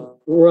long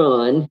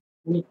run,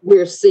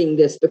 we're seeing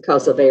this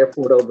because of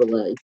airport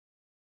overlay.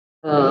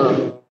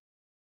 And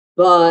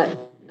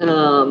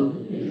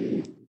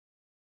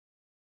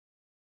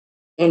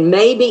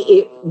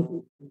maybe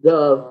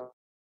the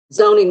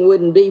zoning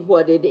wouldn't be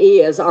what it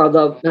is, or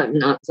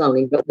not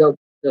zoning, but the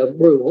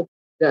rule,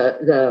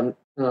 the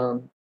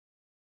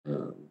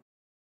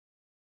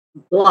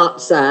lot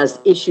size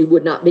issue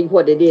would not be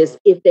what it is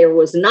if there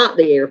was not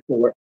the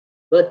airport.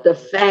 But the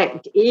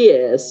fact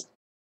is,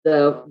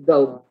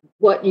 the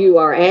what you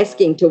are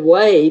asking to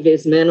waive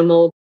is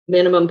minimum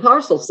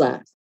parcel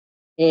size.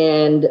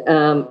 And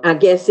I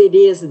guess it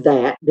is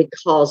that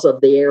because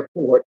of the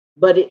airport,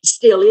 but it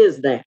still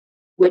is that,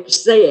 which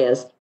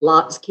says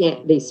lots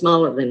can't be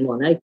smaller than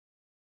 1 acre.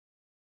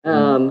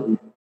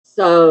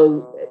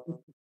 So,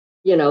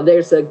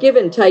 there's a give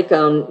and take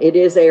on it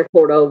is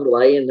airport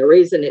overlay. And the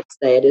reason it's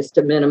that is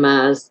to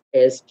minimize,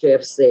 as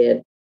Jeff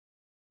said,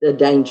 the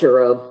danger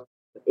of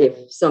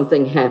if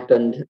something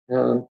happened,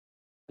 to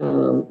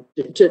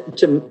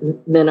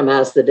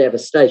minimize the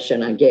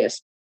devastation, I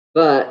guess.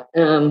 But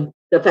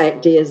the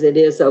fact is, it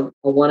is a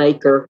 1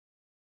 acre.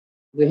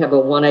 We have a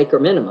 1 acre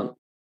minimum.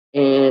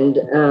 And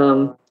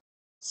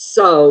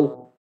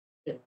so,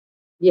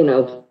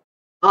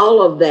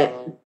 all of that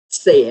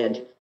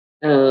said,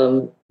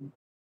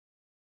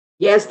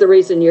 yes, the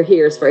reason you're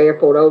here is for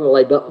airport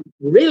overlay, but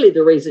really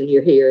the reason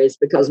you're here is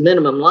because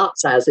minimum lot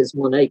size is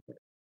 1 acre.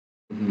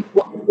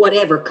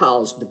 Whatever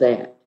caused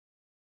that,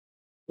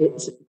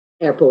 it's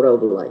airport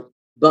overlay,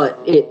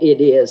 but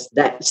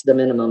that's the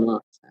minimum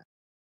lot size.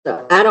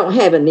 So I don't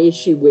have an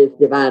issue with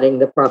dividing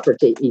the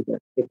property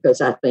either,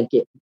 because I think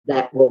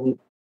that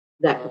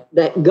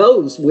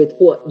goes with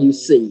what you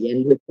see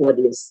and with what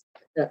is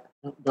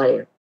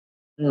there.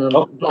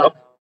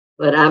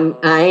 But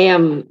I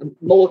am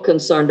more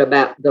concerned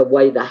about the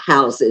way the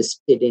houses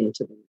fit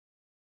into them.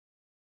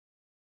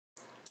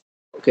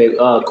 Okay,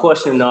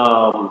 question.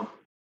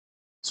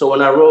 So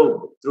when I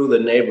rode through the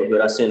neighborhood,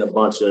 I seen I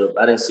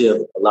didn't see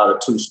a lot of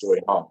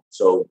 2-story homes.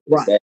 So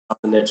is that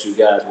something that you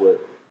guys would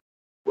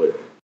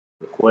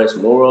request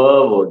more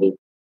of, or is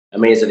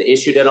it an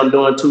issue that I'm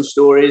doing 2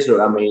 stories,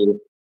 or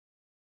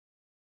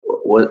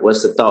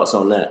what's the thoughts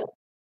on that?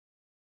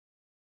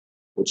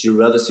 Would you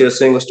rather see a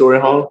 1-story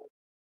home?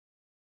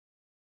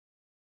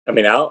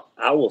 I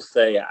will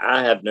say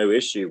I have no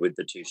issue with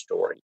the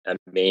 2-story. I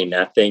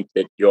think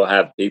that you'll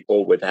have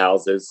people with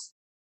houses.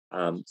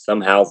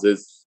 Some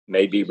houses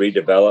may be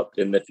redeveloped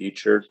in the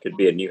future, could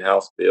be a new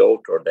house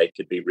built, or they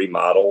could be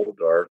remodeled,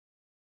 or,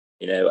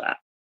 you know,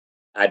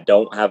 I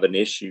don't have an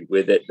issue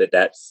with it, but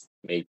that's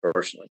me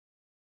personally.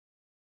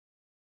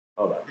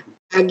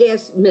 I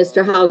guess,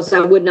 Mr. House, I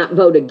would not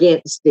vote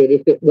against it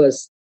if it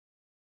was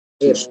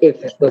if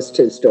it was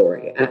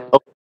two-story.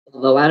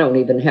 Although I don't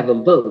even have a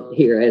vote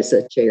here as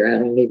a chair, I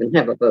don't even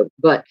have a vote.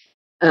 But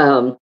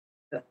I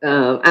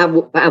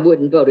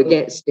wouldn't vote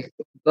against it.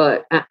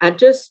 But I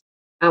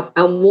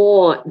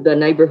want the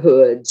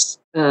neighborhoods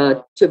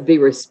to be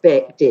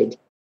respected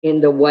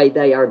in the way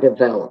they are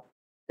developed.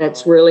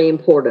 That's really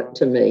important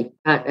to me.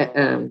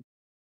 I'm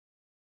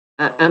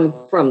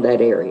from that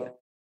area.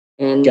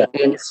 And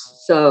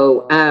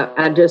so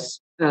I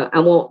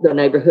want the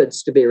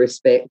neighborhoods to be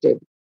respected,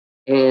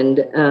 and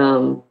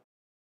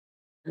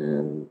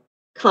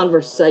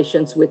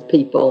conversations with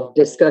people,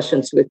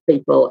 discussions with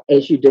people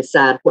as you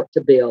decide what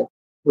to build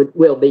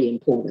will be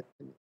important.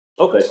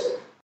 Okay.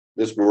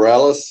 Ms.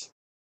 Morales?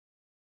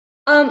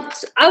 I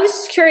was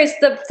just curious,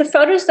 the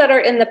photos that are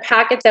in the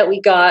packet that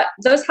we got,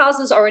 those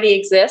houses already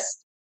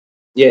exist?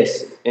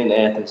 Yes, in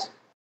Athens.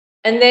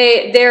 And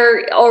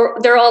they're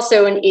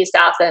also in East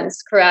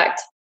Athens,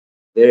 correct?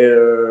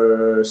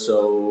 They're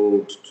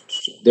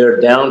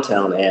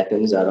downtown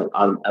Athens. I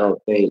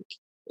don't think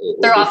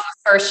they're off of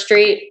First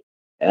Street.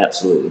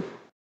 Absolutely.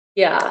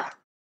 Yeah.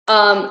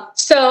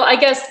 So I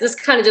guess this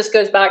kind of just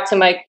goes back to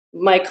my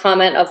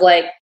comment of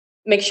like,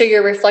 make sure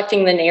you're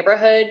reflecting the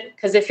neighborhood,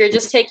 because if you're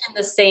just taking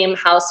the same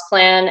house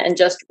plan and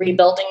just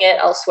rebuilding it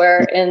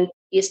elsewhere in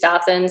East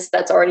Athens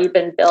that's already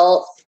been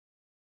built,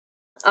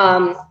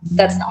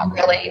 that's not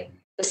really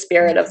the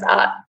spirit of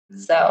that.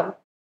 So.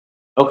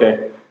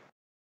 Okay.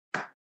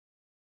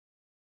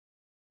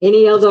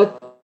 Any other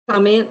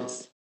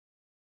comments?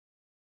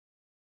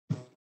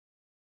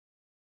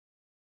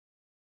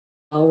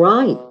 All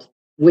right.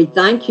 We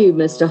thank you,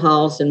 Mr.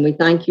 Halls, and we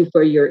thank you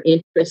for your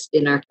interest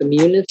in our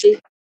community.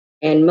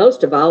 And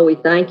most of all, we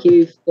thank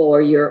you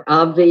for your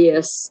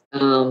obvious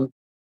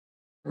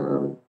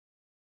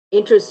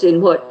interest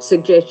in what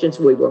suggestions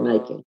we were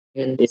making.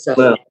 And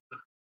so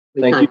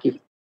we thank you.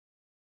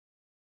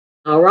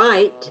 All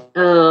right.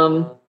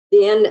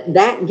 Then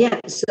that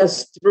gets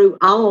us through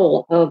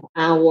all of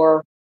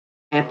our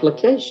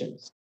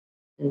applications.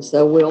 And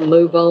so we'll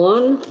move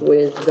on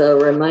with the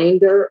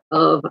remainder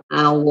of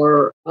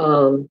our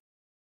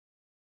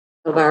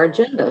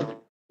agenda.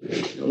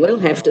 We'll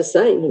have to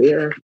say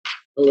we're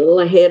a little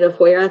ahead of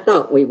where I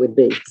thought we would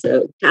be.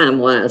 So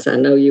time-wise, I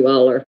know you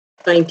all are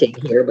fainting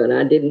here, but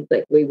I didn't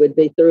think we would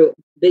be to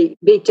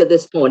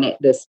this point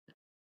at this time.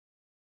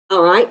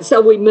 All right,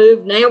 so we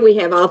move now. We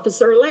have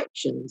officer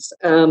elections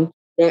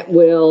that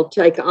will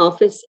take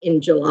office in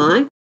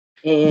July.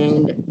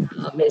 And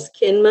Ms.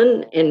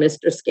 Kinman and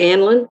Mr.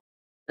 Scanlon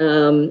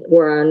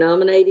were our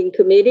nominating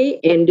committee.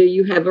 And do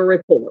you have a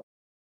report?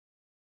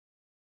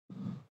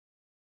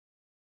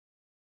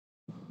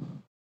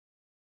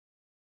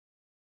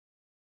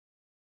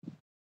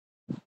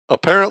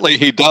 Apparently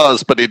he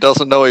does, but he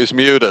doesn't know he's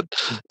muted.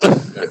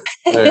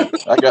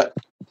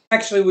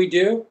 Actually, we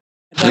do.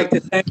 I'd like to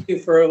thank you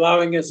for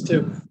allowing us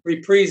to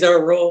reprise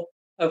our role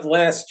of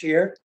last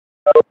year.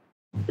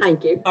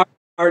 Thank you.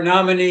 Our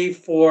nominee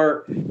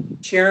for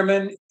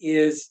chairman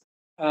is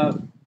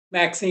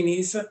Maxine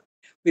Issa.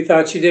 We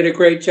thought she did a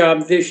great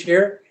job this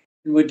year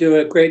and would do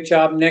a great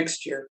job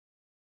next year.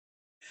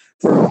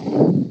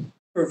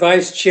 For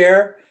vice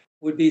chair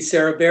would be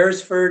Sarah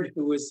Beresford,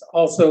 who was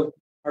also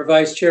our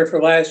vice chair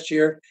for last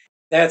year.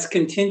 That's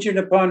contingent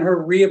upon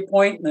her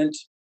reappointment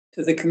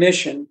to the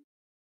commission.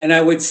 And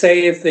I would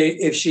say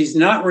if she's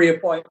not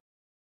reappointed,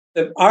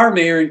 our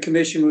mayor and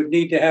commission would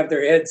need to have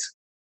their heads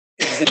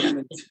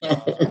examined.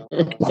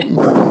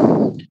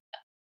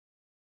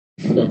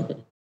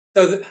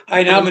 So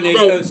I nominate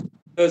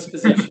those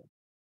positions.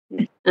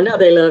 I know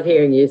they love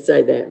hearing you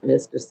say that,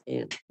 Mr.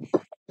 Scan.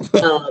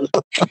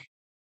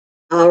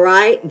 All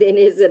right, then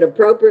is it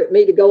appropriate for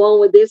me to go on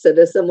with this, or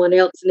does someone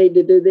else need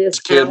to do this?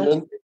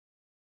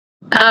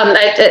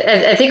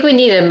 I think we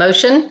need a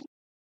motion.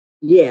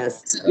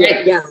 Yes.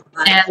 Yeah.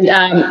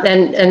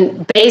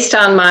 And based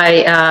on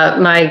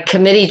my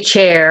committee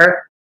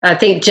chair, I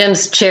think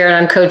Jim's chair and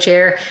I'm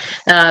co-chair,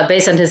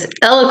 based on his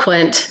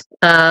eloquent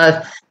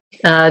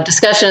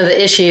discussion of the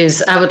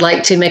issues, I would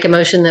like to make a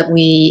motion that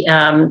we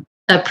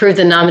approve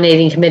the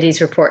nominating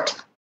committee's report.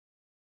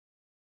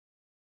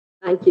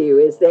 Thank you.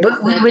 Is there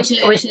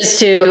which is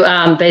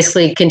to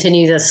basically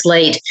continue the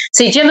slate.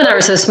 See, Jim and I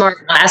were so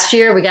smart last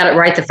year. We got it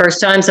right the first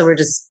time, so we're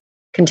just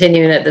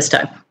continuing it this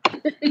time.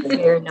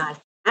 Very nice.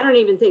 I don't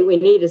even think we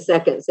need a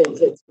second since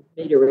it's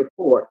me to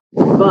report.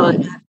 But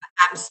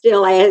I'm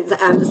still, I'm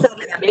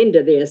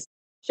into this.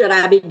 Should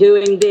I be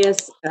doing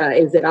this?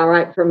 Is it all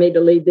right for me to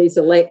lead these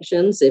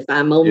elections if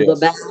I'm on the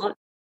ballot?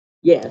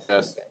 Yes.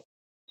 Okay.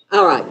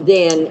 All right,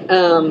 then.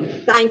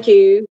 Thank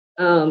you,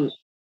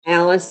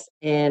 Alice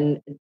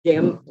and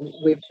Jim.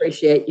 We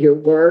appreciate your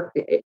work.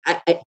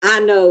 I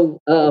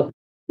know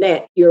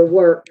that your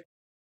work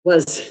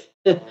was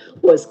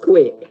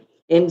quick,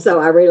 and so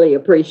I really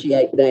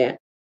appreciate that.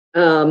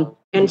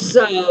 And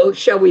so,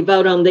 shall we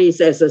vote on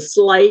these as a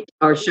slate,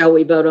 or shall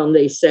we vote on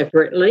these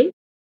separately?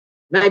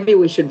 Maybe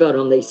we should vote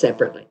on these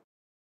separately.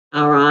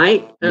 All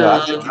right. No,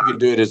 I think you can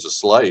do it as a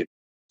slate,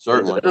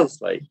 certainly.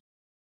 Slate.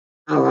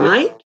 All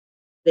right.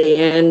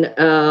 Then,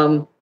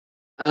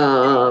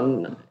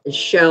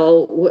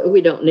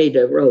 we don't need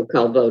a roll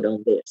call vote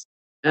on this.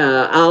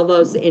 All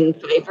those in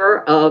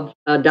favor of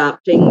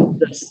adopting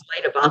the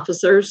slate of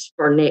officers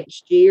for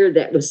next year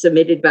that was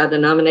submitted by the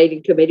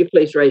nominating committee,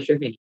 please raise your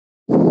hand.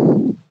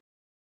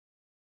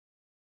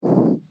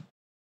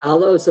 All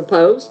those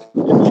opposed?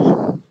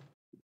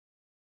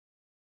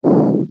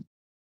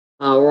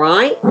 All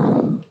right.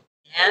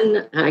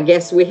 And I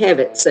guess we have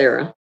it,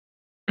 Sarah.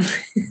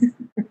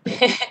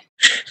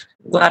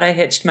 Glad I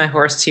hitched my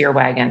horse to your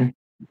wagon.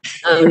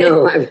 Oh,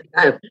 no, I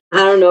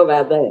don't know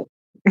about that.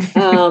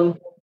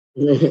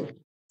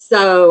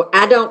 So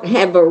I don't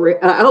have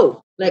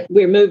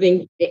we're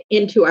moving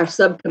into our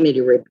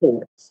subcommittee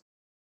reports.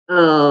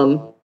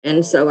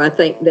 And so I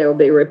think there will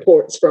be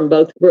reports from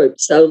both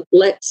groups. So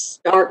let's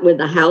start with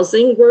the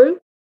housing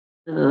group,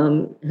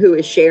 who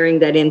is sharing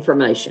that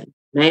information.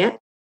 Matt?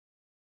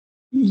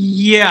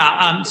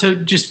 Yeah. So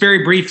just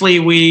very briefly,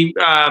 we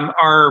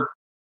are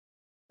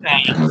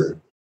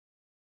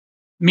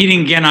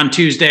meeting again on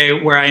Tuesday,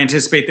 where I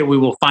anticipate that we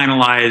will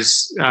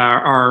finalize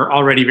our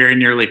already very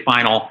nearly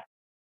final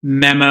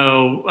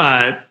memo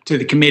to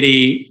the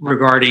committee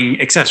regarding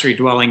accessory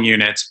dwelling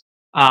units.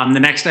 The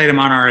next item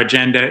on our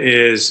agenda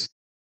is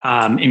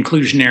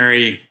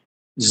inclusionary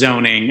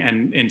zoning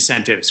and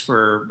incentives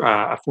for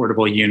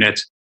affordable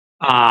units,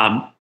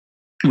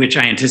 which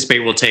I anticipate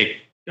will take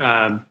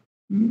a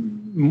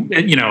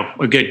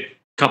good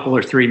couple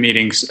or three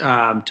meetings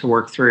to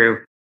work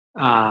through.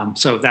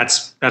 So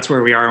that's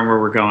where we are and where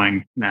we're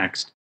going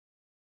next.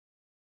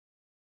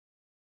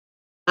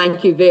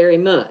 Thank you very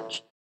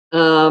much.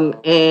 And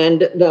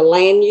the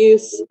land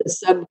use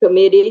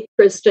subcommittee,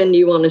 Kristen,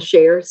 you want to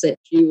share, since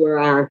you were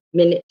our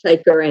minute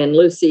taker and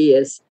Lucy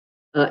is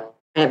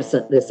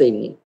absent this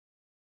evening?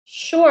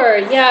 Sure.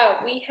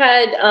 Yeah, we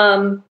had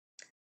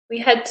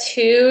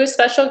two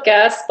special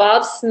guests,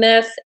 Bob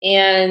Smith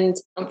and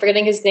I'm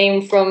forgetting his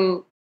name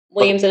from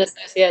Williams and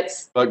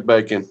Associates. Buck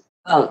Bacon.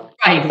 Oh,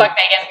 right, Buck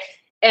Bacon.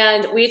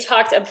 And we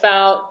talked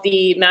about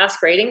the mass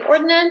grading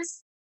ordinance.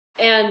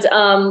 And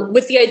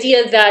with the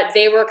idea that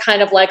they were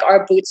kind of like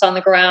our boots on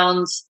the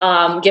ground,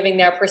 giving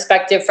their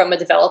perspective from a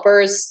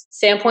developer's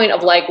standpoint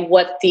of like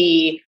what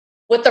the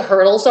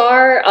hurdles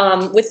are,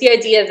 with the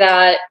idea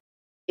that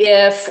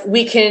if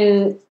we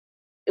can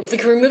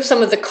remove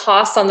some of the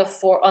costs on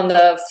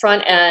the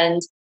front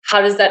end, how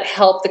does that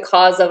help the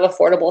cause of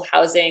affordable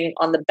housing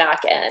on the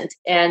back end?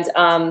 And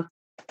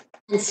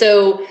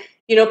so,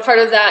 part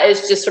of that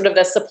is just sort of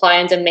the supply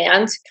and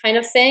demand kind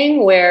of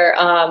thing, where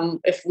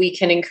if we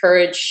can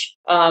encourage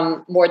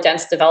more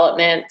dense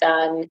development,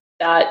 then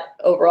that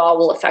overall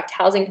will affect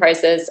housing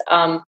prices.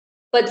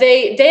 But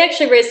they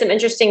actually raised some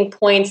interesting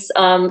points.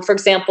 For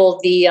example,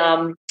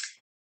 the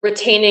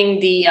retaining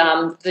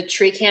the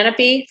tree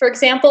canopy, for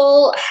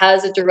example,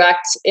 has a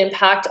direct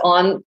impact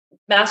on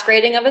mass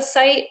grading of a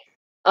site.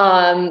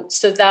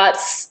 So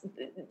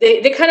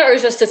they kind of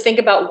urge us to think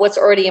about what's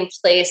already in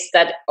place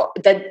that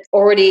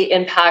already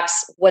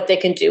impacts what they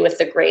can do with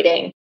the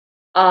grading.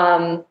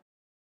 And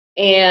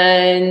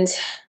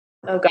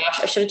oh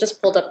gosh, I should have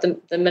just pulled up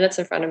the minutes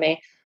in front of me.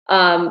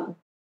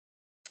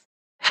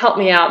 Help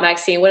me out,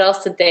 Maxine. What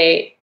else were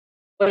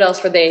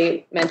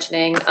they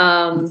mentioning?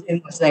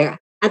 Was there?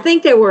 I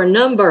think there were a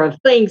number of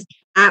things.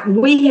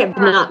 We have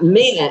not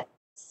met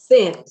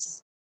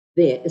since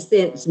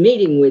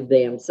meeting with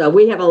them, so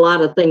we have a lot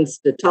of things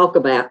to talk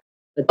about.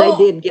 But they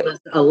did give us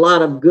a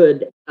lot of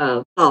good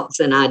thoughts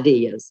and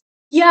ideas.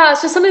 Yeah,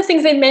 so some of the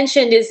things they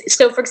mentioned is,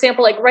 so for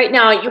example, like right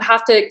now you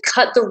have to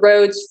cut the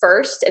roads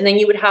first, and then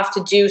you would have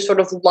to do sort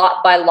of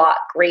lot by lot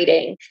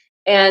grading.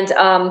 And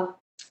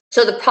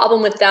so the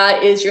problem with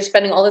that is you're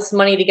spending all this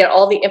money to get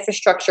all the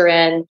infrastructure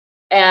in,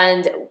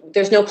 and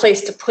there's no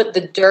place to put the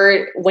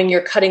dirt when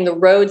you're cutting the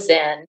roads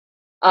in.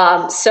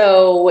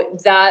 So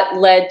that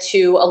led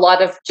to a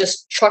lot of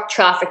just truck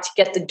traffic to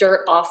get the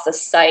dirt off the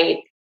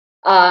site.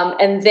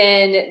 And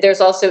then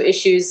there's also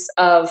issues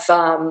of,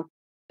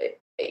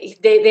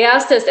 they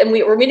asked us, and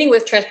we were meeting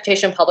with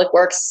Transportation and Public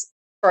Works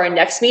for our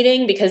next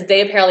meeting because they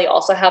apparently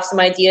also have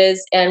some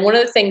ideas. And one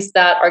of the things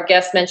that our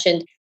guest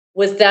mentioned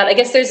was that I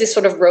guess there's this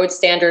sort of road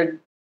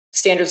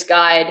standards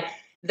guide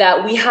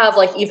that we have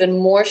like even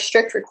more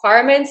strict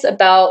requirements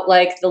about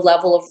like the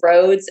level of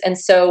roads. And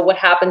so what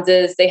happens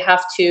is they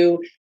have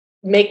to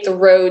make the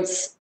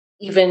roads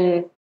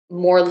even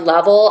more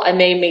level. I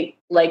may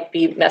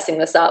be messing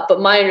this up, but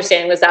my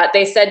understanding was that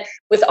they said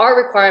with our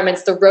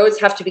requirements, the roads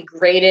have to be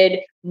graded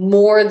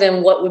more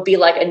than what would be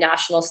like a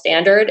national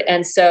standard.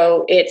 And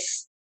so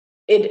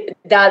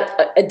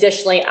that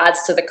additionally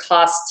adds to the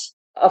cost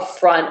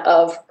upfront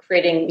of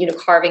creating,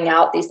 carving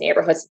out these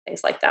neighborhoods and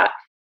things like that.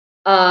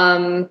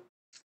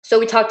 So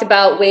we talked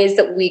about ways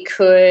that we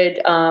could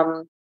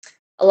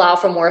allow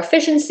for more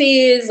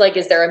efficiencies? Like,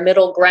 is there a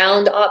middle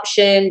ground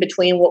option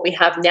between what we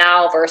have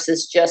now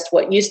versus just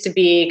what used to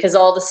be? Because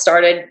all this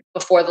started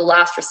before the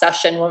last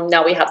recession, when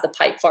now we have the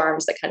pipe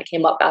farms that kind of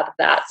came up out of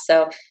that.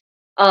 So,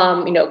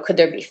 could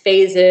there be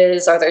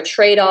phases? Are there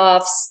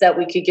trade-offs that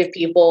we could give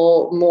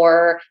people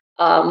more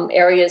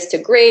areas to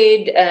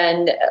grade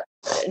and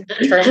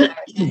determine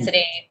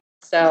density?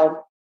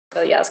 So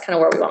yeah, that's kind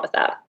of where we went with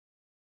that.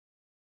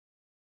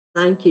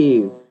 Thank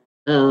you.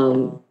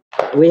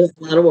 We have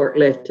a lot of work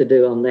left to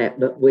do on that,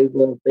 but we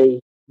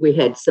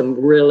had some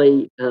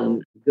really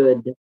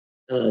good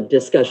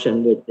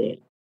discussion with them.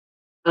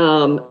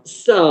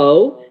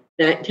 So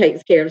that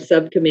takes care of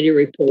subcommittee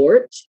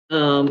reports.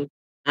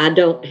 I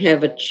don't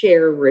have a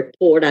chair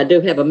report. I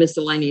do have a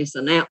miscellaneous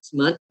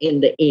announcement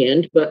in the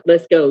end, but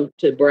let's go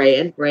to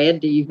Brad. Brad,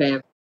 do you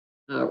have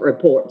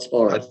reports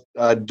for us?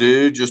 I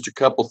do, just a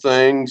couple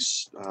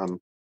things.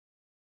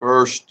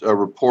 First, a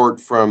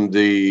report from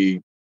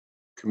the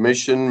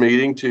commission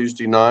meeting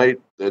Tuesday night.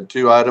 The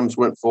 2 items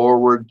went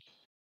forward.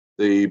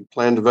 The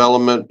plan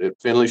development at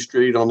Finley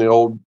Street on the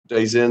old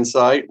Days Inn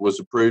site was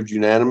approved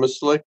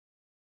unanimously,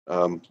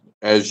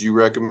 as you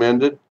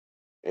recommended.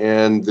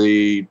 And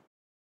the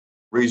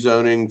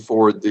rezoning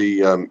for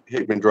the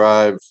Hickman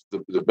Drive,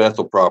 the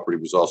Bethel property,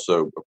 was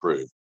also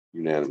approved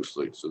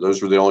unanimously. So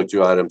those were the only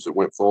 2 items that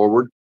went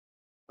forward.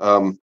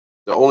 The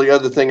only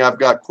other thing I've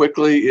got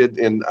quickly,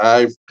 and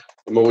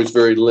I'm always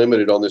very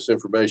limited on this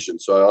information,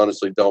 so I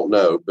honestly don't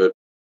know, but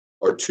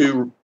are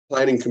 2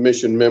 planning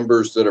commission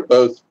members that are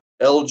both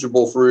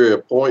eligible for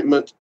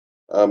reappointment,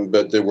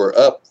 but they were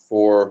up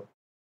for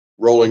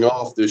rolling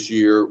off this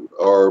year,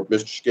 are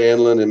Mr.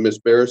 Scanlon and Ms.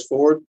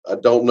 Beresford. I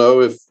don't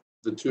know if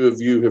the 2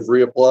 of you have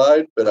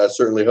reapplied, but I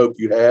certainly hope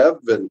you have.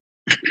 And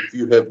if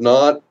you have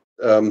not,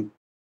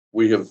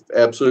 we have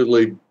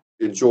absolutely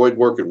enjoyed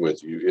working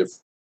with you. If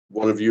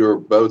one of you or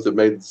both have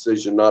made the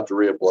decision not to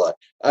reapply,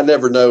 I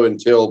never know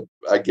until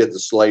I get the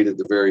slate at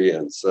the very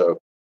end. So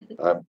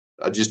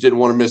I just didn't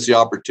want to miss the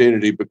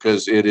opportunity,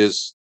 because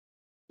this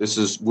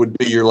would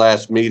be your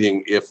last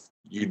meeting if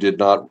you did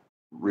not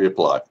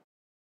reapply.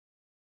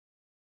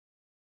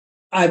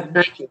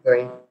 Thank you,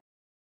 Brad.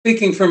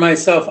 Speaking for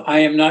myself, I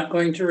am not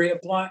going to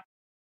reapply.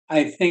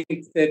 I think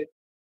that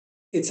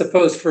it's a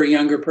post for a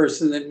younger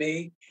person than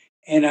me,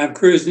 and I'm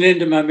cruising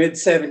into my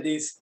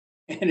mid-70s,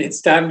 and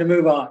it's time to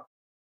move on.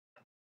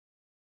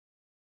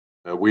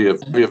 We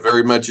have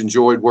very much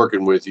enjoyed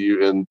working with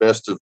you, and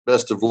best of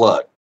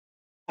luck.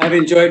 I've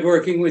enjoyed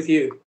working with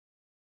you.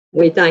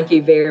 We thank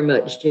you very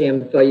much,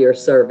 Jim, for your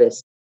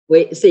service.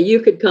 You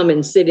could come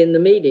and sit in the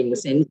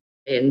meetings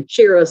and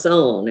cheer us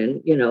on,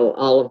 and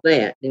all of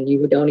that, and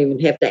you don't even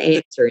have to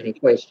answer any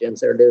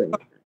questions or do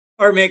anything.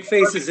 Or make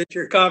faces at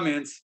your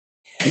comments.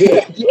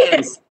 Yeah,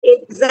 yes,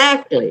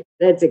 exactly.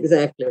 That's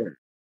exactly right.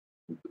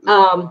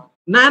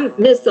 My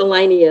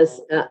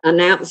miscellaneous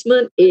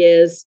announcement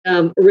is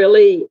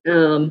really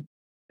a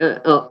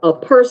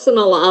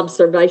personal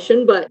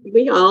observation, but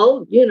we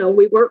all,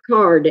 we work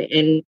hard,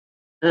 and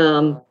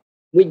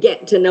we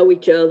get to know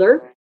each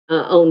other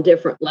on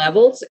different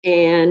levels.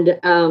 And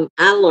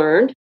I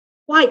learned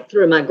quite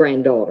through my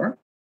granddaughter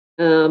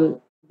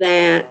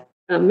that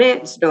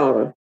Matt's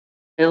daughter,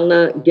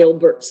 Elna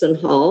Gilbertson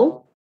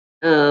Hall,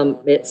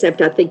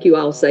 except I think you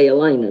all say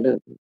Elena,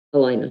 don't you?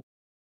 Elena,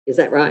 is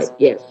that right?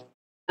 Yes.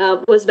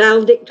 Was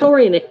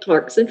valedictorian at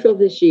Clarke Central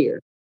this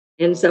year.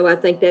 And so I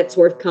think that's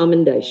worth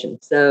commendation.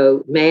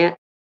 So Matt,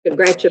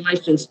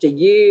 congratulations to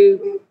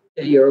you,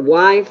 to your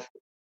wife,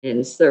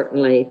 and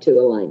certainly to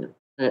Elena.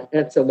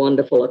 That's a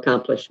wonderful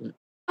accomplishment.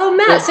 Oh,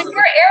 Matt, so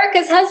you're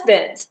Erica's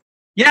husband.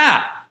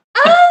 Yeah.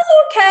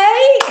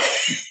 Oh,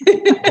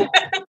 okay.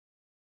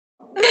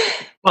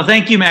 Well,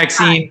 thank you,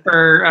 Maxine,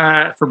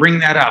 for bringing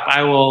that up.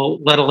 I will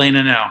let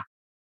Elena know.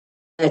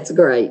 That's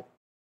great.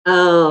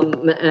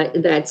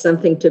 That's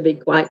something to be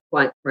quite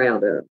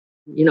proud of.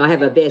 I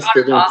have a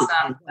vested interest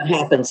in what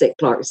happens at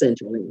Clarke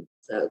Central.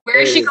 So, where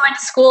is she going to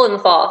school in the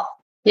fall?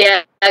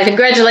 Yeah,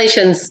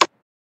 congratulations.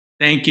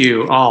 Thank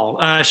you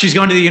all. She's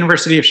going to the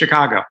University of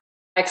Chicago.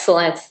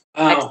 Excellent.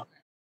 Excellent.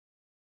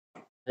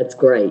 That's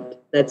great.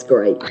 That's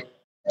great.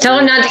 Tell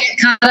her not to get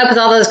caught up with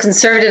all those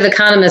conservative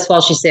economists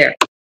while she's there.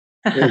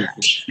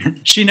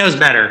 She knows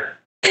better.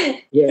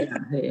 Yeah.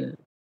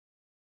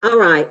 All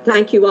right.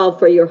 Thank you all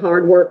for your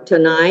hard work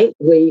tonight.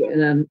 We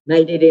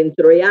made it in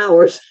 3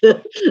 hours,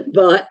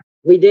 but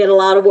we did a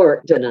lot of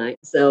work tonight.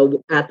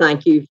 So I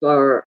thank you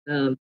for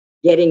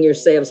getting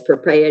yourselves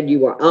prepared. You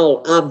were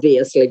all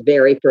obviously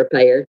very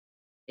prepared.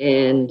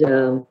 And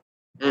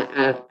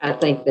I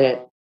think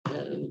that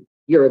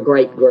you're a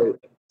great group.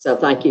 So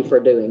thank you for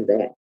doing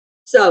that.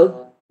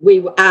 So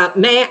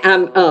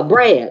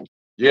Brad.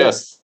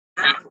 Yes.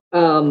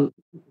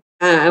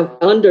 I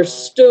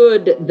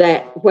understood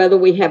that whether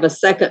we have a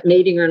second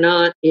meeting or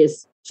not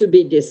is to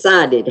be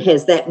decided.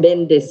 Has that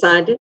been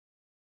decided?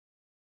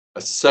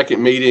 A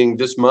second meeting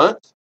this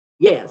month?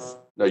 Yes.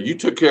 No, you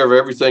took care of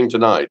everything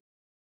tonight.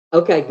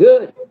 Okay,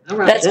 good. All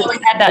right. That's why we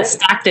had that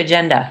stacked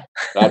agenda.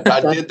 I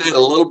did that a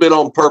little bit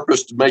on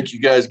purpose to make you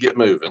guys get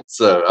moving.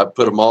 So I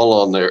put them all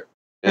on there.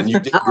 And you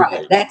did All great.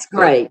 right, that's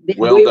great.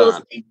 Well we will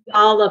done. see you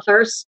all the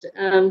first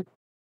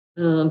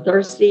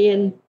Thursday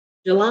in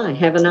July.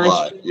 Have a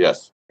nice July,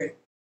 yes.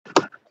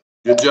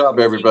 Good job,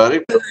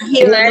 everybody.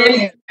 Good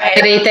night,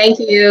 everybody. Thank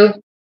you.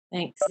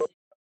 Thanks.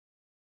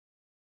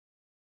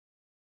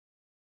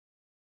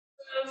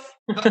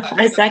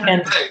 I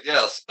second.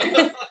 Yes.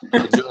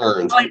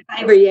 Adjourned. All in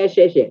favor, yes,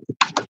 yes, yes.